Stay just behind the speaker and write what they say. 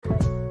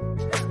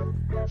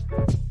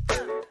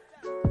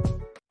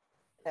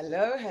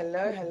Hello,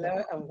 hello,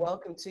 hello, and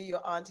welcome to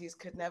Your Aunties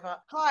Could Never.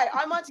 Hi,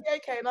 I'm Auntie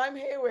AK, and I'm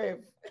here with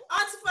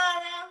Auntie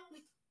Farah,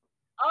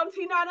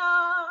 Auntie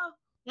Nana,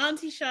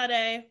 Auntie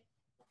Sade,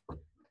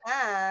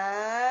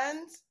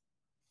 and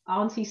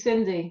Auntie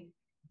Cindy.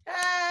 Hey!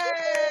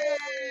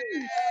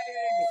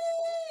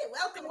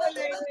 Welcome.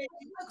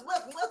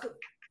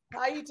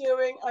 How are you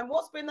doing? And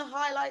what's been the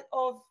highlight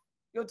of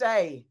your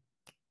day?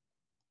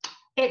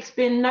 It's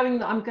been knowing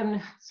that I'm going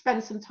to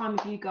spend some time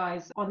with you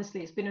guys.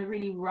 Honestly, it's been a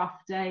really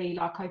rough day.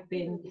 Like I've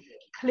been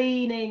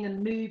cleaning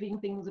and moving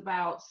things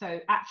about. So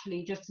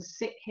actually just to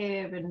sit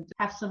here and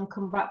have some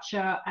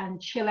kombucha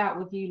and chill out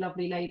with you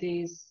lovely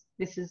ladies.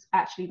 This is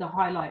actually the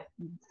highlight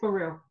for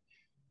real.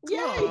 Yay!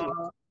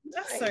 Aww,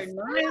 that's so nice.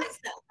 I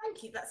like that.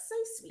 Thank you. That's so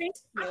sweet.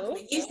 Thank you. I'm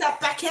going to use that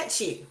back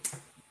at you.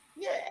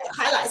 Yeah. The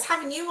highlight is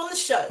having you on the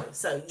show.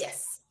 So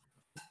yes.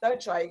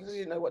 Don't try because you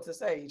didn't know what to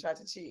say. You tried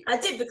to cheat. I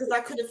did because I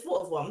could have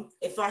thought of one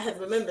if I had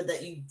remembered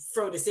that you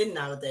throw this in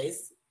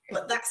nowadays.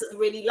 But that's a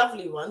really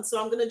lovely one.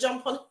 So I'm going to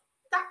jump on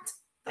that.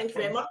 Thank you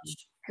very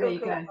much. There you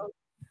go.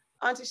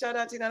 Auntie Shad,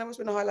 Auntie Nana, what's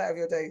been the highlight of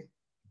your day?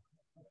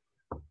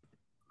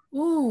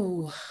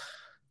 Ooh,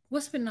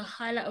 what's been the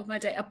highlight of my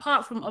day?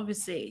 Apart from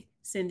obviously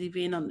Cindy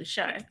being on the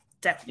show,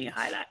 definitely a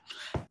highlight.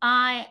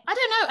 I don't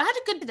know. I had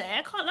a good day.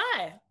 I can't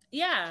lie.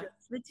 Yeah,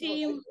 the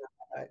team.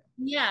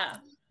 Yeah,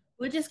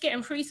 we're just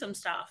getting through some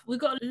stuff. We've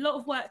got a lot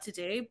of work to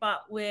do,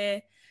 but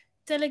we're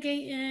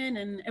delegating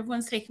and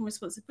everyone's taking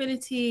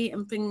responsibility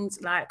and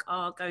things like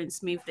are going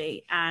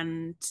smoothly.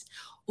 And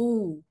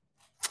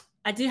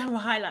I do have a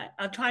highlight.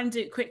 I'll try and do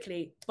it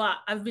quickly, but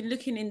I've been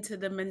looking into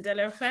the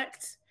Mandela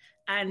effect,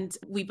 and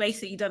we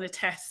basically done a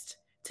test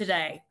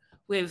today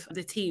with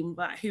the team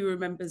about who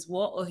remembers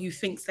what or who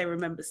thinks they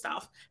remember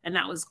stuff, and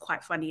that was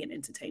quite funny and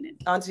entertaining.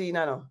 Auntie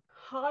Nana.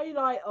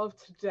 Highlight of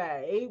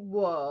today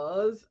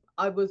was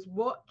I was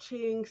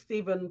watching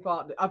Stephen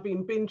Bartlett. I've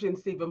been binging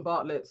Stephen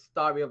Bartlett's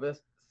Diary of a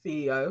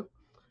CEO,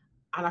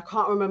 and I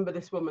can't remember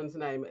this woman's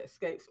name. It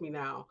escapes me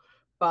now.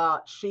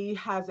 But she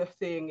has a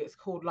thing, it's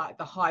called like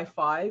the high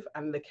five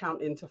and the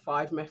count into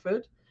five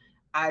method.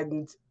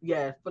 And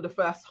yeah, for the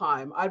first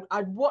time,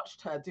 I'd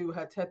watched her do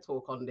her TED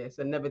talk on this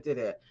and never did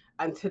it.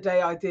 And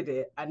today I did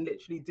it and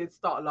literally did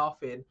start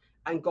laughing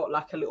and got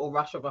like a little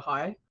rush of a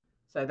high.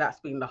 So that's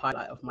been the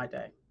highlight of my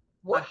day.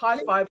 I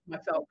high-fived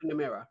myself in the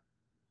mirror.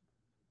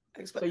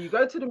 So you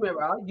go to the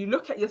mirror, you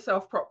look at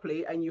yourself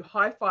properly and you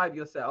high-five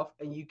yourself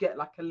and you get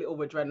like a little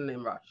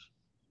adrenaline rush.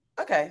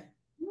 Okay.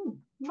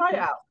 Try it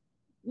out.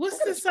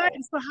 What's the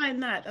science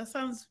behind that? That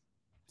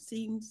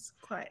seems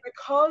quite...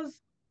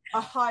 Because a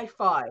high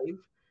five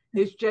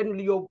is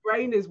generally, your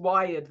brain is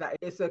wired that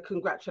it's a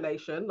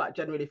congratulation. Like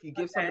generally, if you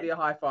give somebody a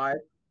high five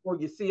or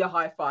you see a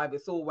high five,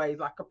 it's always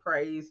like a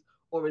praise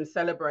or in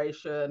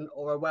celebration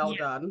or a well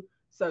done.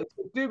 So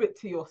to do it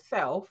to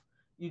yourself,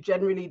 you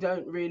generally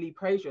don't really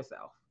praise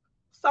yourself.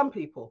 Some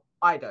people,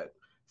 I don't.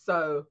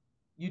 So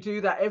you do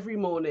that every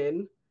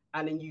morning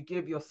and then you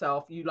give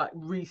yourself, you like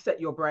reset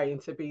your brain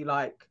to be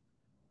like,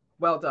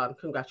 well done,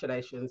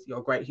 congratulations, you're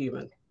a great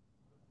human.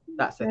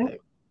 That's the thing.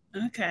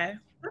 Okay.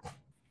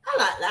 I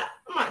like that.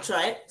 I might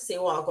try it, see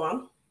what I'll go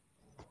on.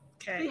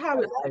 Okay. See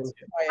how it goes.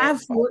 I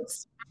have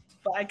thoughts,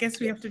 but I guess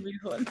we have to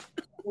move on.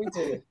 We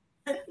do.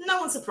 No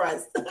one's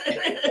surprised.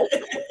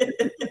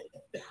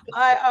 All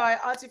right,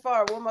 Auntie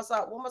Farah, warm us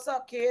up,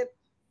 kid.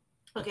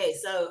 Okay,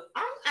 so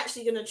I'm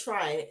actually going to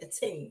try a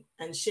thing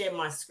and share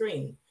my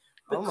screen.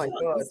 Oh my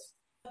God.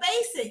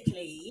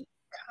 Basically,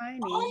 Tiny.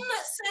 on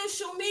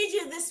social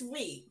media this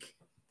week,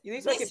 You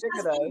need to make it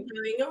bigger though.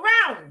 Going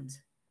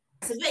around.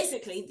 So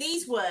basically,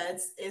 these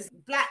words is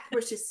Black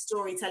British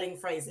storytelling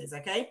phrases,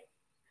 okay?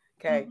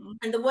 Okay. Mm-hmm.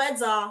 And the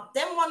words are,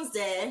 them ones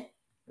there,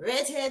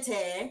 red hair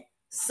tear,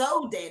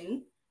 so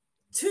then,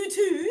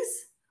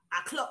 tutus,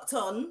 I clocked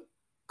on,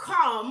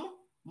 calm,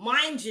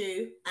 mind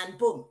you, and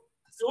boom.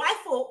 So I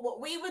thought what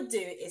we would do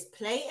is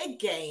play a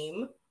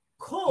game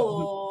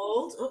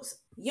called,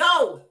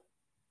 Yo,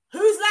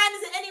 whose line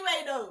is it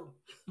anyway though?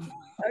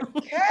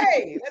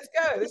 Okay, let's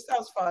go. This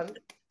sounds fun.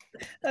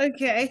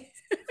 Okay.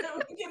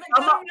 So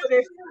I'm up for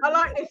this. I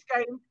like this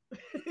game.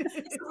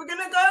 So we're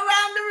gonna go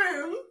around the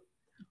room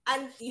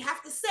and you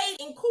have to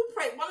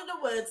incorporate one of the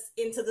words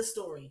into the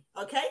story.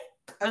 Okay?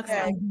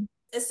 Okay.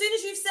 As soon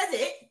as you've said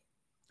it,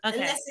 Okay.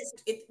 unless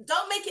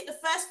don't make it the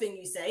first thing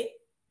you say.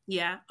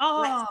 Yeah.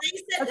 Oh. Like say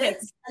a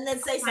sentence and then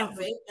say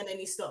something and then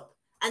you stop.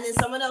 And then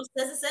someone else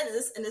says a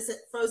sentence and then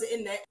throws it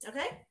in there.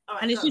 Okay? All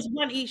right. And it's just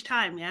one each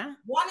time, yeah?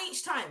 one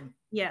each time.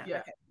 Yeah. Yeah.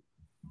 Okay.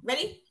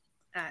 Ready?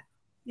 All right.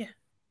 Yeah.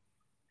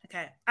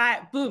 Okay. All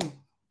right. Boom.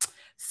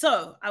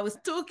 So I was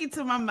talking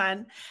to my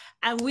man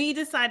and we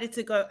decided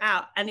to go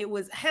out and it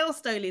was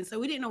hailstoning. So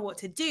we didn't know what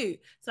to do.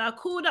 So I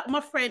called up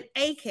my friend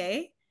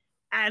AK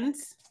and...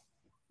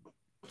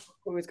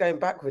 Always going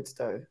backwards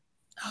though.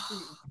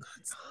 Oh,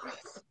 God.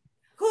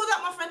 Called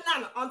up my friend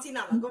Nana, Auntie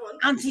Nana. Go on.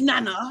 Auntie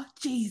Nana.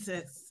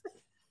 Jesus.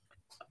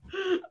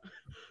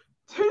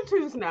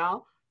 Tutus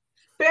now.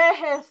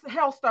 Bare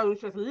hailstones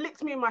just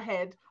licked me in my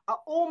head. I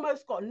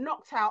almost got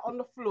knocked out on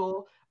the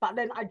floor, but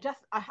then I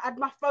had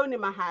my phone in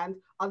my hand.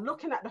 I was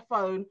looking at the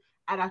phone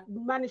and I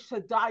managed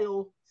to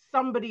dial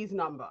somebody's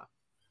number.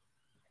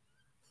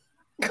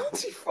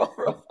 Auntie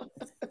Farah.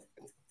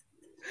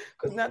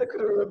 Because Nana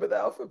couldn't remember the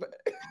alphabet.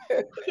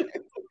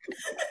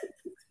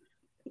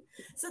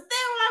 So there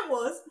I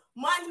was,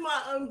 minding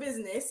my own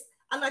business,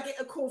 and I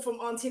get a call from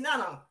Auntie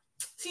Nana.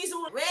 She's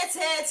all red.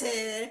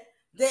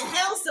 The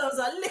hell cells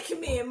are licking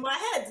me in my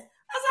head.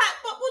 I was like,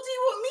 but what do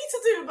you want me to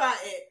do about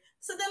it?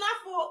 So then I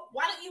thought,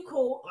 why don't you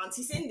call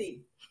Auntie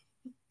Cindy?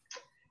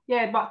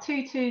 Yeah, but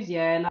 2-2s,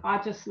 yeah, and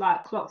I just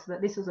like clocked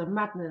that this was a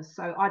madness.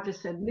 So I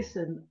just said,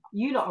 listen,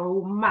 you lot are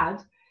all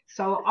mad.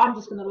 So I'm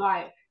just gonna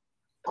like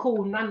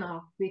call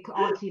Nana, because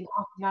Auntie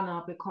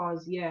Nana,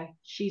 because yeah,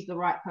 she's the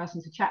right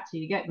person to chat to.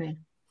 You get me?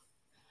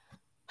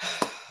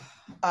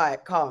 All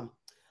right, calm.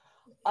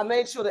 I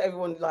made sure that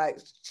everyone like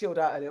chilled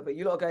out a little bit.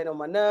 You lot are going on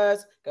my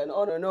nerves, going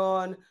on and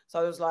on. So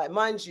I was like,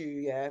 mind you,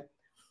 yeah,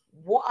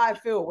 what I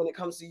feel when it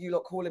comes to you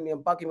lot calling me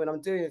and bugging when I'm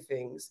doing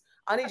things,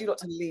 I need you lot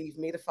to leave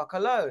me the fuck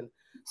alone.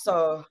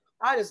 So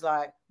I just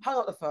like hung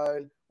up the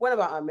phone, went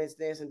about our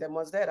business, and then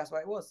once there, that's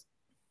what it was.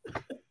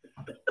 I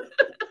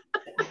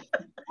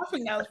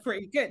think that was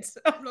pretty good.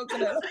 I'm not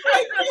gonna.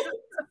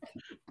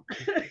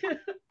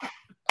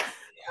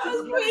 That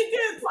was pretty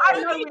good.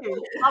 I know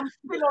it. I'm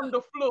still on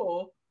the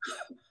floor,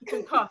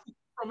 concussed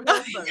from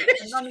Hillsborough,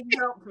 and none of you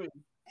helped me.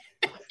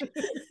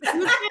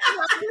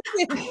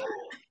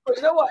 But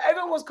you know what?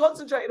 Everyone was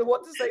concentrating on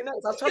what to say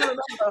next. I was trying to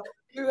remember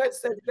who had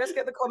said, let's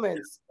get the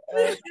comments.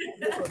 Okay.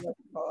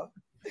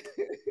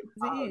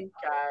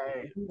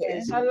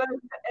 Yes. Hello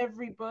to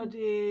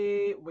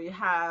everybody. We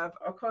have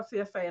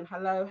Okosia saying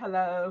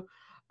hello.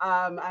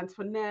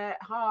 Antoinette,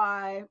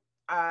 hi.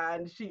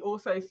 And she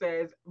also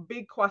says,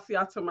 big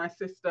kwasia to my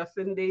sister,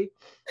 Cindy.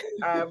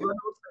 Ronald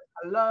says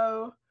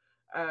hello.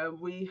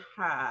 We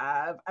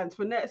have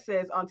Antoinette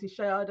says, Auntie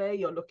Shade,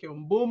 you're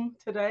looking boom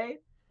today.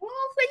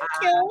 Oh, thank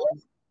you.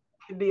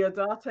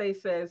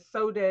 Diodate says,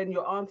 so then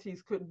your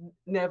aunties could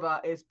never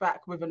is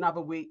back with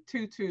another week.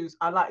 2-2s,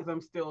 I like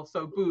them still.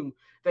 So boom,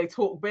 they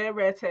talk bare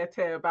rare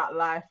tear about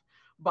life.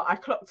 But I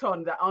clocked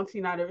on that Auntie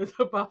Nana is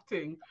a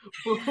butting.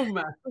 Boom,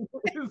 man,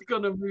 is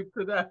gonna move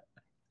to that.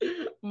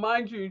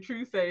 Mind you,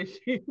 True says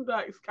she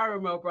likes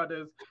Caramel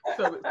Brothers,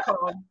 so it's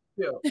calm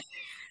still.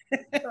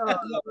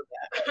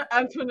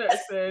 Antoinette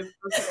says,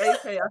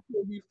 AK, I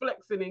feel you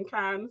flexing in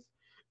cans.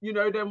 You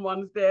know them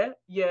ones there,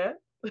 yeah.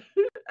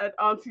 And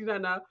Auntie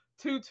Nana,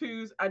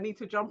 2-2s, I need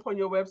to jump on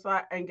your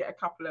website and get a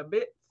couple of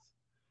bits.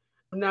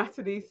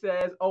 Natalie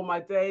says, oh my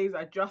days,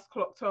 I just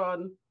clocked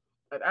on.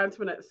 And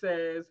Antoinette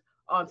says,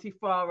 Auntie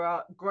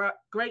Farah,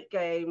 great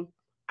game,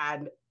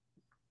 and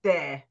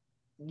there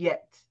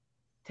yet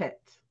tet.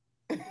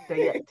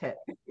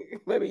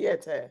 Maybe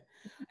yet.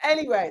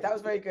 Anyway, that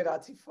was very good,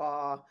 Auntie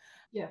Farah.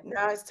 Yeah.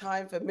 Now it's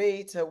time for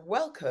me to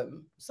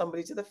welcome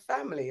somebody to the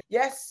family.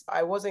 Yes,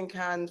 I was in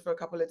Cannes for a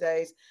couple of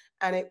days,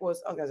 and it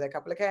was, I'm going to say a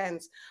couple of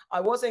Cannes.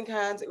 I was in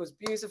Cannes. It was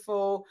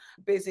beautiful,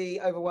 busy,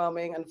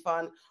 overwhelming, and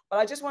fun. But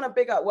I just want to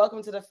big up,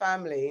 welcome to the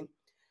family,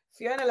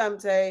 Fiona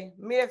Lamptey,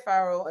 Mia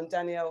Farrell, and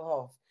Danielle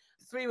Hoff.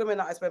 3 women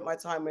that I spent my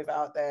time with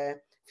out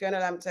there. Fiona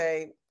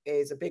Lamptey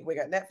is a big wig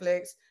at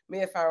Netflix.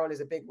 Mia Farrell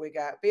is a big wig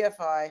at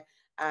BFI.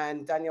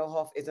 And Danielle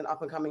Hoff is an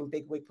up-and-coming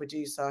big wig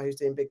producer who's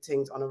doing big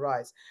things on a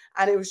rise.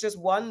 And it was just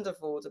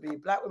wonderful to be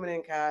Black women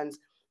in Cannes.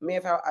 Mia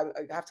Farrell, I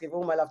have to give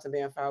all my love to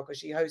Mia Farrell because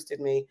she hosted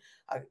me.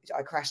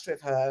 I crashed with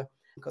her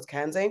because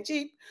Cannes ain't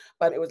cheap.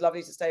 But it was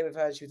lovely to stay with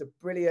her. She was a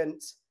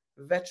brilliant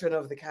veteran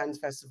of the Cannes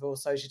Festival.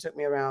 So she took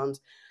me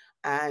around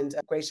and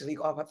graciously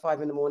got up at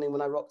 5 a.m.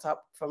 when I rocked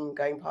up from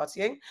going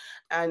partying.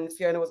 And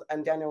Fiona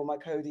and Daniel were my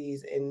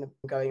codies in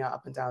going out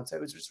up and down. So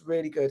it was just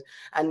really good.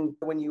 And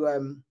when you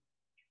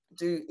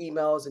do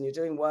emails and you're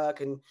doing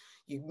work and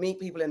you meet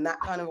people in that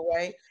kind of a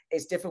way,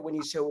 it's different when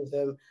you chill with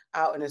them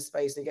out in a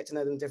space and you get to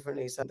know them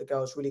differently. So the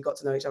girls really got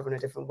to know each other in a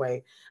different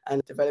way,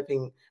 and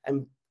developing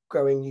and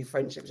growing new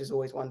friendships is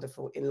always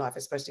wonderful in life,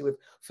 especially with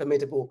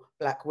formidable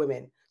Black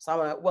women. So I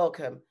want to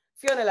welcome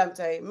Fiona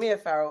Lamptey, Mia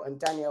Farrell, and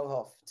Danielle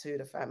Hoff to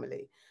the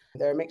family.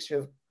 They're a mixture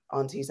of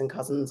aunties and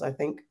cousins, I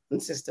think, and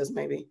sisters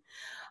maybe.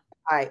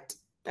 All right,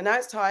 and now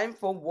it's time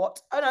for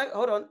what? Oh no,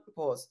 hold on,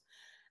 pause.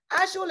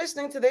 As you're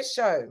listening to this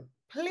show,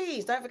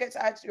 please don't forget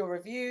to add your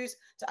reviews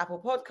to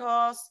Apple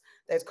Podcasts.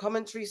 There's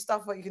commentary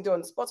stuff what you can do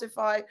on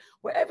Spotify.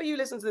 Wherever you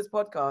listen to this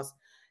podcast,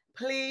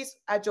 please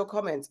add your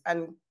comments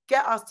and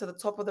get us to the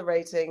top of the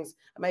ratings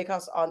and make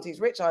us aunties,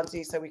 rich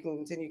aunties, so we can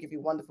continue to give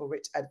you wonderful,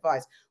 rich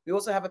advice. We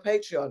also have a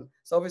Patreon.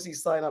 So obviously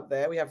sign up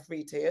there. We have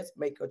 3 tiers.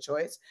 Make your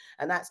choice.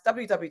 And that's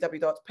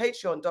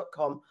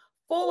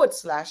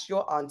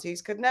www.patreon.com/your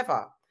aunties could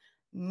never.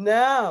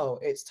 Now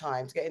it's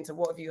time to get into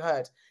what have you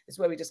heard. It's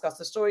where we discuss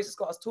the stories that's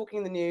got us talking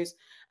in the news.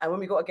 And when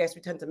we got a guest,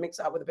 we tend to mix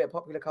it up with a bit of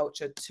popular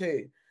culture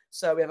too.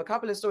 So we have a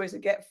couple of stories to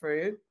get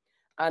through.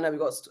 And then we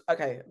got,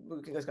 okay,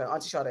 we can just go.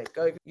 Auntie Sade,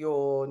 go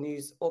your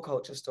news or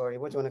culture story.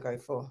 What do you want to go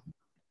for?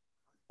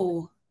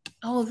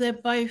 Oh, they're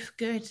both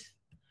good.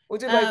 We'll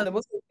do both of them.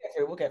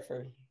 We'll get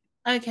through.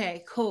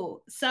 Okay,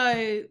 cool.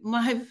 So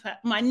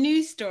my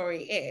news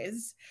story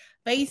is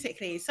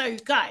basically, so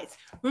guys,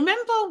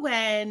 remember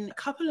when a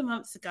couple of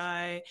months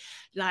ago,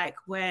 like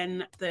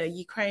when the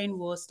Ukraine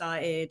war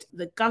started,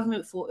 the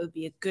government thought it would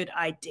be a good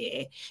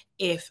idea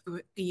if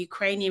the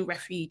Ukrainian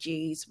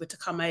refugees were to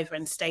come over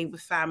and stay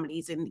with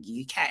families in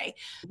the UK,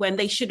 when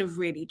they should have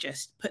really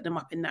just put them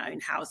up in their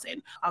own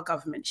housing. Our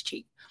government's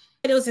cheap.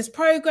 There was this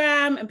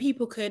program and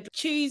people could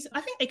choose,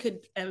 I think they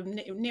could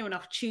near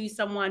enough choose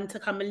someone to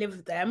come and live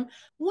with them.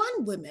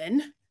 One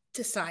woman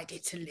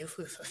decided to live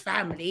with her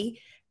family,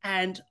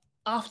 and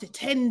after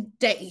 10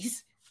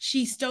 days,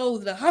 she stole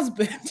the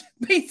husband,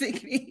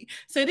 basically.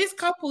 So this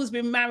couple's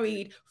been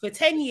married for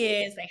 10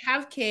 years, they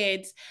have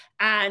kids,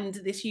 and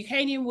this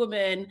Ukrainian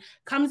woman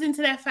comes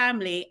into their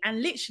family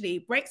and literally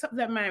breaks up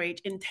their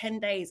marriage in 10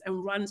 days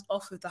and runs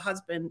off with the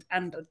husband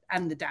and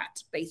the dad,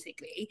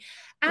 basically.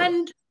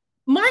 And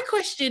my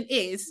question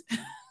is,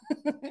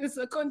 it's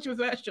a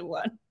controversial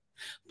one,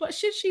 but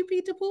should she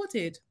be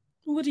deported?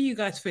 What do you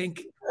guys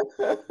think?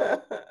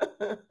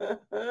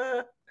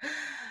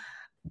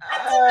 I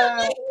didn't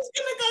know he was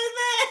going to go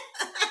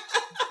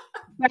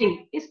there.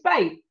 Bait. It's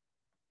bait.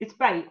 It's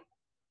bait.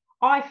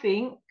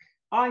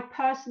 I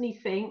personally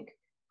think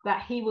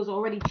that he was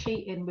already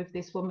cheating with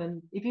this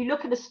woman. If you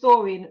look at the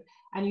story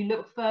and you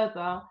look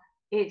further,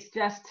 it's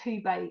just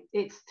too bait.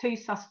 It's too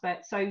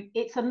suspect. So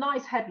it's a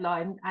nice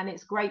headline and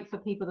it's great for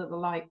people that are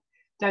like,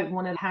 don't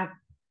want to have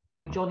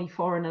Johnny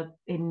Foreigner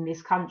in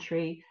this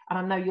country. And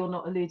I know you're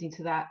not alluding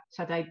to that,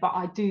 Sade, but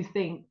I do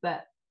think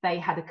that they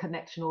had a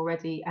connection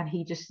already and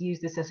he just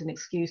used this as an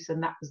excuse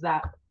and that was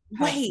that.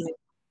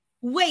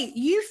 Wait,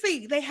 you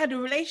think they had a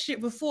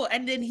relationship before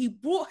and then he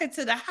brought her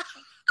to the house?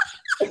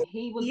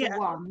 He was the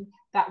one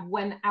that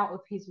went out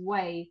of his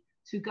way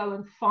to go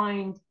and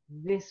find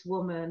this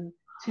woman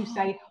to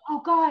say,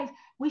 oh guys,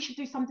 we should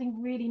do something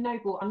really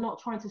noble. I'm not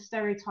trying to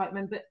stereotype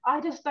men, but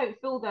I just don't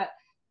feel that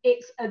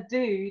it's a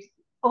dude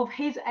of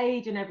his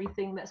age and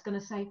everything that's going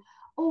to say,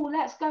 oh,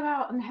 let's go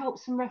out and help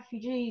some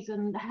refugees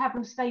and have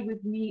them stay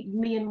with me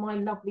and my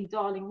lovely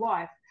darling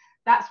wife.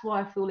 That's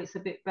why I feel it's a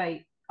bit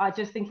bait. I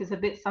just think it's a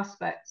bit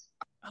suspect.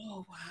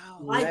 Oh,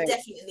 wow. I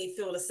definitely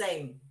feel the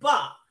same,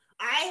 but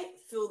I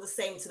feel the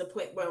same to the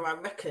point where I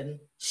reckon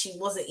she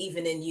wasn't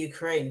even in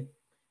Ukraine.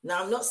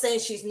 Now, I'm not saying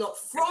she's not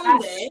from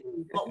there,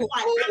 but what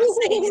I am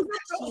saying is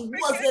that she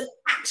wasn't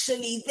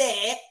actually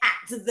there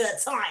at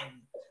the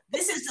time.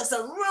 This is just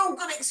a real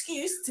good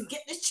excuse to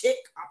get this chick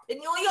up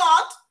in your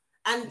yard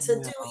and to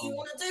do what you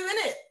want to do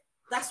in it.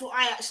 That's what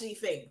I actually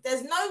think.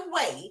 There's no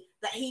way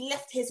that he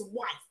left his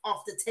wife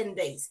after 10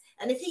 days.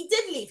 And if he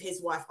did leave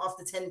his wife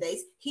after 10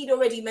 days, he'd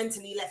already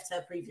mentally left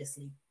her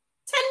previously.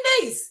 10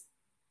 days.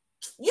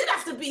 You'd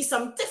have to be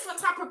some different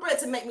type of bread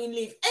to make me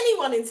leave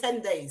anyone in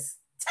 10 days.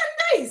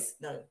 10 days.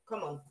 No, come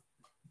on.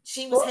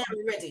 She was here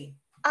already.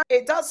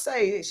 It does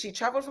say she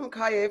traveled from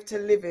Kyiv to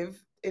Lviv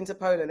into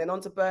Poland, then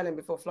on to Berlin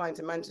before flying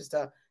to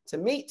Manchester to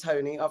meet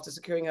Tony after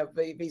securing her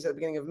visa at the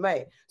beginning of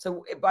May.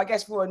 So I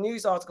guess for a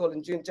news article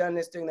and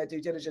journalists doing their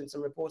due diligence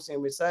and reporting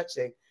and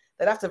researching,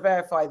 they'd have to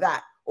verify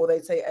that, or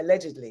they'd say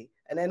allegedly.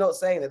 And they're not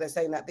saying that, they're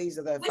saying that these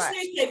are the facts.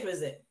 Which newspaper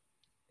is it?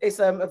 It's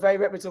a very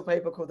reputable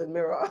paper called The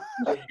Mirror.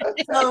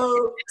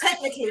 So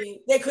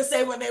technically, they could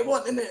say what they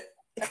want in it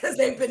because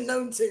they've been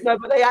known to. No,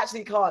 but they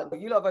actually can't.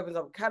 You lot have opened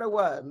up a can of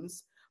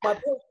worms.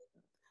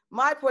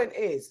 My point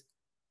is,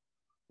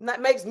 that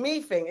makes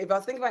me think, if I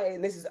think about it,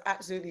 and this is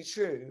absolutely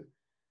true,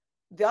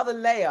 the other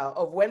layer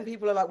of when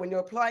people are like, when you're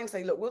applying,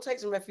 say, look, we'll take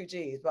some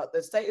refugees, but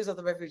the status of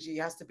the refugee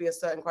has to be a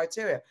certain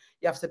criteria.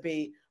 You have to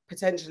be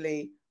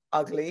potentially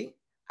ugly,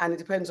 and it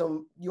depends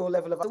on your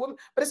level of woman.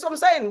 But it's what I'm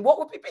saying. What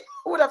would people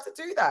would have to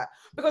do that?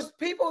 Because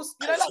people,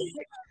 like,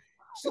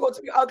 she's got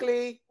to be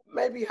ugly,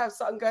 maybe have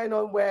something going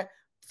on where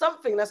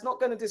something that's not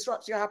going to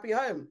disrupt your happy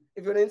home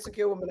if you're an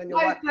insecure woman and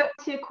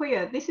you're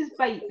queer. This is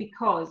bait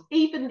because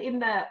even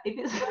in if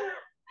it's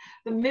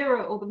the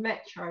Mirror or the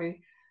Metro,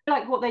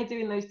 like what they do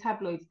in those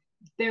tabloids,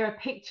 there are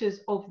pictures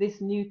of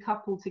this new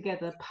couple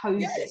together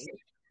posing.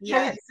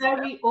 Yes. So it's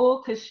very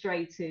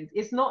orchestrated.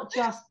 It's not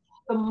just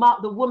the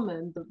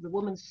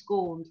woman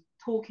scorned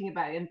talking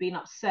about it and being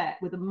upset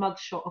with a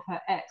mugshot of her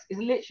ex. It's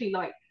literally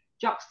like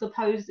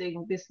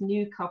juxtaposing this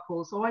new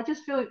couple. So I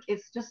just feel like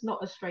it's just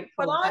not a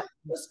straightforward. But I'm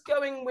just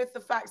going with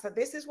the facts that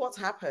this is what's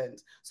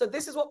happened. So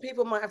this is what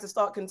people might have to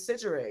start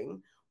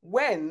considering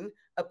when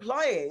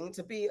applying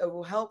to be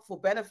a helpful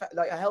benefit,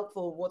 like a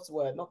helpful,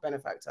 not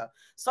benefactor,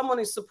 someone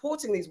who's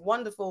supporting these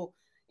wonderful,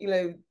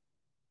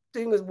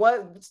 doing this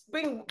work,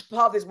 being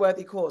part of this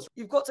worthy cause.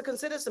 You've got to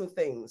consider some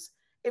things.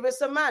 If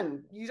it's a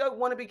man, you don't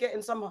want to be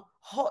getting some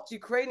hot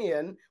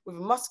Ukrainian with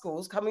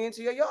muscles coming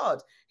into your yard.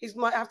 He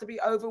might have to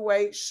be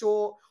overweight,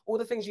 short, all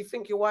the things you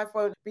think your wife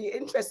won't be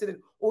interested in,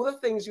 all the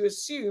things you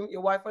assume your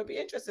wife won't be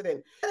interested in.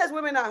 And there's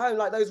women at home,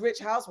 like those rich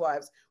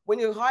housewives, when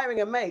you're hiring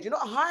a maid, you're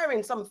not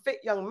hiring some fit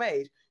young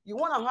maid. You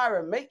want to hire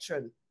a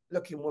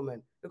matron-looking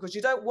woman because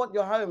you don't want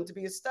your home to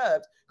be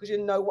disturbed because you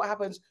know what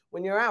happens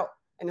when you're out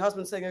and your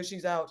husband's saying, oh,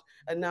 she's out.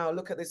 And now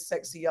look at this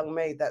sexy young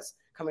maid that's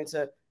coming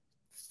to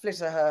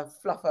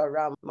fluff her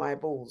around my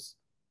balls.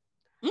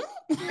 What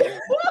the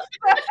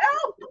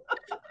hell?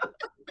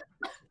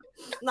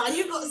 Now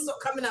you got to stop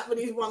coming up with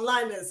these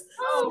one-liners.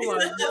 Oh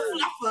my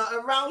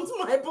Fluffer around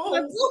my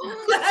balls.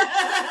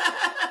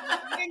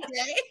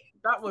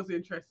 That was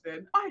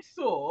interesting.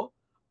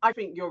 I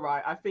think you're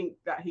right. I think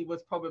that he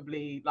was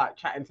probably like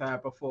chatting to her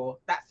before.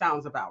 That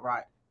sounds about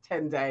right.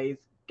 10 days,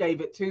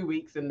 gave it 2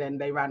 weeks, and then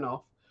they ran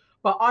off.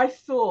 But I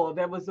saw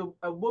there was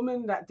a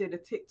woman that did a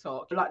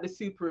TikTok, like the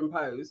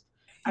superimposed,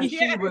 and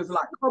she was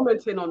like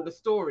commenting on the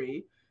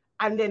story.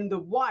 And then the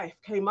wife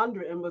came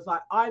under it and was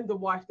like, I'm the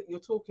wife that you're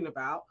talking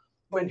about.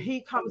 When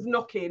he comes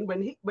knocking,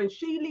 when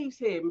she leaves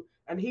him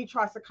and he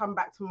tries to come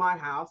back to my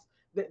house,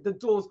 the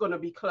door's going to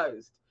be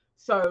closed.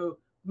 So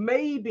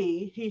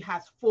maybe he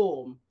has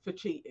form for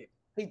cheating.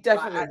 He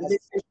definitely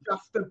this is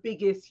just the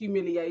biggest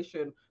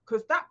humiliation,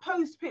 because that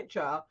post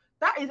picture,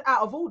 that is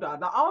out of order.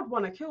 Like, I'd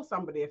want to kill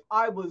somebody if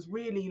I was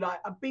really like,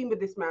 I've been with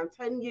this man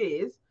 10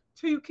 years,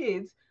 2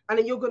 kids, and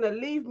then you're going to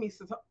leave me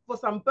for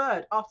some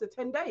bird after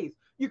 10 days.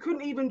 You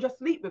couldn't even just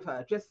sleep with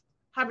her, just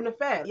have an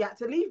affair. You had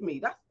to leave me.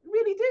 That's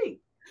really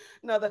deep.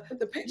 No, the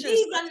picture.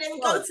 Leave and then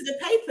go to the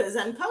papers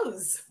and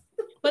pose.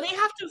 But they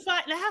have to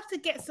fight. They have to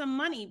get some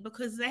money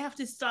because they have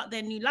to start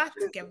their new life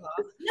together.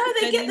 No,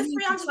 they get the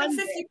 £350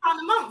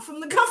 a month from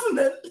the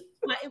government.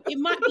 Like, it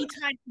might be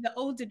tied to the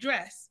old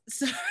address,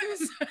 so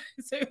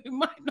it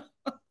might not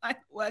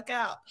work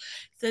out.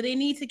 So they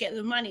need to get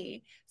the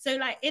money. So,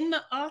 like in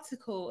the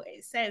article,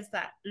 it says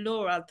that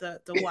Laura, the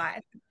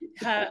wife,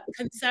 her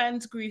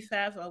concerns grew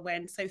further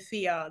when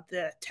Sophia,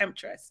 the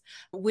temptress,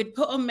 would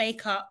put on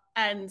makeup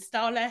and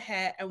style her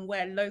hair and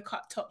wear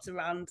low-cut tops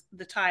around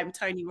the time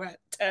Tony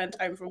returned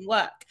home from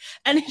work.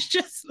 And it's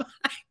just like,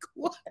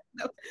 what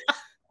the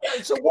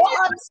fuck? So what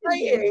I'm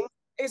saying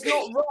is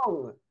not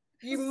wrong.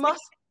 You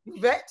must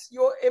vet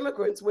your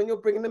immigrants when you're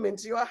bringing them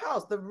into your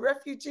house. The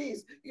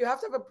refugees, you have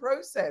to have a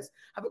process,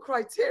 have a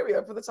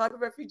criteria for the type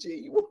of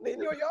refugee you want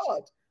in your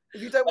yard.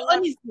 If you don't But want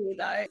honestly,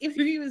 though, if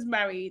you was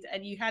married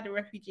and you had a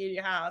refugee in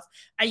your house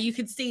and you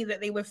could see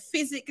that they were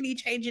physically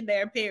changing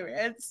their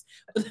appearance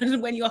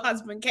when your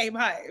husband came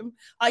home,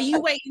 are you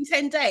waiting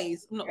 10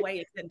 days? I'm not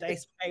waiting 10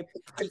 days, babe.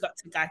 You got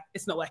to go.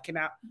 It's not working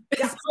out.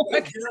 It's not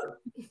working out.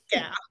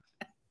 Get out.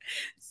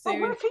 So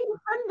where can you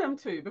send them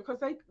to? Because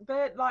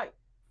they're like,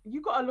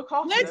 you got to look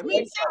after them.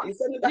 It's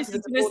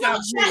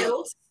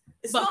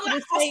not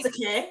like foster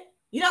care.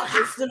 You don't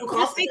have to look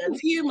after them.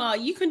 Humor,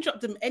 you can drop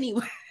them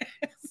anywhere.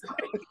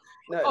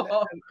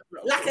 No.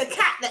 Like a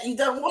cat that you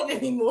don't want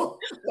anymore.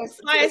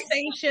 Fire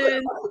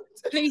station,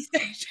 police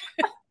station.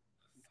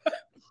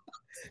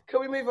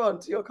 Can we move on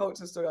to your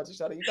culture story, Auntie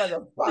Shana? You guys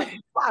are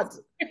bad.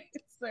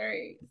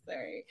 Sorry.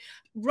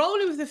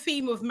 Rolling with the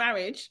theme of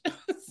marriage.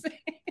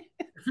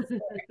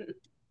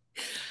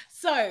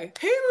 So,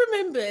 who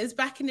remembers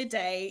back in the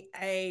day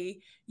a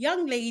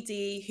young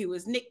lady who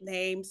was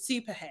nicknamed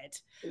Superhead?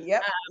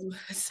 Yep.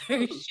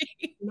 So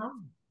she... No.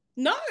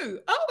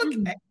 Oh,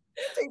 okay.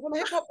 From the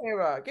hip hop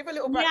era. Give a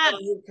little background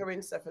with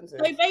Corinne Stephenson.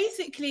 So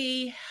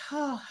basically,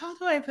 how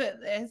do I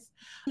put this?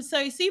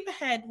 So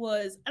Superhead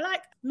was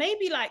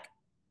maybe like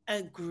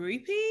a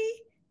groupie,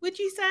 would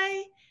you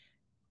say?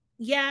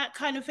 Yeah,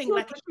 kind of thing. Well,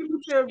 like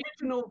the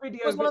original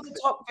video. It was one of the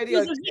top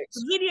video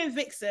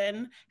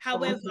vixen.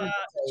 However,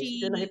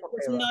 she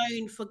was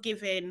known for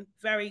giving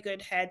very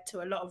good head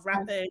to a lot of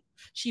rappers.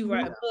 She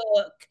wrote a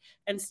book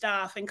and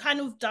stuff, and kind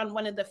of done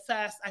one of the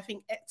first, I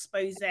think,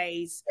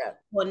 exposés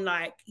on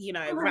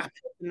rappers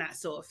and that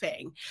sort of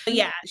thing. But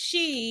yeah,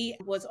 she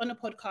was on a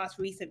podcast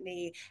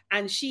recently,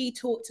 and she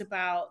talked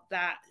about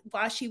that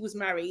while she was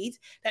married,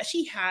 that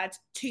she had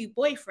 2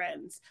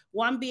 boyfriends,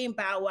 one being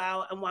Bow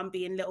Wow and one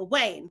being Lil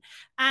Wayne.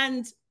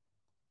 And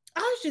I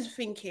was just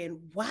thinking,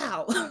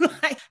 wow,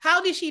 like,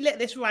 how did she let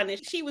this run?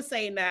 And she was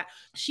saying that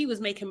she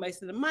was making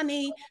most of the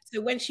money. So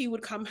when she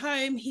would come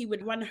home, he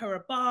would run her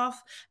a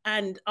bath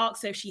and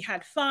ask her if she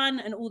had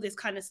fun and all this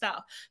kind of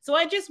stuff. So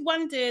I just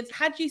wondered,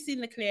 had you seen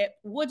the clip?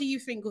 What do you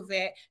think of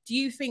it? Do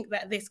you think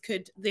that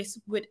this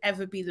would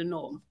ever be the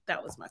norm?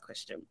 That was my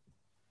question.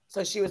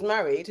 So she was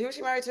married. Who was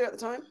she married to at the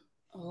time?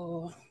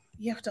 Oh,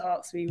 you have to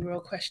ask me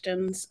real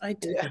questions. I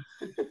do.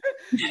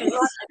 Yeah.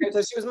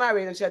 So she was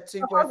married and she had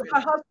 2 boyfriends.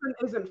 Her husband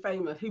isn't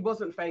famous. He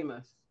wasn't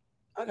famous.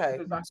 Okay.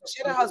 So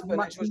she had a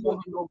husband and she was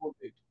normal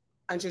dude.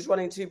 And she was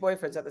running 2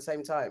 boyfriends at the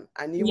same time.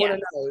 And you want to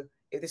know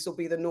if this will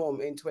be the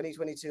norm in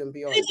 2022 and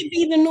beyond. Could it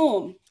be the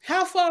norm?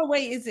 How far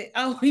away is it?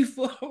 Are we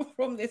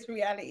from this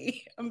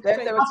reality?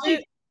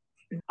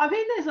 I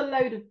think there's a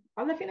load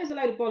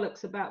of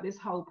bollocks about this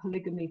whole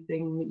polygamy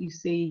thing that you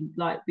see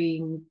like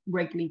being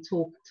regularly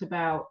talked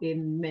about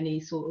in many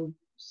sort of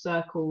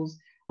circles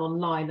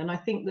online. And I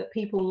think that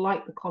people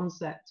like the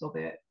concept of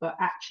it, but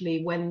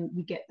actually when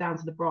we get down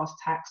to the brass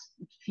tacks,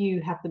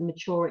 few have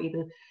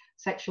the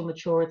sexual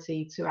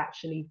maturity to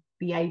actually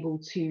be able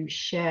to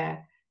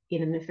share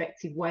in an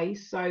effective way.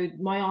 So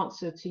my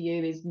answer to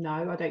you is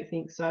no, I don't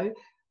think so.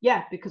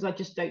 Yeah, because I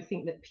just don't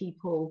think that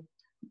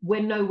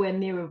we're nowhere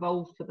near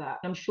evolved for that.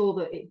 I'm sure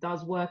that it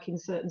does work in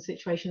certain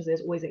situations.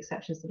 There's always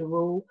exceptions to the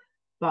rule.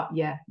 But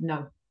yeah,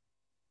 no,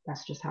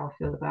 that's just how I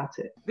feel about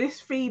it.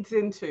 This feeds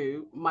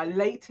into my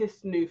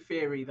latest new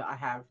theory that I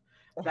have,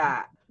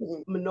 that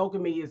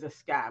monogamy is a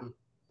scam.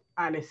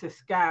 And it's a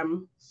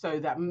scam so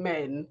that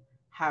men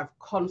have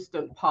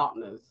constant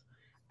partners.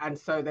 And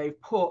so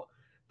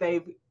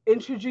they've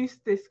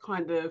introduced this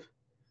kind of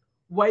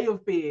way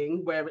of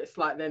being where it's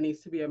like there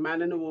needs to be a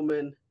man and a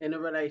woman in a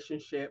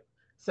relationship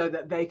so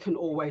that they can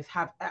always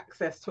have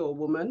access to a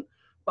woman.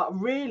 But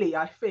really,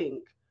 I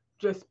think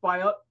just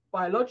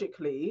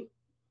biologically,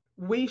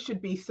 we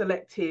should be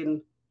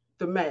selecting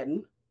the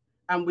men,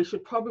 and we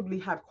should probably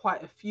have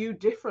quite a few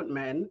different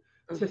men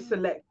to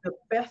select the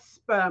best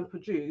sperm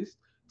produced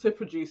to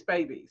produce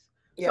babies.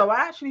 Yeah. So I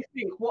actually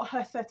think what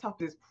her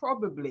setup is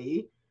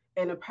probably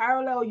in a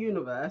parallel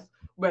universe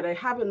where they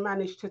haven't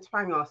managed to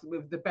twang us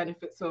with the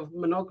benefits of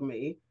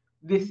monogamy.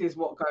 This is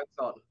what goes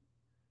on.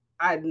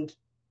 And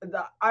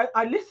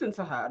I listen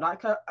to her.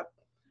 Like,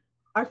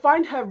 I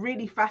find her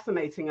really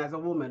fascinating as a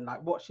woman.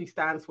 Like, what she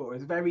stands for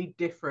is very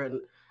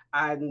different.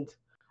 And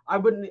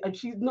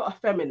she's not a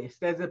feminist.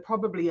 There's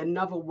probably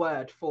another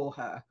word for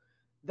her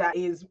that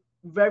is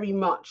very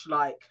much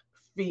like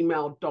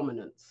female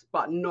dominance,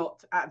 but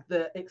not at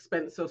the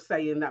expense of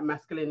saying that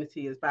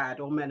masculinity is bad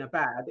or men are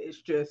bad.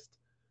 It's just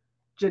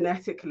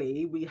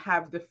genetically we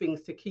have the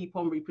things to keep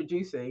on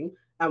reproducing,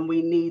 and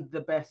we need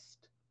the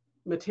best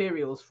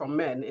materials from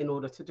men in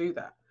order to do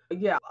that.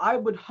 Yeah, I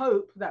would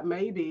hope that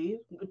maybe,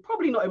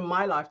 probably not in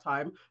my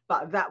lifetime,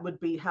 but that would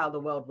be how the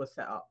world was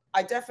set up.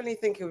 I definitely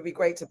think it would be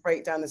great to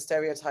break down the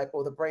stereotype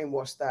or the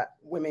brainwash that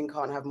women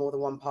can't have more than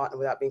one partner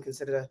without being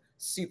considered a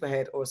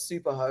superhead or a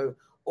super hoe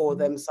or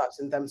them such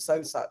and them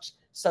so such.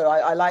 So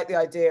I like the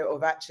idea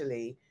of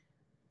actually,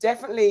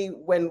 definitely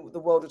when the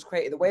world was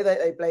created, the way that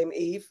they blame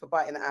Eve for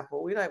biting the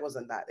apple, it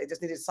wasn't that. They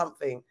just needed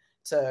something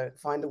to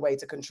find a way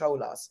to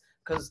control us.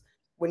 Because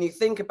when you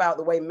think about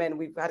the way men,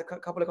 we've had a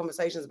couple of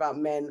conversations about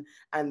men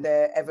and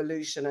their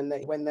evolution, and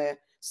when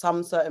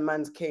some certain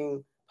man's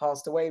king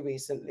passed away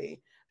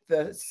recently,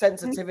 the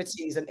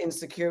sensitivities and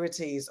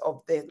insecurities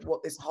of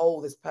what this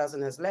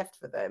person has left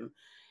for them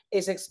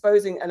is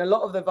exposing. And a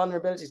lot of the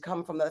vulnerabilities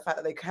come from the fact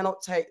that they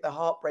cannot take the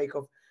heartbreak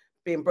of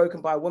being broken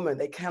by a woman.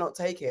 They cannot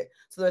take it.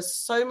 So there's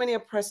so many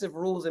oppressive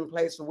rules in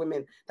place for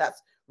women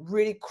that's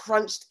really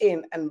crunched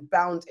in and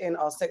bound in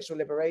our sexual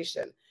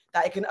liberation,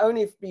 that it can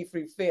only be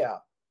through fear.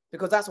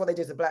 Because that's what they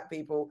did to Black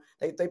people.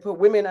 They put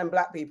women and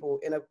Black people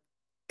in a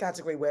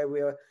category where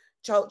we were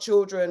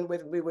children,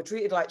 we were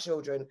treated like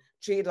children,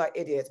 treated like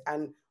idiots,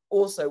 and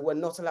also were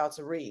not allowed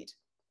to read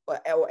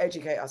or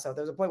educate ourselves.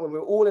 There was a point when we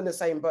were all in the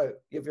same boat.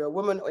 If you're a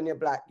woman and you're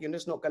Black, you're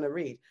just not going to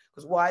read.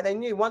 Because why? They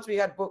knew once we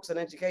had books and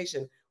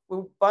education,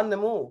 we'll ban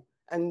them all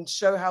and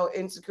show how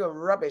insecure,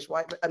 rubbish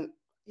white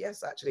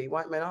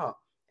men are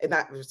in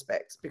that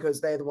respect,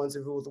 because they're the ones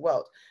who rule the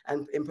world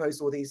and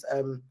impose all these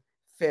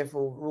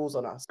fearful rules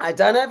on us. I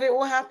don't know if it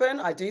will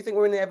happen. I do think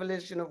we're in the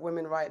evolution of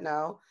women right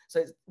now.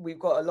 So we've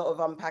got a lot of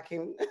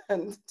unpacking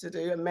to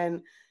do, and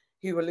men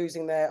who are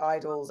losing their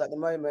idols at the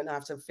moment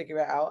have to figure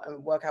it out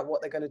and work out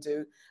what they're going to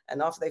do.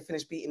 And after they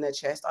finish beating their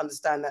chest,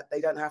 understand that they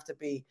don't have to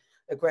be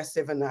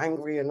aggressive and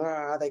angry and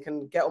they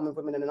can get on with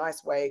women in a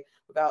nice way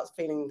without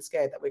feeling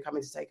scared that we're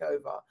coming to take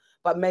over.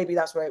 But maybe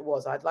that's where it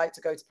was. I'd like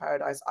to go to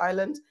Paradise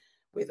Island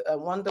with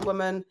Wonder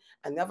Woman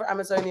and the other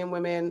Amazonian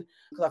women,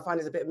 because I find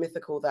it's a bit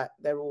mythical that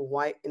they're all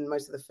white in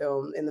most of the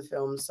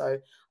film. So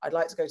I'd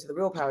like to go to the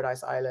real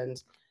Paradise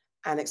Island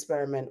and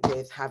experiment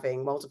with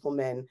having multiple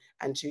men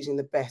and choosing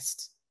the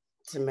best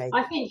to make.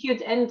 I think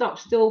you'd end up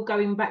still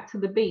going back to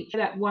the beach.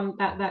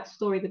 That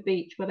story, The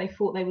Beach, where they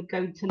thought they would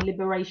go to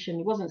liberation.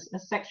 It wasn't a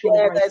sexual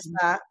liberation. There's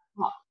that.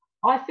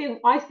 I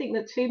think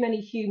that too many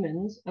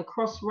humans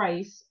across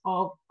race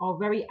are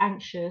very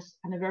anxious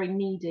and are very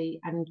needy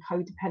and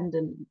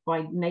codependent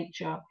by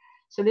nature.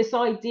 So this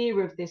idea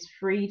of this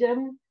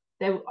freedom,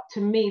 to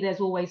me, there's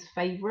always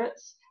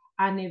favorites.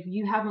 And if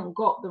you haven't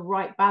got the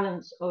right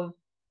balance of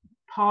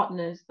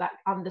partners that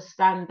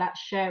understand that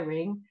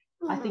sharing,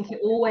 I think it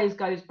always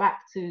goes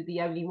back to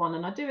the only one.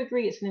 And I do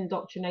agree it's an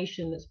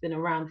indoctrination that's been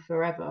around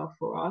forever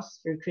for us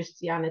through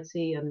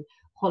Christianity and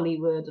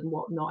Hollywood and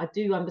whatnot. I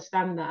do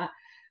understand that.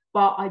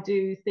 But I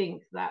do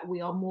think that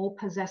we are more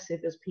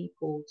possessive as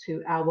people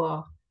to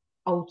our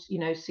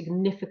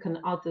significant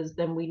others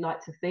than we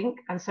like to think.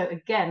 And so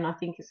again, I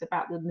think it's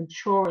about the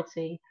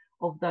maturity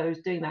of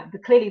those doing that.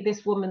 But clearly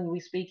this woman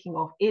we're speaking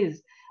of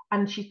is,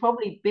 and she's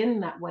probably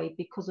been that way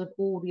because of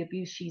all the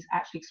abuse she's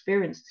actually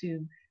experienced to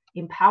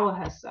empower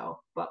herself.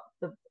 But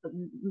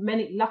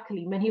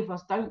luckily many of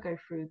us don't go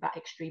through that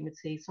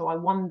extremity. So I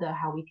wonder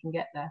how we can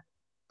get there.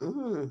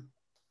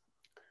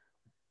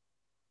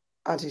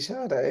 Auntie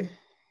Sade.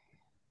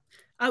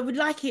 I would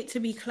like it to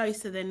be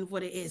closer than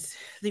what it is,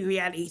 the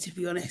reality, to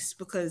be honest,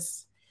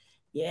 because,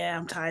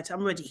 I'm tired.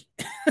 I'm ready.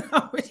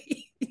 I'm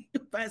ready,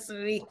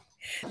 personally.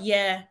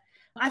 Yeah.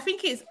 I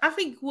think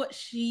what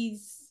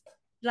she's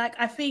like,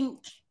 I think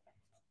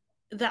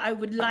that I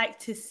would like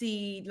to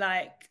see,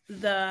 like,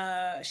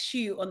 the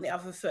shoe on the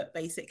other foot,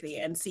 basically,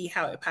 and see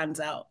how it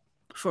pans out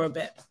for a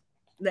bit.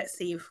 let's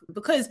see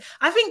because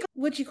I think,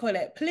 what do you call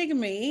it?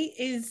 Polygamy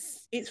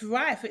it's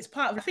rife. It's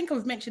part of, I think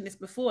I've mentioned this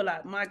before,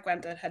 like my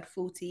granddad had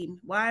 14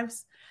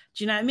 wives.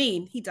 Do you know what I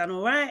mean? He done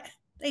all right.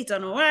 They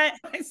done all right.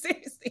 Like,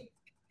 seriously.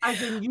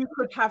 As in, you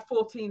could have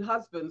 14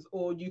 husbands,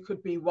 or you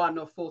could be one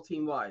of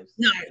 14 wives.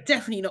 No,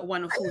 definitely not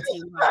one of 14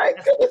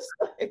 wives.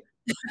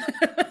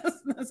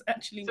 That's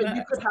actually so worse.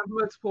 You could have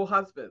multiple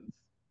husbands.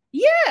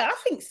 Yeah, I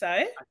think so.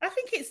 I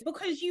think it's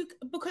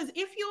because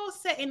if you're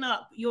setting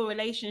up your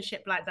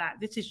relationship like that,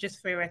 this is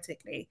just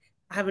theoretically.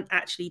 I haven't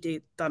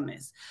actually done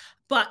this,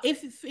 but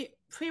if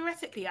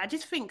theoretically, I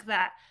just think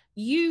that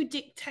you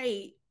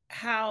dictate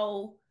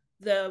how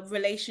the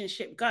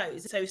relationship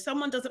goes. So if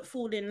someone doesn't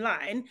fall in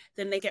line,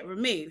 then they get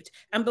removed.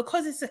 And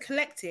because it's a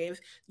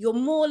collective, you're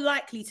more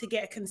likely to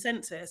get a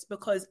consensus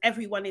because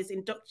everyone is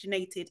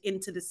indoctrinated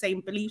into the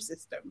same belief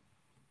system.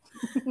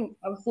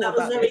 That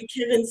was very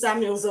Kevin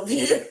Samuels of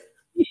you.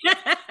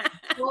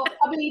 Well,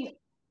 I mean,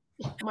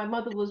 my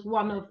mother was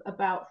one of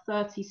about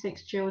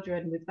 36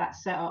 children with that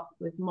setup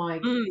with my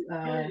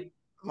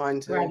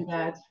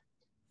granddad.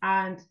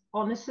 And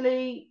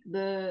honestly,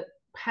 the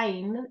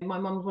pain, my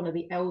mum was one of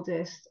the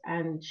eldest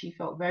and she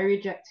felt very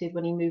rejected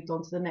when he moved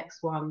on to the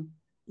next one.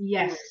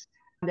 Yes,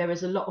 there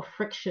is a lot of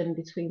friction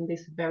between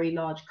this very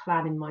large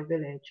clan in my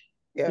village.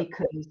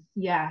 Because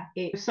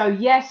so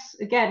yes,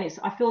 again,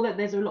 I feel that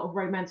there's a lot of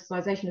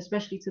romanticization,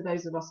 especially to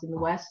those of us in the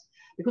West,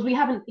 because we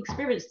haven't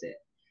experienced it.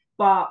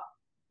 But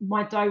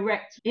my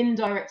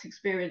indirect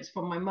experience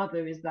from my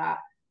mother is that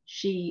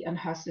she and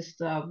her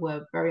sister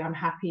were very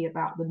unhappy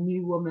about the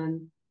new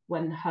woman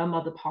when her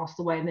mother passed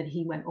away, and then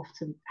he went off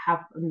to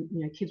have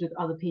kids with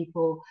other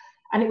people,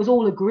 and it was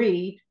all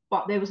agreed,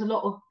 but there was a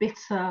lot of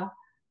bitter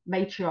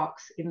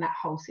matriarchs in that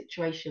whole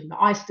situation that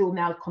I still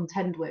now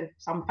contend with.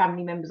 Some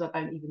family members I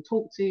don't even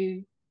talk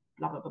to,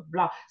 blah blah blah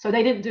blah. So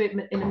they didn't do it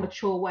in a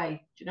mature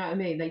way. Do you know what I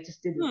mean? They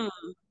just didn't.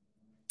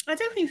 I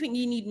definitely think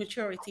you need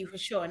maturity for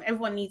sure, and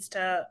everyone needs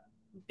to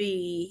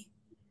be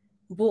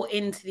bought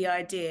into the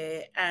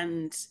idea,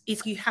 and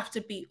if you have to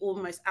be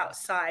almost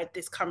outside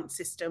this current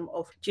system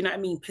of, do you know what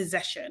I mean,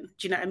 possession,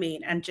 do you know what I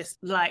mean, and just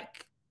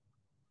like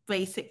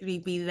basically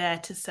be there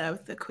to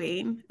serve the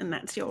queen, and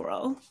that's your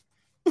role.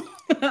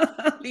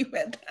 I'll leave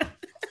it there.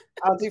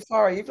 Auntie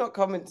Farah, you've not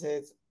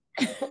commented.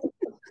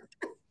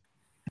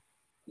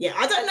 Yeah,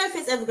 I don't know if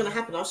it's ever going to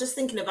happen. I was just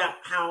thinking about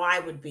how I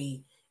would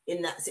be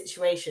in that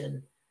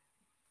situation.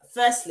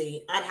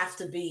 Firstly, I'd have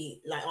to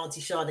be like Auntie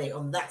Sade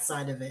on that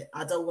side of it.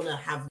 I don't want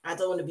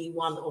to be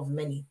one of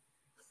many.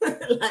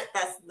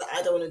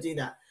 I don't want to do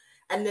that.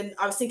 And then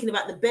I was thinking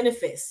about the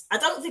benefits. I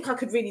don't think I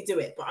could really do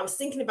it, but I was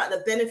thinking about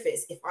the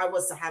benefits if I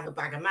was to have a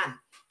bag of man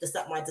just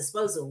at my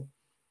disposal.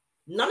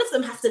 None of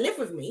them have to live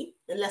with me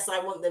unless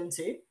I want them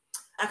to.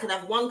 I could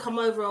have one come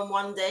over on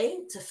one day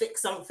to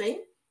fix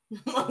something,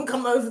 one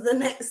come over the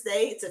next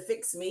day to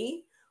fix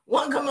me,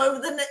 one come over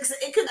the next.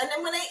 And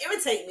then when they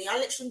irritate me, I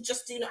literally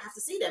just do not have to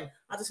see them.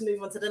 I just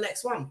move on to the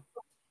next one.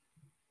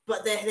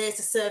 But they're there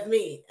to serve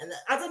me, and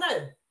I don't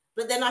know.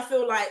 But then I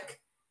feel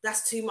like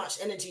that's too much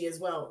energy as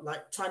well,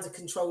 like trying to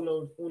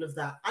control all of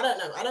that. I don't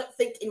know. I don't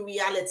think in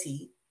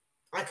reality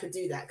I could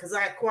do that because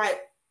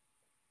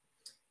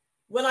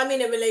when I'm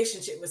in a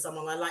relationship with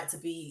someone, I like to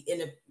be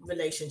in a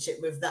relationship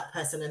with that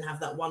person and have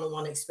that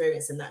one-on-one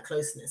experience and that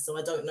closeness. So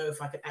I don't know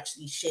if I could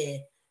actually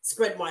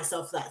spread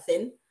myself that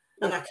thin.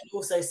 And I can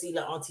also see,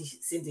 like Auntie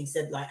Cindy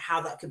said, like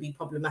how that could be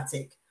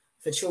problematic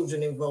for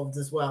children involved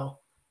as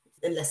well,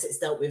 unless it's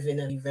dealt with in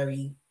a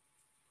very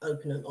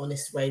open and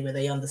honest way where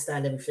they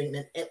understand everything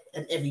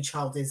and every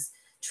child is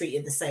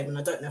treated the same. And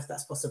I don't know if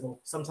that's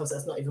possible. Sometimes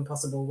that's not even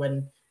possible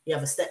when you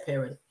have a step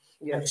parent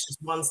and it's just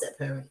one step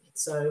parent.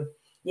 So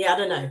yeah, I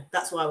don't know.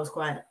 That's why I was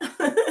quiet.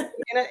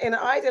 In an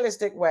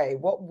idealistic way,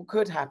 what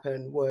could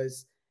happen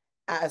was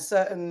at a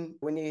certain,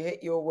 when you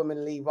hit your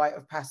womanly rite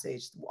of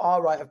passage,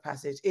 our rite of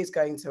passage is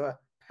going to a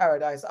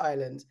paradise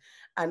island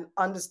and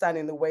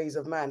understanding the ways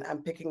of man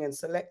and picking and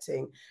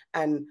selecting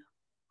and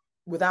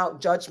without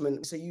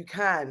judgment. So you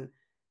can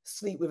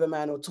sleep with a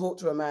man or talk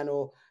to a man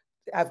or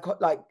have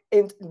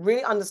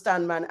really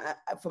understand man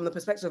from the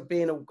perspective of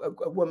being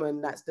a woman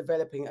that's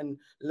developing and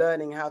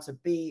learning how to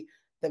be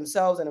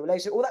themselves in a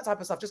relationship, all that type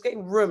of stuff, just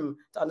getting room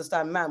to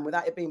understand man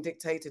without it being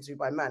dictated to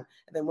by man.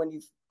 And then when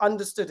you've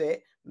understood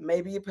it,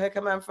 maybe you pick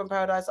a man from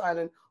Paradise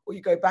Island or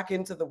you go back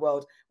into the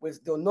world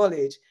with your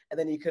knowledge and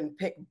then you can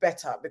pick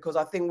better, because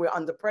I think we're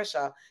under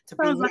pressure to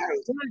be married. Like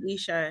a reality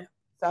show.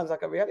 Sounds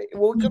like a reality.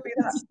 Well, it could be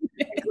that.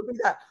 It could be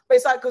that. But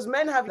it's like, because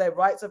men have their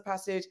rites of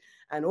passage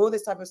and all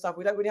this type of stuff.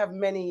 We don't really have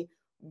many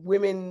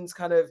women's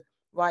kind of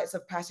rites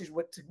of passage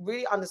to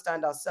really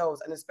understand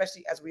ourselves. And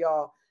especially as we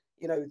are,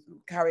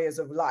 carriers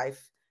of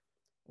life,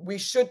 we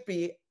should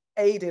be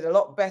aided a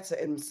lot better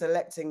in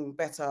selecting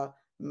better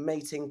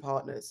mating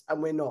partners,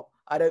 and we're not.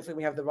 I don't think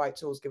we have the right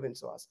tools given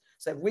to us.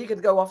 So if we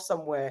could go off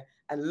somewhere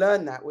and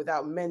learn that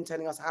without men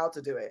telling us how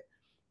to do it,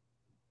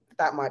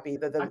 that might be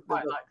the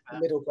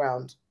middle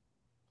ground.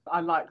 I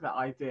like that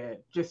idea.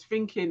 Just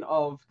thinking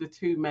of the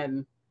two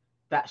men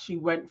that she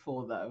went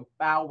for, though,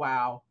 Bow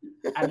Wow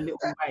and Lil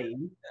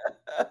Wayne.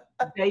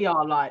 they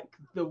are like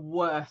the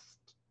worst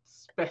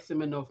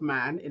specimen of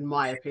man, in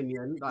my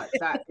opinion. Like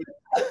that is,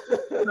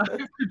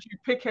 could you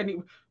pick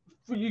any?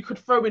 You could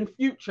throw in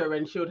Future,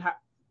 and she would have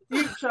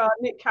Future,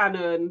 Nick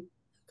Cannon,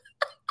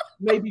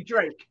 maybe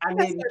Drake, and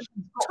then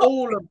she's got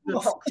all of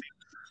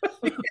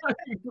the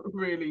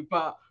really.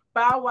 But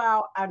Bow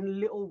Wow and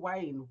Lil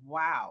Wayne,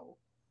 wow,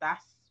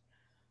 that's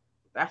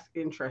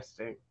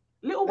interesting.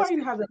 Lil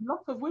Wayne has a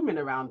lot of women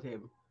around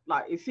him.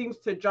 Like, it seems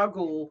to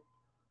juggle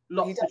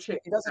lots of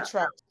chicks. He does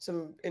attract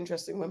some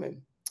interesting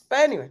women. But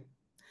anyway,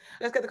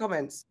 let's get the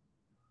comments.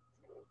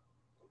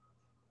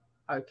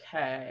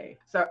 Okay.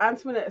 So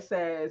Antoinette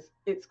says,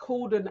 it's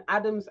called an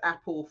Adam's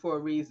apple for a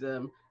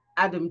reason.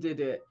 Adam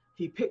did it.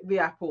 He picked the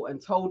apple and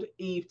told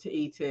Eve to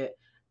eat it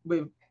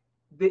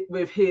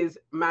with his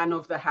man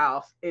of the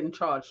house in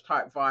charge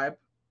type vibe.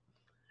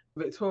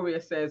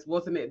 Victoria says,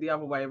 wasn't it the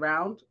other way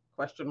around? ?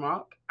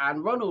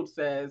 And Ronald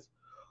says,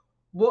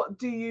 what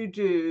do you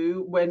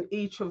do when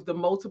each of the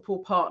multiple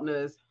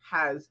partners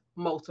has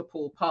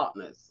multiple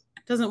partners?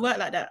 It doesn't work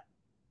like that.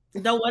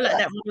 It don't work like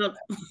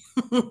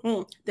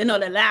that. They're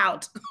not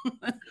allowed.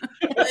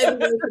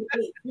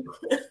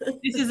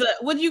 This is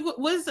what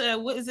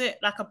is it,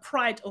 like a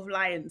pride of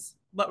lions,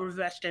 but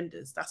reverse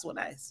genders. That's what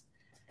that is.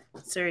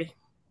 Sorry.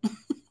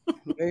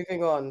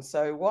 Moving on.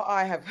 So what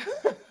I have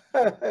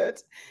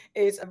heard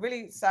is a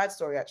really sad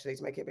story, actually,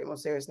 to make it a bit more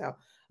serious now.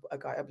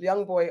 A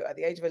young boy at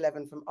the age of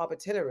 11 from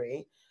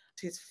Arbotilary,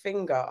 his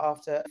finger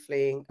after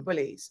fleeing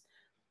bullies.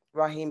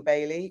 Raheem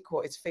Bailey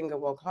caught his finger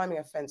while climbing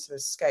a fence to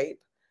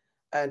escape,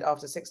 and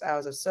after 6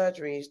 hours of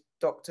surgery,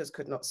 doctors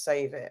could not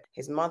save it.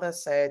 His mother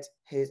said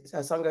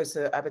her son goes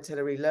to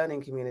Arbotilary Learning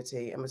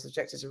Community and was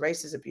subjected to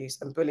racist abuse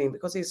and bullying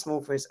because he's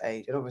small for his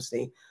age, and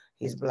obviously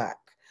he's black.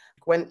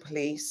 Gwent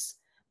Police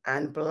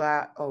and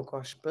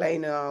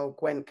Blaenau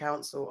Gwent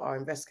Council are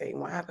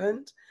investigating what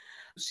happened.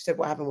 She said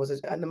what happened was,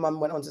 and the mum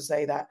went on to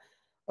say that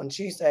on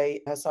Tuesday,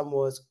 her son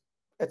was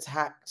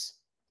attacked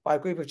by a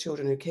group of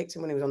children who kicked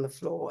him when he was on the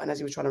floor. And as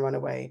he was trying to run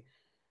away,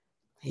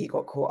 he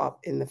got caught up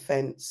in the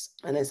fence.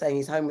 And they're saying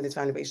he's home with his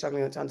family, but he's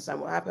struggling to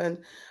understand what happened.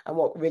 And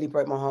what really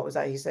broke my heart was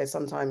that he said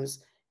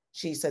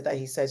she said that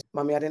he says,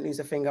 Mummy, I didn't lose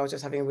a finger. I was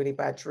just having a really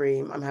bad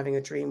dream. I'm having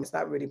a dream.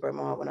 That really broke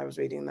my heart when I was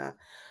reading that.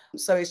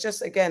 So it's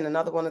just, again,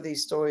 another one of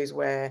these stories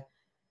where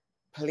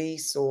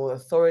police or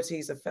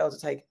authorities have failed to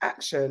take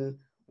action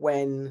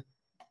when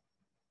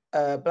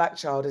a black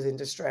child is in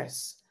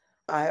distress.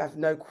 I have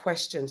no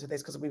question to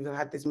this because we've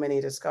had this many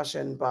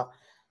discussion, but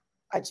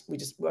I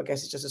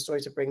guess it's just a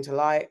story to bring to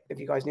light. If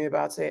you guys knew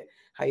about it,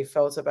 how you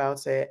felt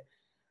about it,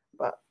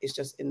 but it's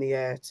just in the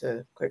air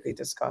to quickly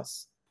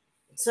discuss.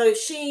 So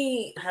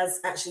she has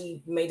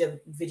actually made a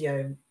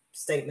video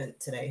statement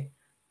today.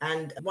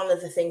 And one of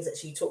the things that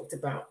she talked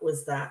about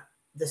was that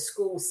the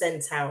school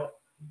sent out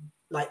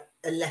like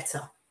a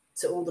letter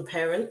to all the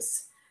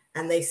parents,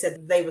 and they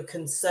said they were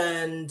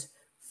concerned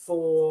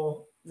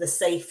for the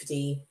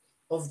safety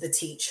of the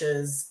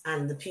teachers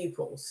and the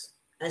pupils.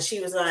 And she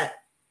was like,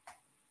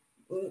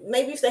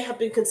 maybe if they had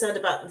been concerned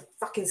about the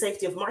fucking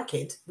safety of my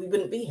kid, we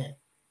wouldn't be here.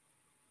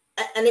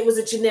 And it was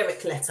a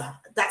generic letter.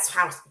 That's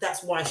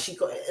why she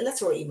got it. A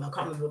letter or email, I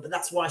can't remember, but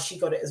that's why she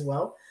got it as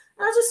well.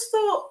 And I just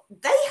thought,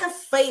 they have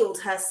failed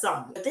her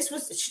son.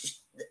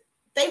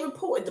 They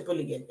reported the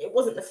bullying. It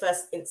wasn't the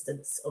first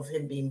instance of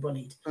him being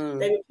bullied.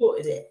 They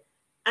reported it.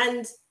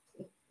 And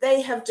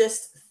they have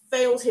just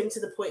failed him to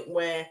the point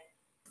where,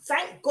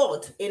 thank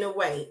God, in a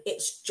way,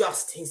 it's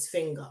just his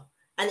finger.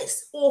 And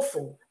it's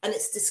awful and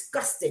it's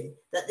disgusting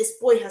that this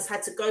boy has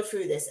had to go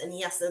through this, and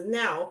he has to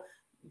now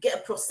get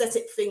a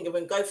prosthetic finger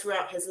and go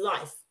throughout his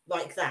life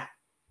like that.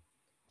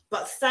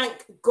 But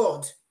thank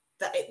God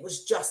that it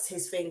was just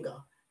his finger,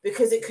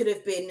 because it could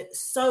have been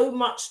so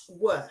much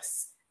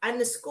worse.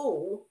 And the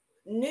school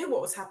knew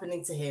what was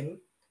happening to him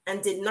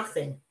and did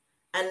nothing.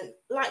 And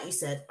like you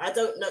said, I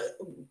don't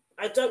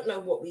know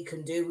what we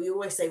can do. We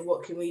always say,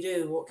 what can we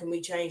do? What can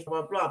we change?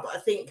 Blah, blah. But I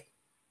think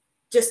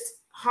just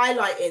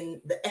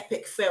highlighting the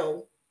epic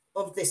fail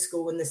of this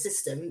school and the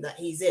system that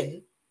he's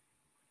in,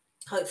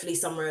 hopefully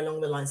somewhere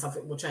along the line,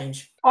 something will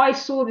change. I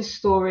saw this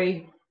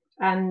story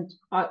and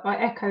I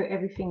echo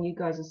everything you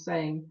guys are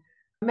saying.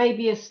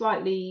 Maybe a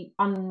slightly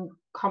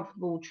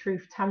uncomfortable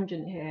truth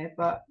tangent here,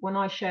 but when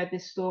I shared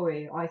this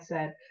story, I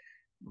said,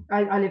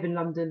 I live in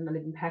London, I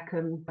live in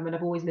Peckham, and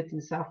I've always lived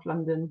in South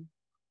London.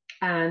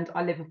 And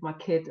I live with my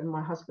kid and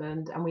my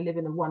husband, and we live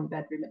in a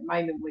 1-bedroom. At the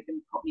moment, we're going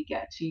to probably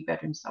get a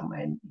 2-bedroom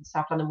somewhere in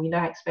South London. We know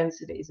how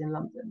expensive it is in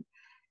London.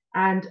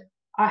 And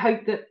I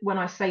hope that when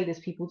I say this,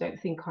 people don't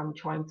think I'm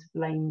trying to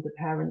blame the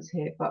parents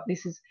here, but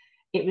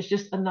it was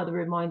just another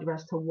reminder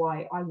as to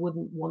why I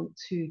wouldn't want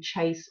to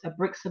chase a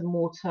bricks and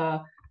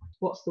mortar,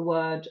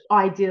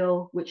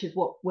 ideal, which is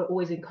what we're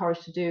always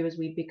encouraged to do as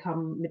we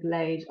become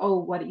middle-aged. Oh,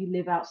 why don't you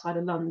live outside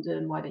of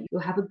London? Why don't you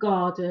have a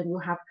garden? You'll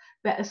have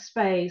better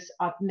space.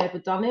 I've never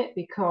done it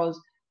because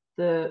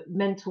the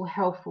mental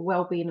health or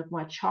well-being of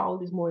my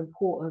child is more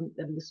important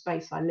than the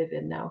space I live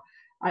in now.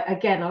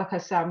 again, like I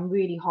said, I'm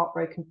really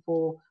heartbroken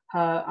for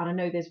her, and I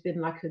know there's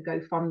been like a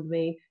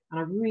GoFundMe, and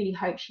I really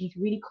hope she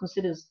really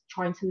considers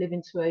trying to live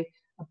into a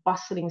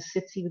bustling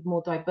city with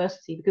more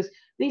diversity, because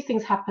these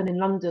things happen in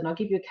London. I'll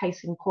give you a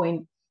case in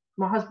point.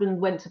 My husband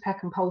went to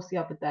Peckham Pulse the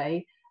other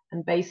day,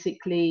 and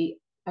basically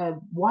a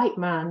white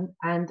man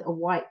and a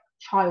white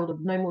child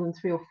of no more than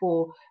 3 or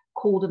 4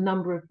 called a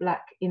number of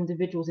black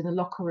individuals in a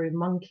locker room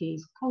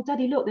monkeys. Oh,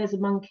 daddy, look, there's a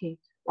monkey.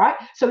 Right?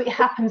 So it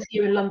happens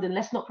here in London.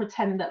 Let's not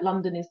pretend that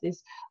London is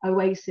this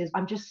oasis.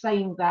 I'm just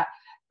saying that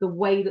the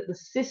way that the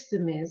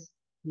system is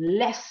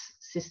less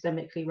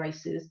systemically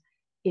racist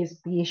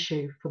is the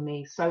issue for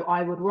me. So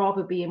I would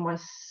rather be in my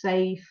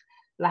safe,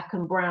 black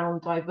and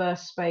brown,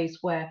 diverse space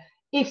where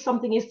if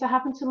something is to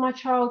happen to my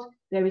child,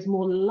 there is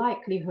more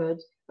likelihood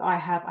that I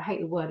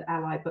hate the word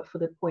ally, but for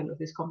the point of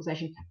this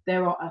conversation,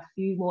 there are a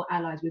few more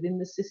allies within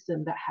the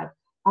system that have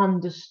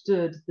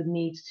understood the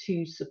need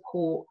to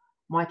support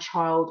my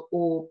child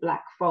or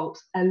black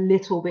folks a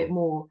little bit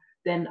more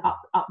than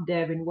up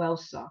there in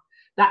Welsar.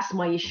 That's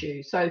my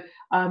issue. So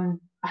I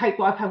hope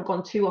I haven't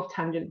gone too off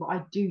tangent, but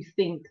I do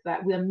think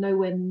that we're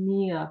nowhere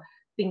near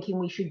thinking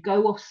we should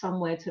go off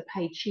somewhere to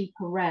pay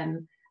cheaper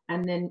rent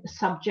and then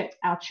subject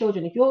our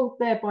children. If you're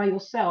there by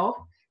yourself,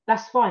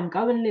 that's fine.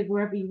 Go and live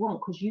wherever you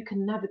want, because you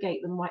can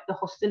navigate them like the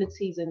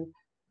hostilities and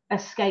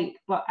escape,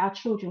 but our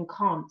children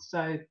can't.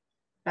 So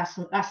that's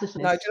just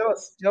no. Do you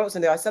know what,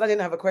 Cindy? I said I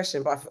didn't have a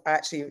question, but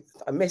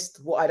I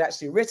missed what I'd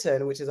actually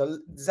written, which is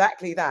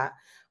exactly that.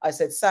 I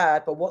said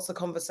sad, but what's the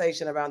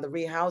conversation around the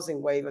rehousing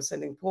waiver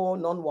sending poor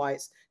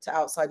non-whites to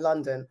outside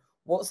London?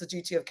 What's the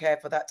duty of care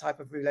for that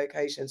type of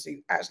relocation? So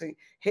you actually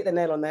hit the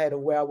nail on the head of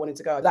where I wanted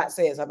to go. That's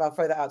it. So I'll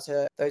throw that out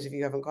to those of you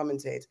who haven't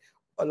commented.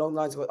 Along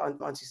the lines of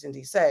what Auntie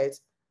Cindy said,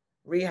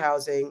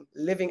 rehousing,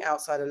 living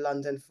outside of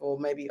London for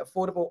maybe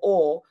affordable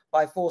or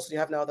by force, you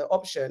have no other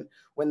option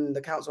when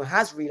the council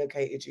has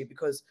relocated you,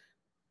 because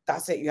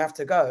that's it, you have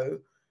to go.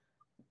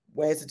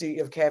 Where's the duty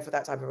of care for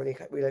that type of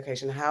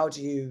relocation? How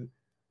do you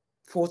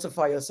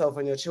fortify yourself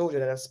and your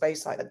children in a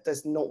space like that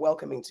that's not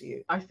welcoming to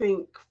you? I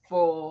think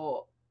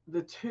for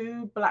the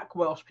 2 Black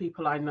Welsh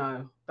people I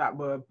know that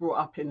were brought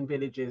up in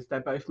villages,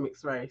 they're both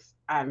mixed race,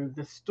 and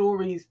the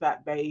stories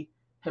that they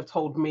have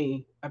told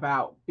me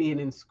about being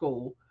in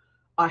school,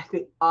 I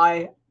think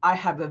I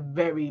have a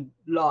very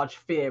large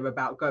fear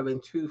about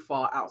going too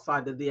far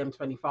outside of the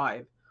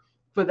M25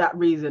 for that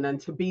reason. And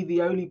to be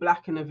the only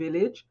Black in a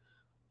village,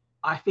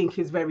 I think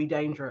is very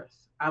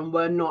dangerous. And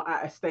we're not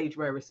at a stage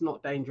where it's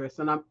not dangerous.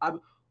 And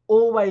I'm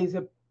always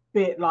a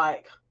bit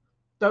like,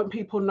 don't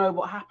people know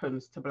what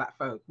happens to Black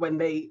folk when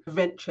they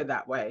venture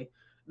that way?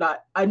 Like,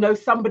 I know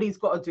somebody's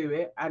got to do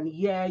it. And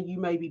yeah, you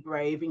may be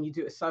brave and you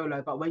do it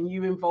solo, but when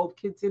you involve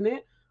kids in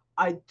it,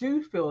 I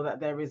do feel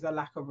that there is a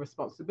lack of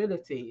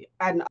responsibility,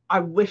 and I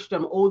wish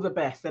them all the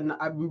best. And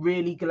I'm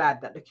really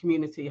glad that the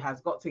community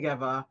has got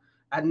together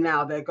and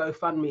now their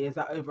GoFundMe is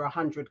at over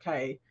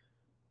 100K.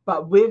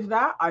 But with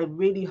that, I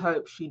really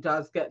hope she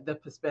does get the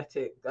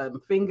prosthetic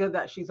finger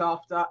that she's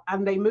after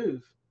and they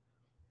move.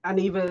 And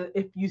even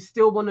if you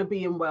still want to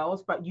be in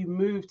Wales, but you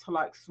move to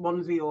like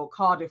Swansea or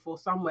Cardiff or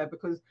somewhere,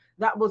 because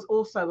that was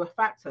also a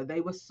factor.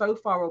 They were so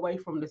far away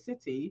from the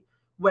city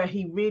where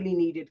he really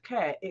needed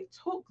care. It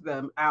took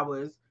them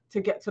hours to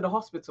get to the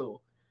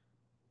hospital.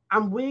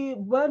 And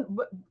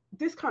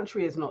this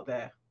country is not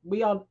there.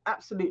 We are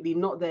absolutely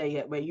not there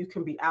yet where you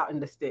can be out in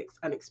the sticks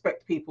and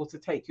expect people to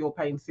take your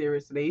pain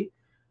seriously.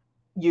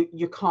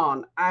 You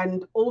can't.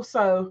 And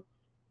also,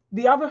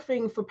 the other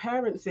thing for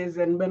parents is,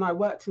 and when I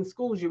worked in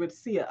schools, you would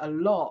see it a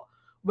lot,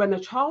 when a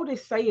child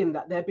is saying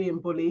that they're being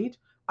bullied,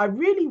 I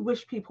really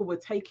wish people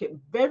would take it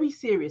very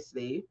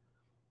seriously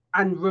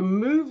and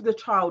remove the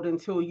child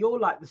until you're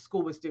like the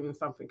school is doing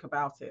something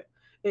about it.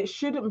 It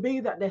shouldn't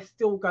be that they're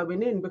still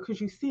going in, because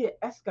you see it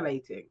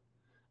escalating.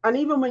 And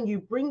even when you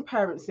bring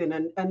parents in,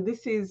 and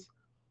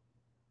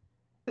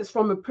it's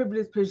from a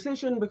privileged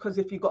position, because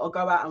if you've got to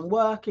go out and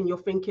work and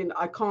you're thinking,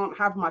 I can't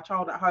have my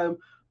child at home,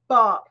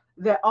 but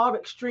there are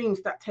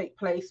extremes that take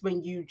place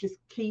when you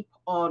just keep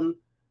on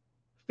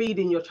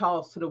feeding your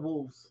child to the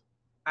wolves,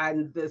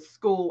 and the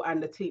school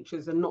and the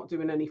teachers are not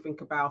doing anything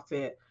about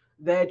it.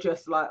 They're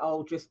just like,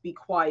 oh, just be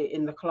quiet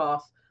in the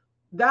class.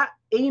 That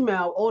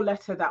email or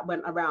letter that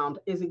went around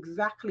is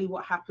exactly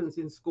what happens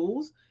in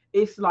schools.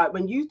 It's like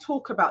when you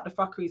talk about the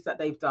fuckeries that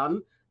they've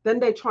done, then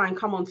they try and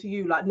come onto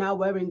you like, now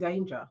we're in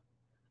danger.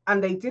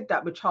 And they did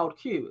that with Child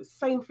Q.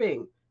 Same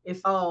thing. It's,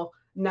 oh,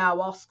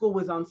 now our school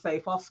is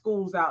unsafe. Our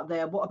school's out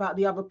there. What about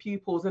the other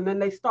pupils? And then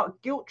they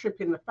start guilt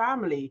tripping the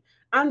family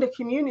and the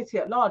community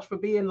at large for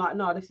being like,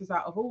 no, this is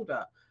out of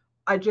order.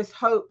 I just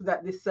hope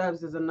that this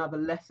serves as another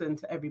lesson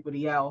to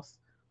everybody else,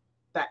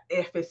 that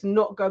if it's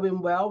not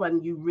going well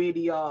and you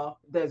really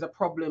there's a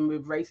problem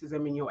with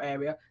racism in your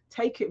area,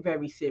 take it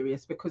very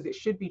serious, because it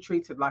should be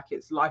treated like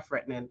it's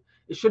life-threatening.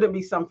 It shouldn't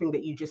be something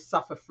that you just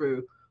suffer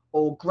through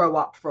or grow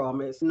up from.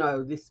 It's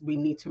no, we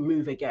need to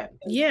move again.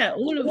 Yeah,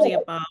 all of the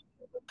above.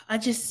 I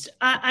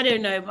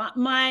don't know.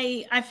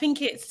 I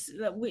think it's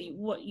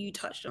what you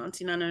touched on,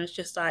 Auntie Nana, is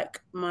just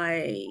like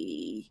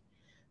my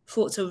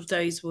thoughts of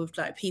those with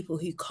like people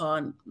who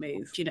can't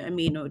move, do you know what I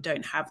mean, or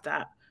don't have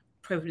that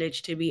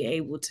privilege to be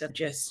able to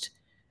just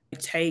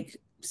take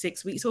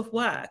 6 weeks off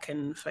work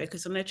and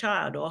focus on their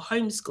child, or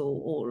homeschool,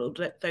 all of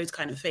those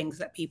kind of things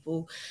that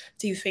people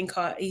do think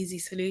are easy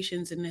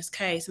solutions in this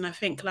case. And I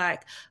think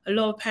like a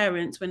lot of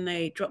parents, when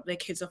they drop their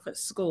kids off at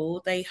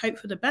school, they hope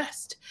for the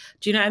best.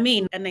 Do you know what I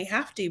mean? And they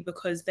have to,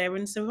 because they're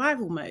in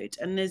survival mode,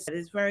 and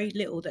there's very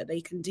little that they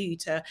can do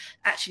to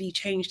actually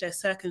change their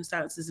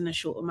circumstances in a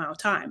short amount of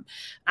time.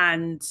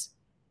 And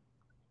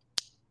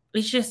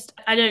it's just,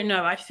 I don't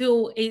know, I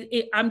feel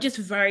I'm just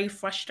very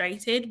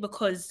frustrated,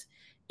 because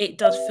it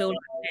does feel like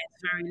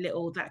there's very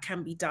little that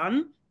can be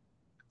done.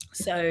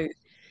 So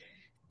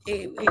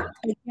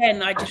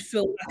again, I just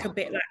feel like a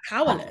bit like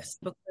powerless,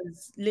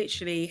 because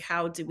literally,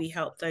 how do we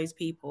help those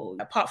people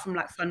apart from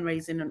like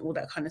fundraising and all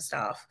that kind of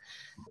stuff?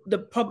 The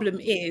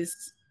problem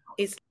is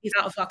it's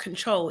out of our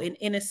control. In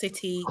inner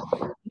city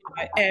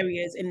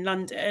areas in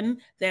London,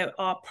 there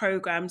are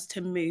programs to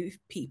move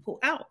people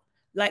out.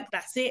 Like,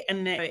 that's it.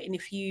 And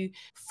if you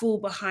fall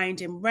behind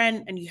in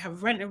rent and you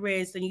have rent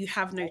arrears, then you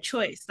have no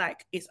choice.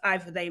 Like, it's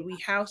either they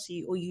rehouse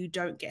you or you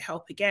don't get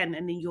help again,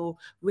 and then you'll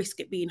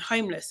risk it being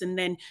homeless, and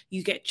then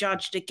you get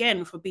judged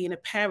again for being a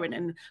parent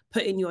and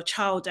putting your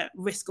child at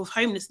risk of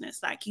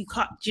homelessness. Like, you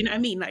can't, do you know what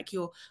I mean? Like,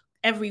 you're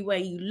everywhere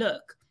you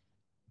look,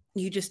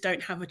 you just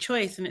don't have a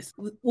choice. And it's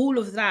all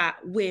of that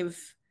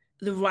with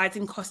the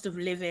rising cost of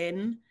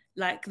living,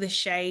 like the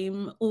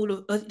shame, all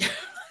of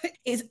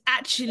is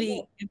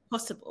actually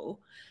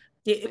impossible.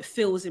 It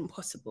feels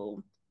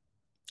impossible.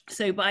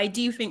 So, but I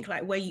do think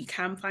like where you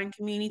can find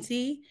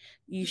community,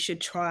 you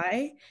should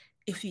try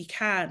if you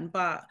can.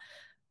 But,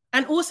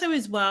 and also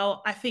as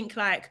well, I think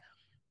like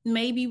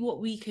maybe what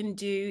we can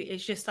do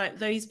is just like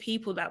those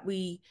people that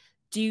we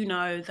do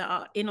know that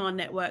are in our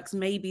networks,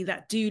 maybe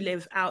that do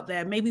live out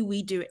there, maybe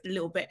we do it a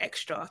little bit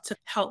extra to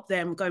help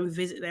them, go and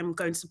visit them,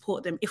 go and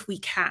support them if we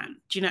can.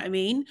 Do you know what I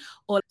mean?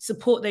 Or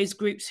support those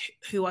groups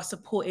who are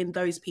supporting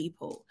those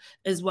people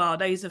as well.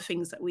 Those are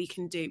things that we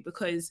can do,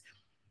 because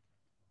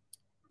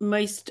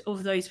most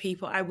of those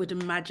people, I would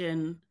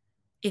imagine,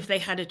 if they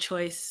had a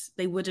choice,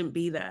 they wouldn't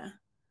be there.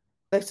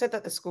 They've said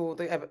that the school,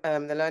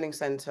 the learning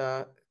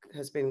centre,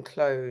 has been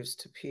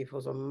closed to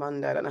pupils on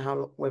Monday. I don't know how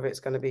long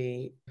it's going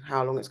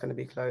to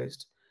be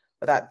closed,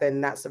 but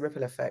that's the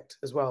ripple effect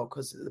as well,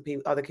 because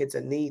the other kids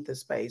that need the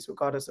space,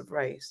 regardless of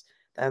race,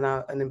 they're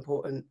now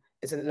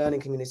it's a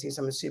learning community.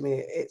 So I'm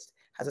assuming it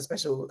has a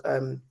special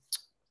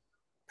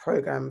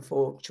program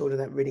for children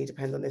that really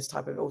depend on this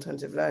type of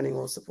alternative learning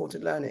or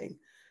supported learning.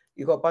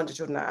 You've got a bunch of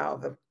children that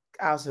are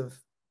out of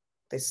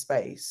this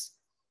space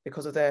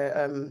because of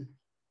their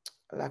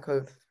lack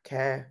of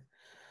care.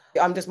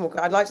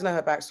 I'd like to know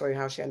her backstory,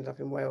 how she ended up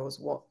in Wales,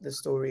 what the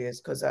story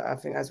is, because I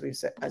think, as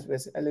we're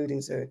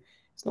alluding to,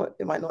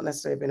 it might not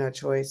necessarily have been her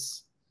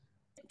choice.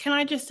 Can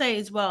I just say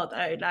as well,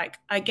 though, like,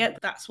 I get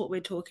that's what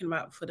we're talking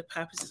about for the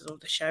purposes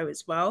of the show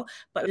as well,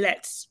 but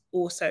let's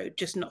also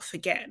just not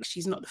forget,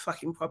 she's not the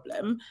fucking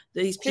problem.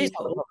 These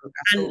people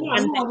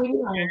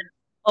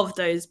of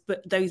those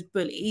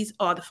bullies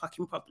are the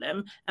fucking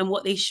problem, and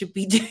what they should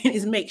be doing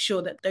is make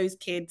sure that those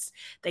kids,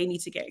 they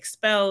need to get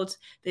expelled,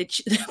 the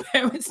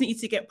parents need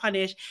to get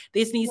punished.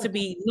 This needs to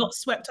be not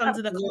swept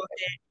under the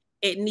carpet.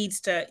 It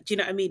needs to, do you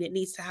know what I mean? It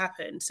needs to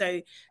happen.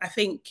 So I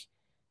think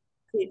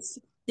it's,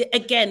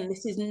 again,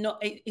 this is not,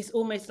 it's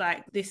almost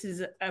like this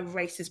is a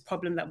racist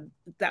problem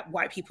that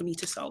white people need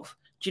to solve.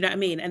 Do you know what I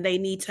mean? And they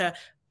need to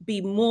be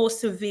more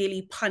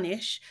severely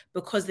punished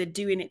because they're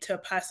doing it to a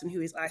person who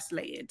is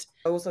isolated.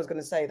 I also was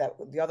going to say that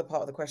the other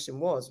part of the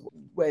question was,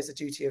 where's the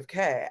duty of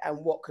care and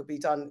what could be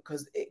done?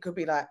 Because it could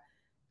be like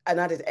an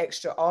added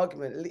extra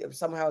argument,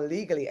 somehow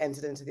legally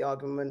entered into the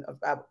argument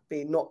about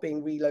not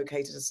being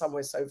relocated to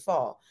somewhere so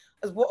far.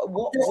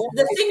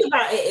 The thing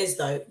about it is,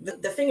 though,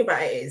 the thing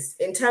about it is,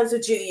 in terms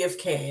of duty of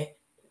care,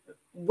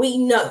 we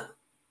know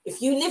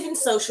if you live in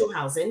social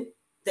housing,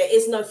 there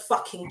is no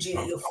fucking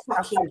duty of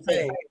fucking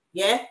care.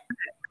 Yeah?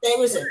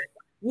 There isn't.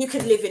 You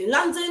could live in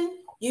London,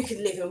 you could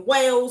live in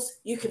Wales,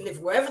 you could live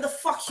wherever the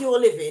fuck you're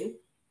living.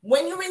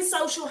 When you're in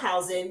social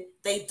housing,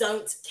 they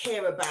don't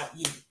care about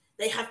you.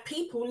 They have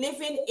people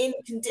living in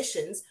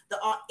conditions that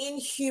are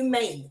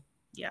inhumane.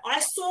 Yeah. I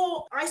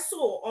saw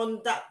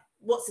on that,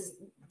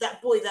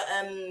 that boy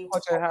that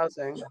Roger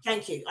Housing.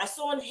 Thank you. I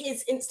saw on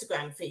his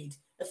Instagram feed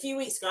a few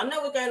weeks ago. I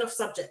know we're going off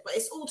subject, but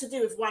it's all to do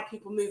with why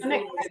people move and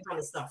all this kind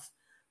of stuff.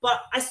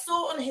 But I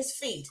saw on his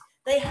feed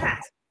they had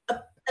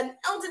an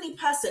elderly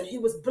person who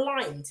was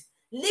blind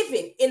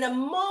living in a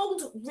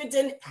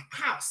mold-ridden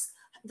house.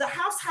 The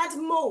house had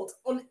mold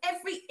on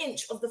every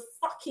inch of the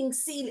fucking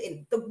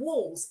ceiling, the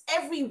walls,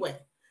 everywhere.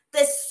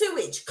 There's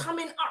sewage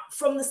coming up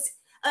from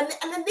and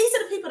then these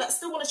are the people that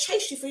still want to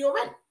chase you for your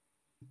rent.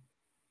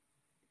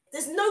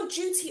 There's no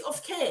duty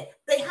of care.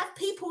 They have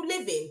people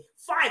living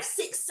 5,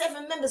 6,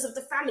 7 members of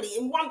the family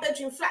in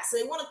 1-bedroom flats. So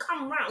they want to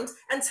come round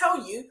and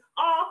tell you,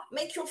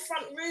 make your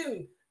front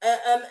room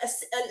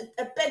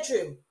a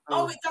bedroom.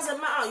 Oh, it doesn't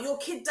matter. Your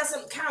kid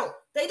doesn't count.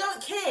 They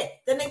don't care.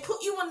 Then they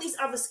put you on these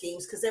other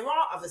schemes, because there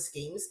are other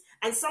schemes.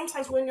 And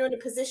sometimes when you're in a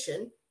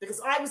position, because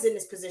I was in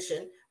this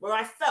position where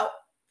I felt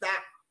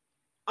that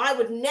I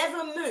would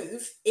never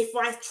move if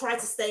I tried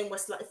to stay in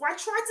West London. If I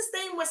tried to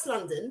stay in West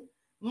London,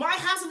 my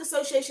housing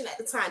association at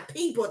the time,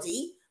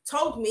 Peabody,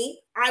 told me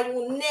I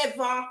will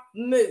never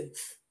move.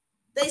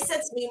 They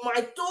said to me,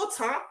 my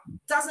daughter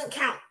doesn't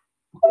count.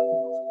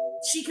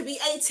 She could be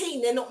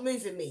 18, they're not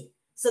moving me.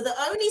 So the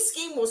only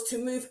scheme was to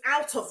move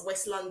out of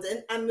West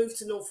London and move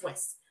to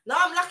Northwest. Now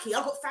I'm lucky,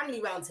 I've got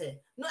family around here.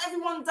 Not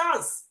everyone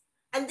does.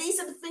 And these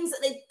are the things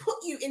that they put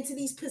you into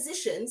these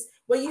positions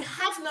where you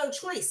have no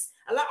choice.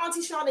 And like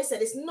Auntie Shade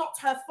said, it's not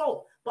her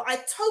fault. But I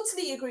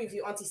totally agree with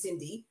you, Auntie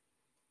Cindy.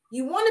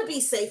 You want to be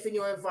safe in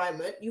your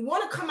environment. You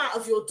want to come out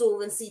of your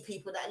door and see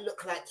people that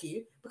look like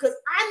you, because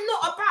I'm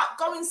not about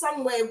going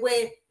somewhere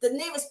where the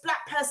nearest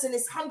black person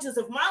is hundreds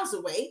of miles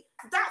away.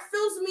 That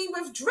fills me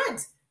with dread.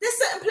 There's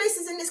certain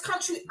places in this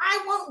country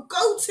I won't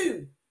go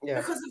to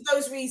because of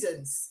those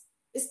reasons.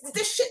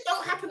 This shit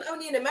don't happen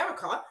only in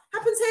America. It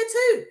happens here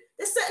too.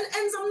 There's certain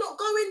ends I'm not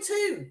going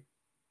to.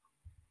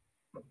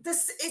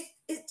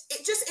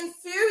 It just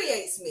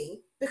infuriates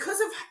me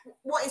because of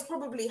what is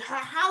probably her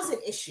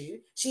housing issue.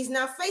 She's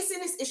now facing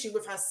this issue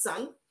with her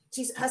son.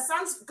 Her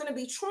son's going to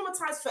be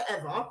traumatized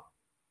forever.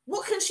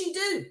 What can she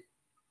do?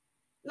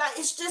 Like,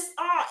 it's just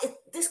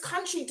this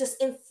country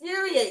just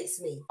infuriates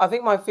me. I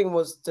think my thing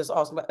was just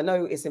asking. I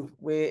know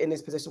we're in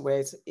this position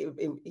where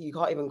you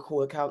can't even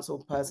call a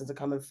council person to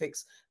come and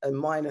fix a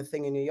minor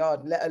thing in your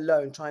yard, let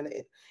alone trying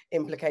to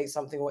implicate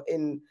something or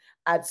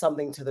add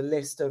something to the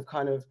list of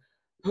kind of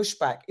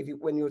pushback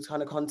when you're trying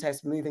to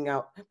contest moving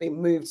out,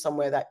 being moved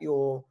somewhere that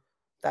you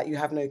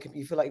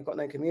feel like you've got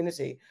no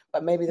community.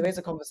 But maybe there is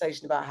a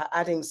conversation about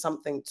adding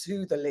something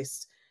to the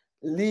list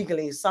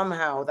legally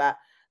somehow, that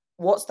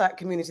what's that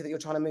community that you're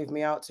trying to move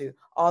me out to?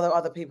 Are there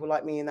other people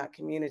like me in that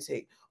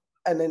community?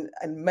 And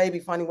maybe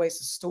finding ways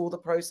to stall the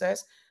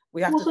process.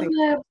 We have to think.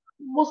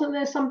 Wasn't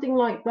there something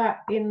like that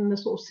in the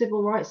sort of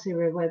civil rights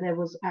era, where there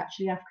was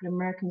actually African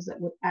Americans that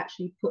would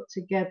actually put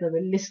together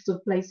a list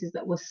of places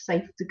that were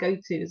safe to go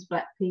to as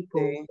black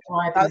people?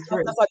 That's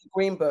like the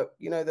Green Book,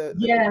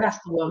 that's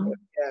the one.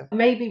 Yeah.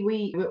 Maybe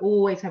we're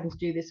always having to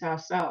do this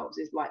ourselves,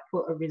 is like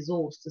put a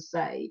resource to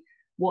say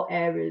what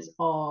areas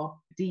are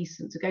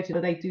decent to go to.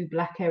 They do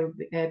black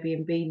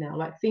Airbnb now,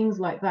 like things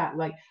like that.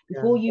 Like,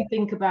 before you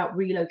think about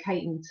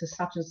relocating to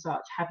such and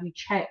such, have you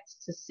checked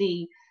to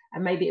see?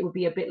 And maybe it would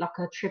be a bit like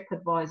a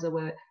TripAdvisor,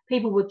 where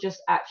people would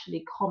just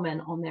actually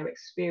comment on their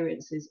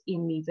experiences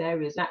in these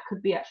areas. That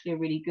could be actually a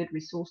really good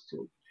resource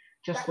tool,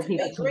 just for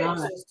people to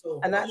know.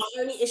 And my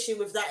only issue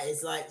with that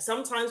is, like,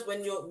 sometimes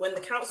when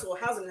the council or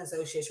housing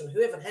association,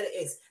 whoever the head it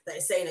is, that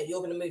is saying that you're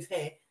going to move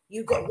here,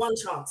 you've got one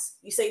chance.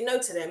 You say no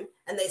to them,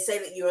 and they say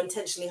that you're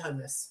intentionally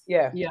homeless.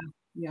 Yeah.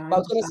 I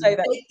was going to say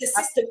that the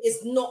system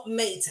is not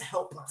made to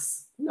help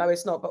us. No,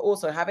 it's not. But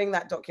also having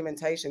that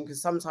documentation,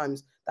 because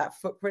sometimes that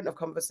footprint of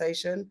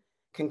conversation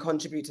can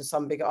contribute to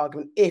some bigger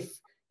argument if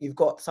you've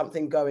got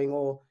something going,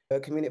 or a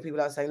community of people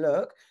that say,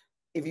 look,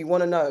 if you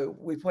want to know,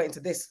 we point to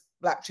this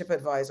black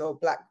TripAdvisor or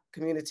black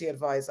community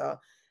advisor,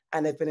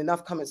 and there've been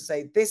enough comments to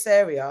say this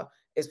area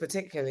is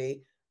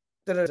particularly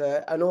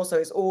and also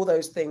it's all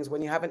those things.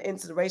 When you have an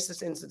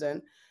racist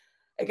incident,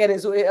 again,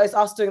 it's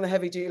us doing the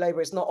heavy duty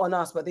labor. It's not on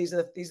us, but these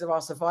are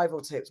our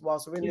survival tips.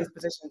 Whilst we're in these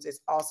positions,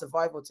 it's our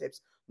survival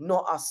tips,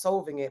 not us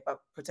solving it, but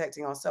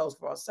protecting ourselves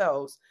for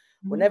ourselves.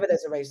 Whenever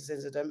there's a racist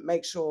incident,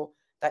 make sure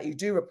that you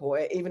do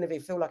report it, even if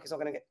you feel like it's not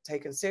going to get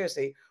taken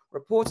seriously.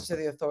 Report it to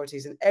the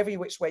authorities in every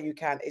which way you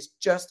can. It's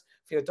just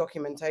for your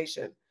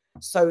documentation,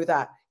 so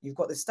that you've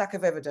got this stack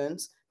of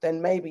evidence. Then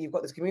maybe you've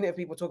got this community of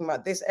people talking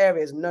about this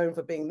area is known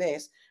for being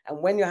this,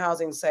 and when your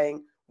housing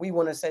saying we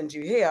want to send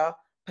you here,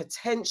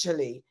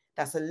 potentially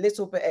that's a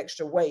little bit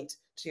extra weight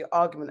to your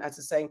argument as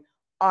to saying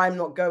I'm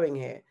not going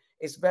here.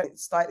 It's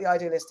slightly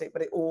idealistic,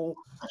 but it all.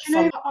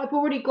 I've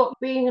already got,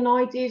 being an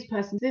ideas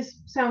person, this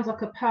sounds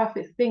like a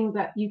perfect thing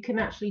that you can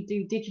actually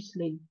do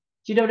digitally.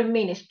 Do you know what I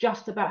mean? It's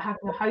just about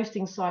having a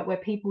hosting site where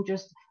people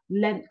just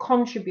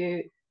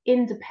contribute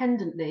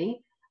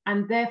independently,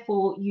 and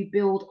therefore you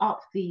build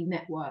up the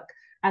network.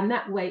 And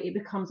that way it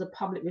becomes a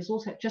public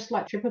resource, just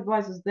like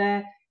TripAdvisor's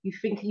there. You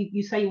think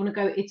you say you want to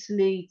go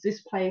Italy,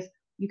 this place,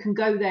 you can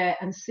go there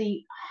and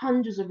see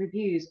hundreds of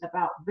reviews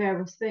about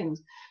various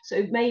things.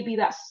 So maybe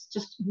that's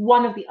just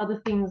one of the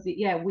other things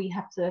that, we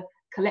have to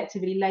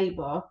collectively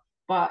labor,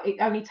 but it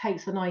only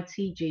takes an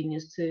IT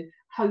genius to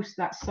host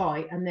that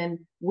site. And then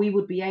we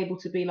would be able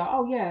to be like,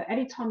 oh yeah,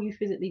 anytime you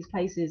visit these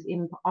places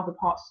in other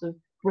parts of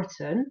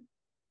Britain,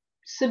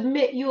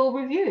 submit your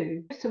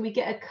review. So we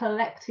get a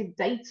collective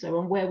data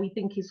on where we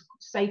think is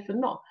safe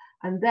and not.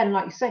 And then,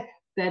 like you say,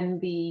 then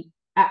the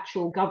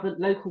actual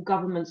local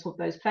governments of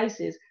those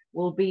places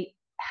will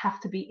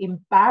have to be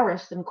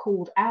embarrassed and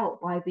called out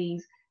by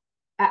these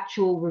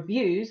actual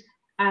reviews,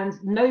 and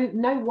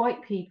no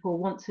white people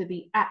want to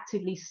be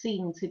actively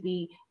seen to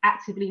be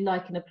actively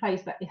liking a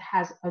place that it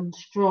has a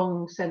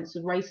strong sense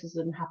of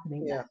racism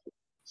happening there.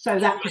 So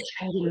that could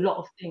change a lot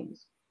of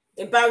things.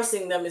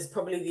 Embarrassing them is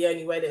probably the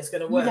only way that it's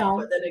going to work. No.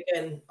 But then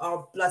again,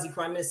 our bloody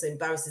Prime Minister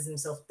embarrasses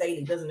himself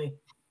daily, doesn't he?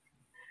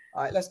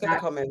 All right, let's get the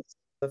comments.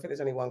 I think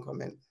there's only one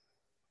comment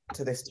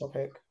to this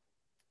topic.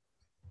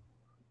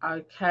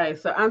 Okay,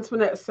 so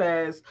Antoinette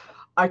says,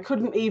 I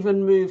couldn't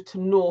even move to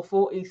North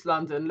or East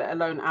London, let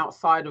alone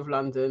outside of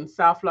London.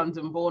 South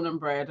London, born and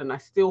bred, and I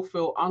still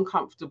feel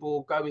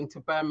uncomfortable going to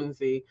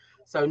Bermondsey.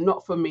 So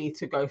not for me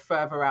to go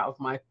further out of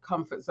my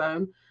comfort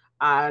zone.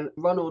 And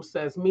Ronald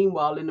says,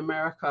 meanwhile, in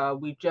America,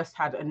 we just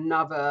had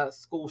another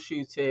school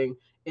shooting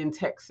in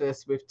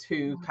Texas with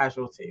 2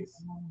 casualties.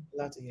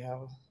 Bloody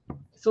hell.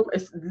 So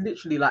it's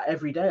literally like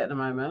every day at the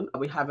moment.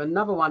 We have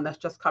another one that's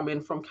just come in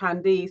from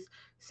Candice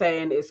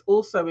saying it's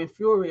also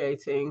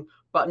infuriating,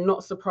 but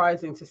not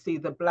surprising to see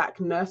the Black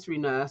nursery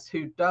nurse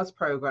who does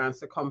programs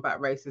to combat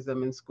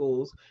racism in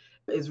schools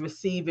is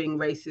receiving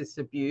racist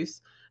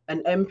abuse.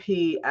 An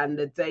MP and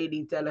the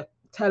Daily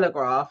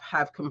Telegraph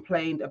have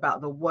complained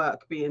about the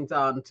work being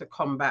done to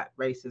combat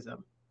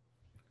racism.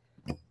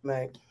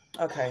 Mate.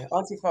 Okay,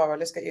 Auntie Farah,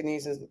 let's get your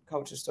news and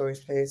culture stories,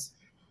 please.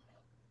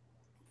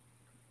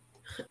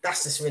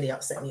 That's just really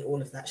upset me, all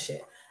of that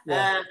shit.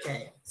 Yeah.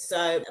 Okay,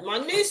 so my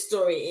news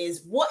story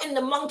is what in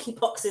the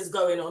monkeypox is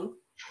going on?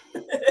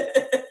 What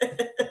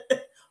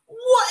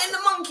in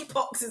the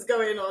monkeypox is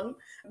going on?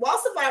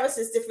 Whilst the virus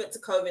is different to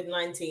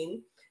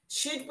COVID-19,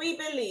 should we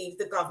believe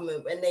the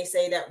government when they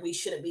say that we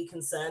shouldn't be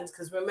concerned?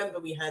 Because remember,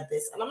 we heard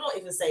this, and I'm not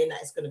even saying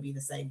that it's going to be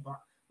the same, but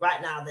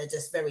right now they're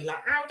just very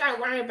like, oh, don't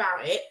worry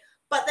about it.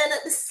 But then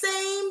at the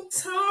same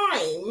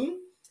time,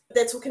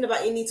 they're talking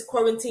about you need to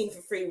quarantine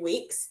for 3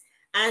 weeks.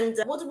 And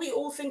what do we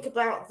all think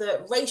about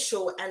the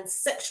racial and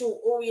sexual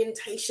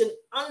orientation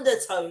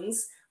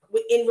undertones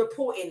in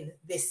reporting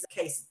these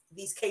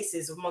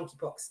cases of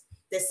monkeypox?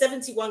 There's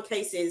 71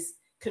 cases,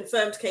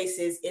 confirmed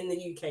cases in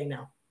the UK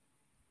now.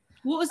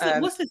 What's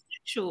the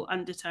sexual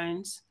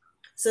undertones?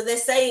 So they're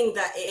saying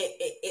that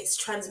it's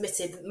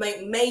transmitted,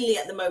 mainly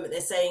at the moment,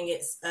 they're saying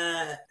it's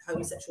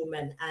homosexual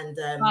men. And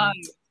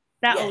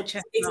old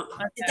chestnut.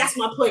 That's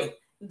my point.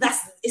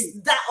 It's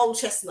that old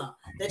chestnut.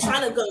 They're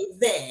trying to go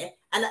there,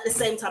 and at the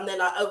same time they're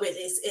like, oh,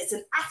 it's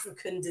an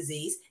African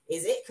disease,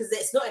 is it? Because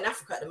it's not in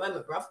Africa at the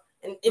moment, bruv.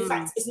 And in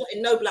fact, it's not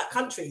in no black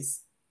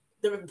countries.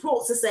 The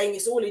reports are saying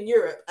it's all in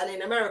Europe and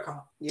in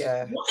America.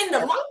 Yeah. What in the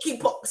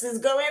monkeypox is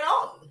going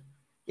on?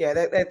 Yeah,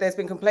 there's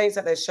been complaints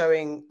that they're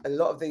showing, a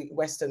lot of the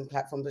Western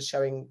platforms are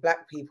showing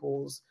black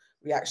people's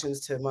reactions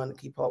to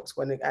monkeypox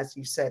when, as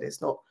you said,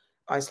 it's not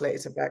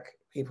isolated to black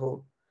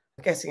people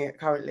getting it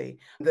currently.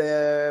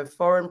 The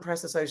Foreign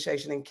Press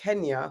Association in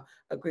Kenya,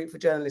 a group for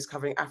journalists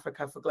covering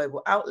Africa for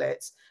global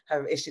outlets,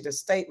 have issued a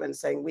statement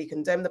saying we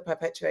condemn the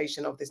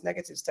perpetuation of this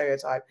negative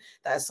stereotype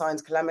that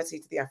assigns calamity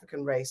to the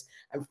African race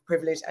and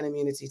privilege and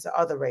immunity to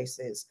other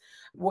races.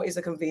 What is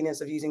the convenience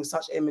of using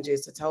such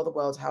images to tell the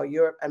world how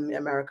Europe and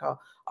America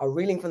are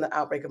reeling from the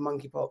outbreak of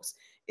monkeypox?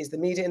 Is the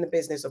media in the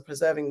business of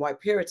preserving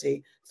white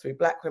purity through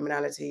black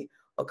criminality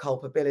or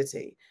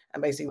culpability?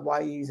 And basically, why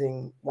are you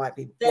using white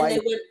people? Then they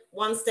went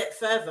one step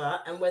further,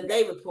 and when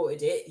they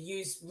reported it,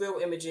 used real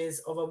images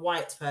of a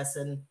white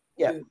person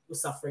who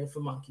was suffering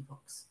from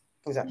monkeypox.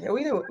 Exactly.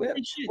 We know.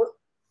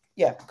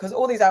 Yeah, because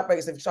all these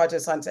outbreaks they've tried to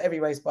assign to every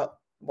race but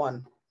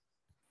one.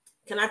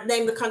 Can I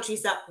name the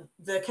countries that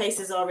the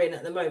cases are in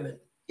at the moment?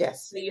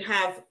 Yes. So you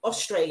have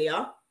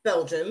Australia,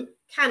 Belgium,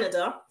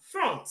 Canada,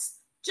 France,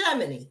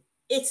 Germany,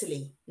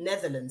 Italy,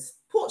 Netherlands,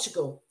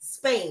 Portugal,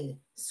 Spain,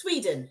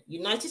 Sweden,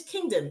 United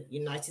Kingdom,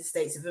 United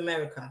States of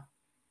America.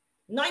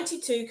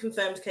 92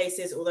 confirmed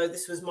cases, although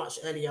this was much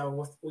earlier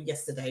or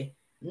yesterday.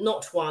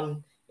 Not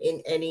one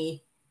in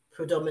any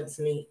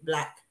predominantly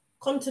black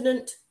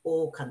continent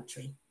or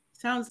country.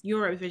 Sounds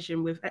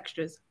Eurovision with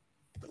extras.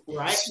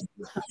 Right.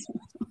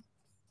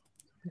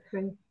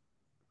 Okay.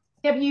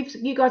 Yeah, but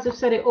you guys have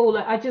said it all.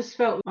 I just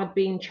felt I'd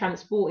been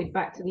transported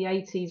back to the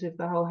 80s with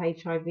the whole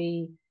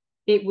HIV.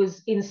 It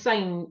was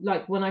insane.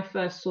 Like when I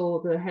first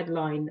saw the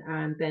headline,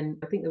 and then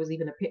I think there was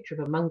even a picture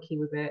of a monkey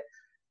with it,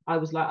 I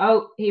was like,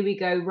 oh, here we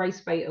go,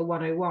 race beta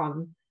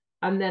 101.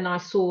 And then I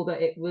saw that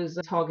it was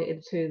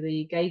targeted to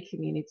the gay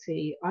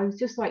community. I was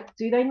just like,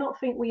 do they not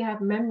think we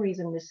have memories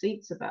and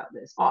receipts about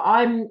this?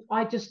 I'm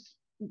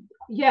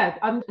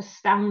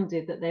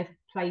astounded that they've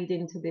played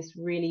into this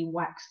really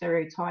whack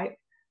stereotype,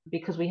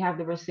 because we have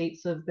the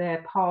receipts of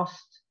their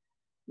past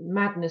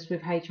madness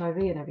with HIV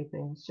and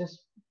everything. It's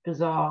just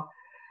bizarre.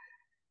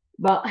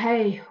 But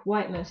hey,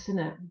 whiteness, isn't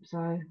it?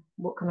 So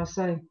what can I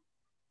say?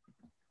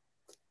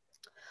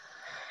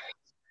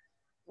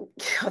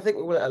 I think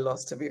we're all at a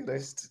loss, to be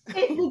honest.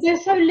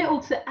 There's so little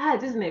to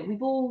add, isn't it? We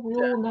all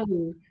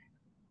know.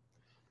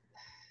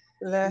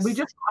 We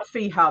just got to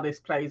see how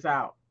this plays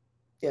out.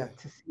 Yeah.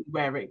 To see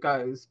where it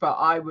goes. But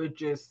I would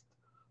just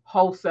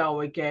wholesale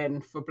again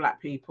for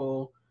black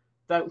people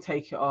don't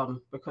take it on,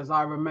 because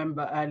I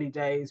remember early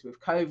days with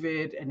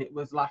COVID and it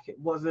was like it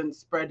wasn't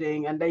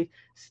spreading, and they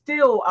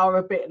still are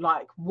a bit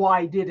like,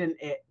 why didn't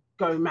it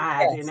go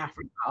mad in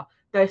Africa?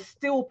 They're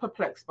still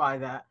perplexed by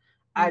that.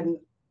 And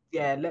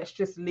yeah, let's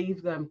just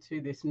leave them to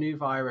this new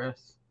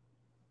virus.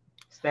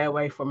 Stay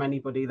away from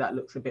anybody that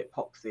looks a bit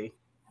poxy.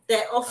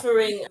 They're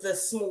offering the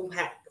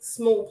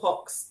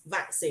smallpox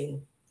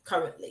vaccine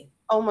currently.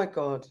 Oh my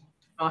God.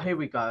 Oh, here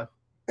we go.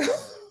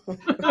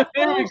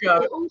 Here we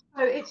go. Also,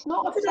 it's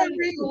not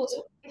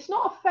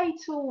a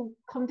fatal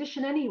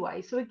condition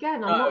anyway. So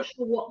again, I'm not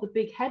sure what the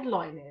big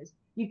headline is.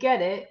 You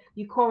get it,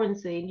 you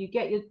quarantine, you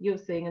get your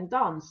thing and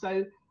done.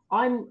 So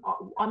I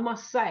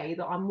must say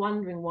that I'm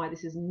wondering why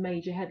this is a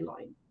major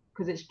headline,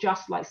 because it's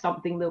just like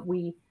something that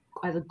we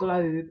as a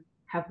globe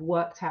have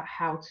worked out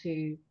how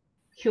to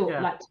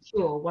cure,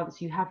 cure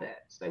once you have it.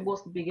 So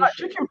what's the big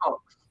issue?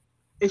 Chickenpox.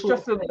 It's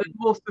just a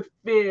more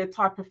severe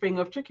type of thing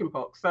of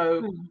chickenpox.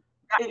 So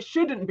it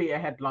shouldn't be a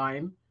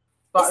headline.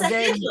 But it's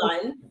a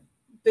headline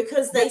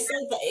because they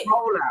say that it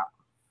rollout.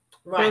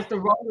 Right. There's the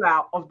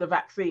rollout of the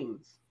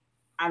vaccines.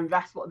 And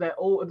that's what they're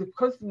all,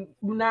 because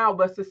now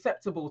we're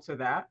susceptible to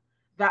that.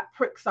 That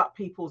pricks up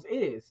people's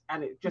ears,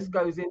 and it just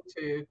goes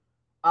into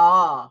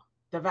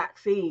the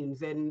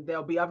vaccines, and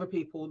there'll be other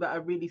people that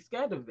are really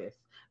scared of this.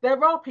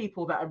 There are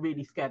people that are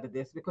really scared of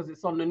this because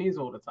it's on the news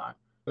all the time.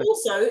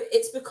 Also,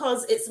 it's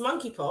because it's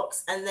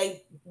monkeypox, and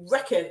they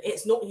reckon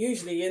it's not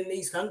usually in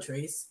these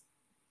countries.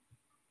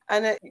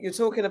 And you're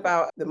talking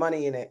about the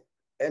money in it,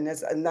 and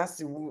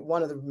that's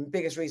one of the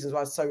biggest reasons why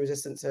I was so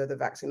resistant to the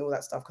vaccine, all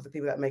that stuff, because the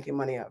people that are making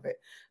money out of it.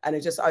 And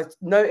I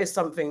noticed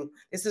something.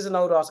 This is an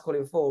old article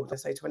in Forbes, I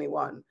say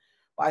 21,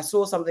 but I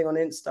saw something on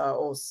Insta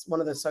or one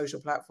of the social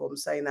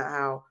platforms saying that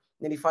how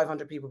nearly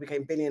 500 people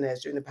became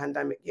billionaires during the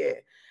pandemic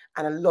year,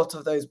 and a lot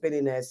of those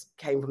billionaires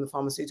came from the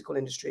pharmaceutical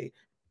industry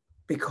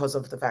because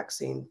of the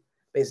vaccine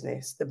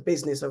business, the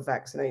business of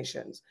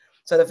vaccinations.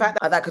 So the fact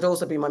that could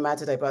also be my mad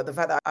today, but the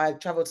fact that I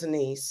traveled to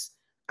Nice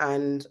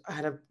and I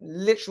had a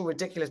literal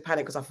ridiculous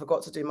panic because I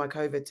forgot to do my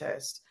COVID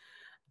test.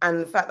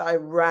 And the fact that I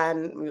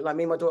ran, like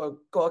me and my daughter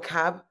got a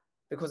cab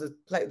because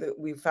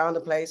we found a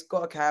place,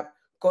 got a cab,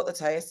 got the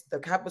test. The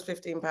cab was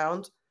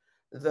 £15.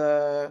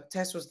 The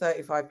test was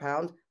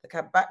 £35. The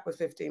cab back was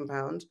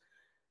 £15.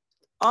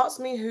 Ask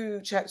me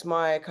who checked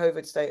my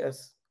COVID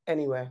status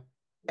anywhere,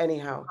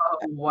 anyhow.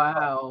 Oh,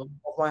 wow.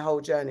 Of my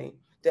whole journey.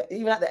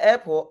 Even at the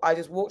airport, I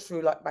just walked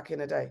through like back in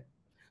the day.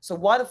 So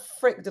why the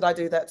frick did I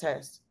do that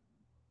test?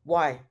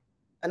 Why?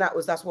 And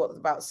that's what,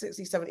 about £60,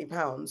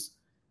 £70.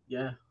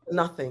 Yeah.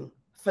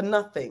 For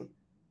nothing.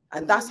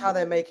 And that's how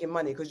they're making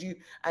money. Because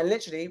and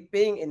literally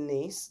being in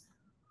Nice,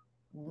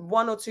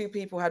 1 or 2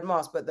 people had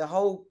masks, but the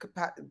whole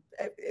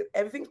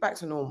everything's back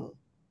to normal.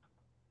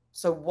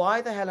 So why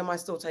the hell am I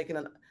still taking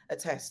a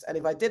test? And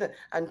if I didn't,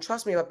 and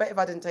trust me, I bet if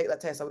I didn't take that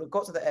test, I would have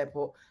got to the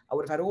airport, I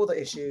would have had all the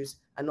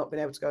issues and not been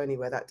able to go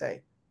anywhere that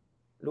day.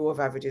 Law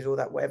of averages, all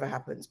that, whatever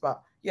happens. But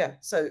yeah,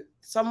 so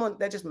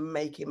they're just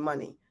making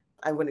money.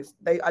 And when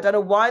I don't know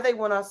why they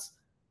want us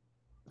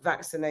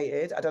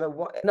vaccinated. I don't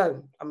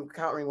know I'm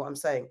countering what I'm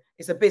saying.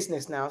 It's a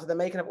business now. So they're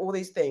making up all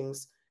these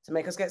things to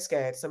make us get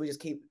scared. So we just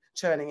keep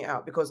churning it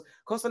out because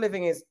cost of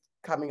living is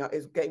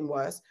getting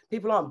worse.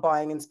 People aren't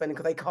buying and spending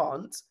because they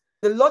can't.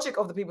 The logic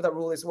of the people that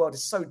rule this world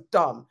is so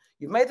dumb.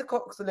 You've made the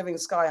cost of living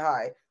sky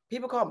high.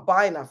 People can't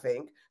buy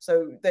nothing.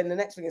 So then the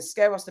next thing is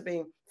scare us to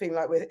feeling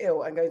like we're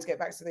ill and going to get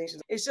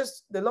vaccinations. It's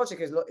just, the logic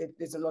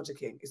isn't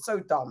logicking. It's so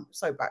dumb,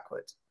 so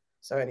backward.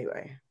 So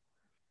anyway,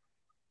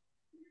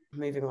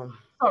 moving on.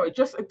 Sorry,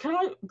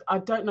 I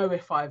don't know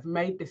if I've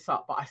made this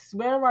up, but I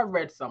swear I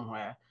read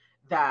somewhere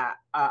that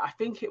I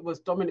think it was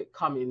Dominic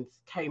Cummings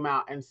came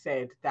out and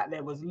said that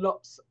there was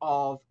lots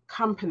of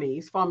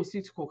companies,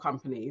 pharmaceutical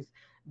companies,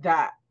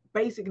 that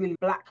basically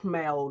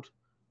blackmailed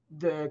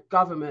the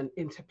government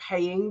into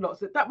paying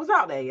lots of, that was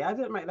out there. Yeah, I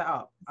didn't make that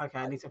up. Okay,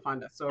 I need to find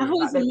that story. That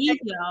was the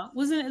media,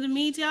 wasn't it? The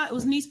media, it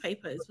was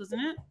newspapers,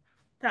 wasn't it?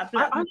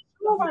 I'm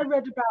sure I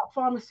read about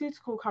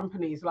pharmaceutical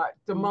companies like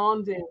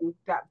demanding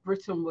that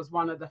Britain was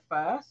one of the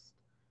first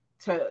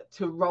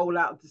to roll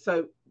out.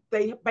 So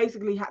they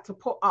basically had to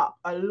put up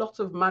a lot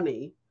of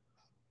money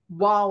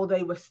while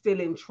they were still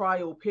in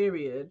trial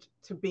period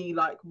to be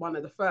like one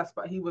of the first.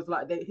 But he was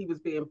he was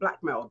being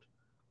blackmailed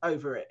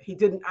over it. He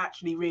didn't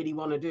actually really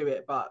want to do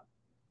it, but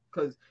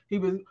because he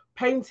was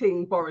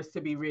painting Boris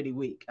to be really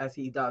weak, as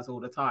he does all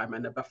the time,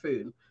 and a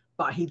buffoon.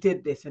 But he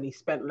did this and he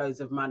spent loads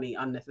of money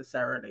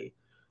unnecessarily.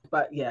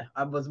 But yeah,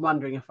 I was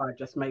wondering if I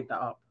just made that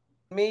up.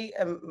 Me,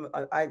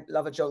 I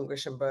love a John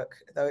Grisham book,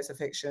 though it's a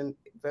fiction,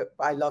 but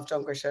I love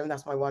John Grisham.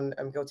 That's my one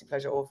guilty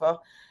pleasure author.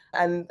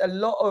 And a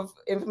lot of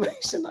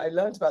information I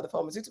learned about the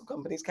pharmaceutical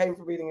companies came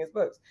from reading his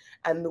books.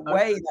 And the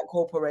way that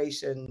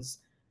corporations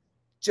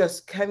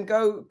just can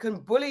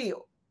bully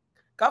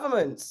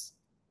governments.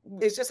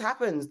 It just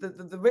happens.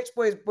 The rich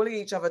boys bully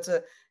each other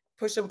to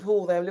push and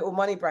pull their little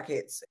money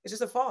brackets. It's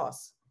just a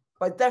farce.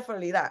 But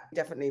definitely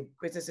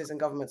businesses and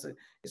governments,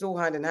 it's all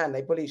hand in hand.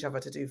 They bully each other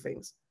to do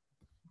things.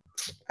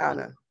 I don't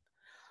know.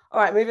 All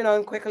right, moving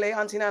on quickly.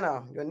 Auntie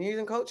Nana, your news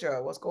and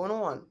culture. What's going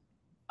on?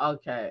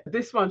 Okay,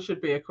 this one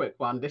should be a quick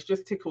one. This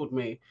just tickled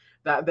me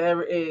that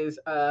there is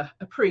a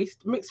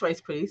priest, mixed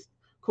race priest,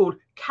 called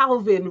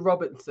Calvin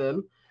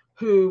Robinson,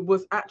 who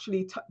was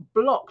actually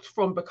blocked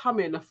from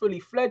becoming a fully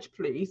fledged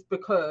priest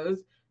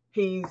because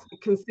he's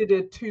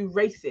considered too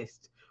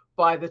racist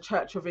by the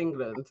Church of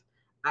England.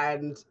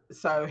 And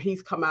so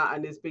he's come out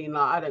and has been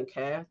like, I don't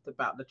care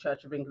about the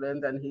Church of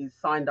England. And he's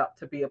signed up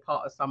to be a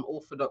part of some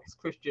Orthodox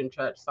Christian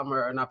church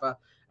somewhere or another.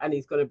 And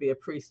he's going to be a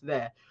priest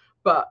there.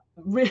 But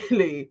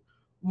really,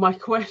 my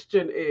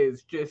question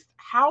is just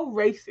how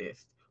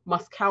racist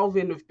must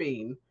Calvin have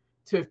been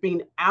to have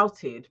been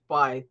outed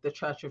by the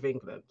Church of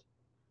England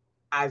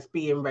as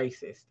being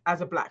racist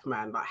as a black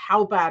man? Like,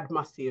 how bad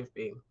must he have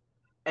been?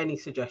 Any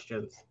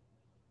suggestions?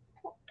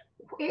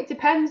 It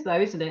depends though,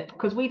 isn't it?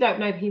 Because we don't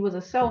know if he was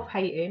a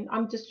self-hating,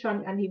 I'm just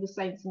trying, and he was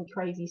saying some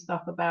crazy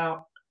stuff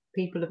about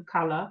people of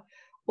color,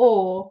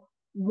 or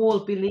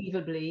more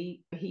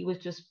believably, he was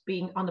just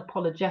being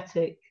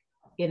unapologetic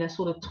in a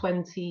sort of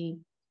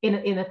in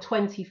a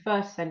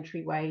 21st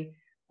century way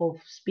of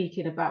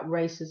speaking about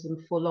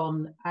racism full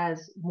on,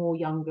 as more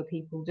younger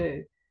people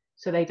do.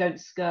 So they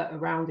don't skirt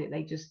around it,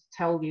 they just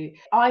tell you.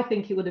 I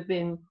think it would have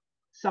been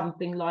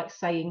something like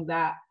saying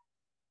that,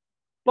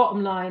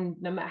 bottom line,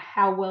 no matter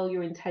how well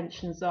your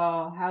intentions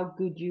are, how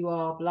good you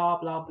are, blah,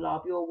 blah, blah,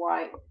 if you're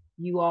white,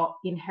 you are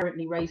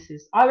inherently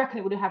racist. I reckon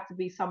it would have to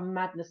be some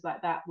madness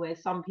like that, where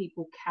some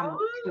people cannot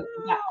cope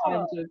with that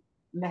kind of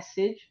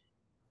message.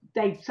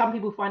 Some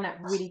people find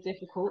that really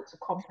difficult to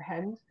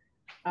comprehend.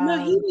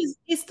 No,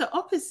 it's the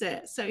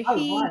opposite. So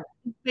he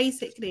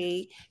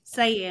basically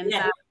saying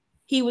that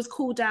he was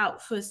called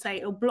out for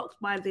or blocked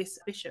by this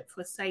bishop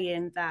for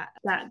saying that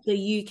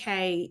the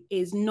UK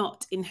is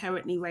not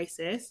inherently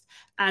racist,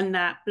 and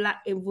that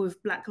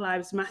with Black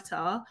Lives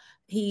Matter,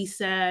 he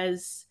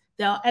says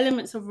there are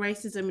elements of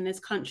racism in this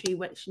country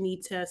which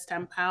need to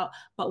stamp out.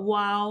 But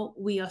while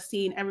we are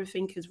seeing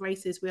everything as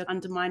racist, we are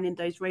undermining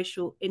those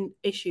racial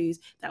issues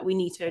that we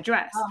need to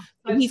address.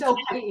 So he's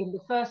self-hating, the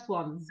first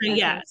one.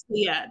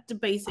 So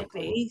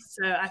basically.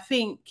 So I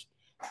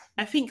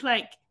think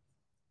like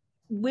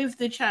with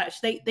the church,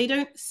 they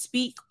don't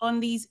speak on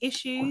these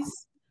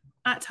issues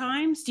at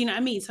times. Do you know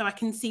what I mean? So I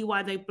can see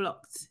why they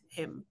blocked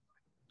him,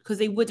 because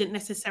they wouldn't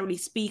necessarily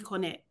speak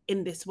on it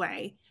in this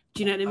way.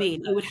 Do you know what I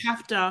mean? It would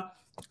have to,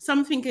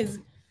 something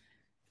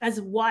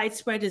as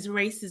widespread as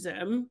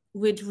racism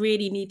would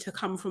really need to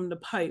come from the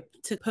Pope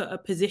to put a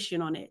position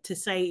on it, to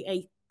say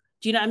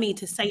do you know what I mean?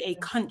 To say a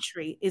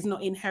country is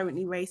not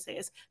inherently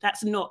racist.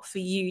 That's not for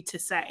you to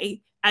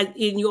say as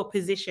in your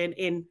position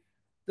in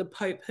the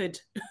Popehood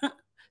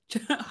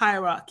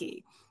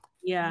hierarchy.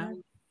 Yeah.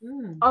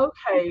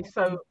 Okay,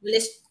 so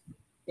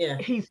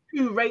he's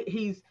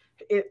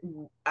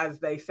as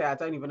they say, I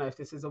don't even know if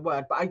this is a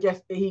word, but I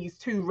guess he's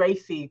too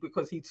racy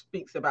because he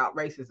speaks about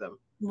racism.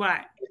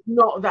 Right. It's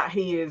not that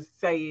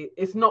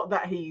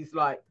he's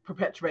like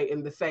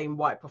perpetuating the same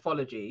white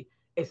pathology.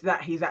 It's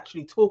that he's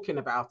actually talking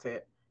about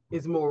it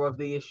is more of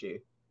the issue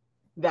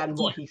than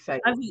what he's saying.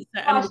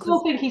 I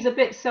still think he's a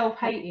bit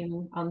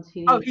self-hating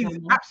until. He's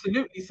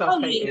absolutely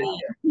self-hating.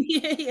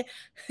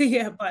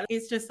 Yeah, but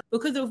it's just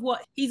because of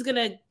what he's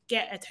gonna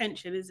get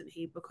attention, isn't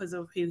he? Because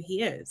of who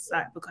he is,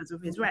 like because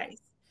of his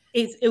race.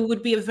 It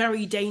would be a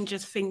very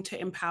dangerous thing to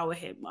empower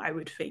him, I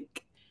would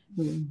think.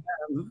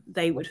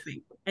 They would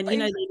think, and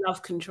they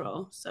love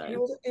control.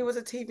 So he was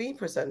a TV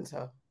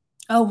presenter.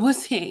 Oh,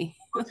 was he?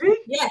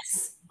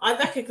 Yes, I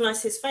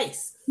recognise his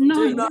face.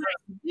 No, do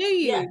you?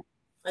 Yeah,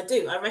 I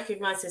do. I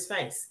recognise his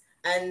face,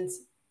 and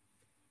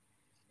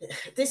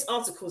this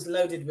article is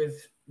loaded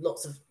with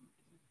lots of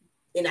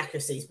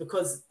inaccuracies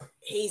because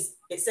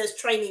it says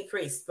trainee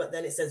priest, but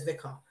then it says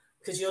vicar,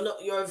 because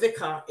you're a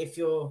vicar if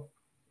you're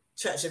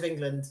Church of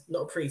England,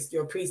 not a priest.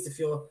 You're a priest if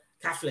you're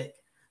Catholic.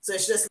 So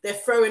it's just they're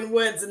throwing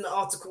words in the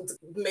article to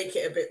make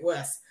it a bit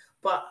worse.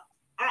 But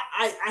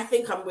I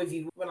think I'm with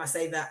you when I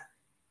say that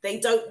they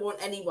don't want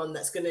anyone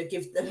that's going to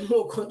give them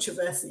more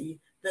controversy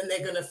than they're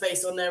going to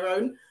face on their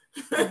own,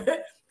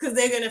 because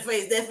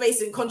they're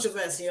facing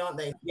controversy, aren't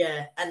they?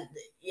 Yeah, and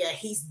yeah,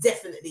 he's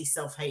definitely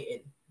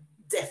self-hating.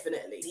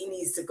 Definitely, he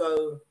needs to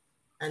go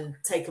and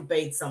take a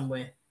bathe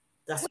somewhere.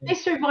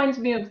 This reminds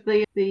me of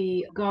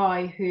the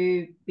guy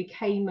who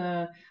became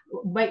I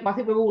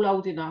think we're all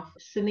old enough.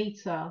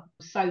 Sunita,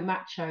 So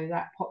Macho,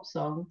 that pop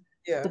song.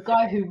 Yeah. The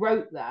guy who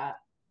wrote that,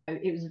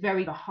 it was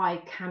very a high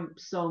camp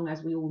song,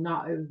 as we all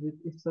know,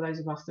 for those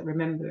of us that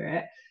remember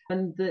it.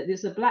 And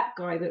there's a black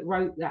guy that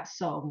wrote that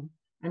song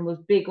and was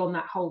big on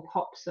that whole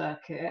pop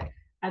circuit.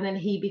 And then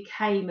he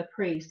became a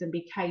priest and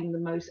became the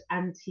most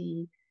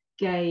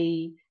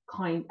anti-gay,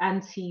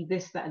 anti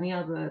this, that, and the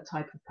other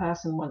type of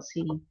person once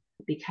he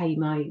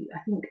became I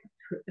think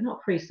not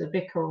a priest, a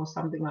vicar or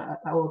something like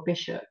that, or a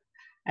bishop.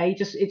 It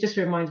just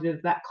reminds me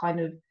of that kind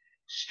of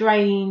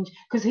strange,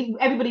 because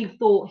everybody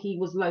thought he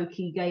was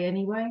low-key gay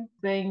anyway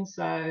thing.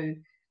 So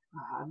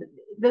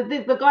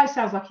the guy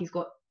sounds like he's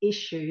got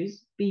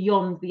issues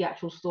beyond the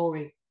actual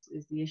story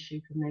is the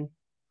issue for me.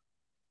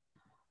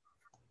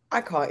 I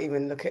can't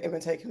even look at him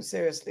and take him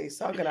seriously.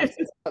 So I'm gonna have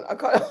to. I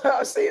can't.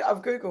 I see.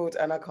 I've googled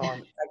and I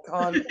can't.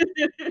 I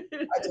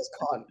just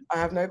can't. I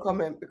have no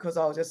comment because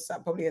I'll just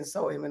probably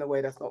insult him in a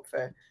way that's not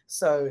fair.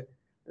 So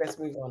let's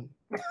move on.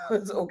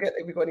 Or get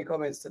if we've got any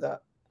comments to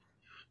that.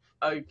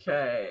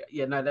 Okay.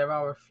 Yeah, no, there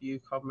are a few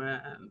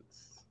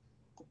comments.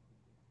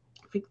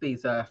 I think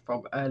these are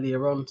from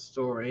earlier on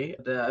story.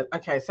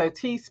 Okay, so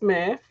T.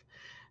 Smith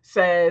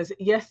says,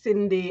 yes,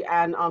 Cindy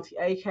and Auntie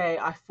AK,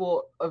 I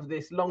thought of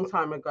this long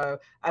time ago.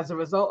 As a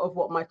result of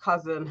what my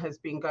cousin has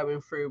been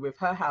going through with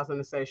her housing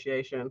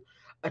association,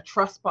 a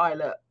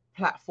Trustpilot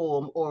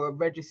platform or a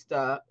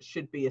register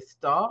should be a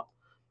start.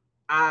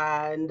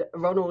 And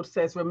Ronald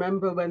says,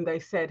 remember when they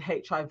said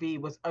HIV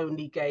was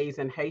only gays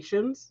and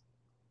Haitians?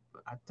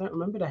 I don't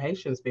remember the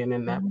Haitians being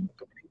in there.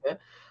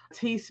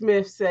 T.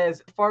 Smith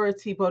says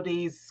authority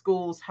bodies,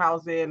 schools,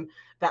 housing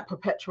that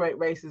perpetuate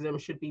racism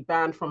should be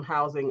banned from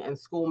housing and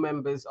school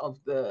members of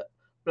the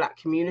Black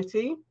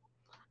community.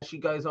 She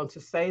goes on to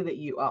say that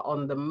you are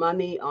on the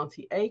money,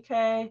 Auntie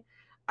AK.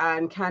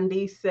 And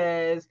Candice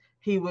says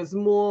he was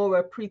more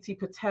a Priti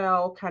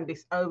Patel,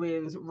 Candice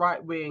Owens,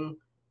 right-wing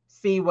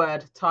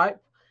C-word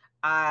type.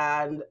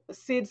 And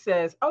Sid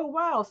says, oh,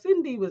 wow,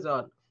 Cindy was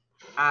on.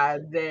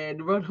 And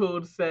then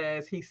Ronald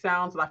says he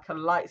sounds like a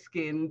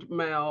light-skinned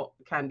male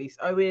Candice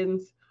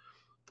Owens,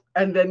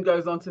 and then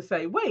goes on to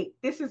say, wait,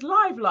 this is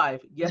live.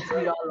 Yes,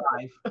 we are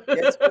live.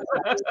 Yes,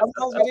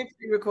 sometimes we do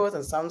pre-record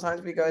and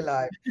sometimes we go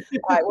live.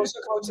 All right, what's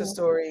your culture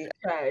story?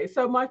 Okay,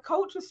 so my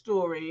culture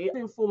story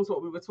informs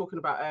what we were talking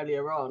about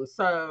earlier on.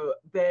 So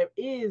there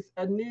is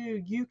a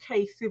new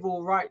UK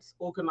civil rights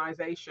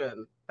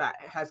organisation that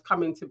has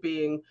come into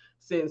being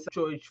since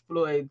George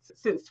Floyd's,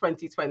 since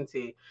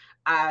 2020.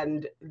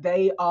 And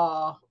they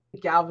are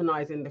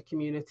galvanising the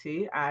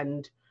community.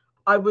 And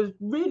I was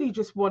really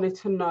just wanted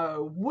to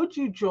know, would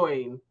you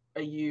join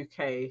a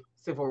UK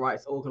civil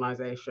rights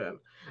organisation?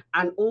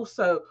 And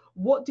also,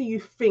 what do you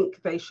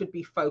think they should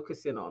be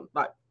focusing on?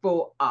 Like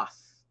for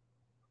us,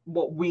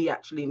 what we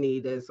actually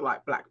need is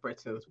like Black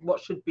Britons. What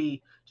should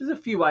be, just a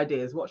few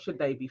ideas, what should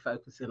they be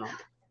focusing on?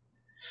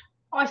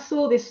 I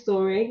saw this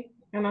story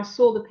and I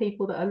saw the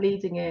people that are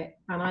leading it,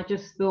 and I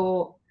just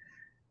thought,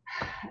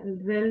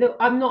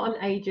 I'm not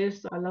an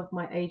ageist. I love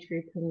my age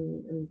group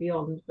and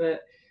beyond,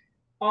 but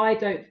I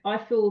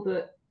feel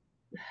that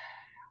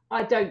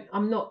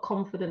I'm not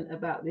confident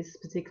about this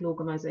particular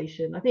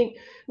organisation. I think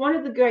one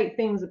of the great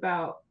things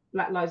about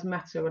Black Lives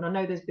Matter, and I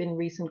know there's been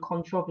recent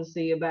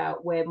controversy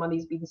about where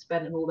money's been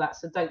spent and all that,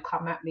 so don't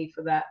come at me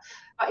for that.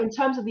 But in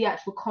terms of the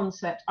actual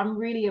concept, I'm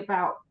really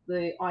about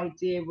the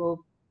idea of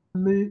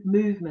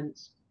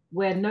movements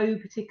where no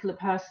particular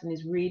person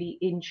is really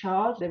in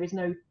charge. There is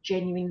no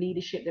genuine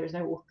leadership. There is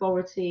no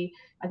authority.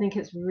 I think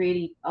it's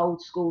really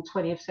old school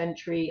 20th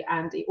century,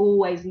 and it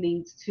always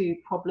leads to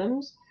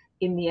problems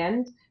in the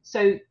end.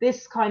 So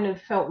this kind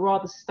of felt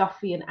rather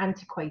stuffy and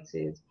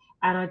antiquated,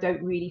 and I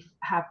don't really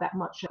have that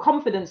much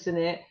confidence in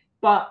it.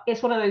 But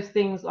it's one of those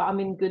things, like I'm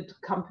in good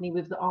company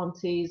with the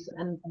aunties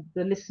and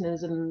the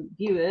listeners and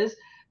viewers.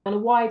 On a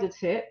wider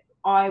tip,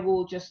 I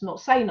will just not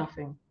say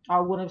nothing. I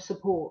want to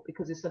support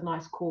because it's a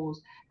nice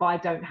cause, but I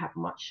don't have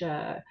much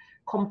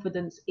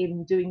confidence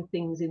in doing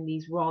things in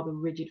these rather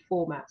rigid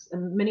formats.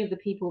 And many of the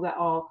people that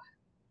are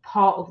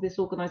part of this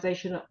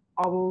organisation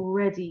are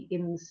already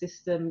in the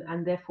system,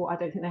 and therefore I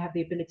don't think they have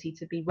the ability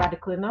to be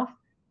radical enough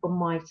for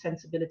my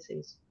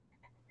sensibilities.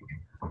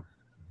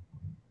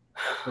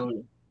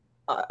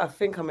 I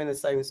think I'm in the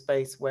same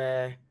space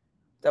where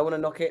they want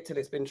to knock it till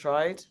it's been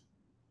tried.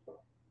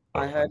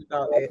 I heard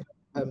about it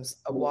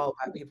a while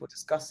back, people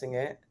discussing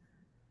it.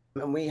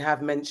 And we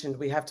have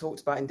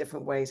talked about in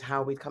different ways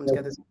how we come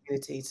together as a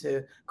community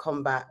to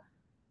combat,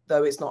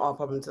 though it's not our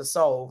problem to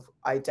solve.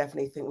 I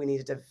definitely think we need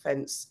a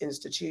defence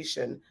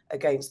institution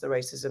against the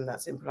racism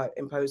that's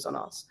imposed on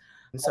us.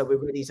 And so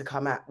we're ready to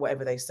come at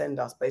whatever they send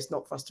us, but it's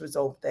not for us to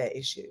resolve their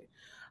issue.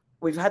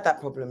 We've had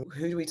that problem.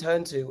 Who do we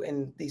turn to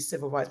in these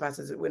civil rights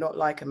matters? We're not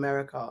like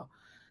America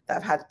that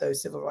have had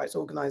those civil rights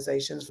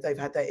organizations. They've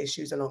had their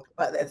issues along,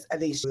 but at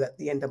least that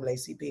the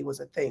NAACP was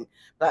a thing.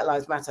 Black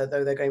Lives Matter,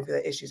 though they're going through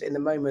their issues in the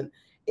moment,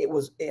 it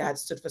had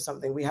stood for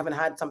something. We haven't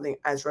had something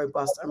as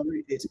robust and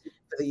rooted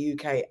for the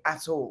UK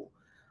at all,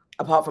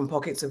 apart from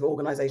pockets of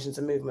organizations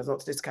and movements, not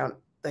to discount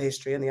the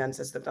history and the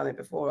ancestors that have done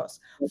it for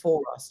us.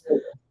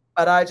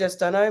 But I just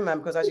don't know, man,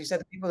 because as you said,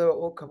 the people who are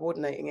all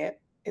coordinating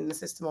it in the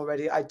system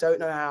already, I don't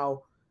know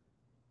how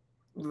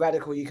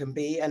radical you can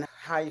be and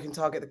how you can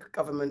target the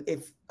government.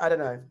 I don't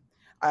know.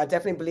 I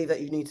definitely believe that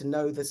you need to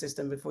know the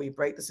system before you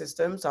break the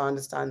system. So I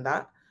understand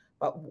that.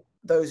 But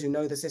those who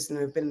know the system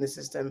and have been in the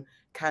system,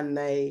 can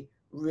they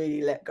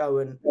really let go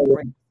and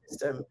break the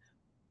system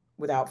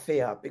without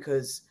fear?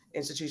 Because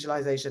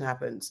institutionalization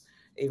happens.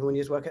 Even when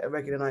you just work at a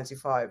regular 9 to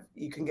 5,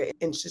 you can get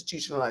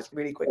institutionalized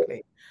really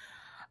quickly.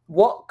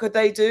 What could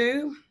they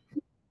do?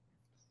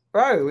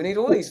 Bro, we need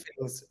all these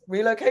things.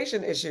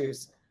 Relocation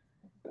issues.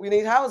 We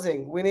need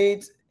housing. We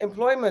need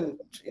employment.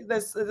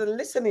 There's a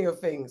litany of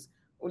things.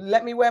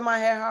 Let me wear my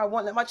hair how I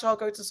want. Let my child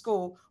go to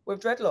school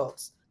with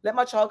dreadlocks. Let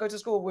my child go to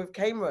school with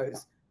cane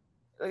rows.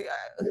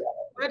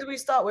 Where do we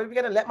start? Where are we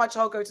going to let my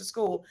child go to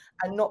school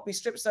and not be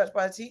strip searched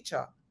by a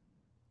teacher?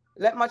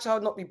 Let my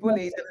child not be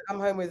bullied and come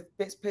home with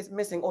bits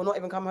missing, or not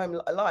even come home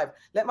alive.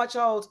 Let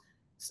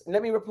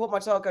me report my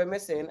child go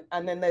missing,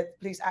 and then the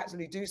police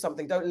actually do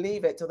something. Don't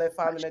leave it till they're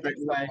found and they're doing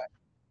somewhere.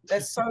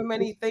 There's so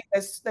many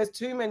things. There's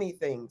too many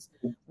things.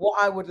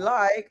 What I would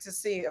like to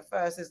see at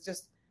first is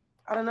just,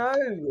 I don't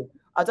know.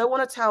 I don't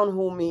want a town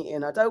hall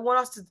meeting. I don't want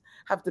us to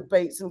have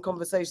debates and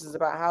conversations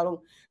about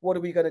what are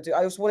we going to do.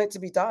 I just want it to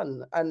be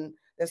done. And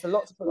there's a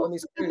lot to put on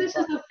these groups. This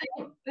is the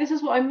thing. This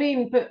is what I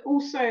mean. But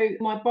also,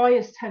 my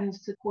bias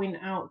tends to point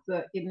out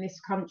that in this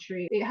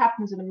country, it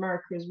happens in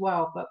America as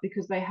well, but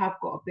because they have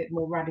got a bit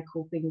more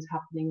radical things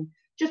happening,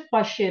 just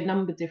by sheer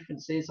number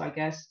differences, I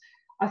guess.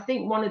 I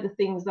think one of the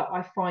things that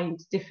I find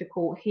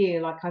difficult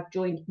here, like I've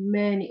joined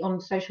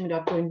on social media,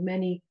 I've joined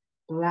many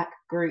Black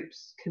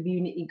groups,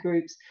 community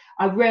groups.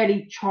 I've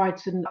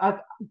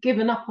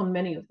given up on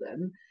many of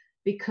them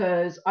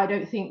because I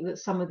don't think that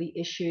some of the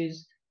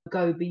issues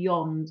go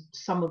beyond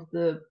some of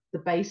the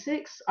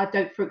basics.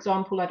 For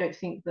example, I don't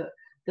think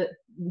that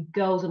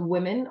girls and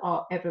women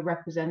are ever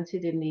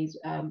represented in these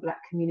Black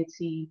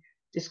community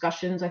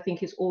discussions. I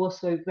think it's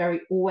also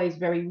always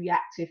very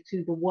reactive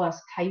to the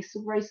worst case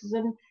of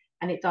racism,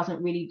 and it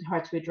doesn't really try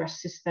to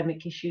address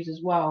systemic issues as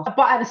well.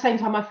 But at the same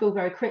time, I feel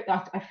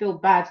I feel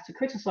bad to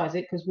criticize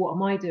it, because what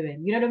am I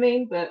doing? You know what I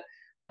mean? But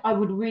I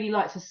would really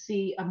like to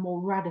see a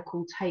more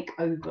radical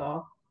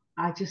takeover.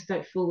 I just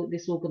don't feel that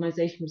this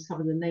organisation, with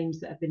some of the names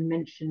that have been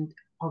mentioned,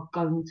 are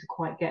going to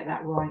quite get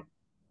that right.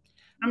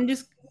 I'm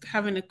just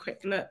having a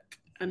quick look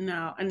and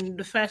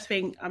the first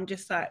thing, I'm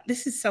just like,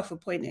 this is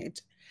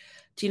self-appointed.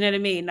 Do you know what I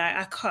mean?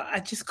 Like, I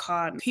just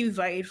can't. Who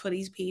voted for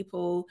these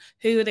people?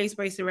 Who are they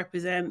supposed to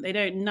represent?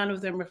 None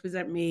of them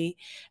represent me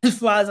as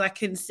far as I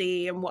can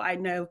see and what I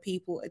know of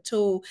people at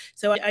all.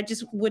 So I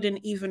just wouldn't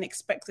even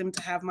expect them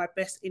to have my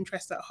best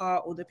interests at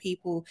heart, or the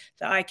people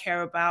that I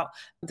care about,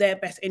 their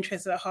best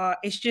interests at heart.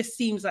 It just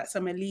seems like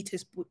some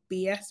elitist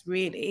BS,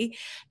 really.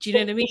 Do you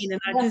know what I mean?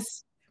 And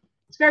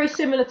it's very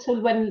similar to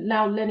when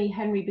now Lenny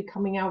Henry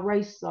becoming our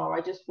race star.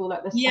 I just feel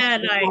like there's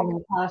such a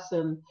wrong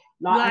person.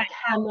 Like,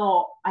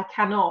 I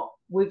cannot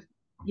with,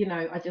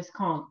 I just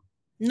can't.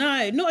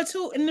 No, not at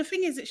all. And the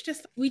thing is, it's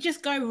just, we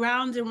just go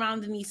round and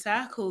round in these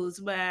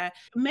circles where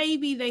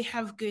maybe they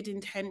have good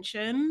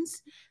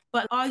intentions,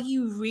 but are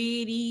you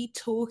really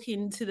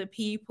talking to the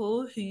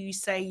people who you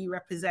say you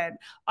represent?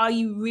 Are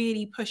you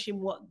really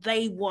pushing what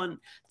they want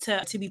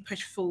to be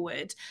pushed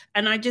forward?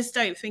 And I just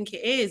don't think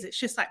it is. It's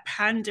just like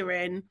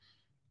pandering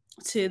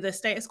to the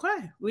status quo,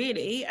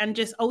 really. And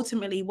just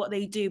ultimately what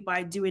they do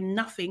by doing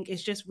nothing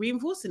is just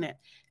reinforcing it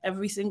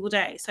every single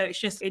day. So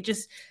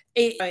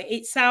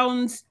it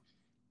sounds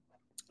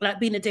like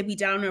being a Debbie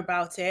Downer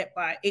about it,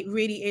 but it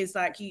really is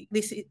like,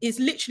 this is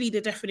literally the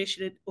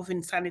definition of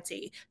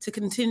insanity, to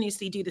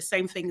continuously do the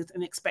same things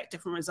and expect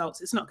different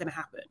results. It's not going to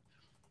happen.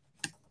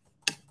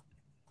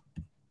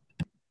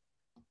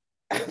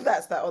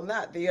 That's that on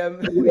that.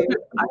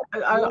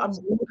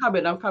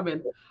 I'm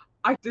coming.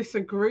 I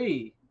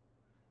disagree.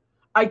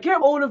 I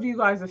get all of you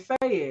guys are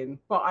saying,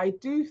 but I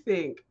do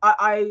think,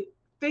 I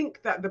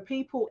think that the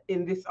people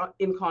in this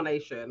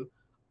incarnation,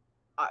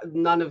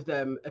 none of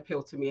them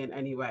appeal to me in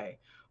any way.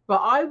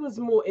 But I was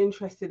more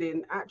interested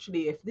in,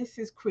 actually, if this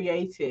is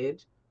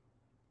created,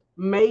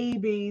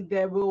 maybe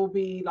there will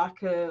be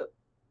like a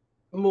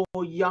more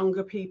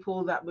younger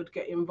people that would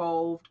get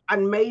involved,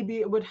 and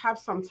maybe it would have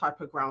some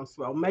type of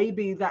groundswell.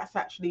 Maybe that's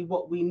actually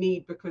what we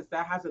need, because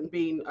there hasn't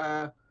been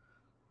a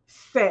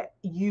set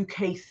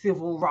UK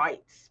civil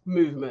rights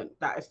movement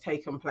that has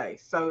taken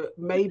place. So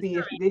maybe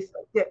if this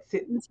gets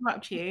it...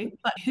 Interrupt you,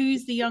 but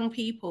who's the young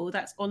people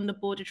that's on the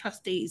board of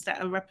trustees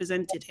that are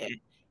represented here?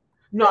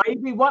 No,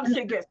 maybe once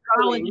it gets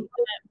going,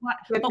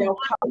 they'll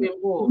come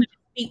in board.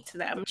 Speak to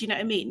them. Do you know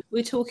what I mean?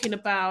 We're talking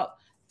about,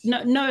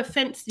 no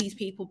offense to these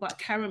people, but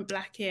Karen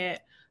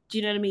Blackett, do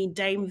you know what I mean?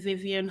 Dame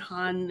Vivian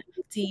Hunt,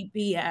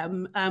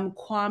 DBM,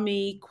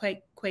 Kwame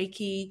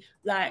Kweki,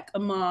 like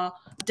Amar,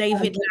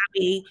 David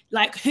Lammy,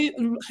 like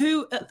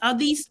who are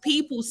these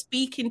people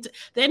speaking to?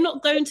 They're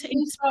not going to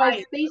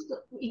inspire.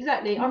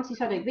 Exactly, Auntie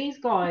Sadiq, these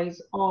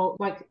guys are,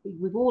 like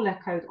we've all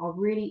echoed, are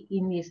really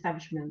in the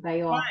establishment.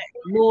 They are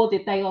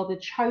lauded. They are the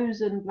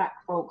chosen Black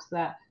folks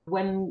that,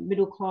 when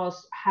middle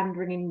class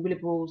hand-wringing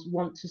liberals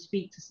want to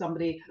speak to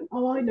somebody,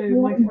 oh, I know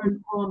my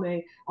friend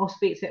Kwame, I'll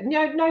speak to him.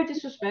 No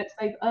disrespect,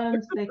 they've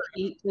earned their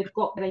keep, they've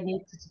got where they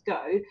needed to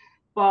go,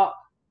 but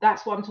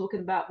that's what I'm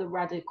talking about, the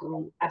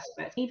radical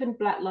aspect. Even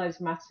Black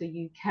Lives Matter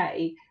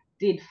UK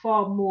did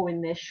far more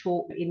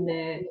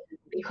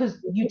because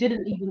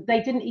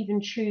they didn't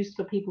even choose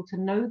for people to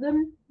know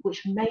them,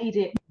 which made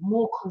it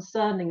more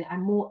concerning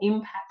and more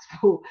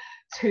impactful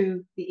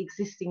to the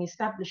existing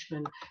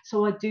establishment.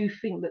 So I do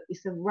think that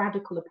it's a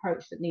radical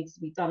approach that needs to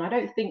be done. I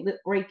don't think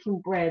that breaking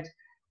bread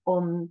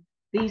on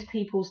these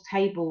people's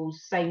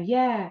tables, saying,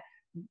 yeah,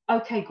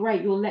 okay,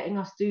 great, you're letting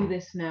us do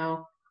this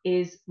now,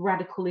 is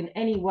radical in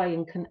any way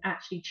and can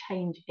actually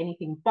change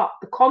anything. But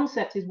the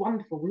concept is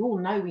wonderful. We all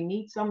know we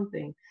need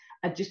something.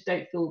 I just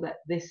don't feel that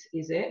this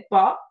is it.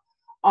 But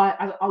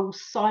I will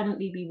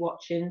silently be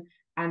watching,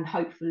 and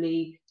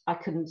hopefully I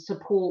can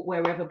support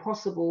wherever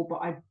possible. But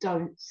I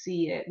don't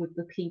see it with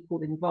the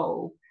people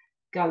involved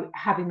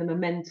having the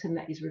momentum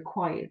that is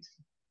required.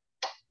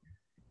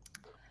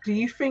 Do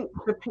you think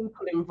the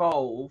people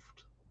involved,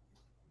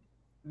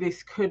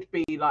 this could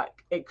be like,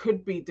 it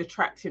could be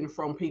detracting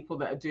from people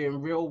that are doing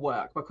real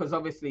work, because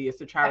obviously it's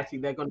a charity,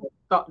 they're going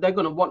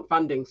to want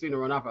funding sooner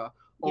or another,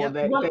 or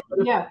they're going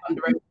to fund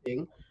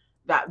everything,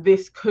 that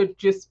this could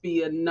just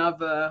be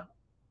another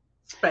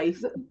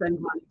space to spend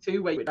money to,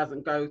 where it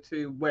doesn't go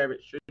to where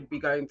it should be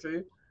going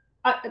to.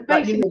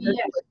 Basically,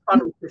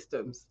 funnel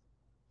systems.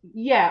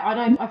 Yeah,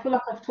 I feel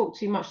like I've talked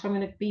too much, so I'm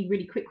going to be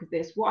really quick with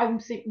this. What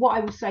I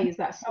will say is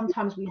that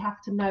sometimes we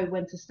have to know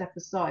when to step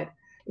aside.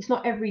 It's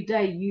not every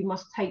day you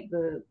must take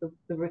the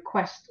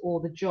request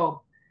or the job.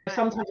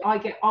 Sometimes I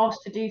get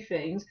asked to do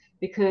things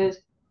because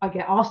I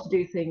get asked to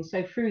do things.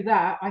 So through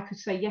that, I could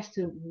say yes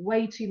to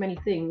way too many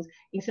things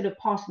instead of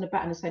passing the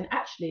baton and saying,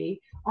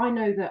 actually, I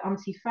know that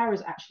Auntie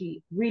Farah's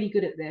actually really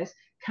good at this.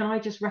 Can I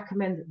just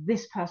recommend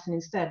this person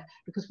instead?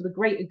 Because for the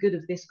greater good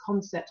of this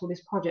concept or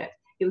this project,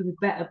 it would be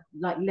better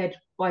like led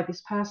by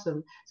this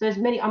person. So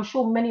I'm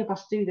sure many of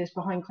us do this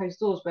behind closed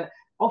doors, but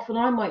often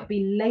I might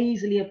be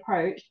lazily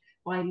approached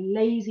by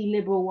lazy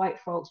liberal white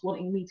folks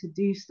wanting me to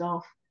do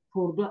stuff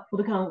for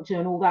the culture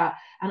and all that.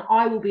 And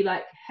I will be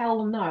like,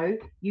 hell no,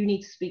 you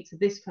need to speak to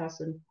this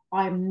person.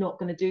 I am not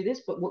going to do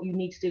this, but what you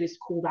need to do is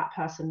call that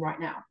person right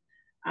now.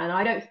 And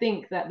I don't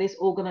think that this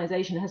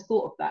organization has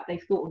thought of that.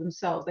 They've thought of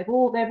themselves. They've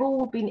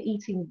all been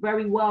eating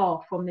very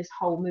well from this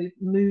whole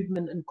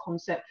movement and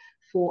concept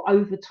for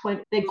over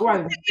 20. They're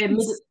grown. They're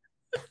middle.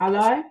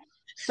 Hello?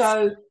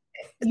 So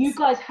you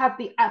guys have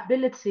the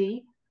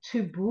ability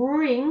to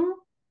bring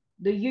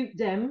the youth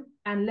them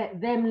and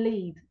let them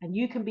lead. And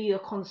you can be a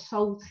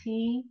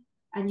consultee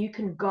and you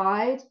can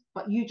guide,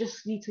 but you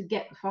just need to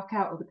get the fuck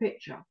out of the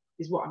picture,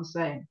 is what I'm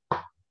saying.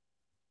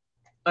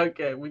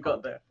 Okay, we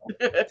got there.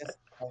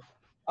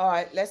 All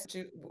right,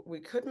 we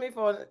could move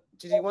on.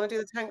 Do you want to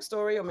do the tank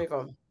story or move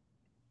on?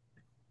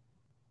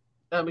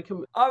 We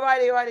can. All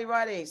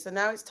righty. So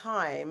now it's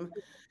time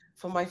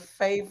for my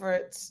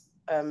favorite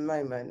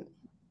moment.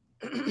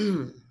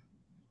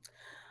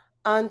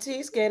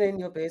 Aunties, get in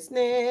your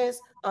business.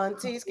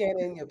 Aunties, get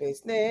in your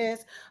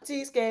business.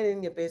 Aunties, get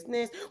in your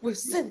business with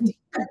Cindy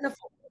and the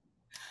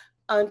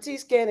phone.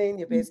 Aunties, get in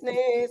your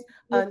business.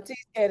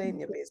 Aunties, get in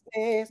your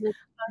business.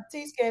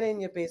 Aunties, get in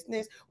your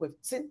business with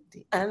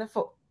Cindy and the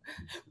phone.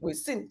 With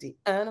Cindy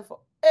and the phone.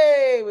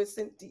 Hey, with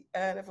Cindy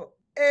and the phone.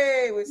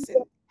 Hey, with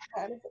Cindy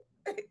and the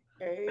phone.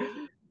 Hey.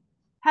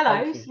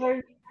 Hello.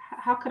 So,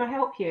 how can I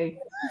help you?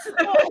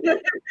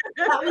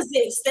 That was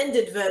the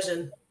extended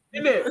version.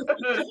 Isn't it?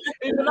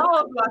 Even I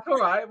was like, all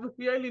right,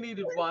 we only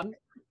needed one.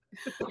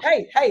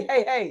 Hey,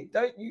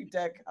 don't you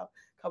dare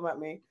come at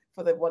me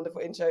for the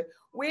wonderful intro.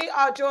 We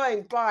are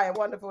joined by a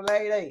wonderful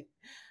lady,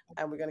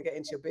 and we're going to get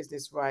into your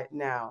business right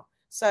now.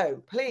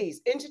 So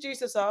please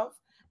introduce yourself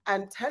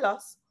and tell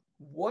us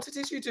what it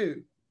is you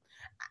do.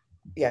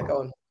 Yeah, go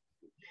on.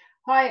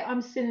 Hi,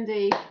 I'm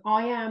Cindy.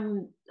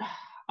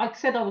 I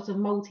said I was a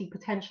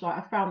multi-potentialite.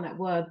 I found that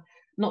word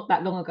not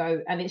that long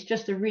ago, and it's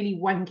just a really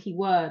wanky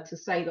word to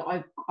say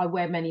that I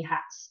wear many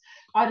hats.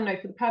 I don't know,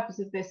 for the purpose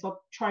of this,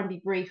 I'll try and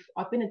be brief.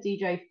 I've been a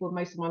DJ for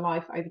most of my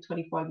life, over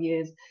 25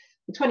 years.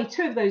 For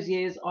 22 of those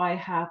years, I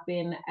have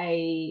been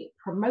a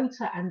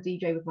promoter and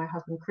DJ with my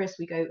husband, Chris.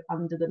 We go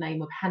under the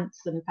name of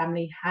Hanson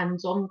Family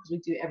Hands On because we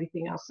do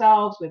everything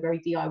ourselves. We're very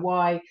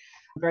DIY,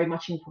 very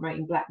much in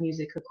promoting Black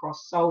music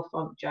across soul,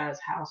 funk, jazz,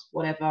 house,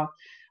 whatever.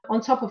 On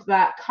top of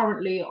that,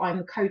 currently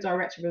I'm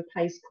co-director of a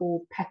place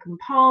called Peckham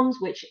Palms,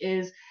 which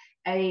is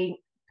a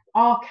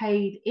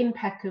arcade in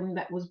Peckham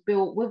that was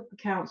built with the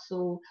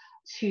council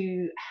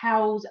to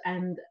house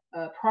and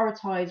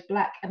prioritize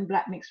Black and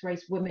Black mixed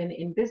race women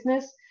in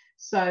business.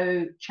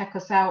 So check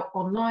us out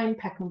online,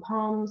 Peckham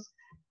Palms.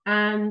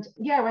 And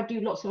yeah, I do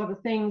lots of other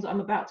things.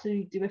 I'm about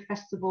to do a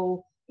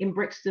festival in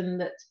Brixton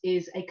that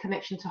is a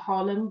connection to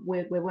Harlem.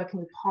 We're working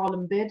with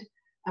Harlem Bid,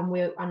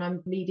 and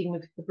I'm leading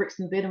with the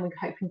Brixton Bid, and we're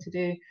hoping to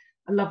do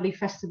a lovely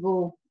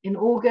festival in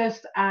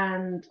August.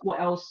 And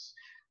what else?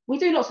 We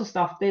do lots of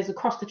stuff. There's a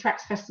Cross the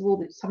Tracks festival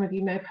that some of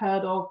you may have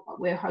heard of.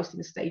 We're hosting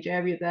a stage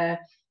area there.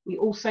 We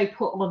also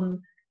put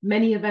on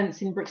many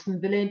events in Brixton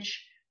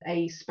Village,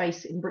 a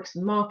space in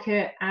Brixton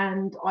Market,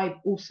 and I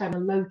also am a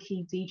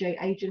low-key DJ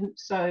agent.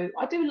 So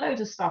I do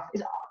loads of stuff.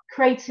 It's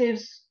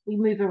creatives, we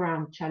move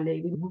around,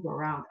 Charlie, we move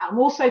around. I'm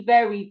also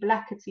very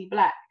blackety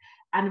black,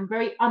 and I'm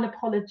very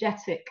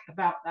unapologetic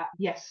about that.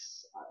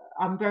 Yes,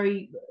 I'm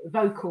very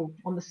vocal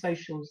on the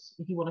socials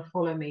if you want to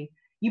follow me.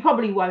 You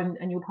probably won't,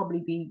 and you'll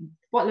probably be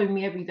following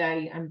me every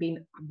day and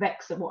being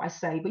vexed at what I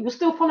say, but you'll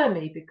still follow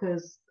me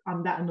because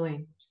I'm that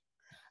annoying.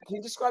 Can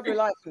you describe your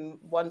life in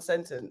one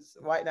sentence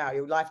right now?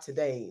 Your life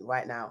today,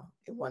 right now,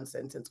 in one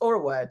sentence or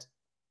a word?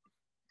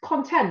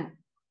 Content.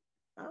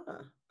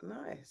 Ah,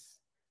 nice.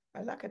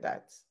 I like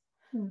that.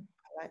 Hmm.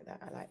 I like that.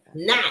 I like that.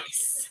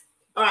 Nice.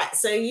 All right.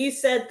 So you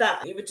said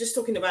that you were just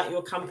talking about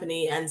your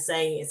company and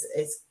saying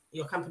it's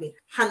your company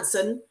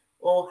Hanson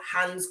or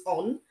Hands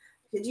On.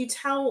 Could you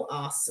tell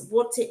us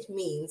what it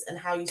means and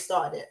how you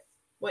started it?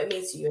 What it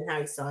means to you and how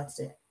you started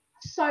it?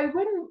 So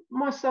when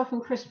myself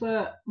and Chris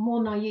were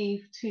more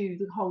naive to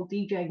the whole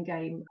DJing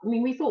game, I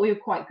mean, we thought we were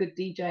quite good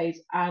DJs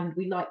and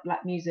we liked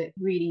black music,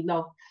 really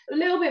loved a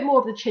little bit more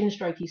of the chin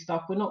strokey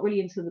stuff. We're not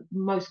really into the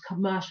most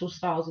commercial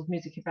styles of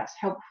music, if that's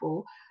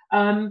helpful.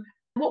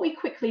 What we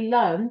quickly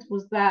learned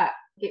was that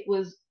there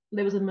was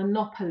a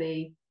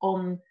monopoly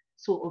on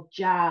sort of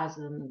jazz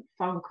and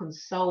funk and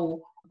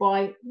soul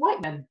by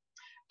white men.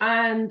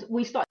 And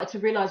we started to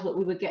realize that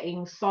we were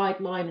getting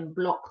sidelined and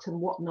blocked and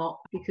whatnot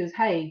because,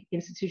 hey,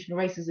 institutional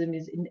racism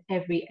is in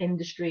every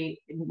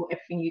industry, in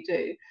everything you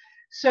do.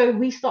 So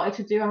we started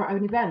to do our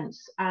own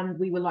events, and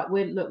we were like,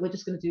 we're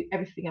just going to do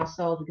everything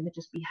ourselves. We're going to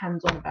just be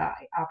hands-on about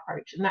our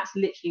approach. And that's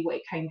literally where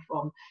it came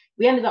from.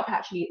 We ended up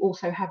actually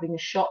also having a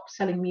shop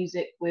selling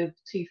music with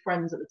two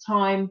friends at the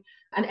time.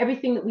 And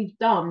everything that we've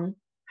done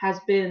has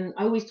been,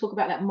 I always talk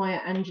about that Maya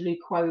Angelou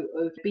quote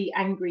of be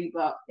angry,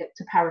 but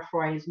to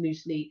paraphrase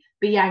loosely,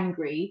 be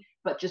angry,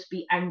 but just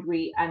be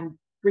angry and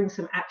bring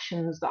some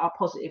actions that are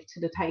positive to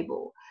the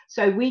table.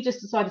 So we just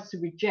decided to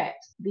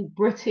reject the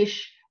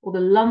British or the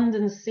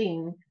London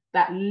scene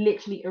that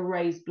literally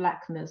erased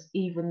blackness,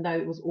 even though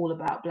it was all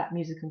about black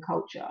music and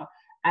culture,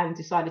 and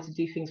decided to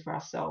do things for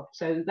ourselves.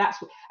 So that's,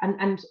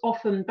 and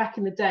often back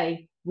in the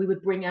day, we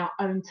would bring our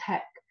own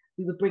tech.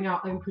 We would bring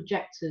our own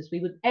projectors.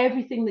 We would,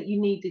 everything that you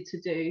needed to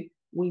do,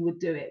 we would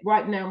do it.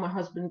 Right now, my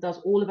husband does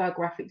all of our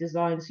graphic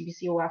design. So you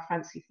see all our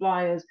fancy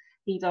flyers.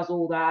 He does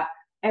all that.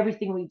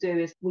 Everything we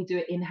do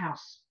it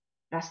in-house.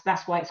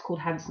 That's why it's called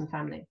Hanson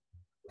Family.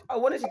 I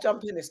wanted to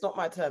jump in. It's not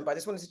my turn, but I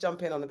just wanted to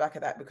jump in on the back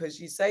of that because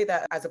you say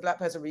that as a black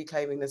person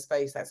reclaiming the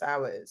space that's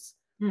ours.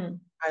 And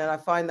I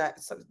find that,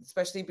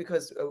 especially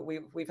because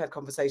we've had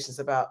conversations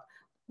about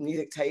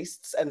music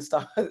tastes and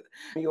stuff.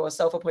 You're a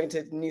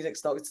self-appointed music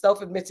snob,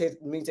 self-admitted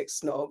music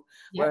snob,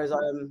 whereas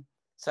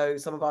so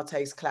some of our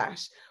tastes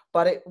clash.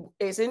 But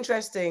it's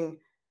interesting.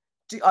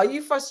 Are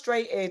you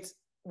frustrated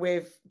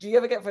with? Do you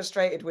ever get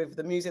frustrated with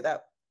the music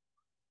that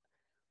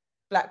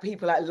black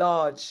people at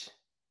large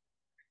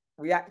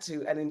react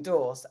to and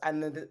endorse,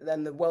 and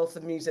then the wealth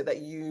of music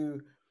that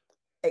you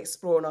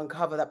explore and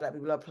uncover that black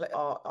people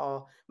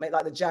are make,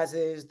 like the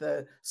jazzes,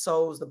 the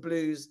souls, the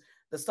blues,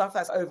 the stuff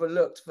that's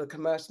overlooked for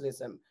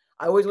commercialism?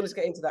 I always wanted to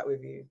get into that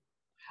with you.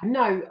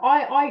 No,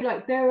 I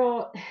like, there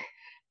are,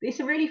 it's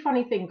a really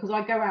funny thing because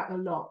I go out a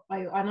lot,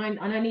 and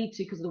I need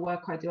to because of the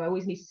work I do. I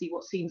always need to see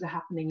what scenes are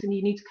happening, and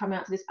you need to come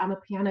out to this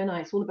Amapiano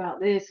night, it's all about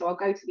this, so I'll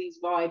go to these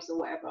vibes or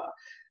whatever.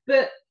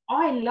 But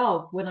I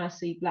love when I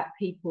see black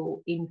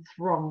people in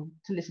throng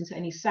to listen to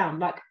any sound,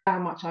 like how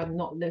much I'm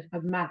not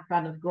a mad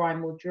fan of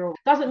grime or drill.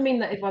 Doesn't mean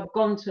that if I've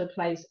gone to a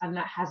place and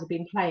that hasn't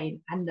been playing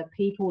and the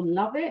people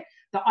love it,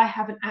 that I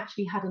haven't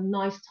actually had a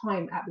nice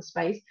time at the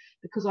space,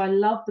 because I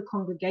love the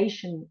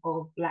congregation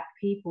of black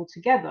people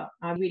together.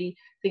 I really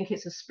think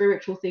it's a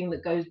spiritual thing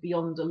that goes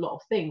beyond a lot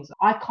of things.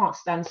 I can't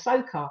stand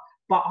soca,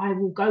 but I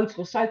will go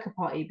to a soca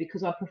party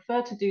because I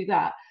prefer to do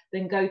that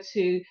than go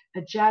to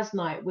a jazz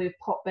night with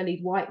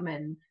pot-bellied white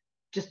men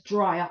just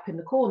dry up in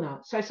the corner.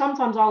 So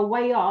sometimes I'll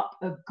weigh up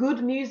a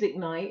good music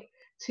night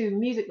to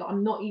music that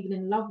I'm not even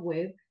in love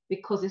with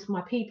because it's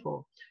my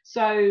people.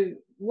 So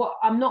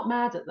I'm not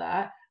mad at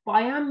that, but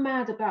I am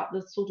mad about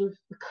the sort of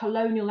the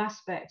colonial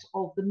aspect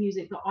of the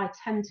music that I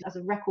tend to, as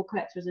a record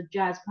collector, as a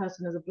jazz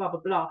person, as a blah,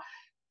 blah, blah,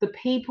 the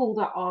people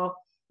that are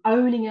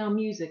owning our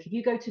music. If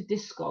you go to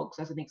Discogs,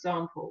 as an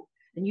example,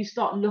 and you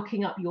start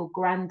looking up your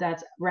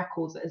granddad's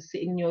records that are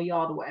sitting in your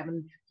yard or whatever,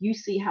 and you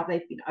see how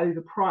they've been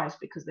overpriced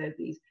because there's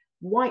these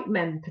white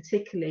men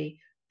particularly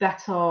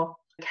that are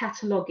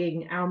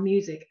cataloging our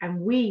music, and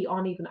we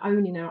aren't even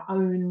owning our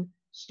own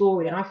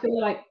story. And I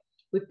feel like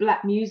with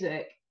black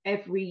music,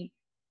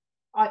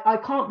 I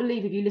can't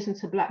believe if you listen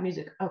to black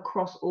music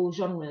across all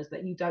genres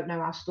that you don't know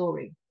our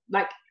story.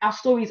 Like, our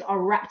stories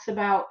are rapped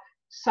about,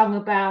 sung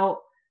about,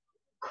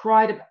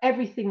 cried about,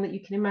 everything that you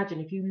can imagine.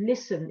 If you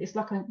listen, it's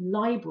like a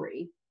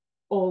library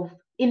of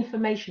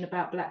information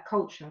about black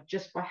culture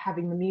just by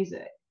having the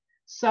music.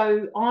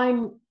 So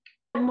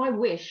my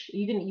wish,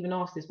 you didn't even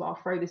ask this, but I'll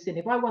throw this in.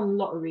 If I won the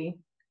lottery,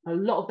 a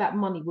lot of that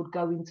money would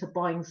go into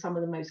buying some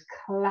of the most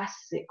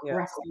classic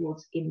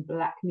records in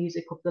black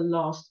music of the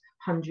last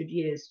 100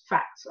 years.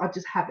 Facts. I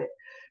just have it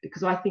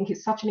because I think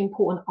it's such an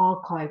important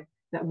archive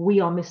that we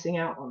are missing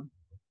out on.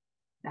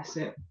 That's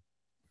it.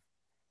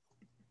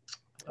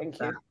 Thank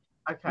you.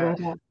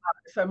 Okay.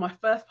 So my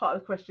first part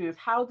of the question is,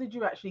 how did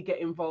you actually get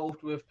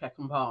involved with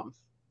Peckham Palms?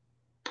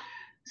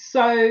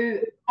 So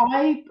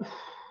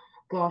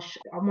gosh,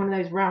 I'm one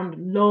of those round,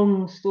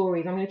 long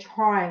stories. I'm going to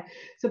try.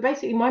 So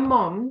basically, my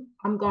mum,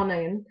 I'm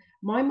Ghanaian.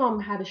 My mum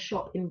had a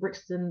shop in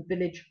Brixton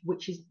Village,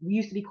 which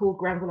used to be called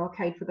Granville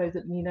Arcade, for those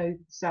that know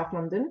South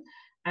London.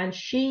 And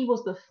she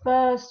had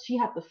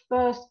the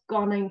first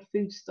Ghanaian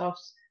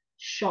foodstuffs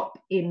shop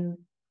in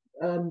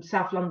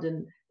South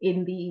London.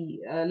 in the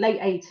late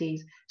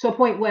 80s, to a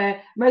point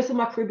where most of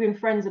my Caribbean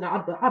friends and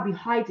I'd be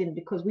hiding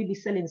because we'd be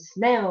selling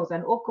snails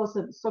and all sorts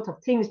of sort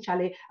of things,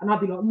 Charlie. And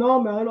I'd be like,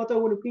 no, man, I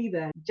don't want to be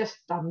there. Just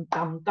dumb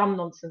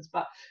nonsense.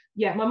 But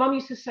yeah, my mum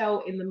used to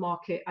sell in the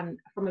market. And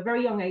from a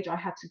very young age, I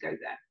had to go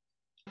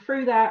there.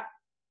 Through that,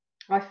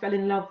 I fell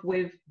in love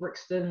with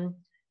Brixton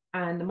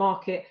and the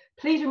market.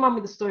 Please remind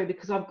me the story,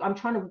 because I'm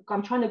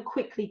trying to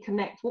quickly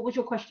connect. What was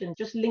your question?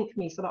 Just link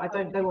me so that I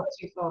don't go off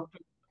too far.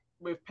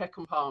 With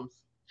Peckham Palms.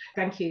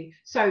 Thank you.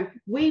 So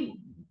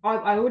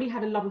I already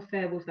had a love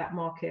affair with that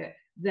market.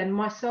 Then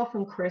myself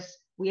and Chris,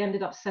 we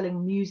ended up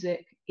selling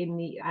music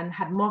and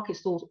had market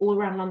stalls all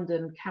around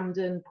London,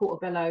 Camden,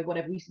 Portobello,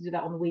 whatever. We used to do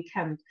that on the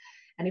weekend.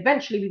 And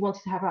eventually we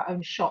wanted to have our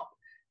own shop.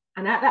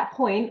 And at that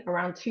point,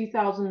 around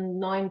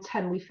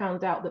 2009-10, we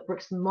found out that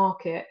Brixton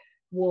Market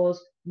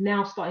was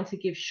now starting to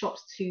give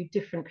shops to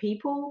different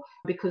people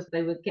because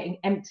they were getting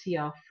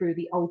emptier through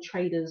the old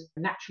traders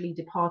naturally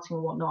departing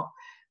and whatnot.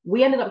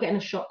 We ended up getting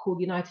a shop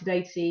called United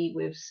 80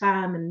 with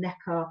Sam and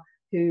Necker,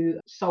 who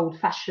sold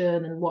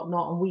fashion and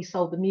whatnot, and we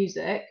sold the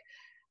music.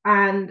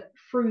 And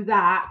through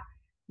that,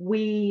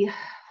 where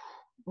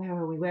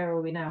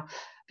are we now?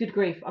 Good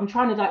grief. I'm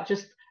trying to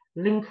just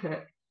link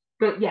it.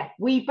 But yeah,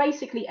 we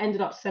basically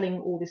ended up selling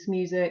all this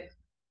music.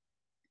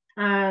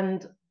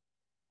 And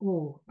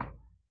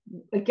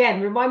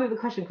again, remind me of the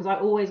question, because I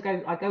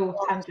go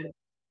off tangent.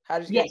 How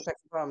did you get to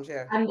Peckham Palms?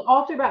 Yeah. And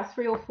after about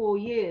 3 or 4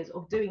 years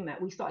of doing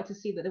that, we started to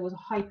see that there was a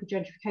hyper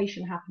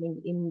gentrification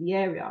happening in the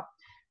area.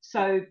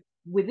 So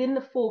within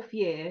the 4th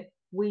year,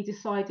 we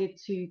decided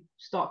to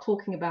start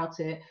talking about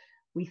it.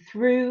 We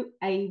threw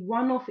a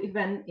one-off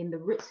event in the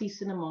Ritzy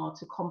Cinema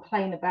to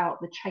complain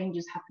about the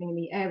changes happening in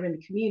the area and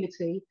the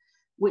community,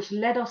 which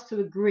led us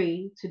to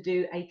agree to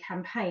do a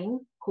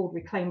campaign called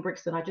Reclaim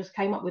Brixton. I just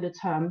came up with a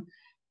term.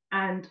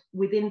 And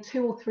within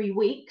 2 or 3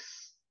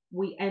 weeks,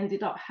 we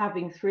ended up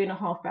having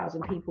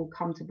 3,500 people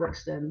come to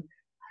Brixton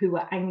who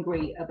were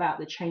angry about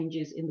the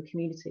changes in the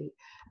community.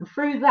 And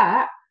through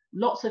that,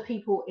 lots of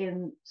people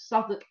in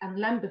Southwark and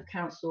Lambeth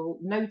Council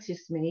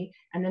noticed me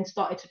and then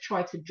started to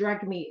try to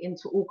drag me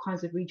into all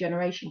kinds of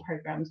regeneration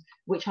programs,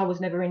 which I was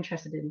never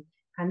interested in.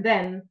 And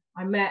then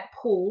I met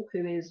Paul,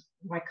 who is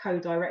my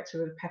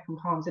co-director of Peckham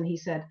Palms, and he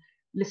said,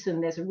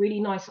 listen, there's a really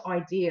nice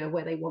idea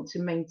where they want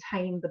to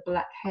maintain the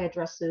black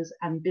hairdressers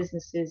and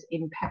businesses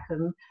in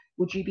Peckham.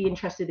 Would you be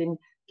interested in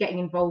getting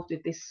involved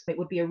with this? It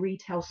would be a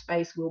retail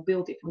space. We'll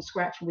build it from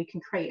scratch and we can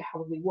create it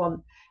however we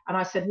want. And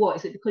I said, what,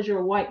 is it because you're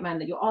a white man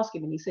that you're asking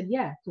me? And he said,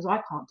 yeah, because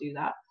I can't do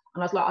that.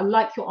 And I was like, I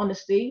like your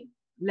honesty.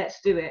 Let's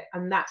do it.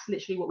 And that's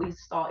literally what we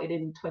started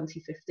in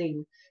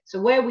 2015.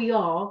 So where we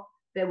are,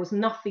 there was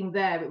nothing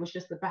there. It was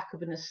just the back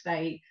of an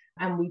estate.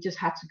 And we just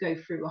had to go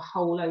through a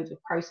whole load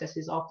of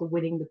processes after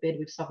winning the bid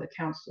with Southwark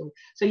Council.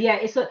 So yeah,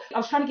 I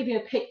was trying to give you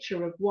a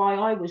picture of why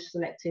I was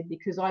selected,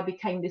 because I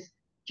became this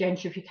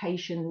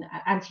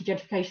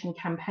anti-gentrification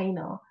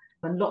campaigner,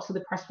 and lots of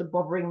the press were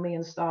bothering me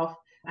and stuff.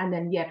 And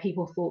then yeah,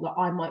 people thought that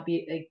I might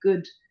be a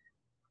good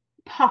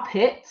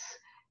puppet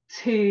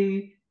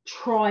to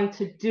try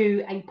to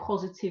do a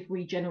positive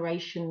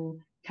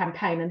regeneration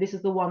campaign. And this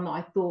is the one that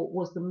I thought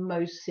was the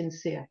most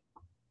sincere.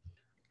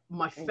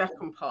 My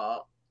second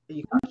part,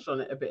 you touched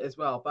on it a bit as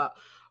well, but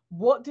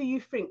what do you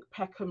think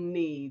Peckham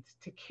needs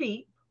to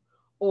keep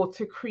or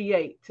to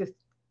create to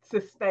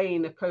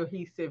sustain a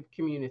cohesive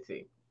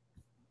community,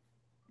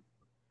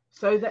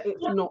 so that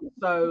it's not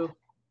so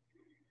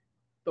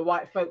the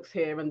white folks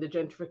here and the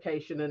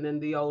gentrification and then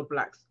the old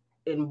blacks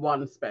in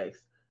one space?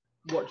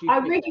 What do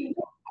you think?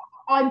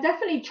 I'm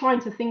definitely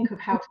trying to think of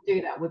how to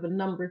do that with a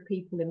number of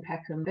people in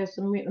Peckham. There's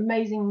some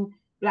amazing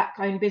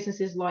black-owned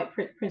businesses like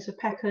Prince of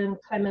Peckham,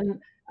 Clement,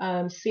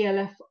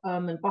 CLF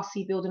and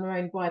Bussy Building are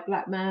owned by a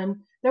black man.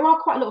 There are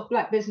quite a lot of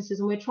black businesses,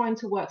 and we're trying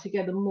to work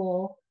together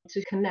more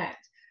to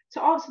connect.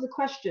 To answer the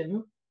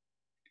question,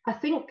 I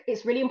think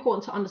it's really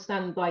important to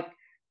understand, like,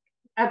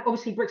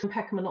 obviously Brixton and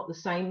Peckham are not the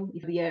same,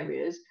 the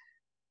areas.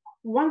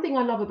 One thing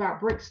I love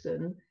about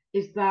Brixton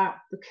is that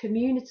the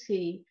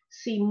community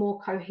seem more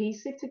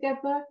cohesive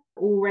together,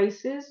 all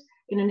races,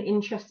 in an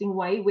interesting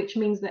way, which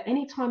means that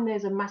anytime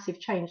there's a massive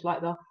change,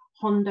 like the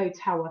Hondo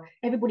Tower,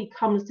 everybody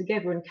comes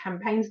together and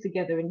campaigns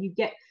together, and you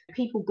get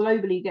people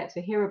globally get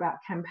to hear about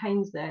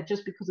campaigns there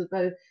just because of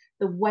the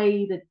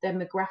way the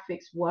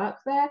demographics work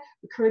there.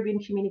 The Caribbean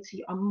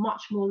community are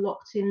much more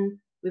locked in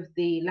with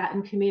the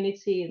Latin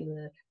community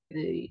and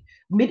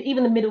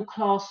even the middle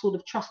class sort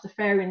of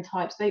Trustafarian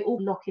types. They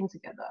all lock in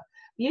together.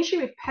 The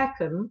issue with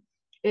Peckham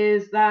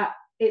is that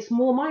it's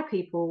more my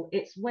people.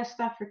 It's West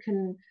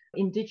African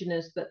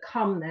indigenous that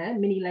come there,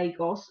 mini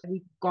Lagos,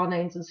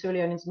 Ghanaians and Sierra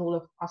Leoneans and all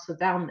of us are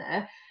down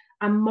there.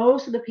 And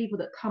most of the people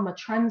that come are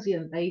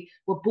transient. They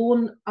were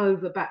born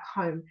over back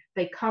home.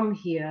 They come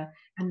here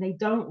and they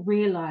don't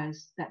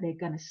realize that they're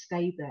going to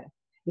stay there.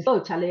 It's, oh,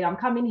 Charlie, I'm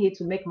coming here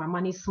to make my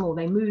money small.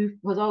 They move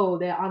because, oh,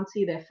 their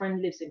auntie, their friend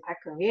lives in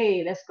Peckham.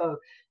 Hey, let's go.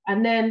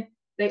 And then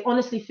they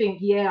honestly think,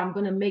 yeah, I'm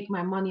going to make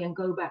my money and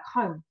go back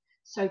home.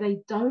 So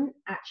they don't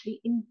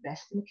actually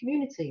invest in the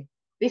community.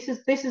 This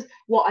is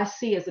what I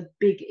see as a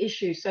big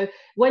issue. So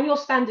when you're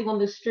standing on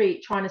the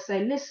street trying to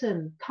say,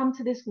 listen, come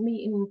to this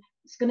meeting,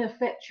 it's going to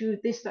affect you,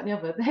 this, that, and the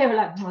other, they're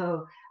like,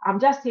 no, I'm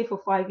just here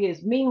for 5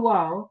 years.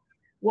 Meanwhile,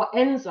 what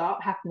ends up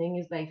happening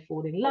is they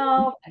fall in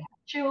love, they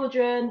have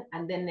children,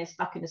 and then they're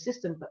stuck in the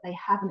system, but they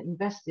haven't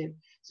invested.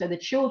 So the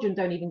children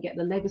don't even get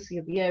the legacy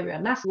of the area.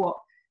 And that's what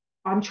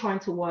I'm trying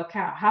to work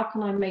out. How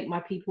can I make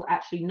my people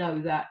actually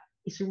know that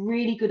it's a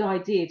really good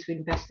idea to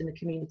invest in the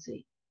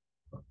community?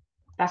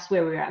 That's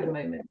where we're at the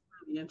moment.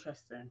 Really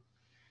interesting.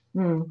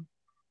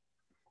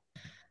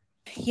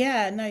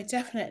 Yeah, no,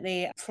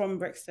 definitely from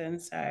Brixton.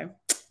 So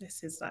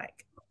this is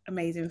like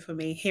amazing for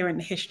me, hearing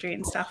the history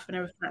and stuff and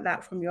everything like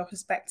that from your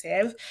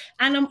perspective.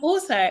 And I'm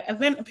also an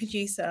event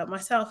producer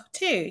myself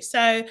too.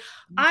 So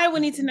I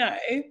wanted to know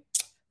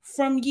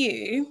from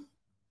you,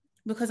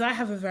 because I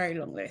have a very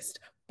long list,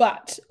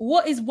 but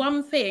what is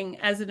one thing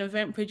as an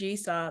event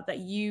producer that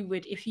you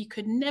would, if you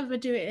could never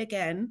do it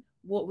again,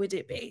 what would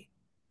it be?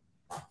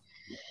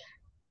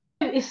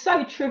 It's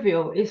so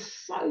trivial.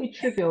 It's so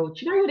trivial.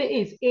 Do you know what it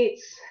is?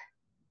 It's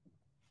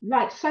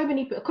like so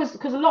many, because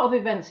a lot of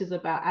events is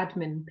about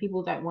admin.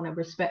 People don't want to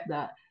respect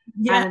that.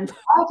 Yeah. And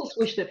I just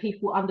wish that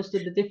people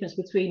understood the difference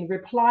between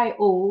reply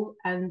all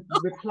and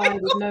reply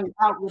with no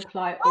out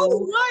reply all.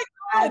 Oh my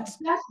God.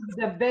 That's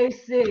the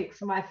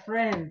basics, my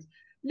friend.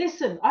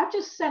 Listen, I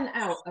just sent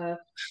out an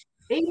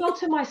email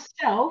to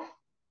myself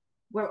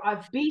where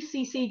I've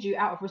BCC'd you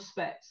out of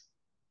respect.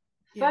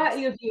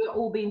 30 of you are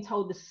all being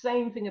told the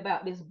same thing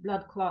about this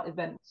blood clot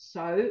event.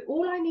 So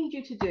all I need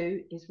you to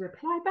do is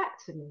reply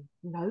back to me.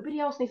 Nobody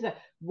else needs that.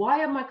 Why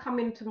am I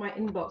coming to my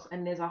inbox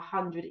and there's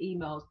 100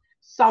 emails?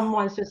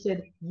 Someone's just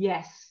said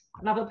yes.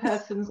 Another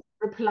person's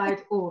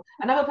replied all.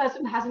 Another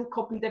person hasn't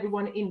copied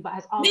everyone in but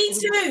has asked. Me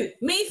too.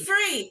 Me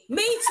free.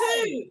 Me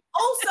too.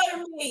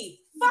 Also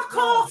me. Fuck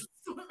off.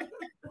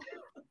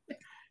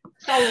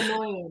 So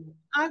annoying.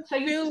 I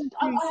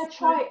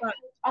try.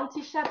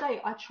 Auntie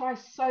Sade, I try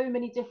so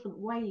many different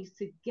ways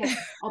to get.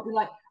 I'll be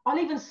like, I'll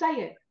even say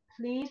it.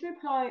 Please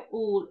reply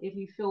all if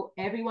you feel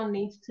everyone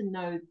needs to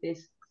know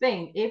this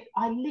thing. If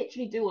I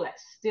literally do all that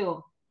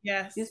still.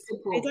 Yes.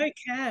 They don't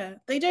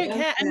care. They don't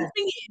care. And the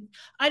thing is,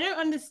 I don't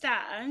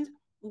understand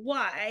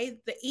why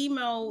the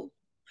email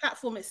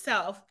platform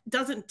itself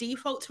doesn't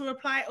default to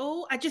reply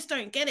all. I just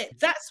don't get it.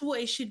 That's what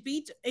it should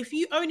be. If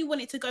you only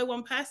want it to go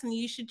one person,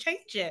 you should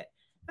change it.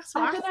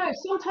 I don't know.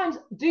 Sometimes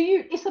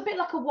it's a bit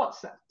like a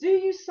WhatsApp. Do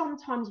you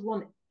sometimes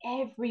want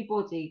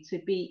everybody to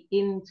be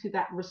into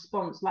that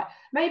response? Like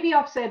maybe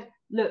I've said,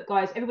 look,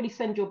 guys, everybody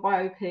send your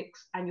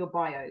biopics and your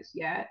bios.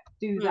 Yeah,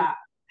 do that.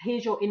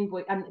 Here's your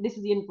invoice. And this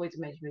is the invoice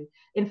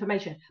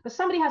information. But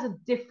somebody has a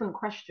different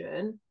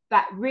question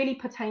that really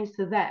pertains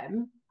to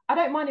them. I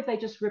don't mind if they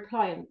just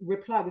reply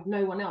with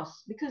no one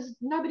else, because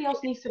nobody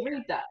else needs to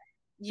read that.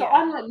 So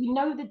I'm like, you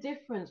know the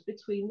difference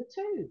between the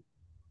two.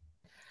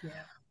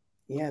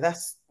 Yeah,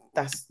 that's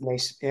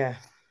nice. Yeah.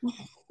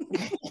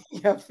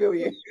 Yeah, I feel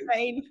you.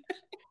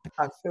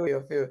 I feel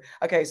you.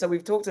 Okay, so we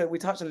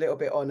touched a little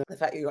bit on the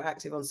fact that you're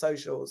active on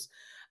socials,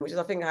 which is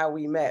I think how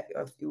we met,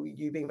 of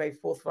you being very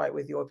forthright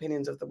with your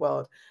opinions of the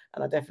world,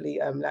 and I definitely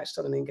latched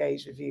on and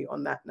engaged with you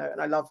on that note.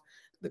 And I love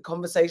the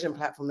conversation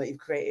platform that you've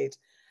created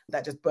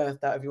that just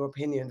birthed out of your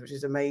opinions, which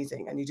is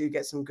amazing. And you do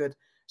get some good,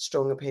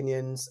 strong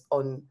opinions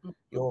on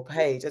your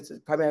page. It's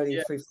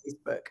primarily through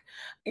Facebook.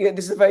 Yeah,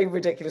 this is a very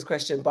ridiculous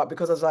question, but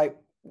because I was like,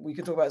 we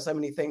can talk about so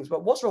many things,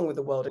 but what's wrong with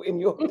the world, in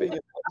your opinion?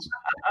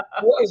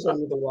 What is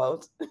wrong with the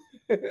world?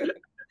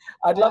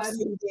 I'd love to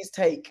see these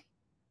take.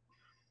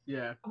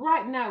 Yeah.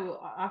 Right now,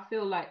 I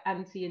feel like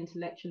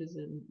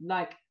anti-intellectualism,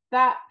 like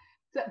that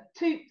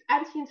to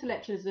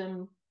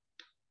anti-intellectualism,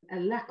 a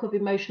lack of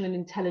emotional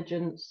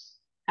intelligence,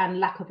 and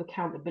lack of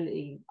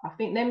accountability. I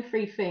think them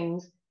three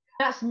things.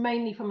 That's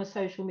mainly from a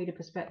social media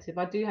perspective.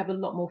 I do have a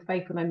lot more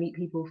faith when I meet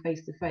people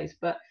face to face,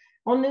 but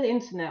on the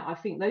internet, I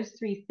think those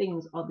three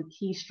things are the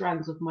key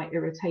strands of my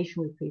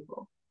irritation with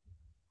people.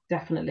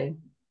 Definitely.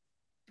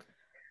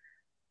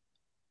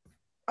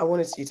 I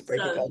wanted you to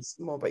break it down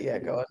some more, but yeah,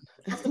 go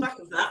on. Off the back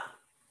of that,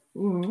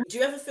 do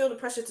you ever feel the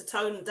pressure to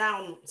tone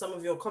down some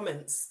of your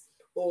comments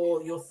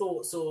or your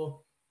thoughts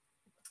or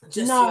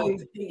just your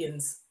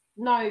opinions?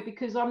 No,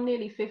 because I'm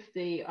nearly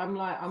 50.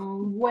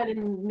 I'm well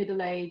in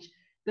middle age.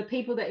 The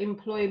people that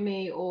employ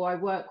me or I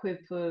work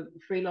with for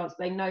freelance,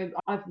 they know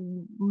I've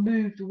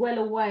moved well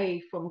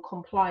away from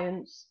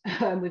compliance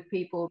with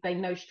people. They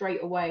know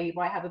straight away if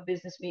I have a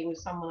business meeting with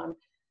someone, I'm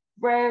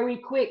very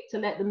quick to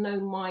let them know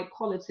my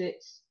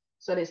politics.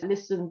 So they say,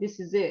 listen, this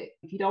is it.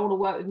 If you don't want to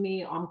work with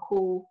me, I'm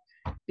cool,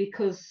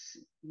 because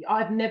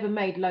I've never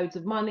made loads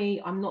of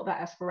money. I'm not that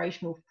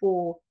aspirational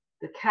for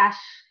the cash.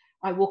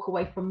 I walk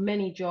away from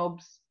many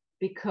jobs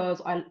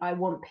because I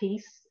want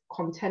peace,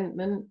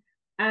 contentment.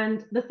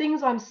 And the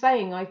things I'm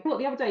saying, I thought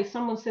the other day,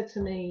 someone said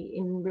to me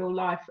in real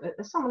life,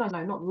 someone I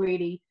know, not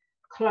really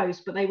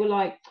close, but they were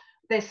like,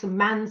 there's some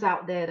mans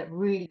out there that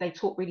really, they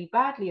talk really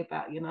badly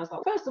about you. And I was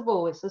like, first of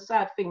all, it's a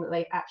sad thing that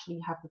they actually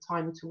have the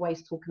time to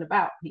waste talking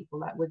about people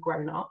like we're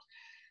grown up.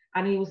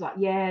 And he was like,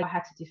 yeah, I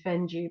had to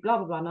defend you, blah,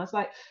 blah, blah. And I was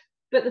like,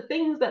 But the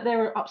things that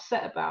they're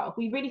upset about, if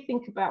we really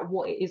think about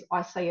what it is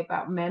I say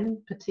about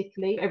men,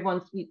 particularly,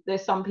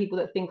 there's some people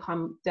that think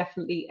I'm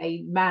definitely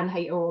a man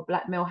hater or a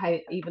black male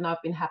hater, even though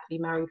I've been happily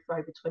married for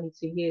over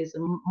 22 years.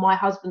 And my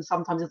husband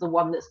sometimes is the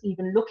one that's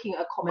even looking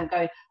at a comment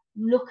going,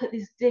 look at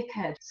this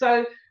dickhead.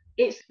 So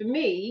it's, for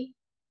me,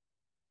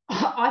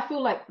 I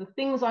feel like the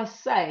things I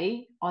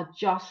say are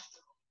just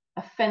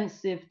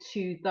offensive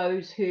to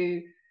those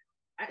who.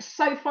 It's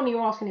so funny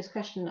you're asking this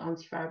question,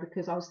 Auntie Farah,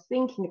 because I was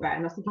thinking about it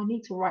and I think I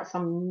need to write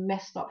some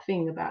messed up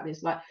thing about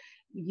this. Like,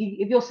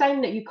 if you're saying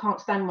that you can't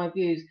stand my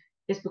views,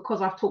 it's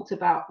because I've talked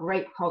about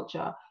rape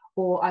culture,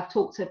 or I've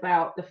talked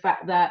about the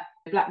fact that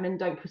black men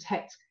don't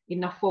protect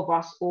enough of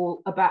us, or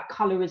about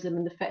colorism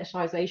and the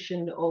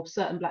fetishization of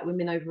certain black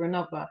women over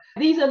another.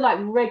 These are like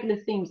regular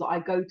themes that I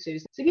go to.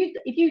 So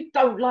if you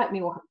don't like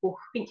me or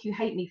think you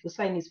hate me for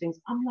saying these things,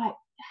 I'm like,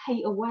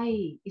 hate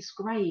away. It's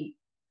great.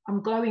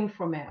 I'm glowing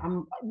from it.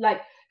 I'm like,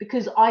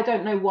 because I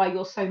don't know why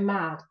you're so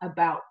mad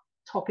about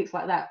topics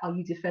like that. Are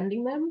you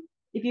defending them?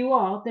 If you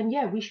are, then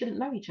yeah, we shouldn't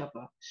know each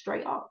other.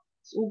 Straight up.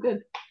 It's all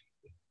good.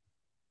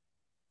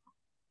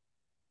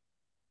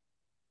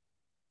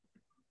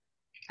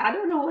 I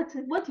don't know what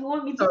do you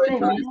want me to say?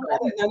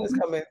 Nana's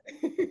coming.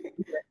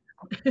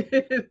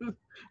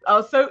 I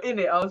was so in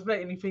it. I was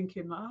blatantly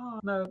thinking, oh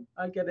no,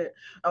 I get it.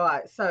 All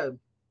right, so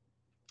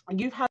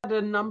you've had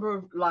a number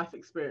of life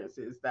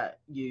experiences that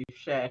you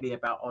shared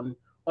about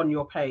on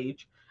your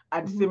page,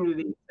 and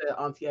similarly to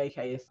Auntie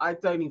AK, I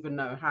don't even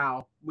know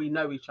how we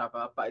know each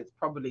other, but it's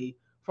probably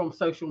from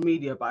social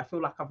media. But I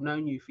feel like I've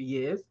known you for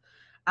years,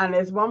 and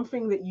there's one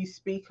thing that you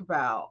speak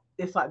about.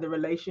 It's like the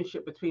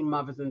relationship between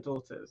mothers and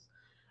daughters,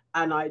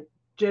 and I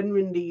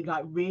genuinely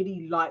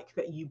really like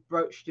that you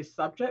broach this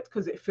subject,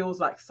 because it feels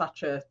like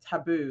such a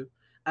taboo,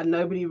 and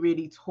nobody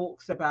really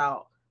talks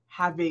about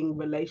having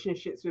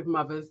relationships with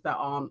mothers that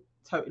aren't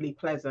totally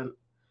pleasant.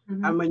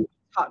 And when you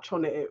touch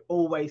on it, it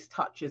always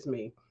touches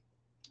me.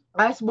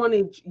 I just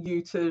wanted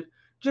you to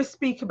just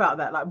speak about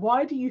that. Like,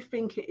 why do you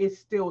think it is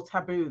still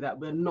taboo that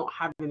we're not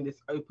having this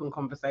open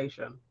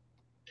conversation?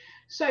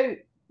 So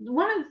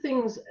one of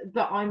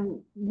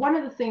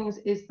the things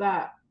is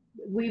that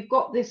we've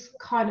got this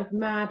kind of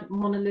mad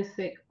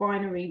monolithic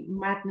binary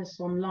madness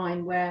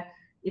online where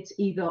it's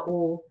either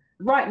or.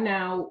 Right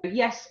now,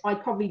 yes, I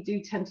probably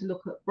do tend to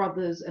look at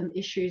brothers and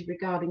issues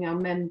regarding our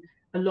men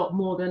a lot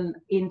more than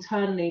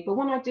internally. But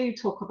when I do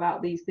talk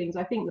about these things,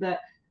 I think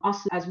that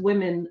us as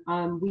women,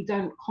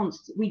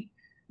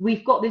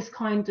 we've got this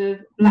kind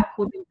of black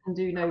women can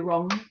do no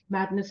wrong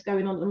madness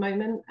going on at the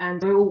moment,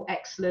 and we're all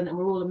excellent and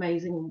we're all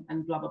amazing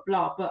and blah, blah,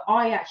 blah. But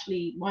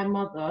my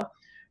mother,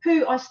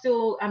 who I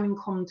still am in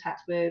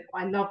contact with,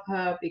 I love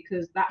her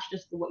because that's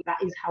just the way,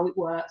 that is how it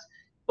works.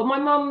 But my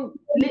mum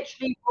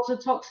literally was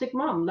a toxic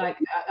mum. Like,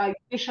 I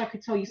wish I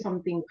could tell you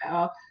something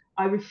better.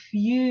 I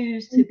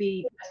refuse to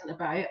be pleasant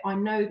about it. I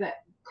know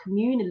that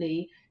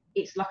communally,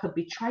 it's like a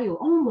betrayal.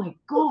 Oh my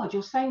God,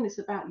 you're saying this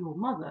about your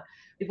mother.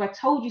 If I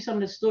told you some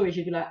of the stories,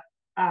 you'd be like,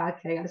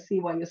 okay, I see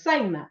why you're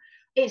saying that.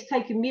 It's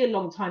taken me a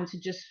long time to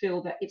just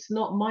feel that it's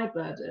not my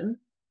burden.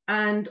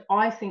 And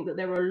I think that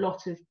there are a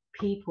lot of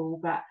people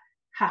that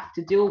have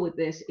to deal with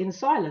this in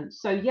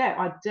silence. So yeah,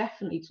 I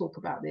definitely talk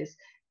about this.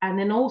 And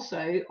then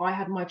also, I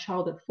had my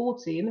child at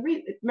 40. And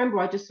remember,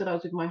 I just said I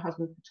was with my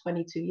husband for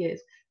 22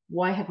 years.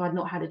 Why have I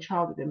not had a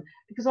child with him?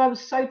 Because I was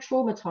so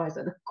traumatized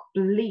at the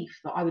belief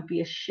that I would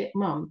be a shit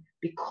mum,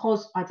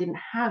 because I didn't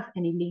have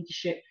any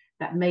leadership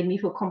that made me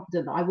feel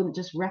confident that I wouldn't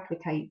just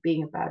replicate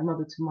being a bad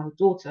mother to my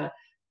daughter,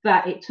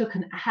 that it took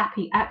a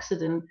happy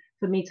accident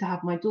for me to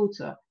have my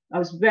daughter. I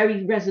was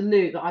very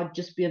resolute that I'd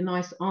just be a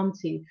nice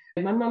auntie.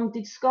 My mum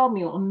did scar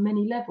me on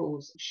many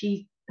levels.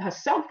 She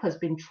herself has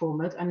been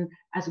traumatized, and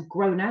as a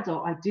grown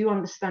adult, I do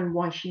understand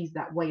why she's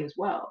that way as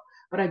well.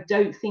 But I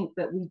don't think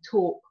that we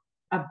talk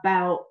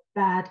about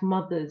bad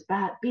mothers.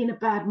 Being a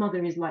bad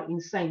mother is like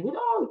insane.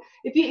 Oh,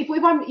 if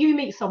you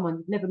meet someone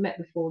you've never met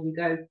before and you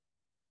go,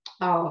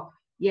 oh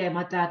yeah,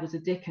 my dad was a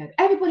dickhead,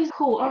 everybody's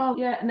cool. Oh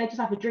yeah, and they just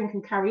have a drink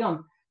and carry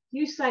on.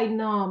 You say,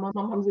 no, my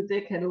mum's a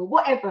dickhead or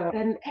whatever,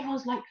 and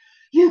everyone's like,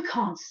 you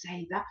can't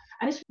say that.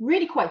 And it's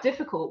really quite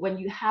difficult when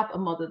you have a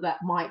mother that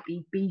might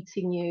be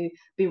beating you,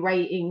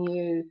 berating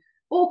you,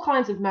 all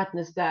kinds of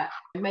madness that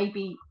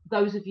maybe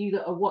those of you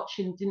that are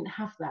watching didn't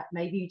have that.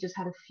 Maybe you just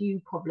had a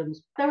few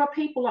problems. There are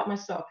people like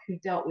myself who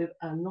dealt with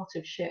a lot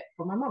of shit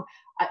from my mum.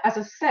 As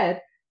I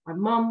said, my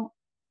mum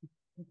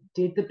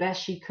did the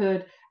best she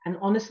could. And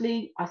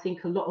honestly, I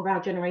think a lot of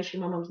our generation,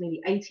 my mum's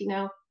nearly 80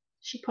 now,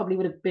 she probably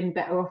would have been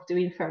better off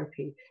doing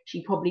therapy.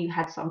 She probably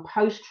had some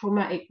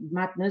post-traumatic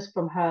madness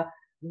from her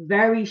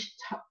very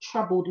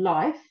troubled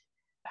life.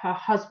 Her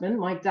husband,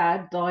 my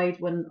dad, died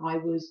when I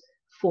was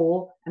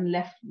 4 and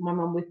left my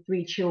mum with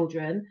 3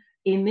 children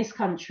in this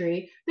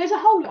country. There's a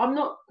whole, I'm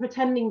not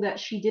pretending that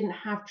she didn't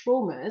have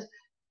traumas,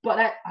 but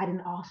I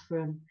didn't ask for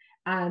them.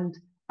 And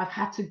I've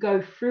had to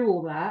go through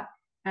all that.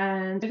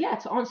 And yeah,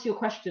 to answer your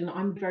question,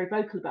 I'm very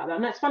vocal about that.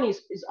 And that's funny,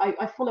 is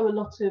I follow a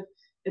lot of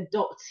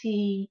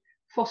adoptee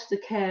foster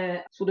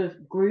care sort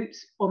of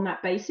groups on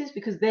that basis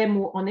because they're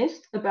more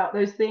honest about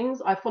those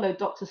things. I follow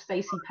Dr.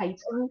 Stacey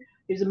Payton,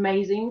 who's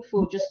amazing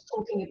for just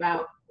talking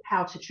about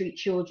how to treat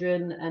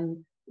children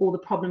and all the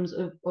problems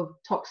of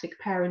toxic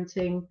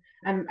parenting.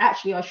 And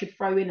actually, I should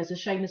throw in as a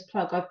shameless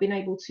plug, I've been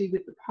able to,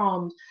 with the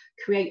Palms,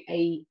 create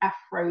a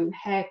Afro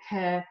hair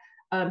care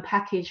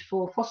package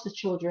for foster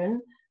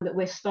children that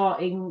we're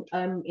starting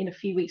in a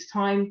few weeks'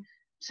 time.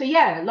 So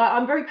yeah, like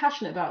I'm very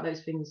passionate about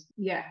those things.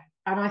 Yeah.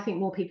 And I think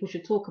more people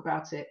should talk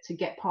about it to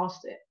get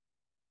past it.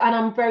 And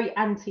I'm very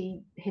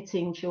anti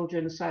hitting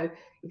children. So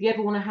if you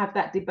ever want to have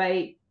that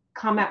debate,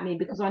 come at me,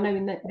 because I know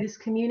in this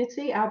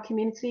community, our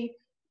community,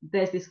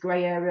 there's this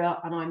grey area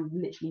and I'm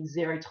literally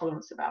zero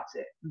tolerance about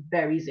it.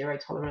 Very zero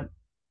tolerant.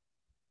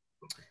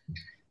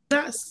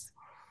 That's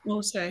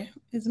also,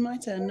 is it my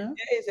turn now?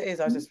 It is.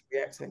 I was just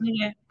reacting.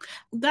 Yeah,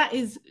 that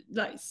is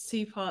like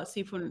super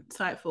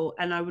insightful,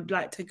 and I would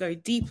like to go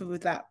deeper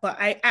with that. But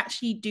I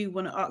actually do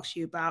want to ask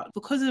you about,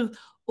 because of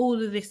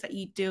all of this that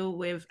you deal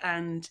with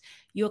and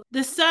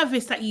the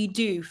service that you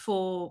do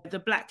for the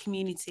Black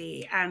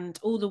community and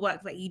all the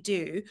work that you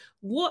do,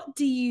 what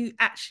do you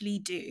actually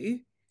do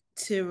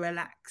to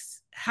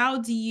relax? How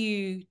do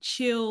you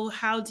chill?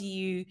 How do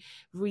you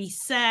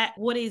reset?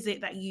 What is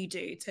it that you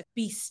do to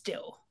be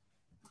still?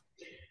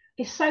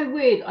 It's so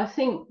weird. I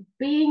think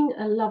being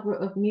a lover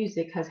of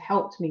music has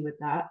helped me with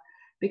that,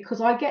 because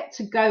I get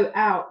to go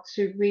out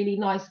to really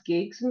nice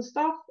gigs and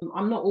stuff.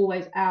 I'm not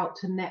always out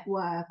to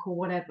network or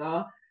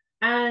whatever.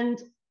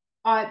 And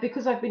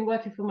because I've been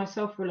working for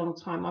myself for a long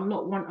time, I'm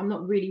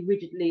not really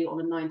rigidly on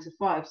a 9 to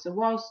 5. So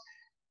whilst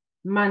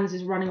Mans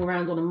is running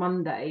around on a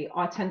Monday,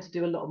 I tend to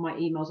do a lot of my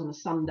emails on a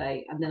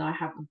Sunday, and then I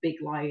have a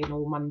big lie-in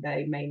all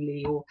Monday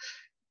mainly, or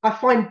I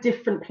find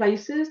different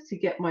places to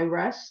get my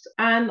rest.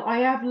 And I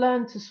have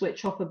learned to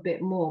switch off a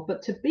bit more.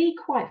 But to be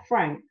quite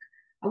frank,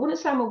 I wouldn't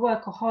say I'm a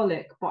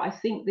workaholic, but I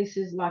think this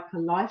is like a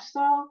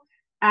lifestyle.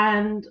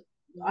 And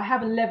I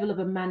have a level of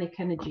a manic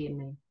energy in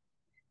me.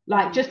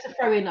 Like, just to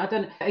throw in, I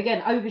don't,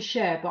 again,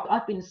 overshare, but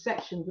I've been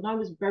sectioned when I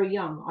was very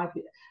young.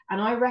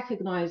 And I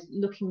recognize,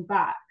 looking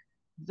back,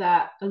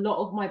 that a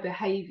lot of my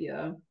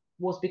behavior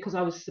was because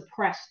I was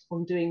suppressed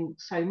on doing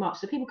so much.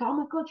 So people go, oh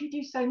my God, you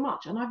do so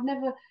much. And I've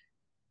never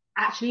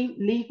actually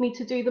leave me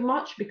to do the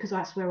much, because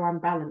that's where I'm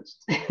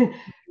balanced.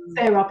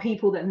 There are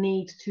people that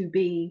need to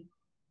be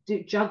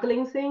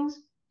juggling things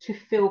to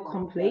feel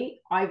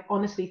complete. I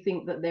honestly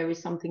think that there is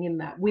something in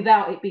that,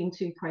 without it being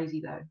too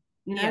crazy though.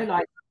 You know,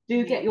 like,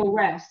 do get your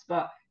rest,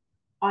 but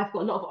I've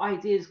got a lot of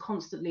ideas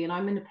constantly, and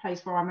I'm in a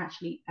place where I'm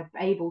actually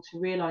able to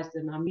realize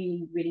them. And I'm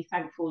really, really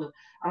thankful.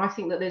 And I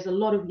think that there's a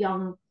lot of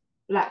young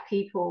Black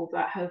people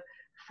that have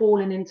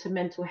fallen into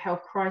mental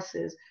health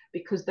crisis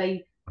because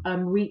they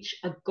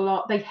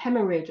they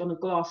hemorrhage on a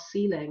glass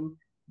ceiling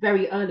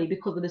very early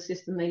because of the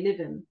system they live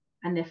in,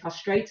 and they're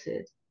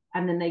frustrated,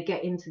 and then they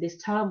get into this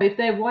turmoil. If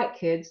they're white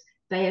kids,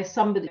 they're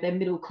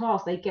middle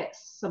class, they get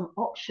some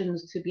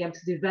options to be able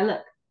to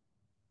develop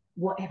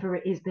whatever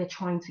it is they're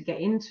trying to get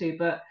into.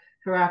 But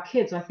for our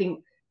kids, I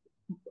think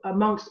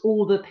amongst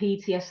all the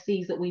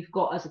PTSDs that we've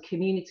got as a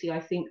community,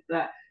 I think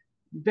that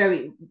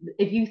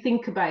if you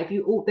think about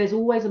it, there's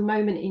always a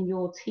moment in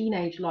your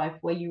teenage life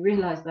where you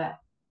realize that,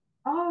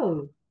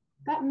 oh,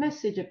 that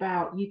message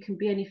about you can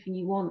be anything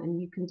you want and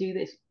you can do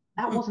this,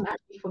 that wasn't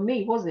actually for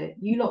me, was it?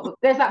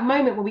 There's that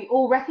moment where we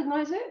all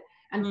recognize it,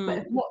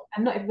 but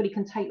not everybody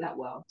can take that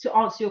well. To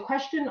answer your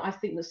question, I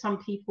think that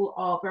some people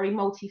are very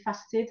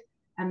multifaceted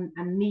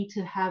and need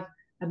to have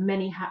a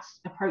many hats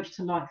approach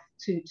to life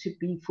to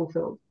be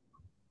fulfilled.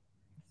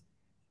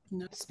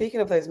 Speaking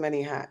of those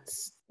many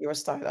hats, you're a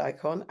style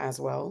icon as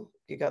well.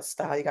 You got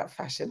style, you got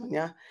fashion on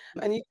you,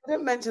 and you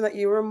didn't mention that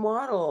you were a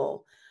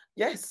model.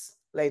 Yes,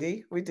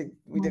 lady, we dug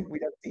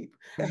deep.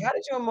 How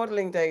did your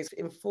modeling days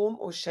inform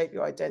or shape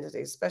your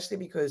identity, especially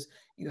because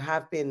you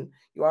are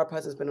a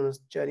person who's been on a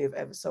journey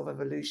of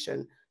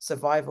self-evolution,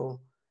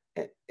 survival,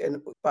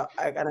 but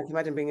I can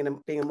imagine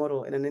being a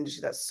model in an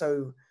industry that's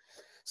so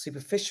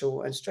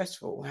superficial and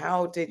stressful.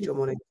 How did your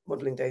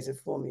modeling days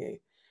inform you,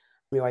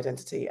 your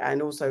identity,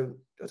 and also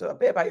a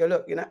bit about your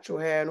look, your natural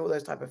hair, and all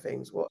those type of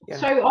things?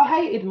 So I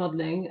hated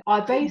modeling.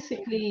 I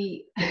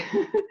basically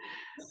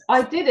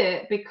I did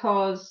it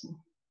because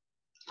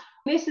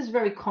this is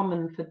very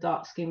common for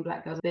dark-skinned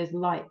Black girls. There's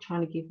light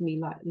trying to give me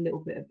like a little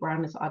bit of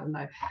brownness, I don't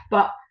know.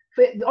 But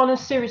on a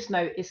serious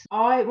note,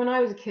 when I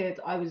was a kid,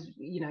 I was,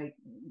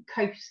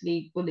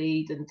 copiously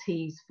bullied and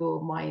teased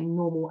for my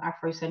normal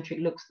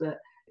Afrocentric looks that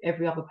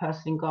every other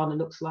person in Ghana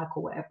looks like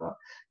or whatever,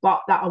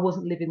 but that I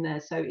wasn't living there,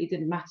 so it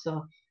didn't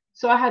matter.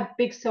 So I had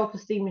big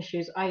self-esteem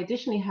issues. I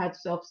additionally had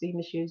self-esteem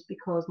issues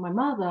because my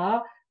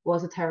mother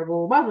was a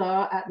terrible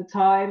mother at the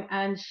time,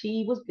 and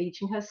she was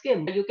bleaching her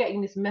skin. You're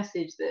getting this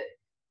message that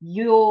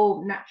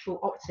your natural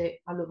optic,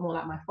 I look more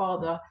like my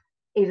father,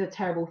 is a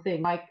terrible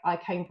thing. I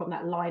came from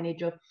that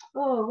lineage of,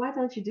 oh, why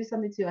don't you do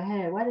something to your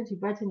hair? Why don't you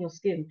brighten your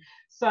skin?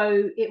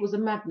 So it was a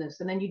madness.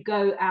 And then you'd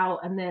go out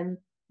and then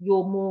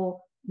you're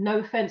more, no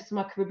offense to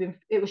my Caribbean,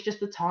 it was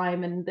just the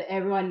time and the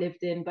area I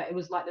lived in, but it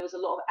was like there was a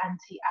lot of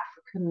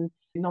anti-African African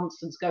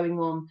nonsense going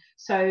on.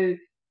 So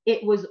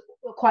it was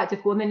quite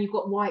difficult. And then you've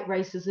got white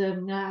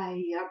racism,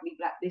 you have me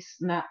black, this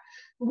and that.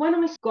 When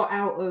I got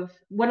out of,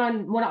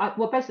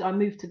 basically I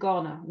moved to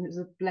Ghana, and it was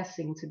a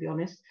blessing, to be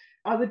honest.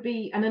 I would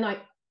be, and then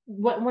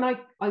when I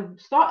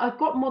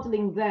got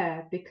modeling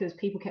there because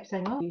people kept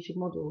saying, oh, you should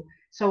model.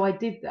 So I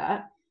did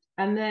that.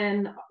 And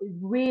then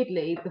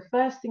weirdly, the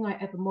first thing I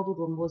ever modeled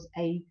on was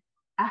a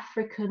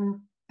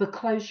African, The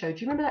Clothes Show. Do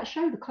you remember that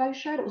show, The Clothes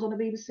Show, that was on the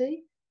BBC?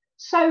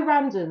 So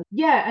random.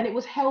 Yeah, and it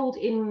was held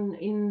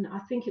in I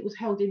think it was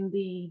held in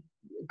the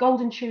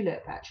Golden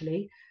Tulip,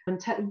 actually. And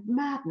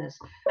madness.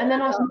 And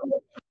then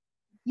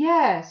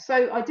yeah,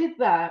 so I did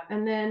that,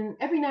 and then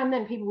every now and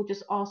then people would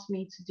just ask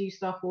me to do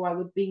stuff, or I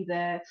would be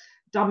their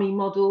dummy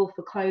model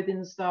for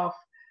clothing stuff.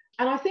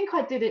 And I think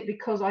I did it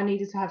because I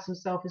needed to have some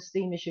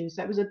self-esteem issues.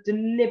 So it was a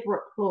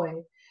deliberate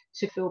ploy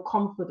to feel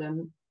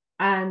confident,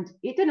 and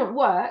it didn't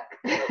work.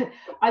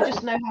 I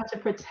just know how to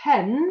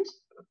pretend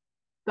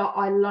that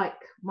I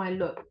like my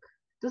look.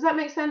 Does that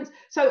make sense?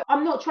 So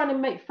I'm not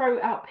trying to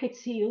throw out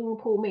pity or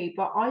poor me,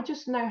 but I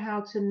just know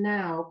how to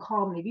now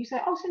calmly, if you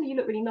say, oh, Cindy, you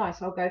look really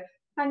nice, I'll go,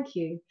 thank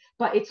you.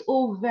 But it's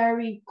all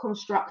very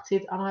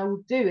constructed, and I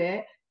will do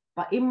it,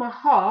 but in my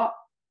heart,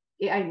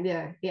 it ain't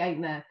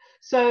there.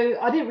 So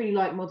I didn't really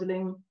like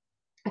modeling.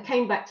 I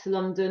came back to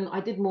London, I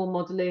did more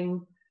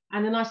modeling,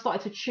 and then I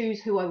started to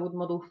choose who I would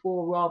model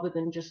for rather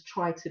than just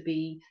try to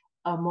be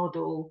a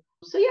model.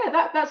 So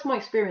yeah, that's my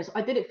experience.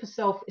 I did it for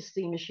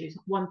self-esteem issues,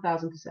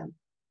 1000%.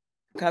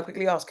 Can I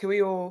quickly ask, who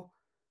or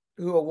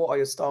what are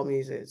your style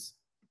muses?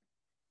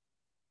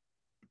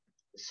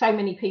 So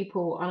many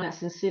people, and that's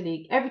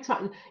sincerely. Every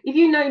time, if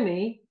you know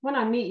me, when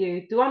I meet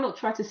you, do I not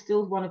try to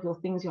steal one of your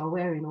things you're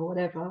wearing or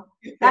whatever?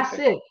 That's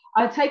it.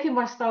 I've taken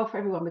my style for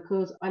everyone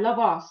because I love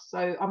us.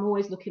 So I'm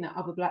always looking at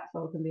other black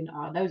folk and being,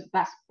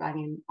 that's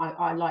banging.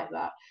 I like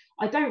that.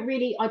 I don't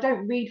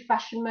read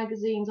fashion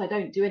magazines. I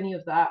don't do any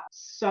of that.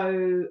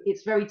 So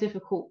it's very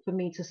difficult for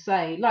me to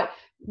say. Like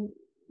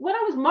when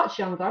I was much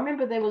younger, I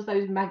remember there was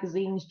those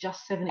magazines,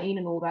 Just 17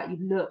 and all that.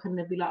 You'd look and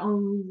they'd be like,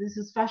 oh, this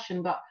is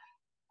fashion, but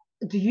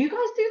do you guys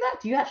do that?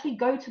 Do you actually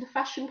go to the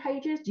fashion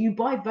pages? Do you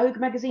buy Vogue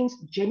magazines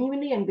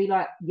genuinely and be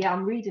like, yeah,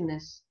 I'm reading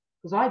this?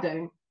 Because I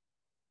don't.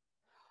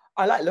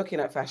 I like looking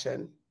at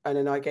fashion, and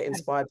then I get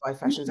inspired by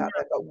fashions out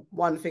there. But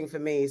one thing for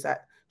me is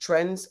that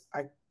trends,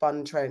 I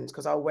fund trends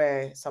because I'll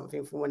wear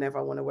something from whenever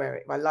I want to wear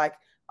it. If I like,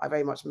 I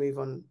very much move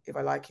on. If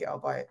I like it, I'll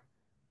buy it.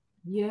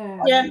 Yeah.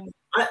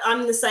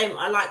 I'm the same.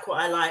 I like what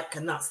I like,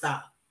 and that's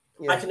that.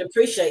 Yeah. I can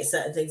appreciate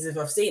certain things if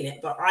I've seen it,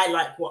 but I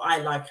like what I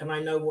like, and I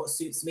know what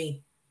suits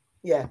me.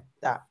 Yeah,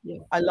 that. Yeah.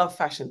 I love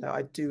fashion, though.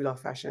 I do love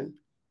fashion.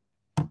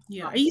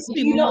 Yeah, I used to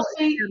be more.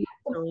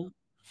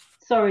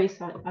 Sorry,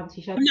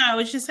 Auntie Shad. No, I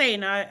was just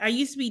saying. I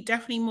used to be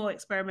definitely more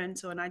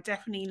experimental, and I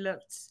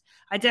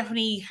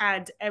definitely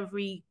had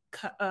every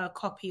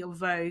copy of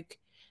Vogue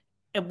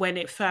when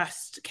it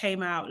first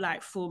came out,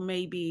 like for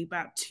maybe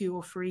about 2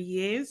 or 3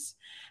 years,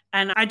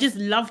 and I just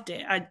loved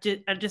it. I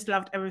just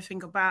loved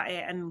everything about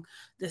it, and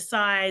the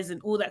size and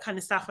all that kind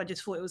of stuff. I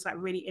just thought it was like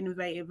really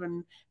innovative,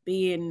 and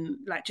being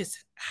like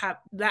just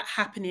that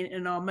happening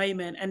in our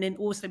moment, and then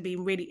also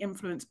being really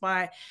influenced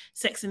by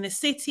Sex and the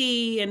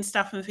City and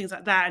stuff and things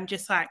like that, and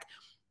just like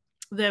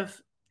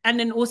and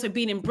then also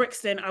being in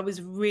Brixton, I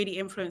was really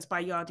influenced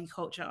by Yardie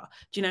culture.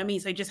 Do you know what I mean?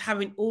 So just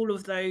having all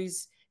of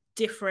those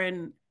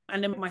different.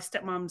 And then my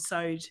stepmom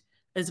sewed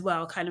as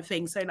well, kind of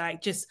thing. So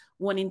like just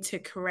wanting to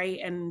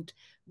create and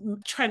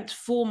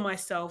transform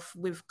myself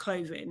with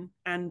clothing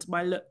and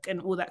my look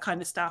and all that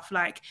kind of stuff.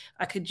 Like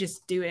I could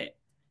just do it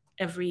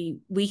every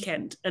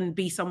weekend and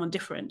be someone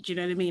different. Do you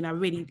know what I mean? I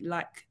really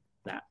like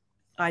that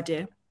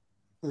idea.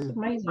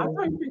 Amazing. I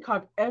don't think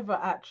I've ever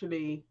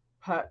actually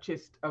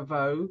purchased a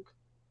Vogue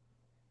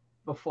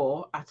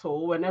before at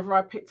all. Whenever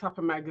I picked up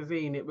a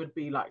magazine, it would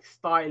be like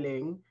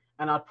styling,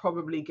 and I'd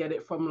probably get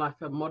it from like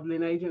a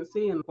modeling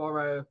agency and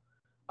borrow.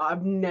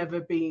 I've never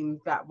been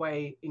that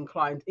way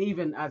inclined,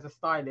 even as a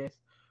stylist.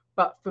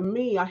 But for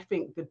me, I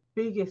think the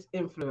biggest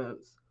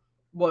influence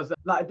was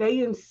like they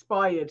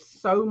inspired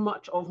so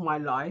much of my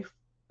life.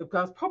 Because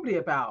I was probably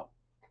about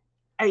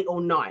 8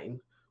 or 9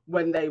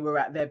 when they were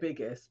at their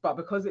biggest. But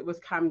because it was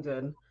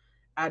Camden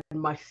and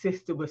my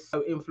sister was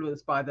so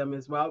influenced by them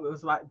as well, it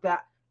was like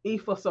that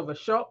ethos of a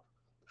shop,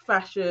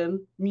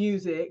 fashion,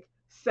 music,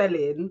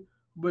 selling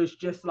was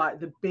just like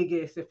the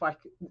biggest.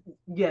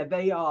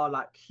 They are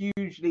like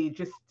hugely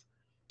just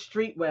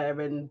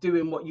streetwear and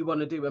doing what you want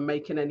to do and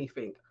making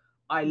anything.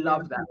 I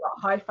love that.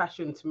 But high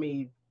fashion to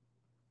me,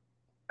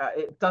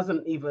 it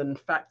doesn't even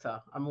factor.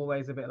 I'm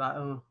always a bit like,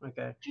 oh,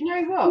 okay. Do you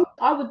know what?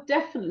 I would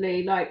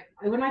definitely, like,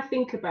 when I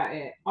think about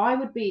it, I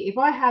would be, if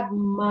I had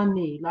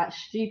money, like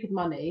stupid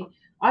money,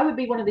 I would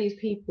be one of these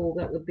people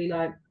that would be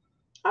like,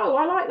 oh,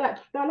 I like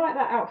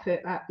that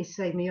outfit at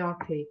Issey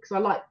Miyake because I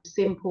like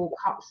simple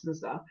cuts and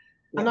stuff.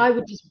 And I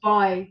would just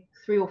buy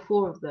 3 or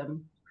 4 of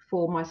them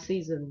for my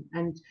season.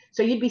 And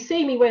so you'd be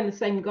seeing me wearing the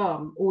same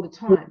gown all the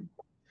time,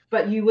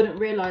 but you wouldn't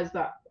realize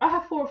that I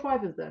have 4 or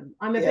 5 of them.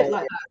 I'm a bit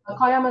like that.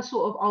 Like I am a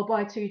sort of, I'll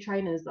buy 2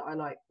 trainers that I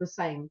like the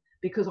same,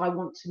 because I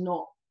want to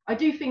not. I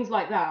do things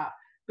like that,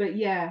 but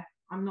yeah,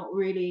 I'm not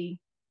really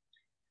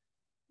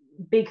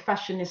big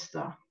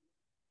fashionista.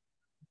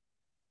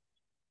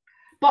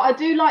 But I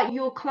do like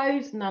your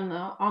clothes,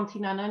 Nana, Auntie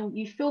Nana, and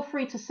you feel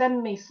free to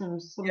send me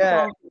some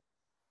samples.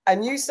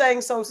 And you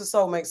saying soul to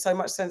soul makes so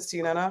much sense to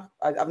you, Nana.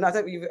 I don't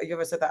think you've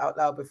ever said that out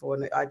loud before,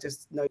 and I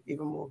just know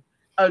even more.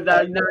 Oh,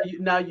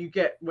 now you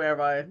get where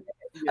I.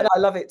 And I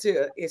love it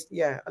too.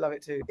 I love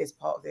it too. It's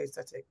part of the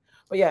aesthetic.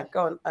 But yeah,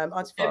 go on,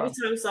 Auntie Farah. Every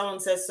time someone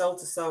says soul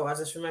to soul, I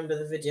just remember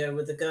the video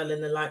with the girl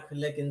in the lycra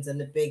leggings and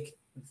the big.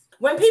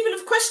 When people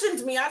have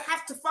questioned me, I'd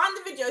have to find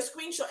the video,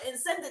 screenshot it, and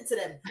send it to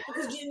them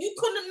because you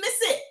couldn't miss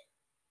it.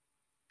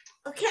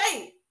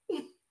 Okay,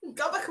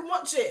 go back and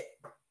watch it.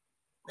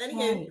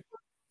 Anywho,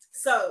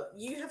 so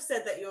you have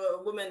said that you're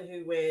a woman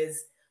who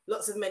wears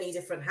lots of many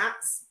different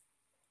hats.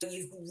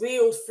 You've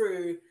reeled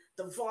through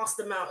the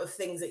vast amount of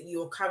things that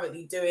you're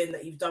currently doing,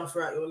 that you've done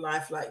throughout your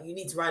life. Like, you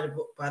need to write a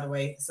book, by the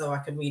way, so I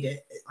can read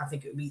it. I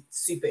think it would be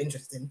super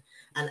interesting.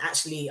 And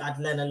actually, I'd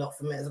learn a lot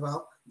from it as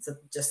well. So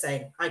just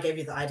saying, I gave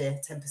you the idea,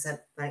 10%,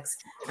 thanks.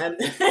 But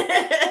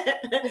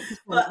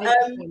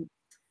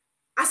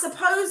I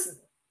suppose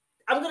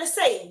I'm going to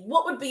say,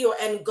 what would be your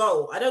end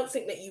goal? I don't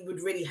think that you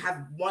would really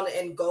have one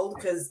end goal,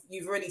 because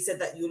you've already said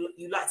that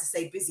you like to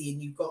stay busy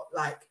and you've got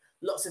like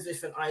lots of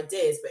different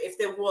ideas. But if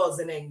there was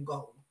an end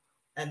goal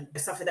and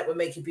something that would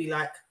make you be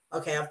like,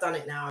 okay, I've done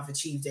it now, I've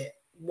achieved it,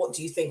 what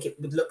do you think it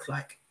would look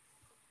like?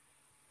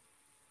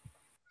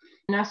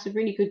 And that's a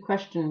really good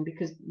question,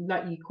 because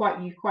like you quite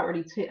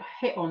really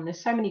hit on,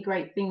 there's so many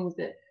great things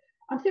that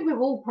I think we've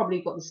all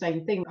probably got the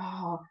same thing.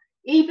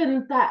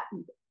 Even that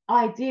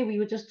idea we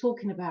were just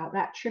talking about,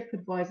 that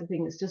TripAdvisor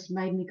thing, that's just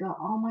made me go,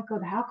 oh my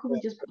God, how can we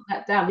just put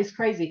that down? It's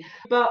crazy.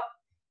 But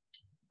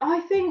I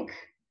think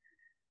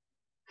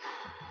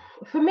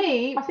for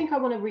me, I think I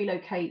want to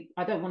relocate.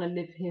 I don't want to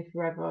live here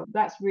forever.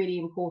 That's really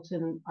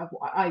important.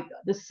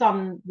 The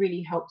sun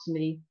really helps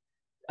me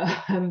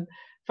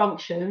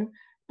function.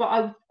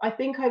 But I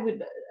think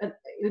it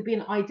would be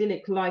an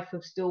idyllic life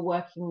of still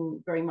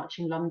working very much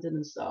in London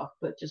and stuff,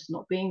 but just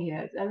not being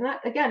here. And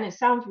that, again, it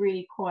sounds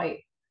really quite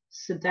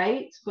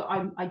sedate, but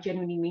I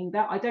genuinely mean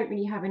that. I don't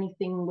really have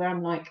anything where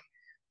I'm like,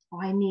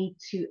 I need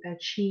to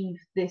achieve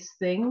this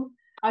thing.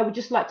 I would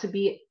just like to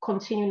be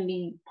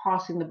continually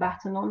passing the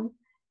baton on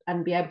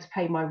and be able to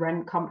pay my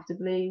rent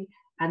comfortably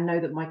and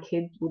know that my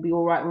kids will be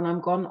all right when I'm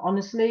gone.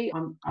 Honestly,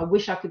 I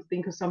wish I could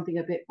think of something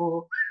a bit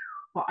more,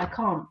 but I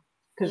can't,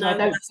 because I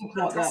don't think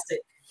like that.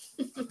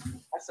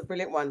 That's a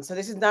brilliant one. So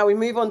now we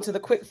move on to the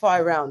quick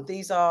fire round.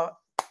 These are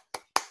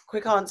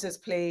quick answers,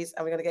 please,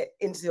 and we're going to get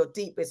into your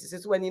deep business.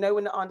 This is when,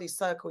 when the aunties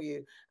circle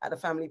you at a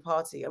family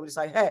party and we just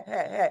like,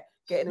 hey,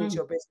 getting into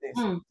your business.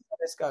 So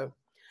let's go.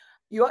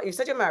 You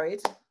said you're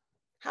married.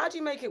 How do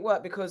you make it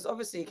work? Because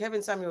obviously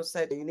Kevin Samuels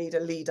said you need a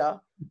leader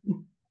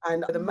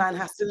and the man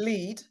has to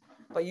lead,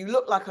 but you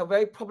look like a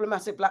very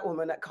problematic black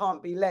woman that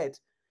can't be led.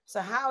 So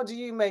how do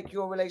you make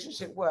your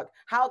relationship work?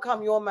 How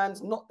come your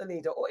man's not the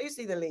leader? Or is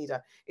he the leader?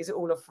 Is it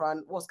all a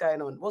front? What's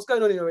going on? What's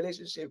going on in your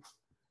relationship?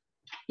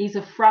 He's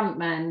a front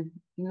man.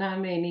 You know what I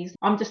mean?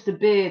 I'm just a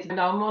beard. And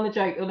I'm on a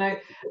joke.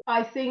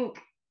 I think,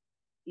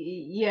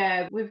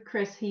 with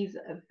Chris, he's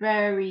a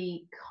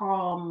very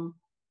calm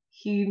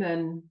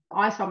human.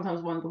 I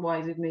sometimes wonder why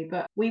he's with me,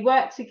 but we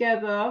work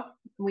together.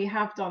 We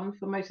have done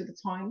for most of the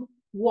time.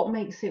 What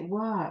makes it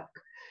work?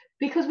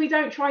 Because we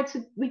don't try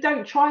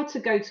to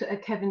go to a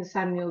Kevin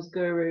Samuels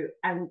guru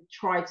and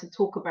try to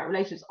talk about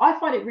relationships. I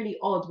find it really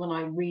odd when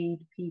I read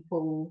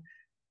people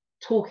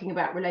talking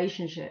about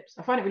relationships.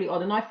 I find it really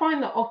odd, and I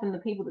find that often the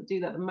people that do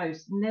that the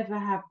most never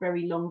have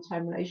very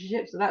long-term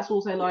relationships. So that's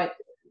also like,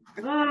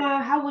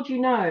 how would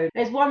you know?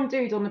 There's one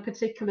dude on a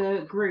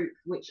particular group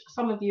which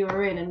some of you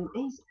are in, and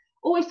he's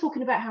always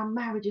talking about how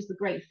marriage is the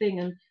great thing.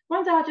 And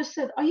one day I just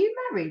said, are you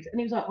married? And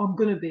he was like, I'm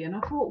gonna be. And I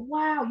thought,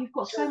 wow, you've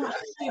got so much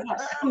to say about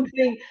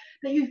something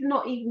that you've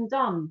not even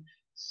done.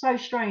 So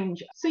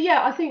strange. So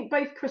yeah, I think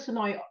both Chris and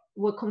I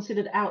were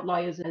considered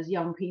outliers as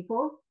young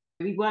people.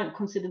 We weren't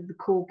considered the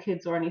cool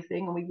kids or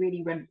anything, and we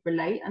really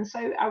relate. And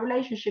so our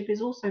relationship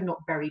is also not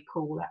very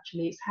cool,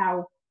 actually. It's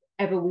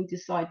however we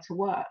decide to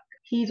work.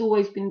 He's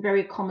always been very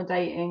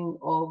accommodating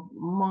of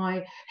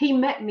he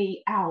met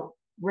me out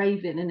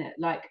raving, innit?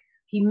 Like,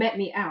 he met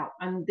me out,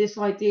 and this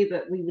idea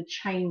that we would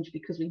change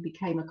because we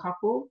became a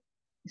couple,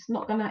 it's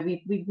not gonna.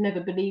 We've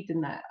never believed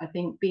in that. I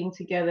think being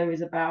together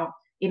is about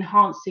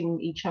enhancing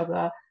each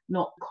other,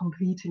 not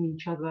completing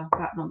each other.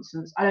 That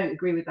nonsense. I don't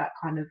agree with that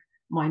kind of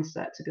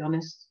mindset, to be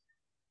honest.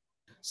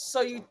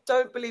 So you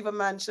don't believe a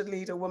man should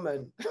lead a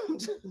woman?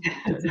 Do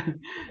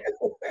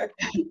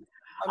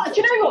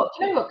you know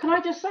what? Can I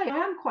just say, I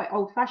am quite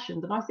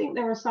old-fashioned, and I think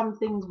there are some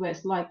things where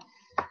it's like,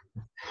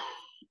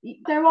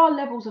 there are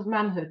levels of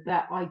manhood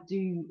that I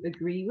do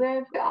agree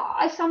with.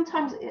 I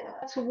sometimes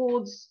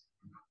towards,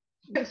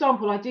 for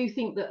example, I do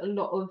think that a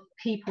lot of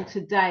people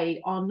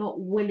today are not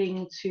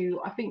willing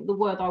to, I think the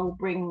word I will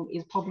bring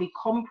is probably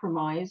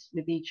compromise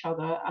with each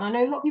other. And I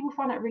know a lot of people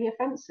find that really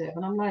offensive.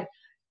 And I'm like,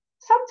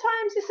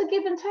 sometimes it's a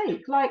give and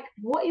take. Like,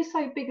 what is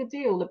so big a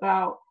deal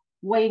about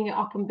weighing it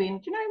up and being,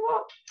 do you know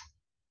what?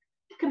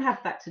 You can have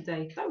that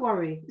today. Don't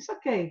worry. It's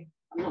okay.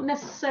 I'm not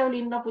necessarily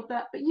in love with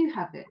that, but you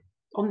have it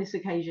on this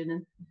occasion.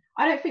 And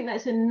I don't think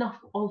there's enough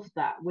of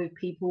that with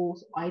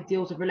people's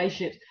ideals of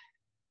relationships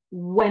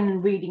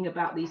when reading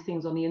about these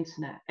things on the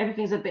internet.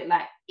 Everything's a bit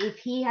like, if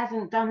he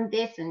hasn't done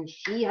this and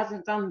she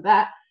hasn't done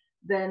that,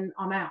 then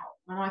I'm out.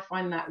 And I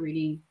find that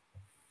really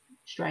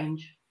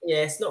strange.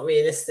 Yeah, it's not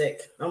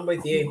realistic. I'm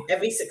with you.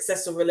 Every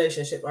successful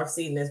relationship I've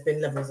seen, there's been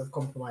levels of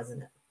compromise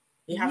in it.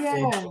 You have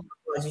to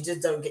compromise. You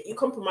just don't you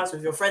compromise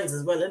with your friends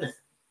as well, innit?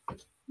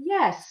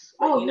 Yes.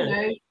 But, oh, you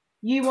know,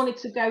 you wanted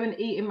to go and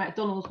eat in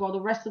McDonald's while the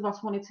rest of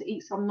us wanted to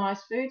eat some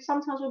nice food.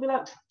 Sometimes we'll be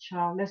like,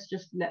 child, let's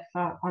just let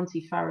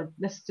Auntie Farah,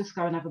 let's just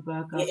go and have a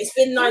burger. Yeah, it's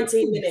been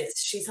 19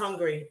 minutes. She's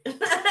hungry.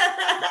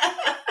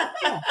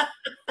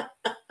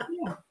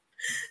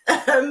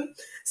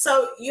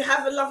 So you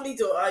have a lovely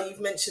daughter. You've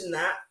mentioned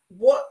that.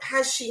 What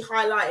has she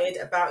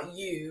highlighted about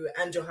you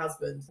and your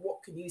husband?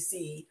 What can you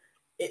see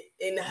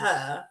in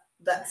her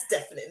that's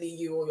definitely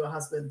you or your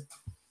husband?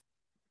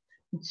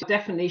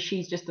 Definitely,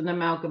 she's just an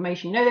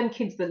amalgamation. You know, them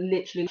kids that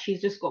literally,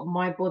 she's just got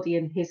my body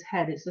in his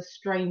head. It's a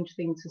strange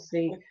thing to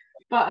see.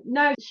 But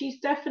no, she's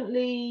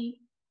definitely,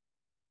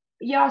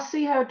 I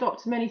see her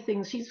adopt many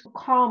things. She's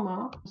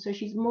calmer. So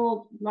she's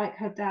more like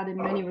her dad in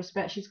many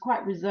respects. She's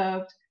quite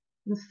reserved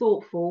and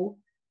thoughtful,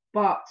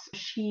 but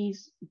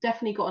she's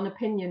definitely got an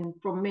opinion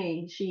from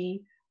me.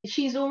 She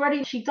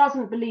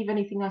doesn't believe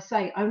anything I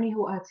say, only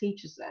what her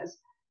teacher says.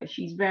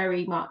 She's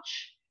very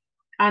much,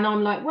 and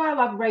I'm like, well,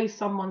 I've raised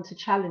someone to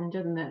challenge,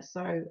 isn't it?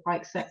 So I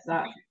accept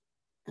that.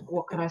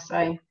 What can I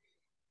say?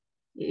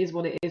 It is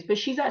what it is. But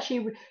she's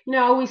actually, I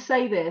always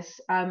say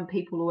this,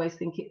 people always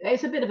think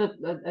it's a bit of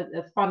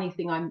a funny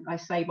thing I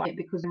say, but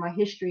because of my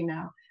history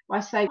now,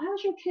 I say,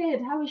 how's your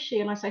kid? How is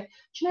she? And I say, do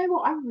you know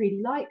what? I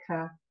really like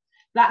her.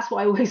 That's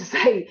what I always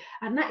say.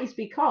 And that is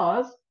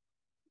because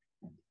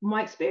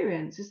my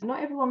experience is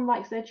not everyone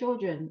likes their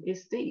children.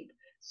 It's deep.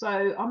 So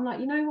I'm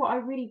like, you know what? I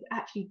really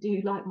actually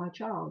do like my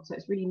child. So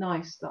it's really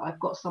nice that I've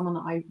got someone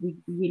that I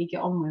really get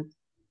on with.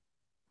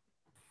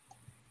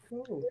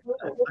 Cool.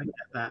 I get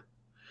that.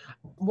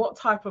 What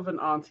type of an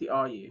auntie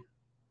are you?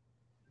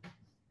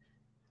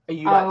 Are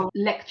you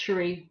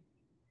lectury?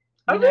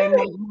 Oh,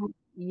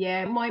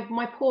 really?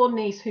 My poor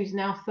niece who's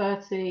now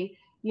 30.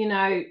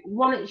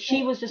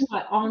 She was just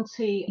like,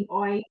 Auntie,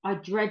 I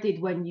dreaded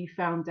when you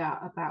found out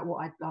about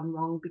what I'd done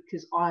wrong,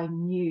 because I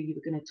knew you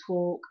were going to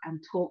talk,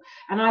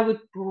 and I would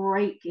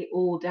break it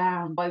all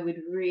down. I would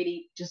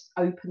really just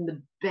open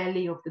the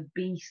belly of the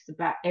beast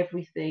about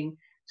everything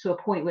to a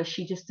point where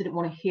she just didn't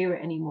want to hear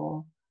it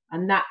anymore.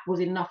 And that was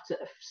enough to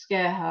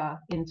scare her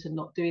into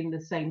not doing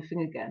the same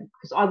thing again.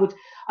 Because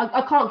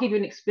I can't give you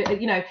an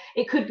experience,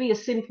 it could be a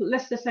simple,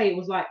 let's just say it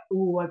was like,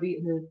 oh, I've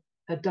eaten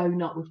a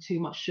donut with too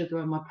much sugar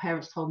and my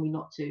parents told me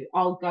not to.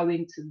 I'll go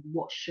into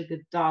what sugar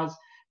does,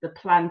 the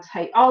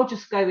plantain. I'll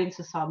just go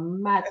into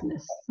some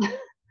madness.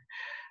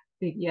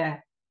 Yeah.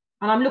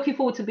 And I'm looking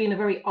forward to being a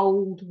very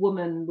old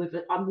woman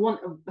I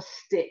want a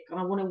stick and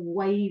I want to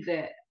wave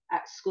it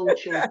at school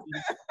children.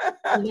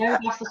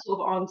 That's the sort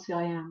of auntie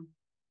I am.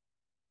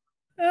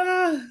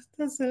 Oh,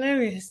 that's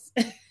hilarious.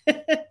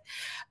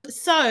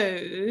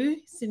 So,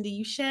 Cindy,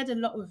 you shared a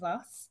lot with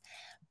us,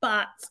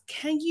 but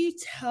can you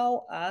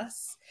tell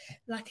us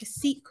like a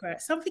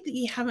secret, something that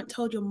you haven't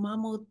told your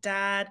mum or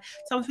dad,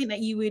 something that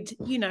you would,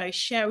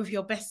 share with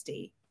your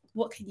bestie?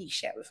 What can you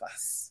share with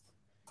us?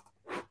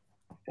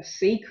 A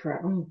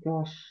secret? Oh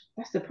gosh,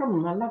 that's the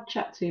problem. I love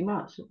chat too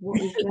much.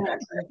 What is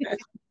that?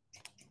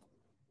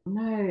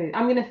 No,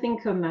 I'm going to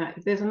think on that.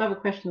 If there's another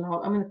question,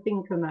 I'm going to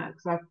think on that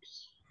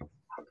because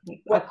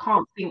I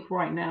can't think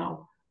right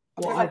now.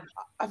 I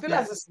feel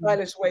like that's a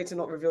stylish way to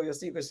not reveal your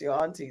secrets to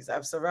your aunties that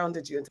have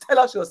surrounded you and tell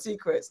us your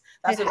secrets.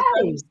 That's a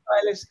very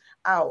stylish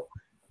out.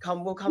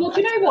 We'll come. Well,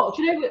 do you know what?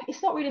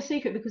 It's not really a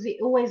secret because it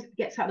always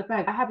gets out of the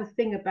bag. I have a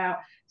thing about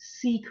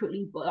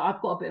secretly, but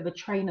I've got a bit of a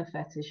trainer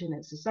fetish in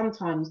it. So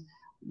sometimes,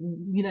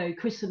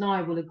 Chris and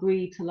I will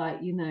agree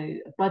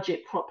to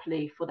budget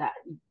properly for that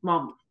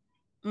month.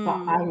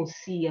 But I will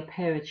see a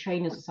pair of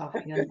trainers or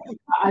something. And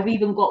I've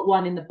even got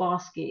one in the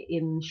basket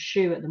in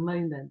Shoe at the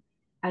moment.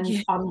 And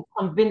I'm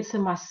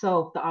convincing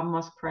myself that I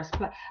must press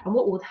play. And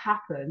what would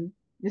happen,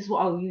 this is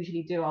what I'll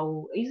usually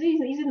do. He's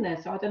in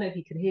there, so I don't know if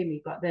he can hear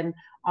me, but then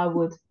I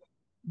would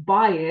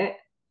buy it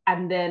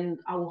and then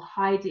I will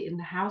hide it in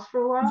the house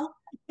for a while.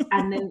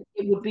 And then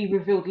it would be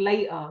revealed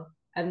later.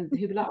 And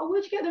he'd be like, oh,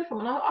 where'd you get them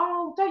from?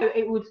 And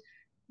it would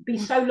be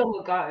so long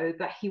ago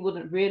that he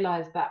wouldn't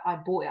realize that I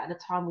bought it at the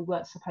time we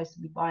weren't supposed to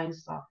be buying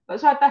stuff.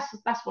 But so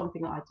that's one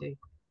thing that I do.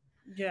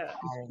 Yeah.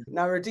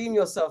 Now redeem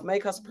yourself,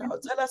 make us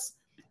proud. Tell us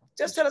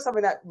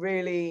something that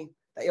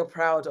you're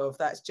proud of.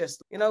 That's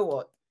just, you know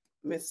what,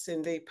 Miss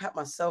Cindy, pat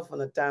myself on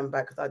the damn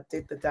back because I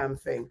did the damn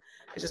thing.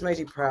 It just made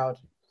you proud.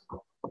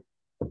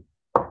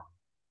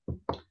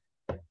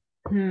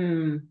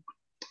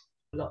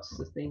 Lots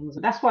of things.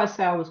 That's why I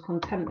say I was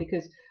content,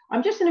 because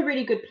I'm just in a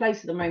really good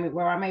place at the moment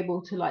where I'm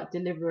able to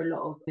deliver a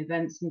lot of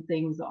events and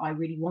things that I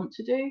really want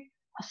to do.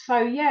 So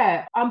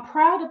yeah, I'm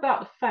proud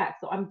about the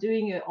fact that I'm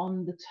doing it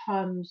on the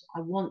terms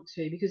I want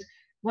to, because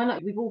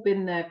we've all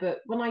been there, but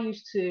when I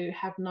used to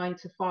have 9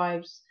 to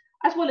 5s,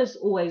 as well as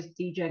always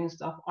DJing and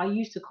stuff, I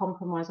used to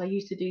compromise. I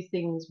used to do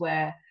things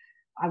where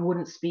I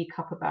wouldn't speak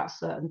up about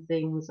certain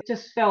things. It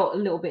just felt a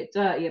little bit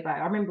dirty about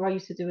it. I remember I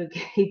used to do a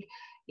gig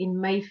in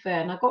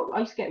Mayfair, and I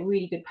used to get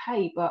really good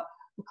pay, but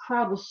the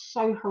crowd was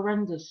so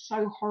horrendous,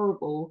 so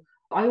horrible.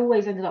 I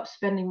always ended up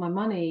spending my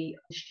money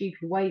in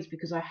stupid ways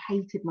because I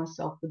hated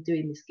myself for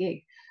doing this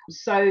gig.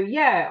 So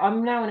yeah,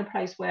 I'm now in a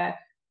place where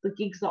the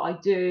gigs that I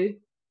do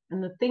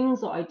and the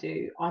things that I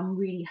do, I'm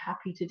really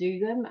happy to do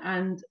them.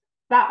 And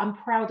that I'm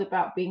proud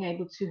about being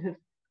able to have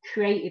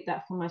created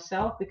that for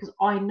myself, because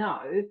I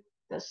know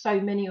that so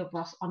many of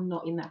us are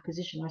not in that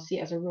position. I see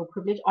it as a real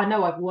privilege. I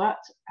know I've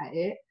worked at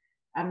it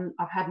and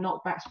I've had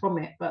knockbacks from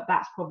it, but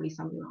that's probably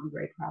something that I'm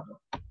very proud of.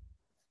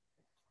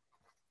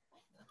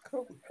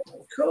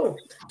 Cool.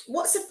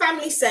 What's a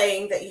family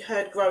saying that you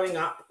heard growing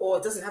up, or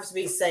it doesn't have to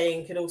be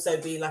saying, could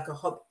also be like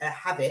a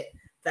habit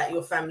that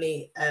your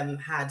family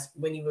had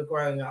when you were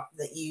growing up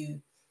that you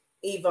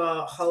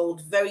either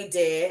hold very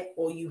dear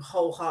or you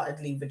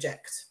wholeheartedly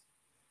reject?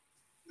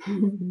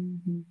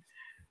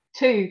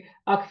 Two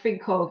I could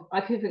think of.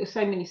 I could think of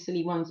so many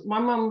silly ones. My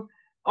mum,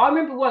 I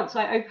remember once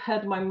I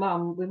overheard my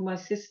mum with my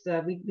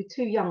sister. We were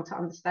too young to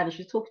understand.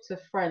 She was talking to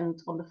a friend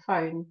on the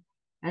phone,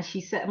 and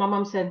she said, my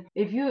mum said,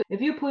 if you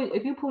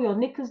pull your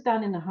knickers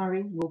down in a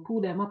hurry, we'll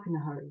pull them up in a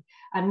hurry.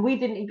 And we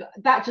didn't.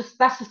 That's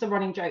just a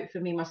running joke for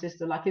me and my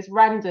sister. Like, it's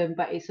random,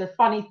 but it's a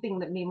funny thing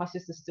that me and my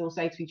sister still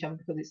say to each other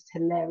because it's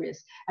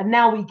hilarious. And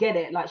now we get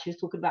it. Like, she was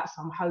talking about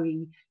some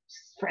hoey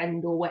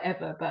friend or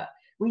whatever, but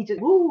we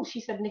just, ooh,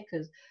 she said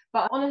knickers.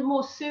 But on a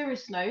more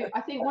serious note,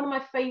 I think one of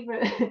my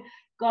favorite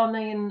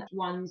Ghanaian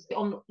ones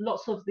on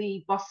lots of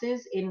the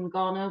buses in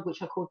Ghana,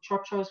 which are called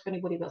chochos, if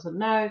anybody doesn't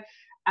know.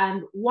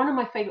 And one of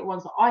my favorite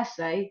ones that I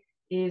say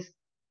is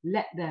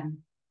let them.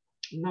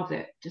 Love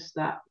it. Just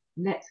that.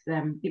 Let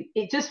them.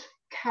 It just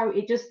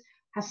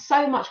has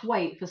so much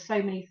weight for so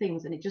many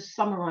things, and it just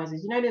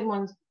summarizes. You know, them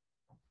ones,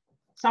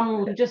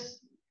 someone will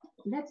just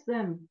let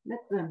them.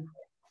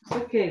 It's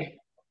okay.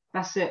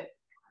 That's it.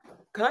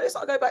 Can I just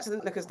go back to the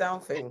knickers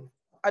down thing?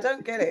 I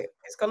don't get it.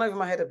 It's gone over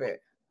my head a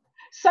bit.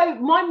 So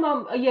my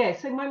mum, I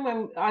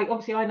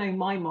know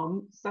my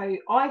mum. So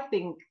I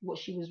think what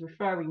she was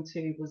referring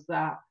to was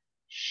that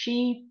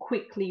she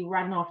quickly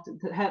ran after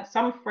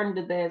some friend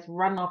of theirs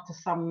ran after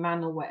some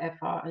man or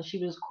whatever, and she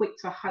was quick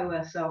to hoe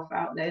herself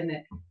out there,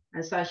 innit?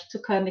 And so she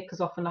took her knickers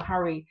off in a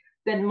hurry.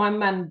 Then my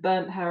man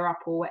burnt her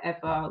up or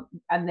whatever,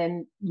 and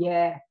then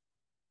yeah,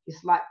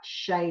 it's like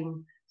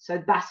shame.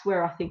 So that's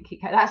where I think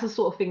that's the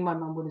sort of thing my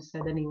mum would have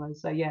said anyway.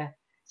 So yeah,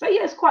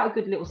 it's quite a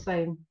good little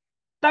saying.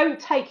 Don't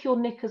take your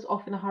knickers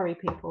off in a hurry,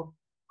 people.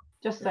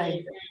 Just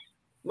saying.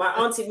 My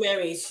Auntie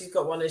Mary, she's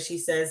got one, and she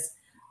says,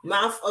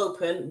 mouth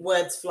open,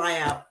 words fly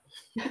out.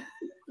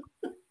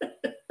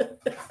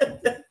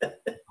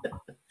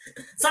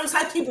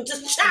 Sometimes people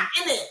just chat,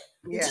 innit?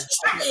 Yeah, just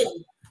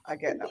chatting. I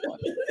get that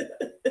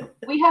one.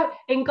 We have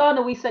in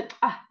Ghana, we said,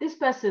 this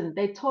person,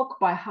 they talk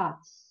by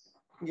hearts.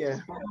 Yeah.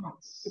 By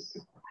hearts.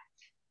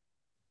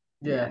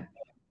 Yeah.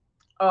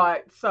 All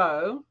right.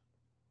 So,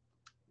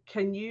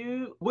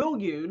 will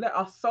you let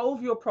us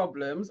solve your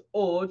problems,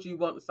 or do you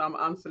want some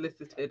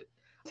unsolicited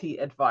auntie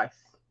advice?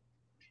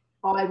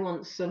 I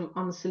want some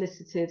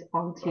unsolicited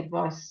auntie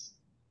advice.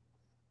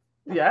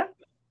 Yeah.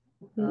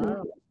 Mm-hmm.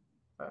 Oh,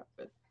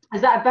 perfect.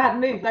 Is that a bad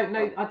move? I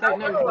don't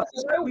know.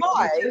 You know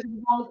why? It's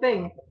the wrong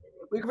thing.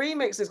 We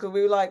remixed this because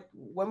we were like,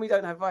 when we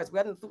don't have advice, we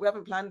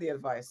haven't planned the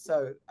advice.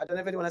 So I don't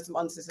know if anyone has some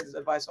unsolicited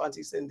advice for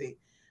Auntie Cindy.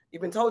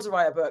 You've been told to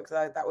write a book.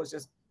 That was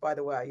just, by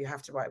the way, you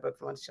have to write a book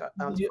for Auntie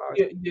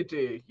Farah.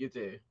 You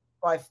do.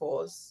 By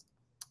force.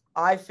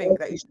 I think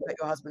that you should let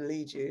your husband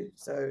lead you.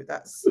 So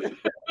that's.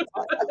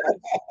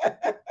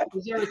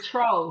 Is there a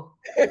troll?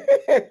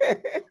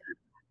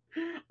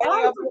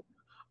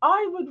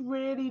 I would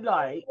really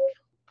like,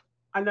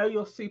 I know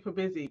you're super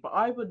busy, but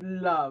I would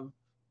love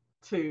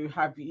to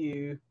have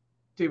you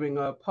doing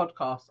a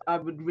podcast. I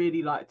would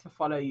really like to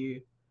follow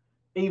you,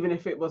 even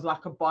if it was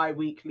like a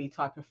bi-weekly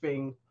type of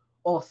thing,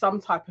 or some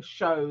type of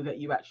show that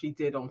you actually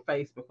did on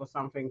Facebook or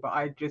something. But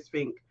I just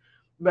think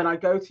when I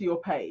go to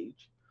your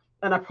page,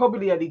 and I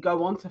probably only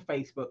go onto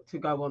Facebook to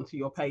go onto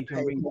your page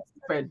and read the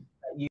thread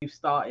that you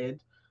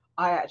started,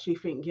 I actually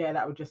think, yeah,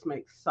 that would just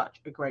make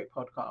such a great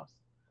podcast.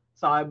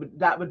 So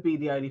that would be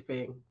the only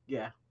thing.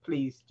 Yeah,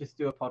 please just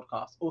do a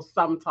podcast or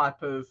some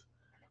type of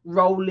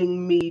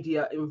rolling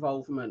media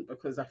involvement,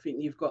 because I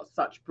think you've got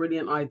such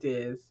brilliant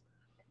ideas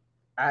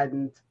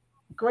and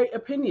great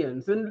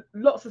opinions, and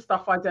lots of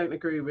stuff I don't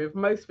agree with.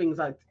 Most things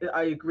I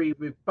agree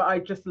with, but I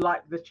just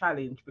like the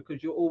challenge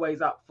because you're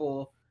always up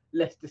for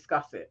let's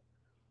discuss it.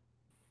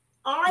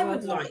 I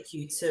would like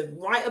you to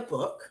write a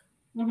book,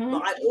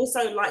 but I'd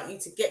also like you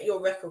to get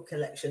your record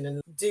collection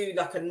and do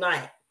like a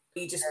night.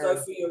 You just go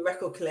through your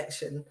record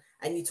collection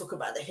and you talk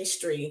about the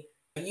history.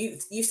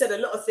 You said a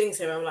lot of things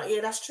here. I'm like, yeah,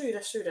 that's true.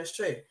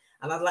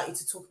 And I'd like you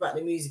to talk about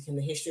the music and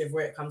the history of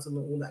where it comes from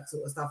and all that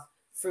sort of stuff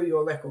through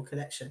your record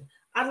collection.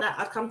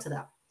 I'd come to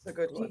that. It's a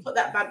good If you one. put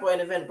that bad boy in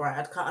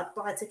Eventbrite, I'd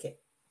buy a ticket.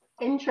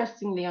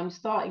 Interestingly, I'm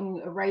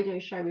starting a radio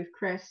show with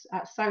Chris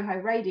at Soho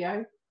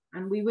Radio,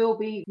 and we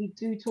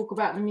do talk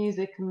about the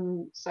music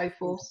and so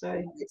forth.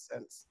 So Makes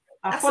sense.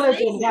 I That's followed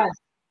you amazing.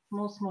 guys.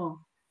 Small.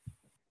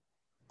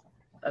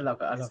 I love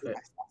it. I love it.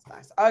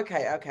 That's nice.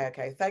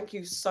 Okay. Thank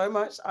you so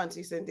much,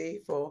 Auntie Cindy,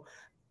 for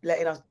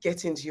letting us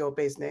get into your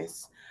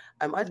business.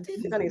 I do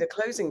think I need a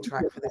closing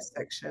track for this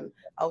section.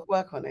 I'll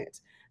work on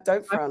it.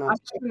 Don't frown, I've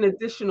Auntie. got an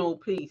additional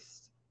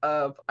piece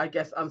of, I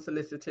guess,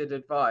 unsolicited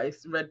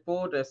advice. Red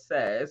Border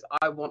says,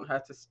 I want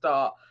her to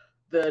start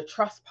the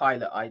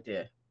Trustpilot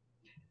idea.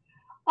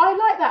 I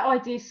like that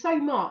idea so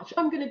much.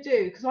 I'm going to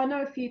do, because I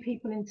know a few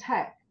people in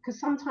tech, because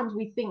sometimes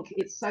we think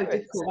it's so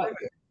difficult. Like,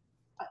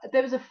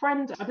 there was a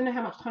friend, I don't know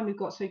how much time we've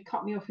got, so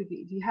cut me off if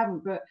you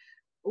haven't, but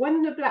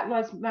when the Black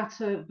Lives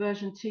Matter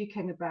version 2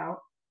 came about,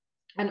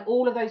 and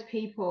all of those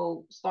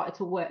people started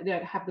to work,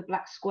 have the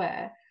black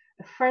square,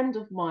 a friend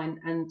of mine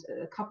and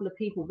a couple of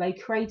people, they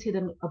created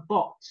a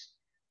bot,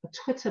 a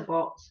Twitter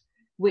bot,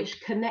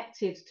 which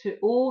connected to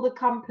all the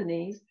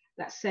companies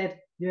that said,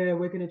 yeah,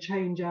 we're going to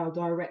change our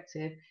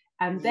directive.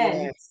 And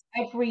then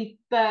every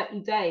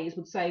 30 days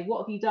would say, what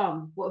have you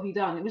done? What have you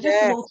done? It was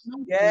just an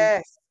automation.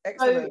 Yes,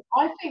 excellent.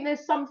 So I think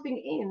there's something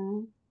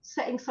in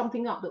setting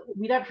something up that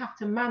we don't have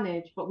to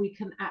manage, but we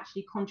can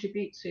actually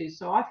contribute to.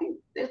 So I think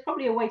there's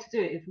probably a way to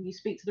do it if we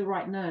speak to the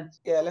right nerds.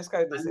 Yeah, let's go.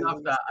 I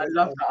love that. I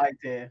love that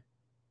idea.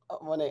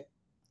 I'm on it.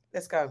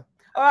 Let's go.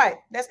 All right,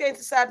 let's get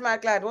into Sad,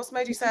 Mad, Glad. What's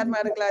made you sad,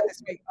 mad, and glad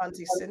this week,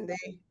 Auntie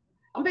Cindy?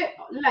 I'm a bit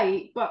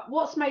late, but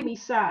what's made me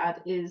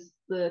sad is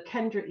the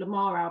Kendrick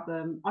Lamar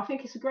album. I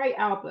think it's a great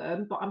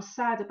album, but I'm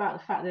sad about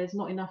the fact there's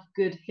not enough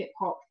good hip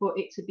hop for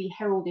it to be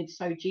heralded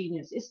so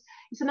genius.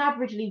 It's an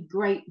averagely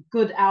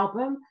good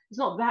album. It's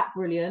not that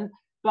brilliant,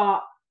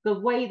 but the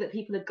way that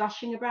people are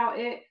gushing about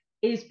it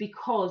is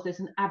because there's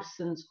an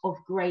absence of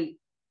great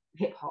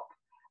hip hop.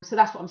 So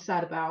that's what I'm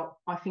sad about.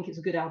 I think it's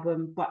a good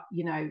album, but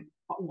you know,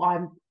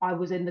 I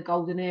was in the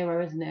golden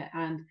era, isn't it?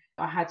 And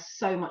I had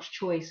so much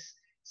choice.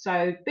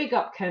 So big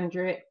up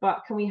Kendrick,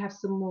 but can we have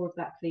some more of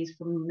that, please,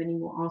 from many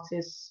more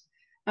artists?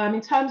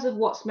 In terms of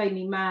what's made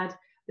me mad,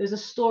 there's a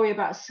story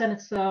about a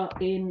senator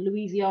in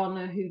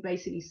Louisiana who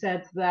basically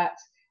said that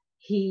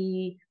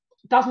he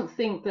doesn't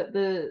think that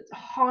the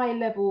high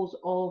levels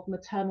of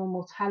maternal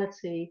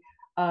mortality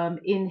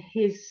in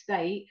his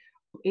state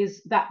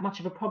is that much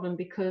of a problem,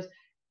 because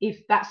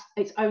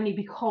it's only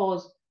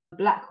because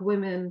Black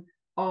women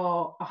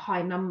are a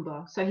high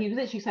number. So he was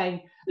literally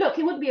saying, look,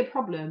 it wouldn't be a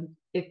problem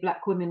if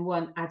Black women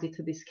weren't added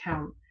to this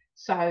count.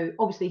 So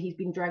obviously he's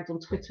been dragged on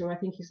Twitter. I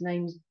think his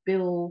name's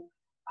Bill,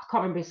 I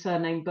can't remember his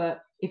surname,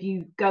 but if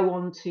you go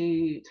on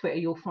to Twitter,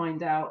 you'll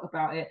find out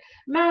about it.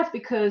 Mad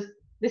because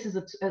this is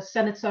a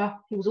senator.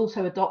 He was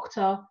also a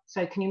doctor.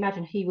 So can you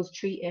imagine he was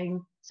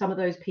treating some of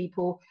those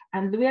people?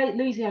 And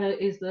Louisiana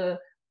is the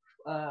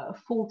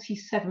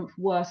 47th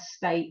worst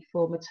state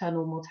for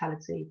maternal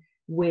mortality,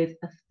 with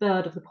a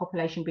third of the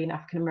population being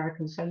African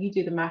American. So you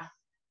do the math.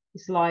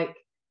 It's like,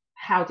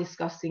 how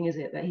disgusting is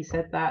it that he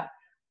said that?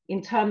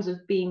 In terms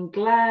of being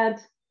glad,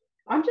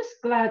 I'm just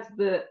glad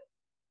that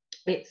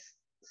it's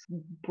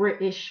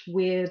British,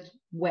 weird,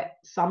 wet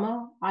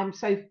summer. I'm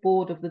so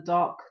bored of the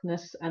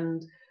darkness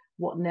and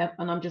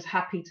and I'm just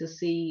happy to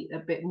see a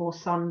bit more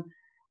sun.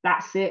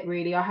 That's it,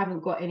 really. I haven't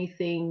got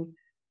anything.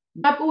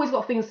 I've always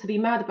got things to be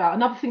mad about.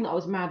 Another thing that I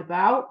was mad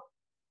about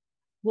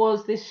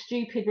was this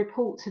stupid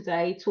report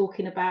today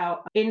talking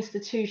about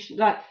institution,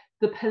 like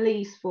the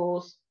police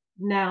force.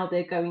 Now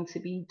they're going to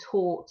be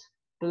taught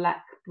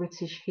Black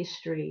British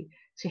history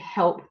to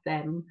help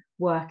them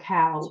work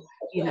out,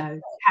 you know,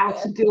 how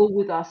to deal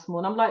with us more.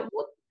 And I'm like,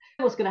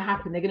 what's going to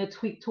happen? They're going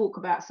to talk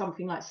about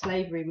something like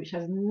slavery, which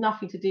has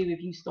nothing to do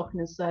with you stopping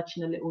and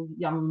searching a little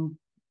young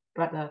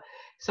brother.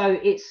 So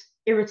it's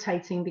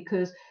irritating,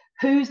 because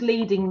who's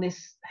leading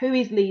this? Who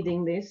is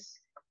leading this?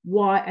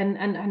 Why?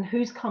 And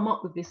who's come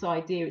up with this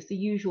idea? It's the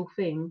usual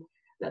thing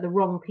that the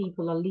wrong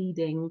people are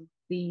leading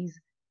these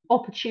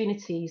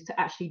opportunities to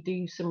actually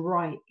do some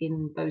right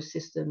in those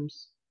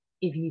systems,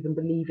 if you even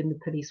believe in the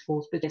police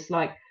force. But it's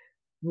like,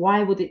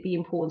 why would it be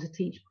important to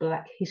teach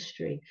Black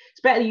history?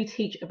 It's better you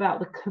teach about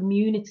the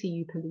community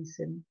you police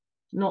in,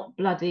 not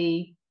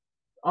bloody,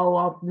 oh,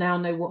 I now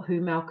know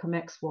who Malcolm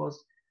X was,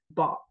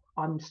 but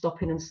I'm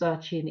stopping and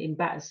searching in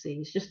Battersea.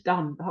 It's just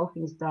dumb. The whole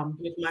thing's dumb.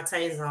 With my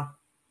taser.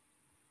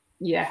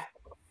 Yeah.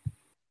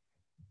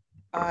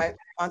 I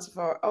answer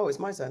for, it's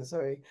my turn,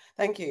 sorry.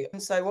 Thank you.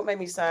 And so what made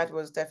me sad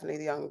was definitely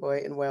the young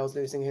boy in Wales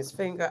losing his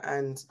finger,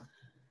 and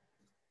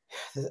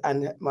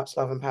much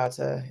love and power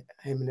to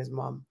him and his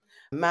mum.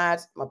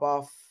 Mad, my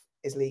bath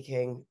is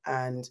leaking,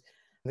 and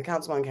the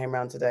councilman came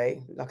round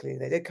today. Luckily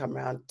they did come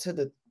round to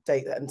the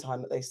date and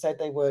time that they said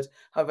they would.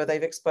 However,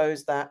 they've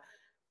exposed that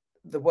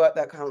the work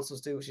that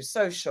councils do, which is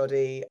so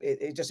shoddy,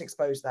 it just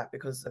exposed that,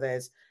 because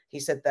he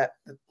said that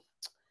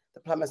The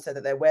plumber said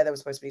that where there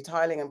was supposed to be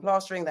tiling and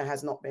plastering, there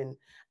has not been.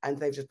 And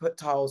they've just put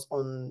tiles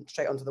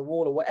straight onto the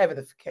wall or whatever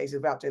the case is,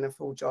 without doing a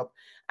full job.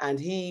 And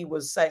he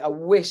was saying, I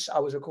wish I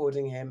was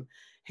recording him.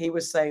 He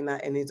was saying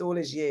that in all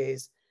his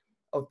years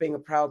of being a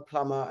proud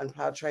plumber and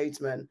proud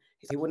tradesman,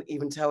 he wouldn't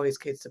even tell his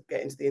kids to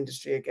get into the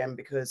industry again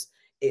because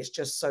it's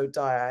just so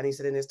dire. And he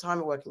said in his time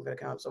of working for the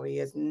council, he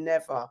has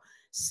never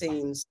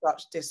seen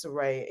such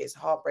disarray. It's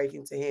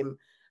heartbreaking to him.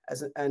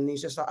 And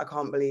he's just like, I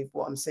can't believe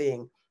what I'm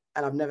seeing.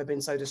 And I've never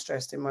been so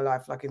distressed in my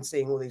life, like in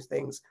seeing all these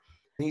things.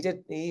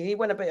 And he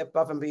went a bit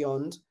above and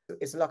beyond.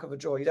 It's the luck of a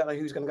draw. You don't know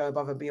who's going to go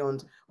above and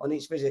beyond on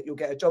each visit. You'll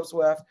get a job's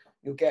worth,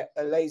 you'll get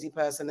a lazy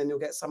person, and you'll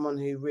get someone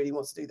who really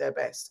wants to do their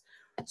best.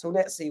 So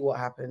let's see what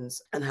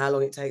happens and how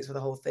long it takes for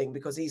the whole thing,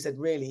 because he said,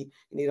 really,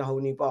 you need a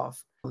whole new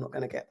bath. I'm not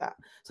going to get that.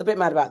 So a bit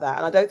mad about that.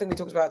 And I don't think we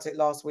talked about it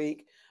last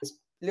week. It's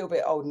a little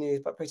bit old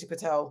news, but Priti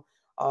Patel,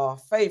 our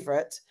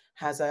favourite,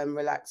 has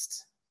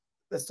relaxed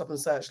the stop and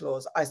search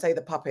laws. I should say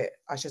the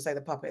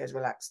puppet has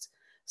relaxed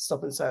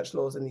stop and search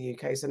laws in the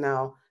UK. So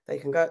now they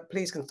can go,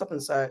 police can stop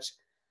and search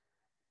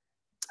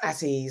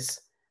at ease.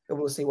 And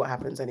we'll see what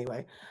happens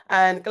anyway.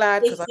 And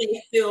glad because I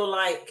feel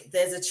like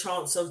there's a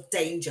chance of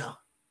danger.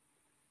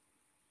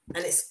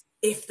 And it's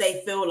if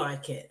they feel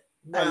like it.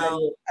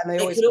 Well, and they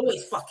could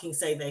always fucking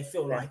say they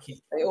feel like it.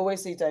 They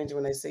always see danger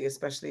when they see,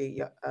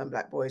 especially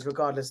black boys,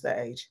 regardless of their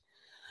age,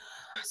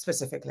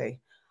 specifically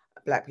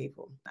black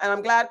people. And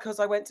I'm glad because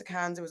I went to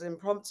Cannes. It was an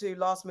impromptu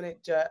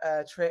last-minute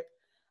trip.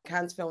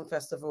 Cannes Film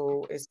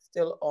Festival is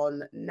still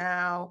on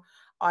now.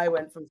 I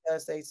went from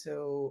Thursday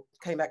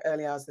came back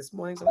early hours this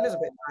morning, so I'm a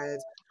little bit tired,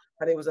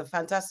 but it was a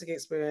fantastic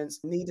experience,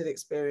 needed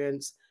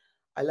experience.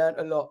 I learned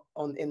a lot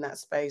in that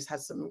space,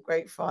 had some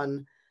great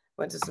fun,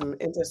 went to some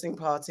interesting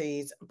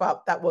parties,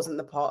 but that wasn't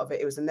the part of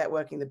it. It was the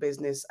networking, the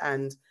business,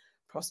 and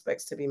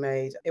prospects to be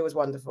made. It was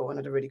wonderful and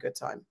had a really good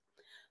time.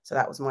 So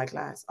that was my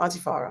class. Auntie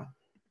Farah.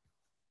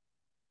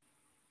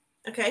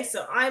 Okay,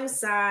 so I'm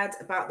sad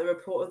about the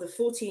report of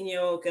the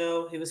 14-year-old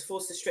girl who was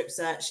forced to strip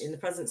search in the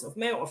presence of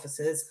male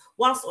officers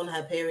whilst on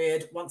her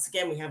period. Once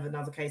again, we have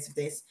another case of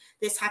this.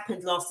 This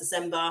happened last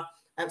December.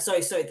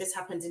 This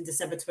happened in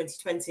December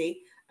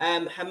 2020.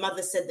 Her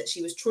mother said that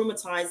she was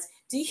traumatized,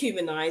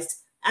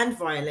 dehumanized, and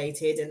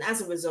violated, and as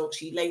a result,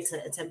 she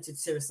later attempted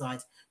suicide.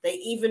 They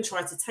even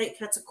tried to take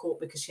her to court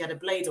because she had a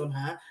blade on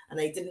her, and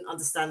they didn't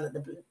understand that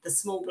the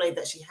small blade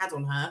that she had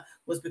on her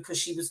was because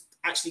she was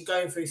actually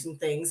going through some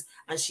things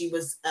and she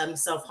was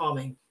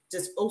self-harming.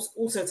 Just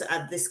also to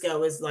add, this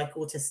girl is like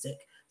autistic.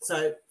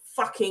 So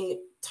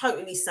fucking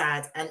totally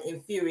sad and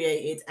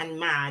infuriated and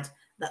mad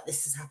that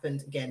this has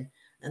happened again,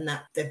 and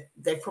that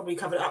they've probably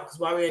covered it up, because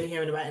why are we only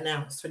hearing about it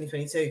now? It's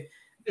 2022.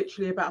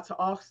 Literally about to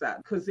ask that,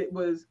 because it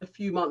was a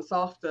few months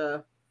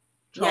after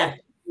Charles.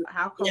 Yeah.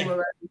 How come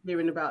we're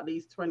hearing about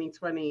these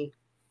 2020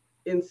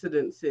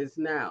 incidences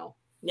now?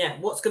 Yeah,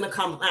 what's going to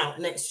come out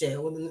next year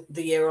or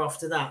the year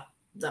after that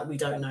we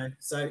don't know.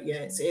 So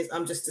yeah,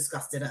 I'm just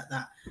disgusted at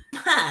that.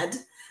 Mad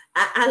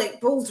at Alec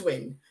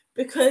Baldwin,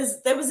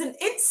 because there was an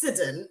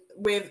incident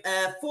with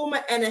a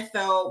former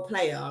NFL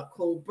player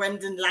called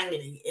Brendan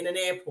Langley in an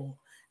airport,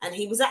 and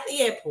he was at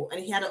the airport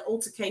and he had an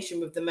altercation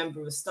with the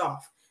member of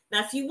staff.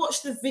 Now, if you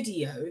watch the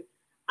video,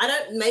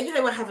 maybe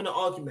they were having an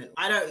argument.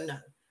 I don't know.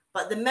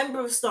 But the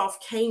member of staff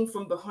came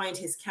from behind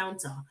his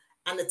counter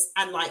and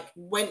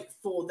went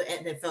for the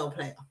NFL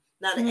player.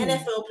 Now, the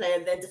NFL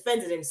player then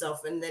defended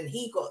himself and then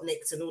he got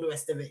nicked and all the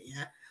rest of it,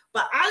 yeah?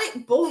 But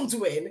Alec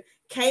Baldwin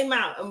came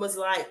out and was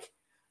like,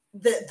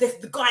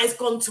 the guy's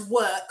gone to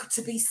work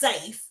to be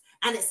safe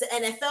and it's the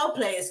NFL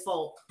player's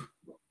fault.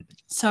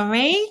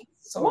 Sorry?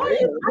 Why are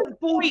you Alec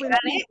Baldwin?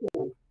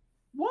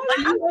 Why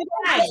are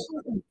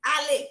you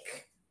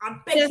Alec? I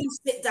beg you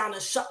sit down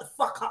and shut the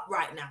fuck up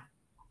right now.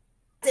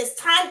 There's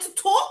time to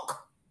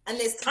talk and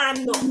there's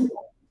time not.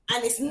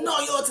 And it's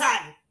not your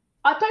time.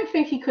 I don't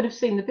think he could have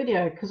seen the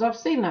video, because I've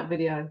seen that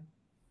video.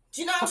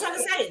 Do you know what I'm trying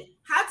to say?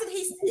 How did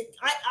he?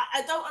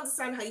 I don't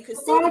understand how you could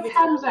see the video. The guy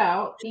comes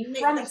out, he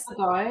fronts the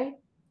guy,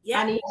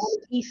 and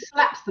he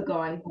slaps the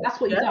guy.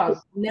 That's what he does.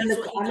 And then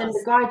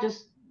the guy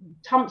just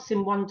thumps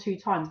him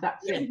 1-2 times.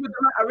 That's it. With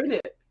the matter in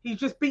it. He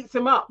just beats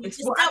him up. You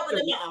just dealt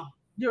with the matter.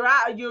 You were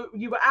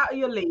out of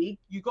your league.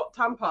 You got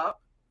thump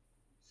up.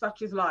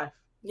 Such is life.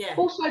 Yeah.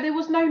 Also, there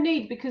was no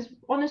need, because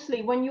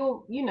honestly, when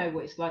you know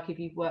what it's like if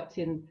you've worked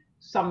in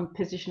some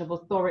position of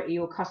authority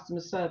or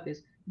customer service,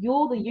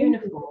 you're the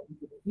uniform.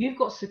 You've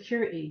got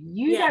security.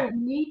 You don't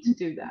need to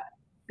do that,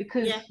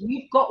 because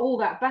you've got all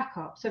that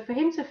backup. So for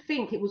him to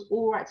think it was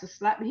all right to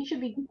slap, he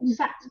should be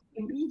sacked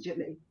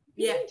immediately.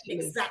 Yeah,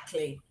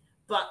 exactly.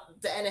 But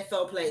the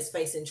NFL player is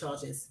facing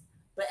charges.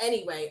 But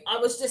anyway, I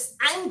was just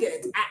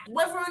angered at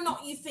whether or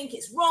not you think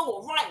it's wrong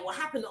or right what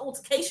happened, the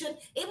altercation.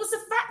 It was the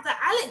fact that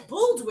Alec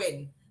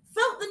Baldwin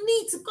felt the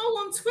need to go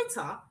on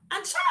Twitter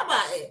and chat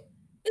about it.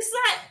 It's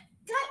like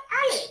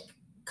Alec,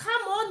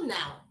 come on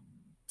now.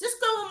 Just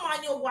go and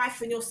mind your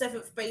wife and your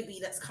 7th baby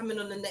that's coming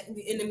on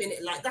in a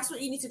minute. Like, that's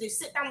what you need to do.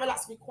 Sit down,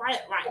 relax, be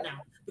quiet right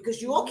now,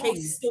 because your case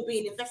is still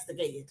being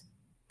investigated.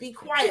 Be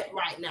quiet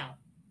right now.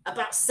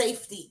 about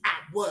safety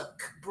at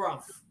work,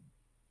 bruv.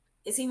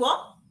 Is he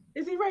what?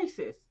 Is he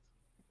racist?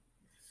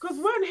 Because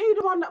weren't he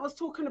the one that was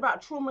talking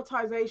about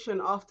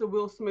traumatization after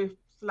Will Smith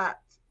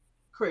slapped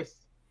Chris?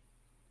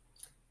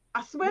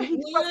 I swear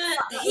he spoke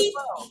about that as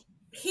well.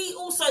 He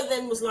also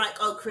then was like,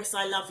 "Oh, Chris,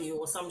 I love you,"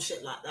 or some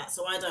shit like that.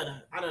 So I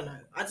don't know.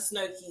 I just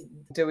know he.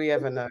 Do we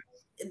ever know?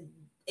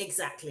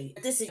 Exactly.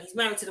 He's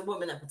married to the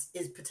woman that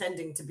is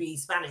pretending to be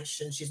Spanish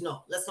and she's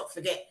not. Let's not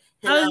forget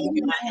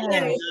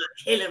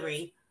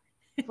Hillary.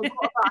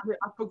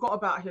 I forgot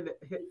about Hillary.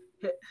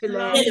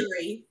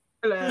 Hillary.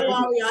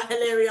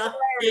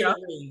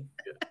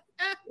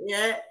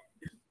 Yeah.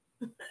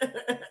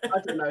 I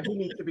don't know. He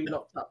needs to be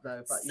locked up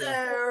though. But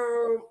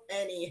so,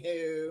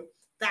 anywho,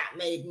 that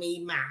made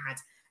me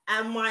mad.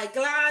 And my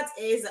glad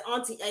is that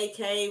Auntie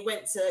AK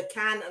went to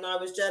Cannes and I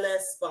was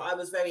jealous, but I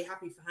was very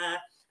happy for her.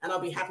 And I'll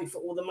be happy for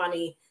all the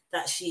money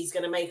that she's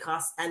going to make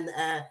us and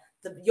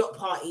the yacht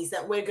parties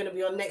that we're going to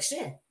be on next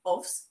year.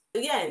 Offs.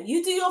 Yeah,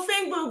 you do your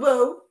thing,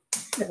 boo-boo.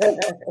 I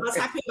was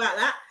happy about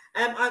that.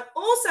 I'm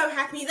also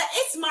happy that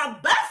it's my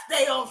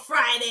birthday on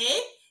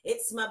Friday.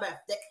 It's my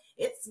birthday.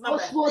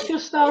 Birthday. What's your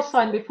star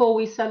sign before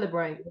we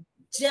celebrate?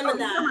 Gemini.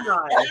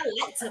 Gemini. And I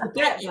like to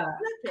bite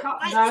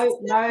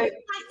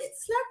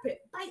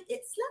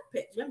it, slurp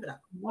it. Remember that?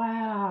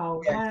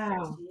 Wow.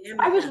 Yeah,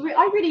 I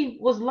really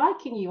was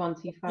liking you,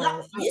 Auntie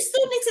Farah. You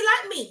still need to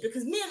like me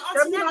because me and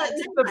Auntie Nana are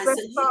Gemini,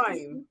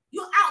 so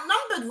you're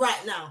outnumbered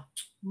right now.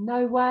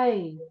 No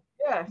way.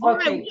 Yeah.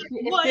 Okay,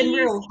 it's been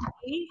real.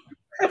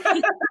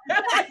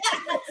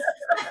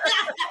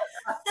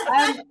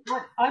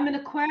 I'm an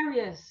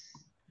Aquarius.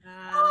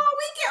 Oh,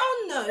 we get on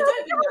though.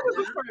 Don't be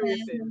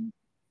like that.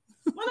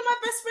 One of my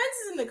best friends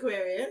is an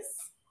Aquarius.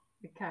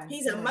 Okay.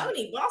 He's a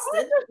moany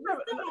bastard.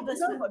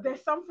 But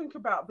there's something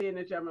about being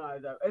a Gemini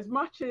though. As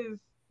much as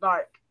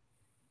like,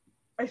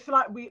 it's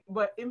like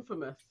we're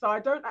infamous. So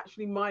I don't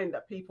actually mind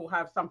that people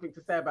have something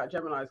to say about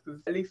Geminis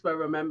because at least we're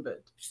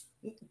remembered.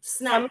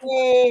 Snap. I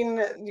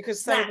mean, you could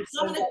say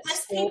some of the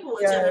best people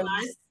are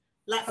Geminis.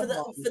 Like for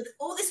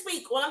all this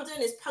week, all I'm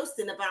doing is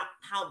posting about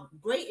how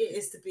great it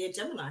is to be a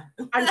Gemini.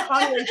 And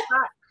Kanye's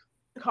back.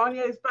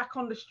 Kanye's back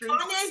on the street.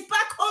 Kanye's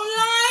back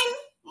online,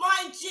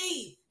 my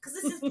G, because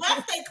this is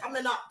birthday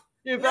coming up.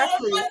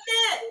 Exactly. I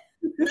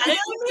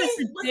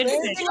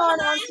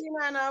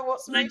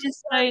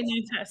just don't know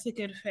if that's a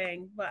good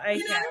thing, but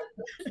okay.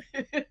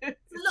 There's a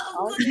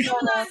lot of good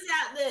Geminis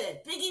out there.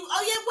 Biggie.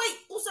 Oh yeah, wait.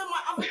 Also,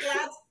 my other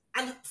dad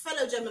and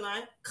fellow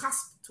Gemini,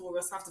 cusp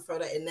Taurus, have to throw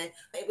that in there.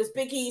 It was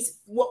Biggie's,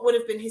 what would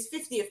have been his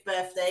 50th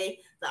birthday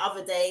the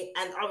other day,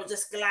 and I was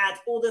just glad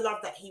all the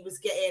love that he was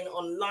getting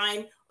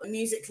online,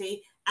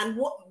 musically. And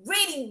what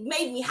really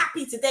made me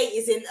happy today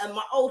is in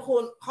my old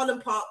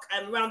Holland Park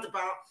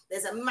roundabout,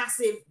 there's a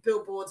massive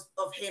billboard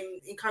of him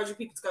encouraging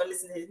people to go and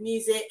listen to his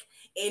music.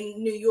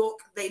 In New York,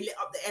 they lit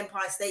up the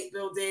Empire State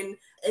Building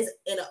in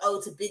an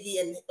ode to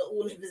Biggie and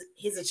all of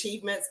his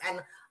achievements.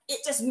 And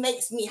it just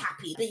makes me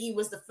happy. Biggie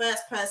was the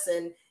first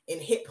person in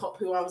hip hop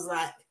who I was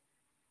like,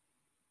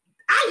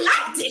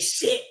 I like this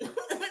shit.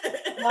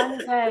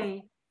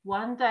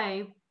 One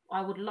day,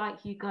 I would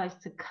like you guys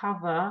to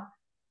cover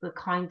the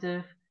kind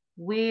of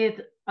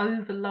weird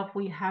overlove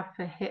we have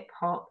for hip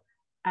hop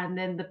and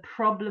then the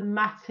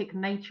problematic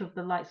nature of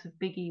the likes of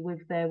Biggie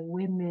with their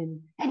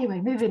women. Anyway,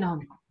 moving on.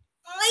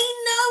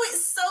 I know,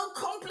 it's so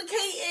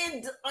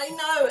complicated. I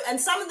know. And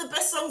some of the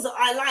best songs that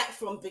I like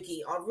from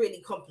Biggie are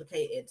really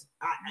complicated.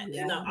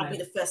 I'll be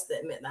the first to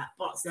admit that.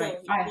 But still,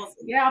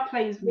 I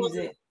play his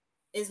music.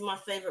 Is my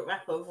favorite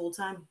rapper of all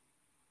time.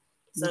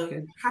 So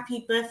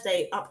happy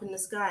birthday up in the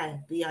sky,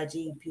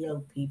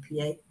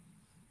 BIGPOPPA.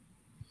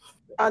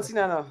 Auntie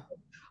Nana.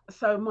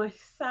 So my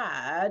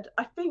sad,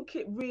 I think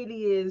it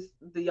really is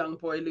the young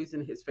boy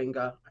losing his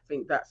finger. I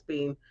think that's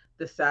been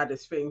the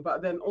saddest thing.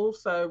 But then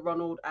also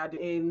Ronald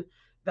added in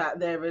that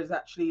there is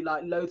actually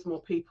like loads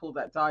more people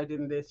that died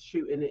in this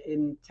shooting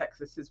in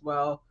Texas as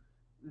well.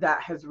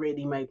 That has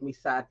really made me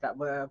sad that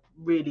we're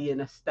really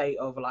in a state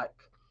of like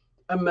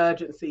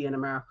emergency in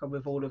America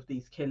with all of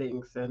these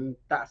killings. And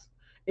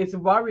it's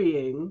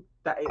worrying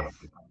that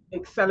it's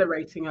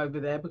accelerating over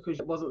there because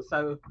it wasn't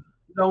so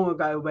long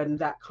ago when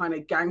that kind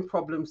of gang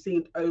problem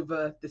seemed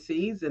over the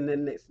seas, and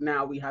then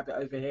now we have it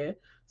over here.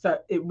 So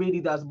it really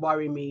does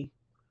worry me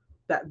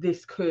that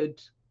this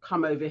could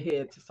come over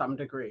here to some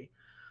degree.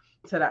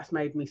 So that's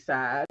made me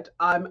sad.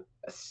 I'm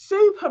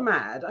super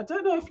mad. I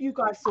don't know if you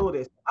guys saw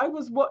this. I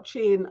was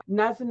watching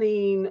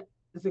Nazanin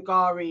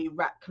Zaghari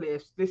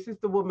Ratcliffe. This is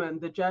the woman,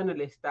 the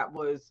journalist that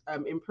was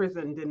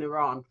imprisoned in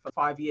Iran for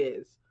 5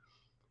 years.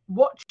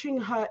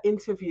 Watching her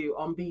interview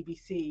on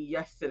BBC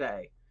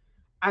yesterday,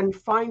 and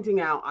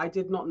finding out, I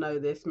did not know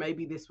this,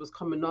 maybe this was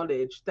common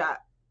knowledge,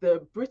 that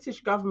the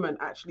British government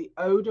actually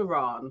owed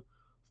Iran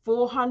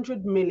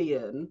 400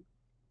 million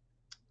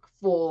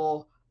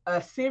for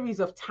a series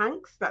of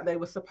tanks that they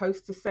were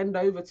supposed to send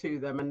over to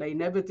them, and they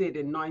never did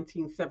in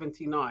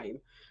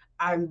 1979.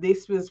 And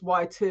this was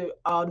why, to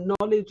our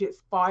knowledge,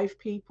 it's 5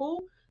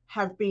 people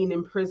have been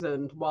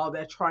imprisoned while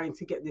they're trying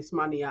to get this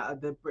money out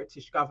of the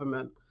British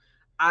government.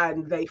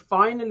 and they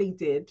finally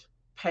did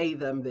pay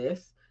them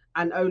this,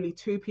 and only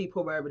 2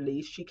 people were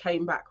released. She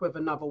came back with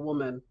another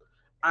woman,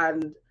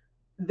 and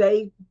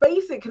they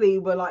basically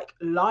were like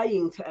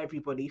lying to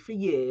everybody for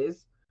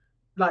years,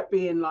 like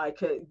being like,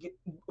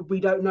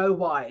 we don't know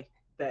why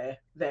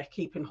they're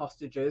keeping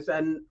hostages.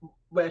 And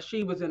where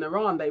she was in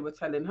Iran, they were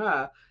telling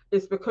her,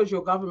 it's because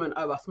your government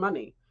owe us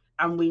money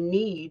and we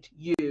need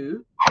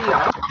you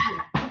here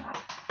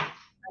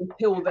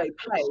until they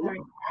pay,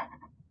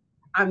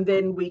 and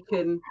then we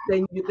can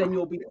then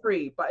you'll be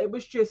free. But it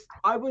was just,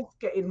 I was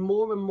getting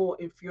more and more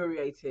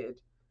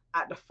infuriated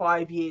at the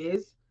 5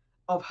 years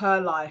of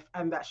her life,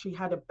 and that she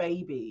had a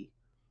baby,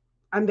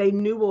 and they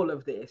knew all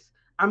of this.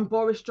 And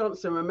Boris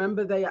Johnson,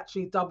 remember, they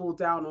actually doubled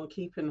down on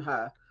keeping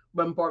her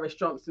when Boris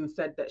Johnson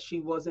said that she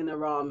was in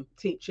Iran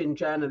teaching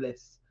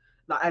journalists,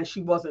 like, and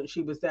she wasn't,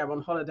 she was there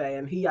on holiday,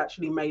 and he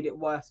actually made it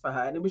worse for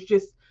her. And it was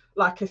just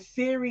like a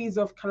series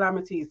of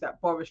calamities that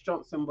Boris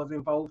Johnson was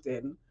involved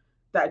in,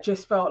 that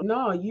just felt,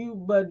 no, you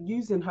were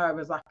using her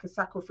as like a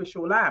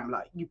sacrificial lamb.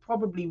 Like, you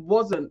probably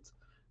wasn't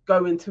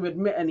going to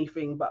admit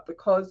anything, but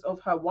because of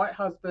her white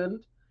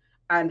husband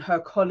and her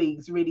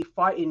colleagues really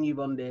fighting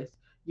you on this,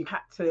 you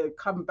had to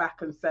come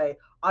back and say,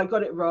 I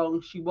got it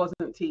wrong, she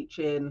wasn't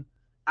teaching,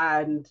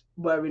 and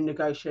we're in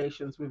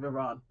negotiations with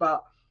Iran.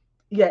 But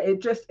yeah,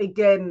 it just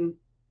again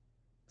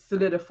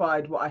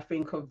solidified what I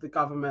think of the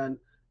government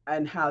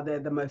and how they're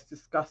the most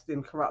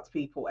disgusting, corrupt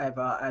people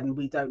ever, and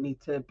we don't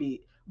need to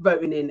be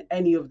voting in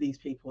any of these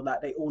people,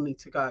 that they all need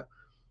to go.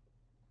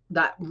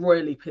 That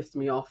really pissed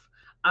me off.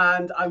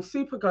 And I'm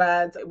super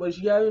glad it was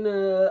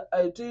Yona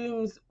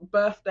Odoom's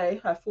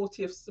birthday, her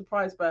 40th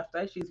surprise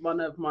birthday. She's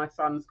one of my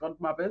son's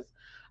godmothers.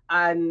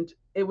 And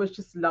it was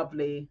just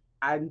lovely.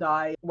 And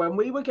when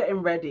we were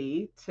getting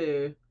ready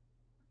to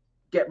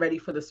get ready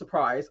for the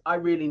surprise, I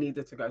really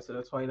needed to go to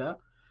the toilet.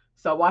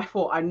 So I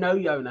thought, I know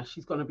Yona,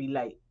 she's going to be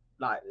late.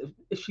 Like,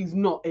 if she's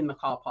not in the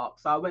car park.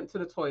 So I went to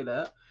the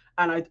toilet.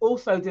 And I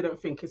also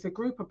didn't think, it's a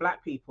group of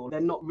Black people, they're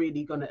not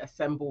really going to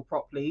assemble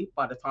properly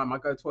by the time I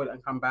go to the toilet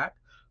and come back.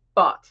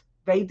 But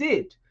they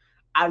did.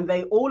 And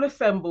they all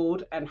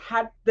assembled and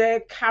had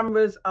their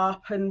cameras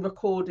up and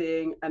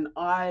recording. And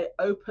I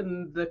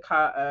opened the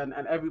curtain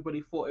and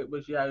everybody thought it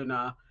was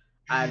Yona,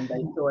 and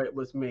they thought it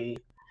was me.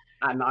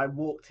 And I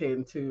walked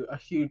into a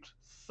huge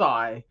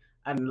sigh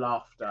and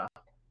laughter.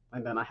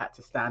 And then I had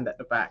to stand at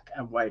the back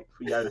and wait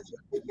for Yona.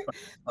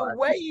 The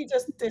way you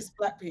just diss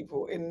Black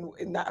people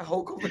in that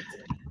whole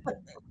conversation.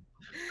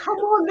 Come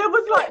on, there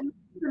was like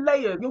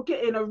layers. You're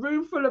getting a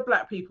room full of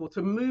Black people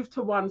to move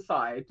to one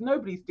side.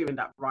 Nobody's doing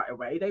that right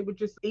away. They were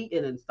just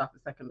eating and stuff a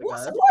second ago. What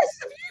surprises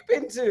have you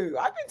been to?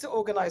 I've been to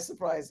organised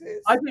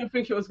surprises. I didn't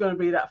think it was going to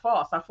be that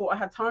fast. I thought I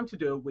had time to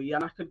do a wee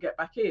and I could get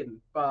back in.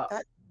 But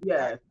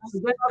then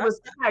I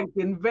was tagged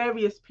in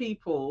various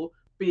people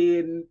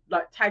being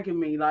like tagging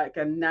me, like,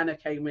 and Nana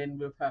came in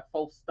with her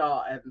false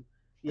start, and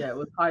yeah, it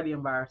was highly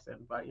embarrassing.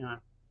 But you know,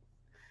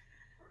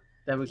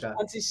 there we go.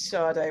 Auntie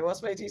Sade,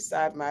 what's made you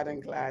sad, mad,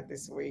 and glad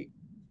this week?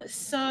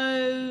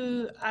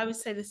 So I would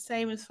say the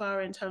same as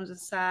far in terms of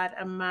sad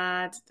and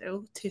mad. The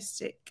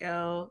autistic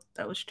girl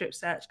that was strip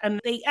searched,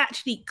 and they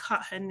actually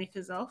cut her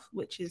knickers off,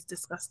 which is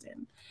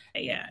disgusting.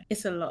 Yeah,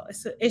 it's a lot.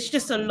 It's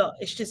just a lot.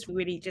 It's just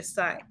really just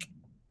like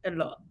a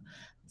lot.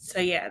 So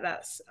yeah,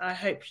 I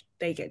hope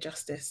they get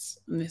justice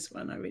on this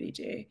one. I really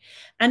do.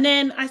 And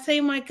then I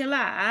say my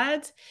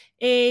glad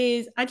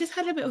is I just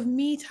had a bit of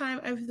me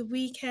time over the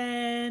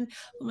weekend.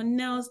 Got my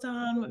nails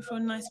done, went for a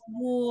nice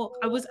walk.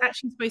 I was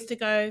actually supposed to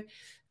go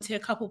to a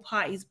couple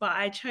parties, but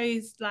I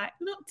chose like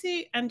not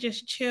to and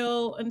just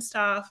chill and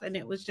stuff. And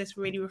it was just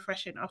really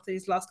refreshing after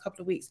these last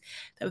couple of weeks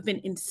that have been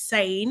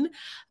insane.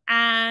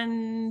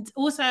 And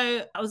also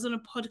I was on a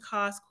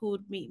podcast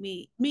called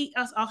Meet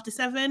Us After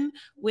 7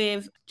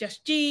 with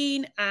Just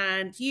Jean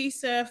and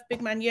Yusuf,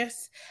 Big Man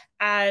Yes.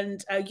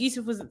 And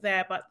Yusuf wasn't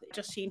there, but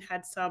Justine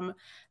had some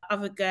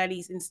other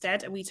girlies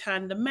instead. And we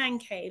turned the man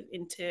cave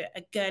into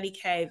a girly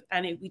cave.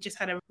 And we just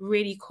had a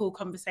really cool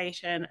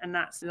conversation. And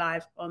that's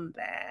live on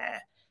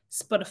their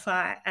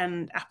Spotify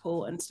and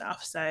Apple and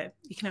stuff. So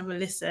you can have a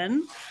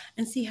listen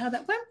and see how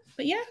that went.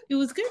 But yeah, it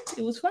was good.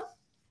 It was fun.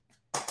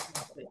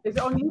 Is it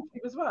on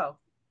YouTube as well?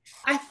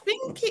 I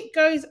think it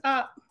goes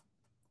up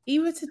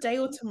either today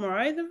or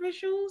tomorrow, the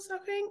visuals, I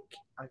think.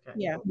 Okay.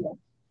 Yeah.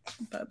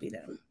 That'll be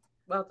them.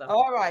 Well done.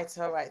 All right.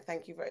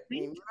 Thank you very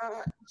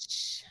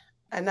much.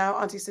 And now,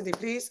 Auntie Cindy,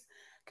 please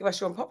give us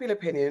your unpopular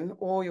opinion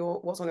or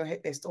what's on your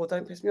hit list, or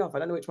don't piss me off. I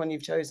don't know which one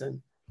you've chosen.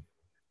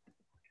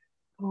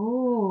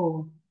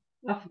 Oh,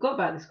 I forgot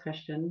about this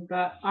question,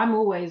 but I'm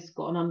always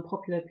got an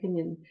unpopular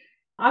opinion.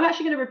 I'm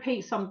actually going to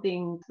repeat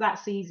something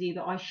that's easy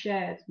that I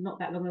shared not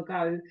that long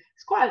ago.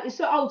 It's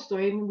an old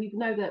story. I mean, we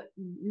know that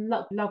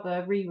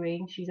lover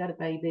Riri, she's had a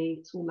baby.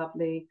 It's all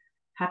lovely,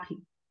 happy,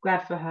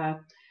 glad for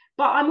her.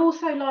 But I'm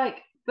also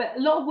like, but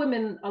a lot of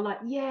women are like,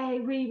 yay,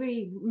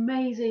 Riri,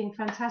 amazing,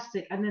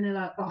 fantastic. And then they're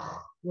like,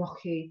 oh,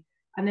 Rocky.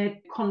 And they're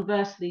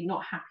conversely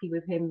not happy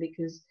with him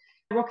because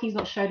Rocky's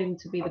not shown him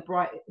to be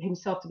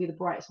himself to be the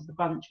brightest of the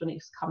bunch when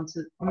it's come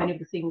to many of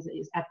the things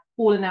that have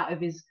fallen out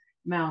of his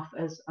mouth,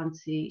 as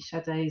Auntie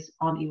Sade's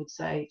auntie would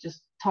say,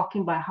 just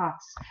talking by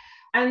hearts.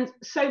 And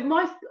so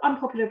my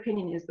unpopular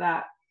opinion is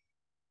that,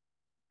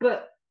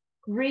 but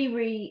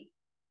Riri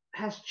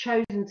has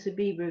chosen to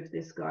be with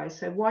this guy,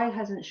 so why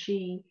hasn't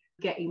she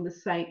getting the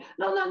same?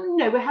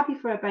 No, we're happy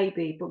for her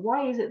baby, but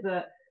why is it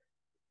that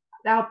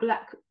our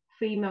Black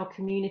female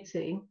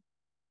community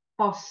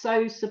are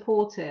so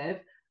supportive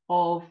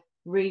of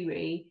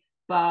Riri,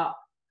 but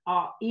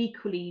are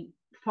equally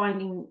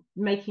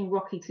making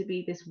Rocky to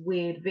be this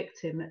weird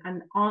victim?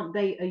 And aren't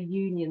they a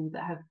union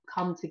that have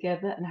come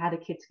together and had a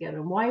kid together?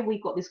 And why have we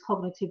got this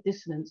cognitive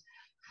dissonance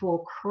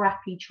for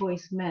crappy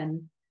choice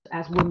men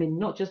as women,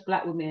 not just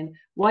Black women?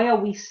 Why are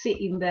we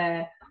sitting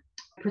there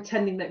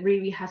pretending that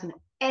Riri hasn't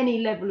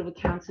any level of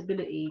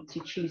accountability to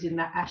choosing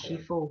that ashy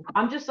fall?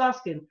 I'm just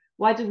asking,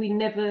 why do we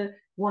never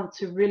want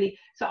to really?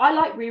 So I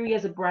like Riri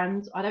as a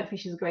brand. I don't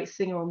think she's a great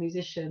singer or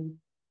musician,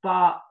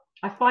 but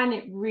I find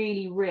it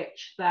really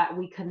rich that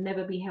we can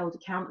never be held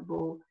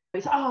accountable.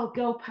 It's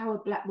girl power,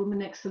 Black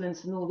woman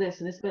excellence, and all this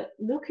and this. But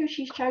look who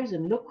she's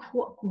chosen. Look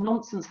what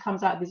nonsense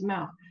comes out of his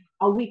mouth.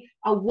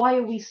 Why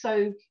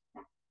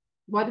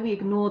do we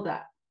ignore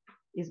that?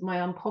 Is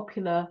my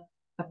unpopular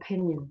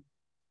opinion.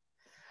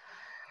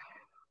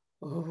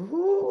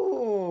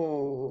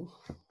 Ooh.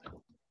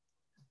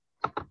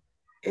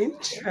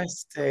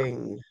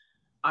 Interesting.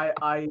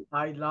 I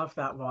love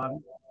that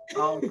one.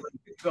 Oh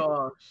my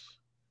gosh.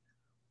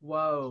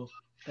 Whoa,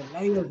 the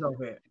layers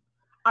of it.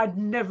 I'd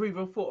never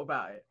even thought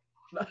about it.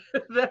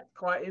 That's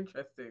quite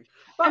interesting.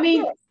 But I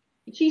mean,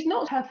 she's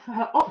not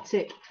her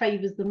optic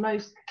favors the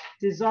most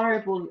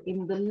desirable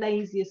in the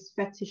laziest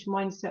fetish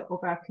mindset of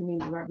our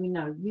community, right? We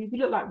know you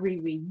look like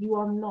Riri, you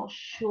are not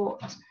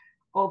short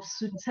of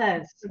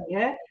suitors,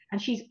 yeah?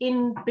 And she's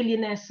in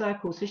billionaire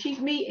circles, so she's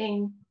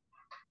meeting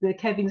the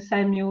Kevin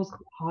Samuels,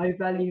 high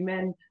value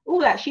men, all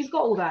that. She's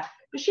got all that,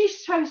 but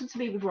she's chosen to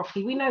be with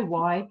Rocky. We know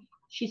why.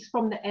 She's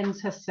from the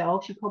ends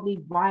herself. She probably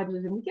vibes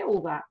with him. We get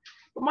all that.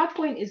 But my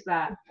point is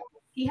that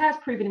he has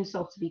proven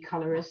himself to be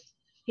colorist.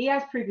 He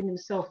has proven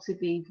himself to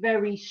be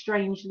very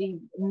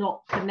strangely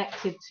not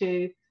connected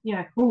to,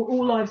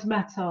 all lives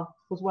matter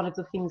was one of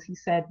the things he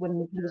said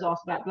when he was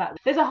asked about Black.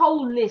 There's a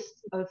whole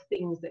list of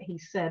things that he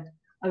said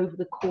over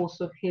the course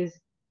of his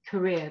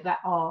career that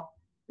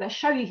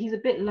show you he's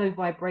a bit low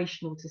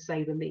vibrational, to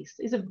say the least.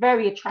 He's a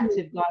very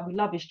attractive guy. We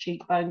love his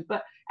cheekbones.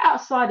 But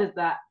outside of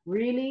that,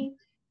 really,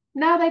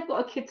 now they've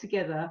got a kid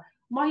together.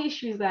 My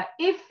issue is that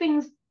if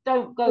things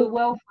don't go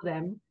well for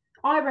them,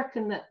 I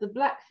reckon that the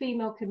Black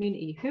female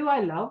community, who I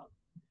love,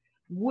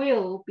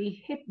 will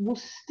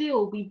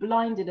still be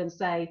blinded and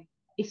say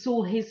it's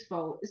all his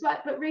fault. It's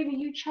like, but really,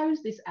 you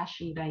chose this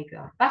Ashley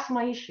Vega. That's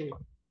my issue.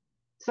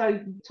 So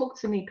talk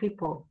to me,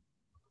 people.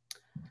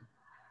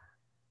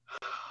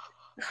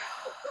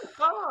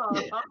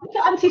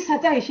 Auntie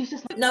Sade, she's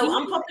just no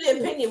unpopular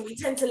opinion. We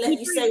tend to let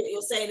you say what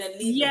you're saying and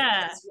leave it.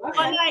 Right.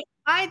 But like,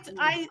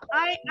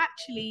 I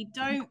actually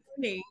don't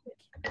think.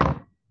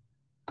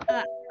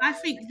 I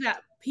think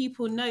that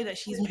people know that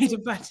she's made a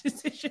bad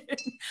decision.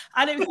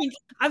 I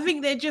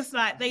think they're just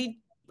like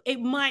it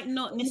might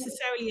not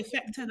necessarily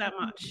affect her that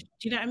much.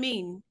 Do you know what I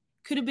mean?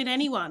 Could have been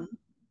anyone,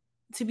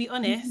 to be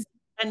honest.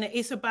 And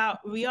it's about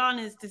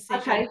Rihanna's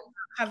decision.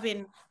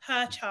 Having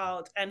her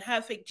child and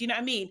her thing. Do you know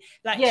what I mean?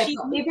 Like, if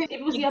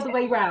it was the other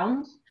way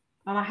round,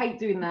 and I hate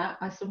doing that.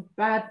 I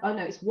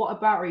know it's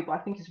whataboutery, but I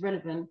think it's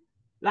relevant.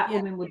 Black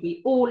women would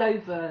be all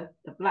over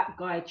the Black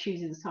guy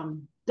choosing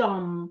some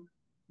dumb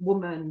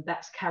woman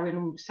that's carrying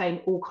on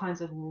saying all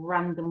kinds of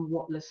random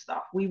whatless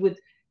stuff. We would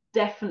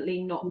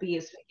definitely not be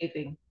as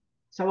forgiving.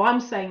 So I'm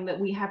saying that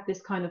we have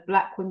this kind of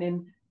Black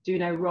women do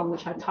no wrong,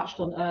 which I touched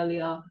on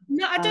earlier.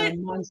 No, I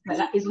don't. Mindset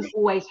that isn't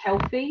always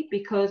healthy,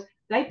 because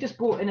they've just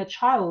brought in a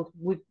child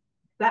with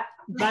that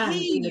band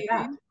in the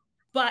back.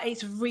 But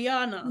it's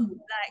Rihanna,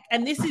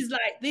 and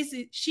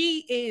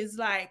she is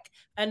like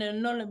an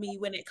anomaly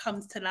when it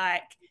comes to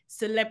like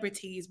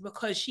celebrities,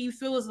 because she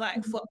feels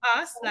like for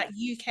us, like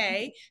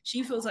UK,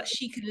 she feels like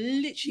she could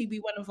literally be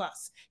one of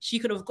us. She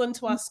could have gone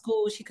to our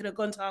school, she could have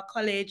gone to our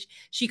college,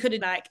 she could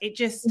have I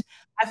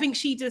think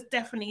she just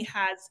definitely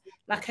has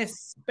like a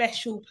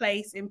special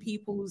place in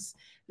people's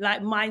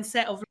like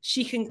mindset of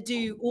she can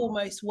do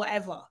almost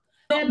whatever.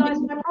 There lies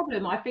my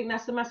problem. I think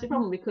that's the massive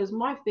problem, because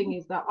my thing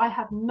is that I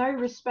have no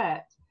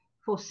respect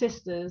for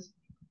sisters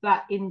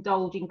that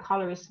indulge in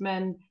colorist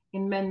men,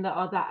 in men that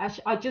are that.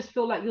 I just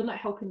feel like you're not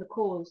helping the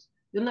cause.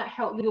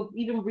 You're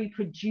even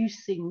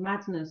reproducing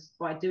madness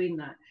by doing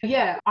that.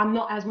 Yeah, I'm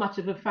not as much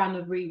of a fan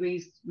of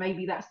Riri's.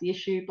 Maybe that's the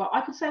issue, but I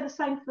could say the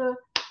same for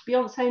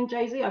Beyonce and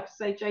Jay-Z. I could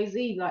say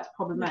Jay-Z likes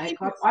problematic.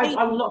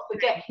 I will not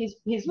forget his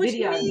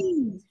video.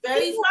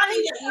 Very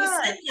funny that you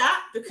said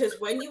that, because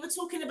when you were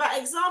talking about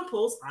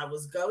examples, I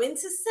was going to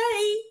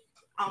say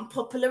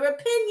unpopular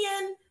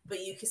opinion,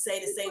 but you could say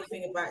the same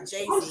thing about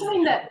Jay-Z.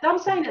 I'm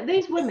saying that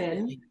these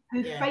women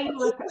who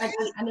favor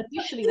and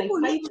additionally they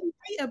favor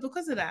her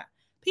because of that.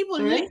 People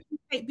literally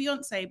hate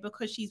Beyonce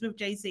because she's with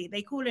Jay-Z.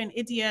 They call her an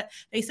idiot.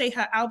 They say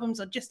her albums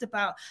are just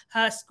about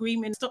her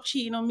screaming, "Stop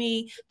cheating on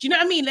me." Do you know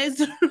what I mean?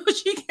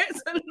 She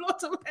gets a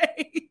lot of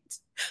hate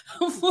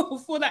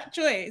for that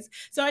choice.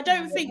 So I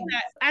don't think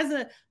that as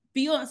a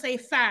Beyonce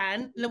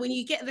fan, like, when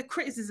you get the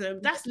criticism,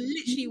 that's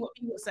literally what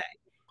people say.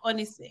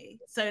 Honestly,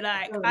 so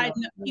like I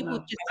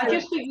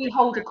just think we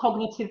hold a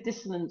cognitive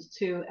dissonance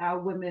to our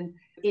women.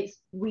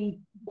 It's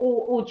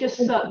or just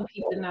certain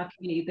people in our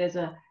community.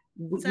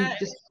 We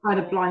just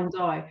kind of blind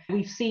eye.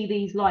 We see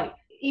these, like,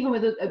 even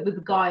with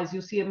the guys,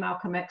 you'll see a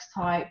Malcolm X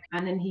type,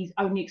 and then he's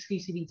only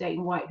exclusively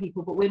dating white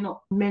people. But we're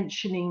not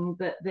mentioning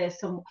that there's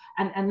some,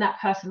 and that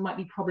person might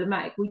be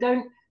problematic. We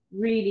don't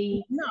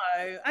really.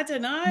 No, I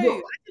don't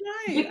know.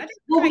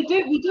 Well, we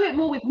do it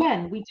more with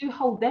men. We do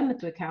hold them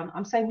to account.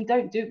 I'm saying we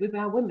don't do it with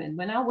our women.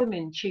 When our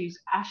women choose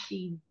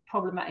ashy,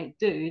 problematic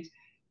dudes,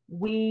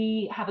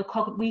 we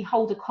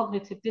hold a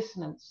cognitive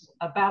dissonance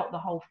about the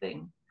whole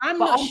thing. I'm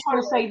trying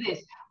to say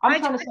this.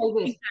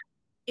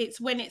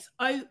 It's when it's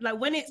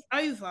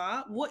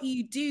over. What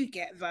you do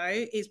get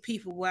though is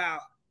people, wow,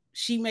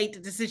 she made the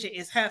decision,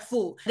 it's her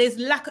fault. There's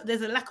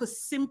a lack of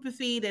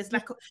sympathy, there's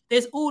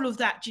all of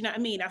that. Do you know what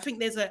I mean? I think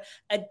there's a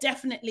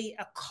definitely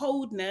a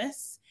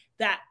coldness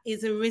that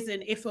is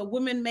arisen if a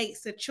woman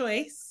makes a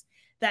choice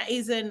that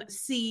isn't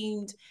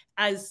seen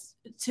as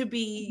to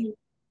be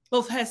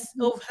of her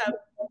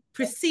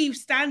perceived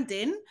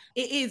standing.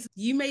 It is,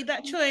 you made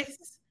that choice,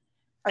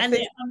 and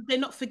they're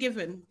not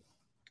forgiven.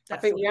 I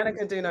think Rihanna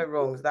can do no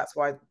wrongs. That's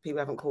why people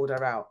haven't called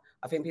her out.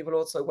 I think people are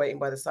also waiting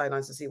by the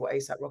sidelines to see what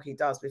A$AP Rocky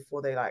does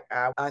before they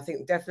I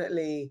think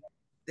definitely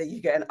that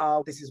you get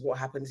an, this is what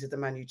happened, this is the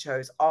man you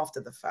chose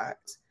after the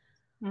fact.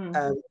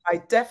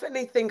 I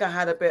definitely think I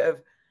had a bit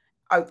of,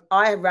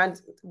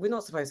 we're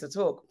not supposed to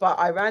talk, but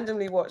I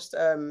randomly watched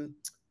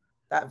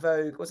that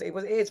Vogue,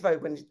 it's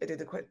Vogue when they did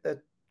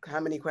the how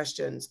many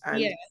questions,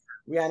 and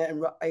Rihanna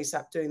and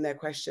A$AP doing their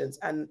questions,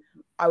 and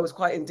I was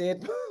quite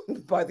endeared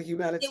by the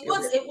humanity.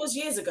 It was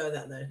years ago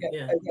that though.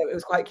 Yeah, it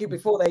was quite cute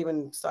before they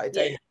even started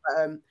dating.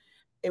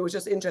 It was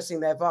just interesting,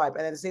 their vibe,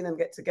 and then seeing them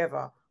get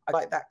together. I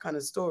like that kind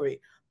of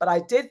story. But I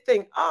did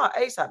think,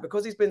 A$AP,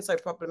 because he's been so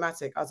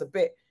problematic, I was a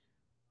bit,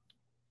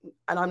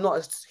 and I'm not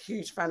a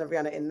huge fan of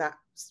Rihanna in that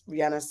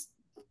Rihanna's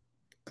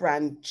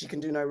brand, she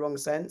can do no wrong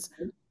sense.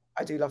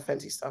 I do love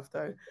Fenty stuff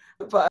though.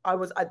 But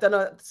I don't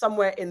know,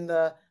 somewhere in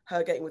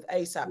her getting with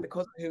A$AP,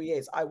 because of who he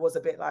is, I was a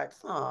bit like,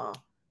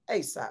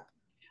 A$AP.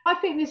 I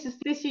think this is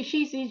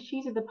she's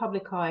in the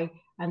public eye,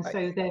 and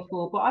so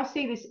therefore, but I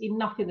see this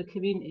enough in the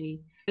community.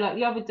 Like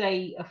the other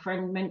day, a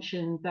friend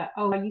mentioned that,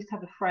 I used to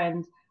have a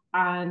friend,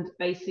 and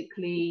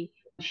basically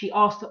she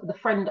asked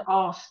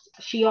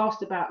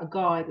about a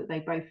guy that they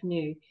both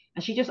knew,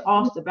 and she just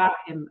asked about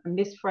him, and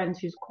this friend,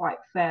 who's quite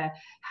fair,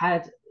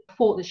 had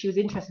thought that she was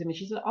interested in him.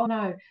 She said, "Oh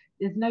no,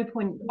 there's no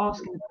point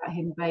asking about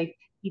him, babe.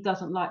 He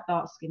doesn't like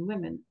dark-skinned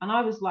women." And I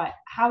was like,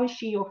 how is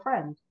she your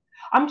friend?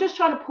 I'm just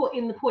trying to put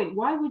in the point.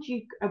 Why would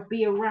you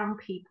be around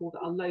people that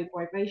are low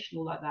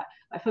vibrational like that?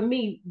 Like for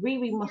me,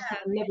 Riri must have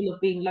a level of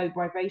being low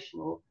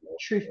vibrational,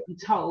 truth be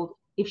told,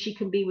 if she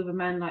can be with a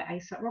man like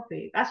A$AP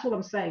Rocky. That's what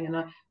I'm saying. And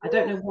I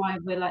don't know why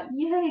we're like,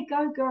 yeah,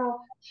 go girl,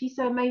 she's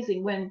so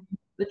amazing, when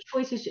the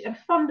choices and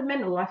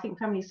fundamental, I think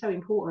family is so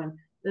important.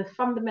 The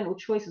fundamental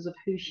choices of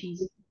who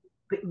she's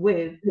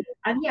with.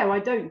 And I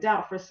don't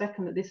doubt for a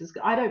second that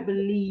I don't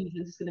believe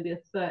this is going to be a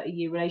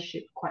 30-year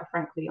relationship, quite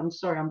frankly. I'm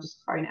sorry, I'm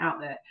just throwing it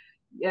out there.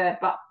 Yeah,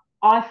 but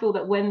I feel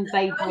that when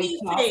they break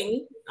up,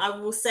 I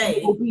will say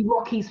it will be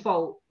Rocky's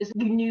fault.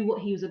 You knew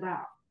what he was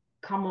about.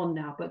 Come on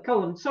now, but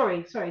go on.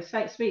 Sorry,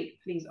 speak,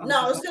 please.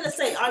 No, I was going to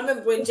say, I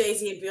remember when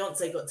Jay-Z and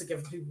Beyonce got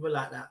together, people were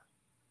like that.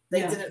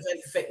 They didn't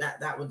really think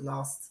that would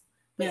last.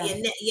 But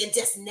you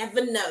just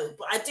never know.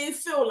 But I do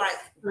feel like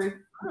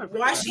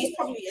why she's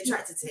probably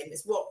attracted to him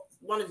is what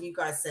one of you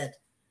guys said.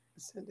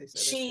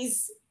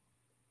 She's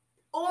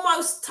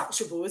almost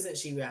touchable, isn't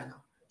she, Rihanna?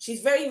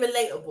 She's very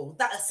relatable.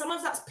 Some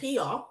of that's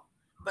PR,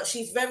 but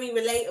she's very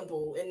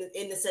relatable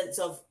in the sense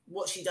of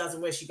what she does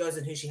and where she goes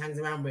and who she hangs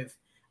around with.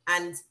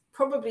 And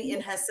probably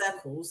in her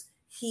circles,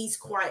 he's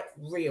quite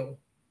real.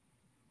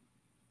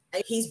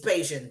 And he's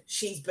Bayesian.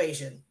 She's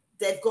Bayesian.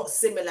 They've got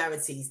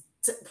similarities.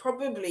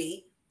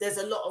 Probably there's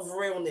a lot of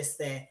realness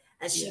there.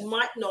 And she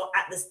might not,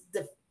 at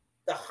the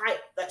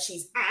height that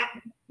she's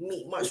at,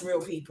 meet much real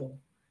people.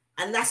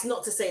 And that's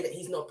not to say that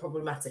he's not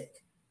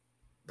problematic.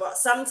 But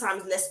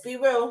sometimes, let's be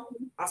real,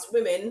 us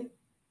women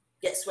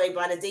get swayed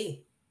by the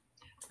D.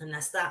 And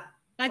that's that.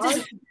 I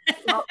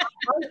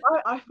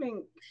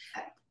think,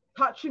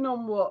 touching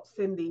on what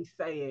Cindy's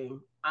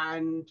saying,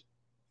 and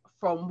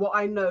from what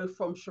I know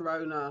from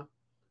Sharona,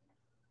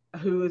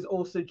 who is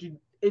also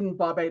in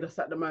Barbados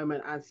at the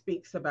moment and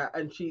speaks about,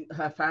 and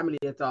her family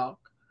are dark,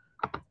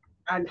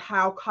 and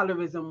how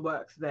colorism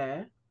works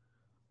there,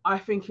 I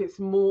think it's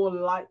more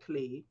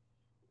likely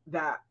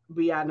that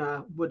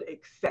Rihanna would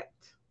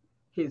accept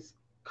his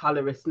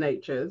colorist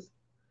natures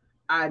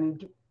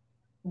and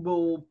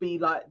will be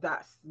like,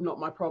 that's not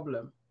my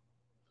problem.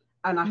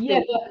 And I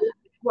think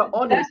we're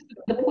honest.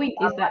 The point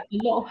is that a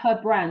lot of her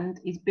brand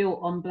is built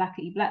on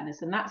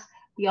blackness, and that's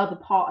the other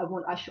part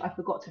I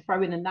forgot to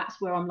throw in, and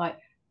that's where I'm like,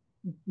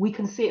 we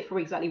can see it for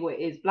exactly what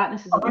it is.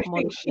 Blackness is a commodity. I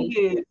think she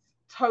is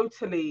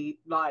totally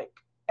like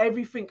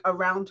everything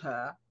around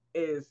her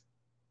is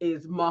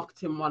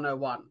marketing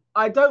 101.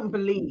 I don't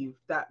believe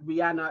that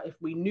Rihanna, if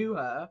we knew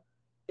her,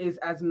 is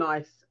as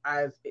nice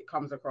as it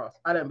comes across.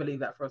 I don't believe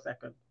that for a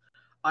second.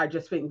 I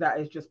just think that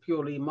is just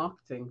purely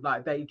marketing.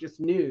 Like they just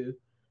knew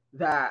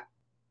that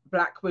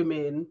Black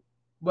women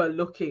were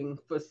looking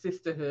for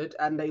sisterhood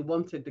and they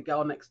wanted the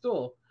girl next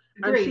door.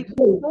 Agreed. And she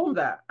performed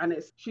that, and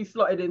she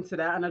slotted into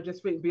that. And I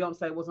just think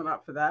Beyonce wasn't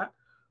up for that.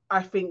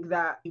 I think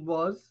that he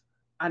was,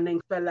 and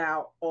then fell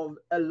out of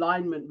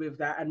alignment with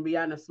that, and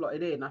Rihanna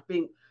slotted in. I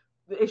think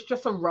it's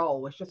just a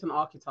role, it's just an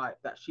archetype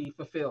that she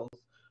fulfills.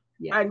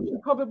 Yeah.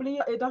 And probably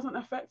it doesn't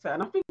affect her.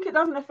 And I think it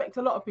doesn't affect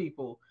a lot of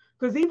people,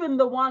 because even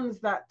the ones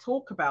that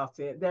talk about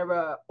it, there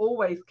are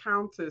always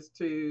counters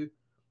to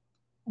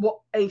what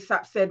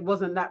ASAP said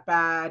wasn't that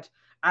bad,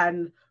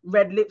 and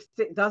red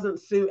lipstick doesn't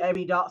suit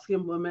every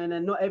dark-skinned woman,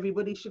 and not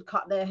everybody should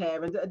cut their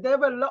hair. And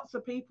there are lots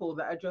of people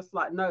that are just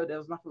like, no, there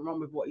was nothing wrong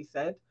with what he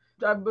said.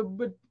 I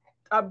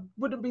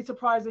wouldn't be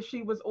surprised if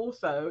she was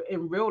also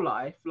in real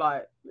life,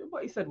 like,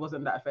 what he said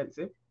wasn't that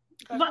offensive.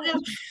 But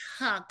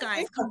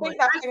guys, come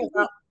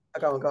on.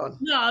 Go on.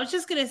 No, I was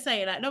just going to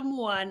say, like,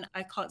 number one,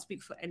 I can't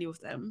speak for any of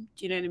them.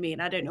 Do you know what I mean?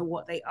 I don't know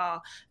what they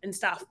are and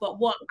stuff. But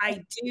what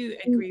I do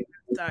agree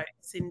with, though,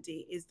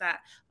 Cindy, is that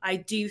I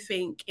do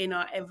think in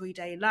our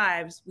everyday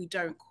lives, we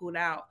don't call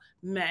out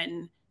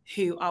men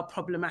who are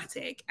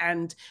problematic,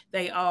 and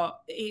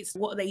it's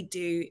what they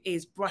do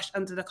is brushed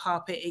under the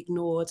carpet,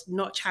 ignored,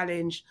 not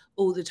challenged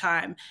all the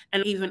time.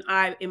 And even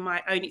I, in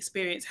my own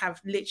experience, have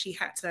literally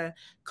had to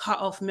cut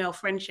off male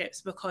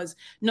friendships because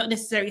not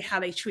necessarily how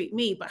they treat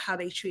me, but how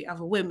they treat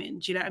other women.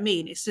 Do you know what I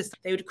mean? It's just,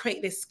 they would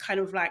create this kind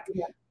of like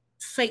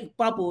fake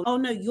bubble. Oh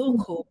no, you're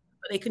cool.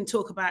 But they can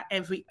talk about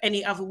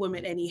any other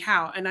woman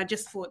anyhow. And I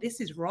just thought,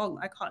 this is wrong.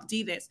 I can't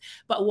do this.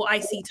 But what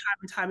I see time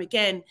and time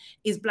again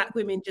is Black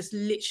women just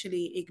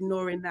literally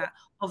ignoring that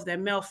of their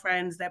male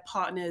friends, their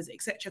partners,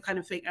 etc. kind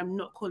of thing. I'm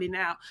not calling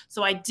out.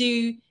 So I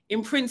do,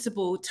 in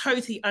principle,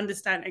 totally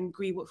understand and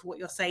agree with what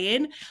you're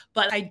saying.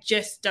 But I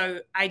just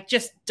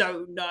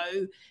don't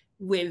know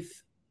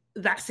with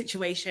that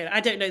situation.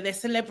 I don't know. They're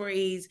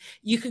celebrities.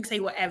 You can say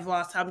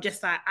whatever. So I'm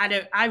just like,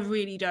 I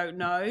really don't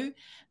know.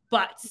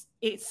 But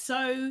it's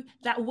so,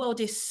 that world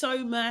is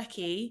so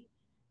murky.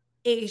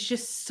 It is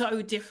just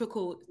so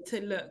difficult to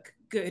look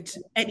good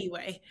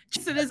anyway.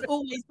 So there's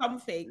always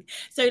something.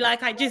 So like,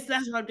 that's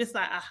why I'm just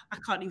like, I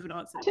can't even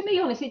answer. To be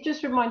honest, it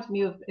just reminds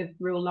me of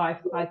real life.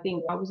 I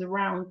think I was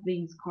around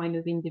these kind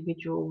of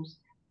individuals,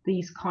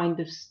 these kind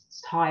of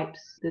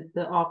types,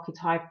 the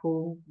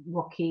archetypal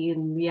Rocky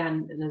and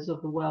Rihannas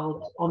of the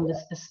world on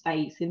the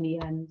estates in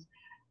the end.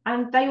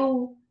 And they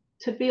all,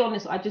 to be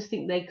honest, I just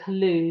think they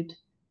collude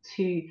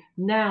to,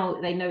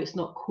 now they know it's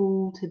not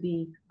cool to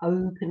be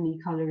openly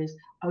colorist,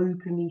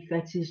 openly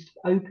fetish,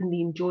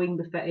 openly enjoying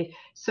the fetish.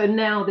 So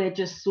now they're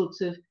just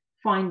sort of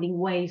finding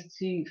ways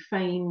to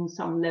feign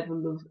some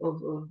level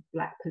of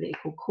Black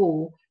political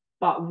cool,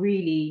 but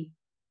really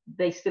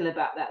they still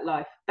about that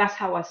life. That's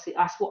how I see.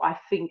 That's what I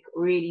think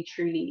really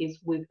truly is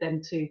with them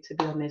too. To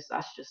be honest,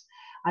 that's just,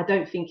 I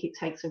don't think it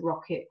takes a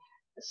rocket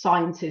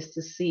scientist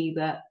to see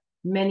that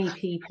many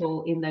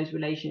people in those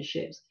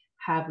relationships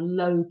have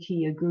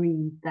low-key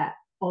agreed that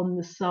on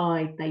the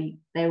side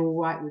they're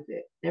all right with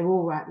it. They're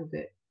all right with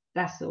it.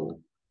 That's all.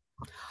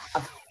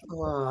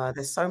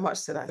 There's so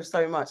much to that. There's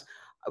so much.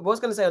 I was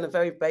going to say on a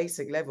very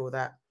basic level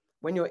that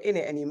when you're in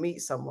it and you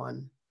meet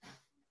someone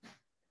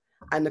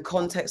and the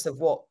context of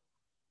what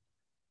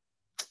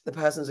the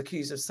person's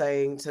accused of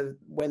saying, to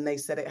when they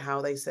said it, how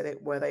they said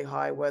it, were they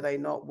high, were they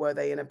not, were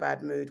they in a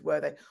bad mood,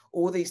 were they,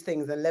 all these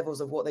things, the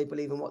levels of what they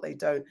believe and what they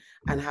don't,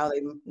 and how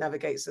they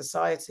navigate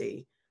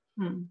society.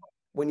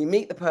 When you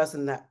meet the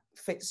person that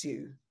fits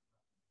you,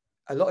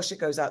 a lot of shit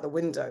goes out the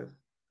window.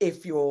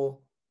 If you're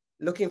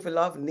looking for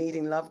love,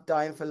 needing love,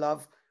 dying for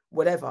love,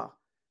 whatever.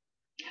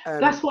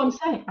 That's what I'm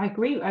saying. I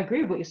agree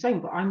with what you're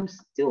saying, but I'm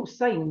still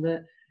saying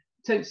that.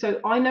 So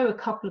I know a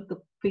couple of the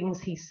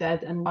things he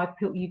said, and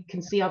you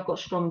can see I've got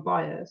strong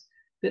bias.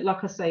 But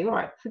like I say, all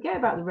right, forget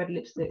about the red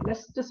lipstick.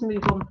 Let's just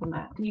move on from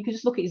that. You can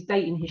just look at his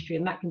dating history,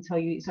 and that can tell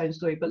you its own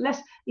story. But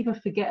let's even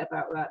forget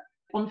about that.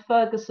 On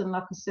Ferguson,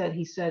 like I said,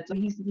 he said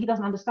he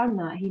doesn't understand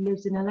that. He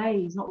lives in LA.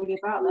 He's not really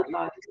about that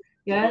life.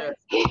 Yeah.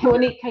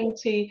 When it came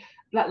to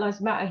Black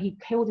Lives Matter, he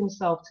killed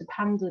himself to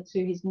pander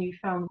to his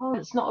newfound. Oh,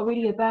 it's not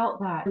really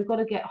about that. We've got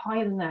to get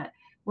higher than that.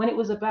 When it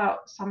was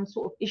about some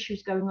sort of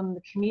issues going on in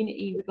the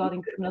community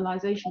regarding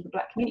criminalization of the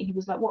Black community, he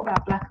was like, what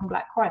about Black and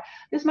Black crime?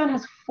 This man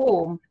has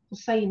form for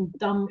saying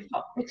dumb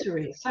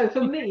fuckwittery. So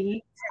for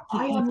me,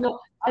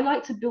 I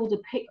like to build a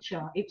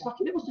picture. It's like,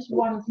 if it was just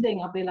one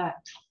thing, I'd be like,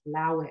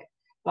 allow it.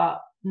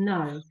 But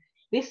no,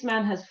 this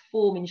man has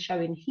form in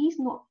showing he's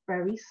not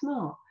very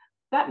smart.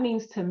 That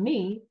means to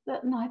me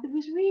that neither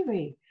is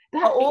Riri.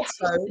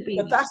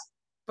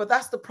 But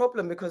that's the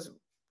problem, because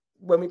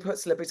when we put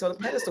celebrity on a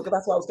pedestal, because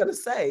that's what I was going to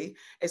say.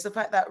 It's the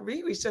fact that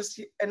Riri's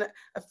just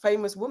a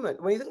famous woman.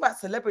 When you think about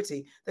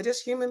celebrity, they're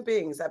just human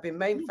beings that have been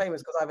made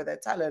famous because either their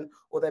talent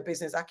or their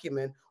business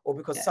acumen, or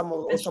because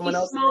someone or someone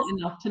else smart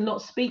enough to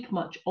not speak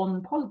much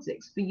on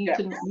politics for you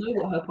to not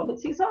know what her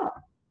politics are.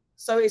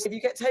 So if you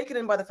get taken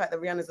in by the fact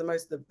that Rihanna's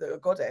the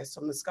goddess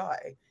from the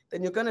sky,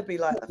 then you're going to be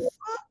like, the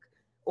fuck?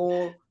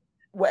 Or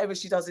whatever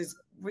she does is,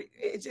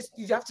 it's just,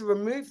 you have to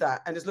remove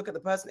that and just look at the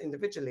person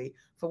individually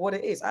for what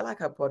it is. I like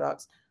her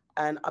products,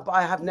 but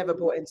I have never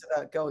bought into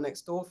that girl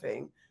next door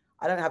thing.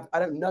 I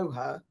don't know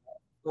her,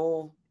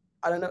 or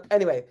I don't know.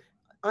 Anyway,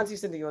 Auntie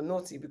Cindy, you're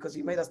naughty because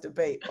you made us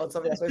debate on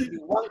something that's supposed to be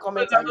one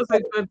comment. That was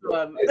a good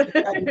one.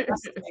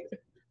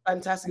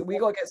 Fantastic. We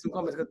got to get some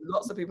comments because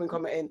lots of people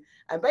commenting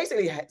and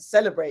basically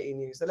celebrating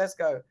you. So let's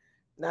go.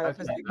 Now,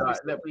 okay, right,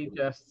 let me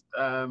just,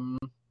 I'm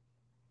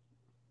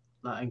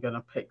going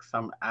to pick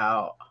some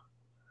out.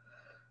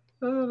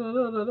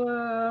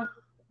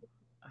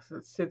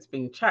 Sid's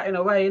been chatting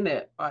away,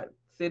 innit? All right,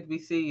 Sid, we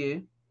see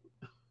you.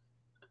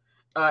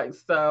 All right,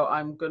 so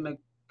I'm going to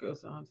go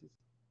to Auntie.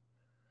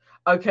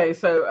 Okay,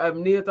 so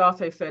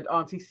Neodate said,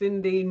 Auntie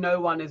Cindy, no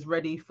one is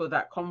ready for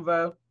that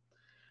convo.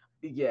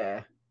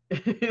 Yeah.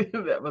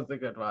 That was a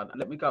good one.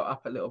 Let me go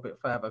up a little bit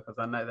further because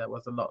I know there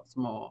was a lot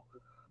more.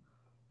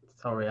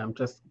 Sorry, I'm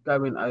just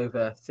going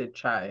over Sid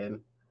chatting.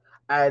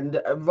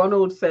 And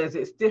Ronald says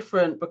it's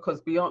different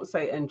because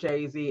Beyonce and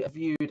Jay-Z are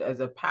viewed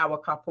as a power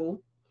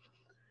couple.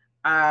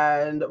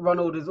 And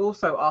Ronald is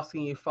also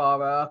asking you,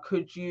 Farah,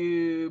 could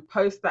you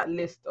post that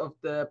list of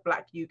the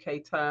Black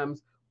UK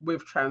terms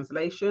with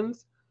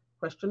translations? ?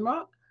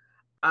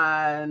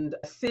 And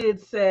Sid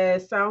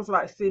says, sounds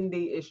like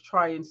Cindy is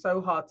trying so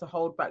hard to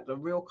hold back the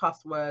real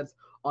cuss words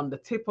on the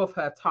tip of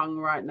her tongue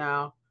right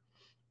now.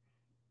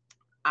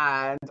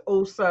 And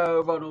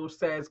also Ronald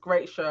says,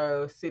 great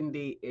show.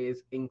 Cindy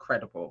is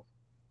incredible.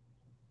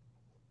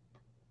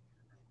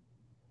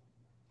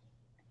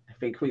 I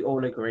think we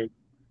all agree.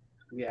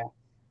 Yeah.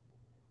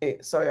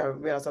 Sorry, I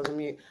realized I was on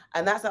mute.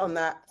 And that's it on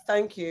that.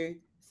 Thank you.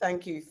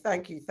 Thank you.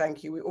 Thank you.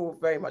 Thank you. We all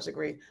very much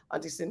agree.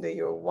 Auntie Cindy,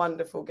 you're a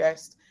wonderful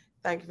guest.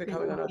 Thank you for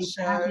coming on our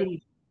show.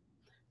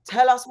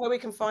 Tell us where we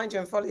can find you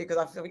and follow you, because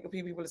I think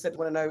people have said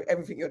want to know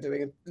everything you're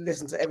doing and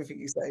listen to everything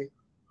you say.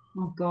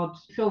 Oh God,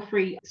 feel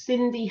free.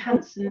 Cindy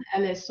Hanson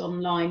Ellis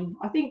online.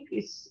 I think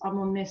I'm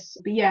on this,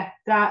 but yeah,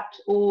 that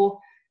or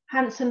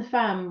Hanson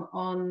Fam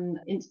on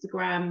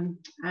Instagram.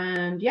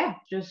 And yeah,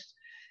 just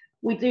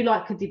we do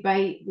like a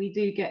debate. We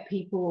do get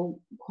people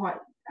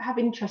have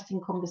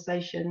interesting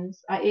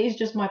conversations. It is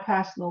just my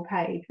personal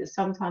page, but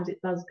sometimes it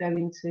does go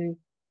into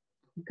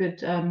good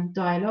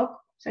dialogue.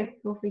 So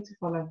feel free to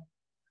follow.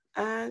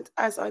 And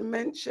as I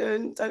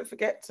mentioned, don't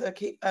forget to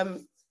keep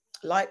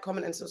like,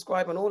 comment, and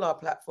subscribe on all our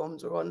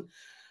platforms. We're on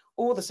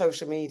all the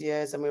social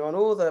medias and we're on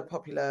all the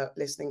popular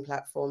listening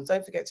platforms.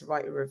 Don't forget to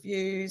write your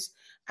reviews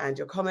and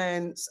your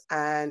comments.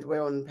 And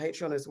we're on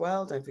Patreon as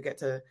well. Don't forget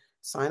to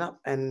sign up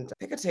and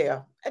pick a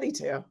tier, any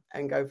tier,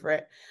 and go for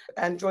it.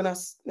 And join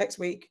us next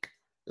week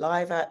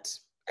live at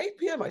 8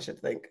 p.m, I should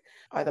think,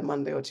 either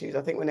Monday or Tuesday.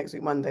 I think we're next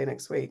week, Monday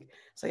next week.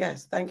 So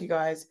yes, thank you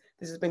guys.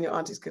 This has been your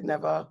Aunties Could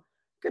Never.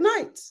 Good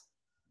night.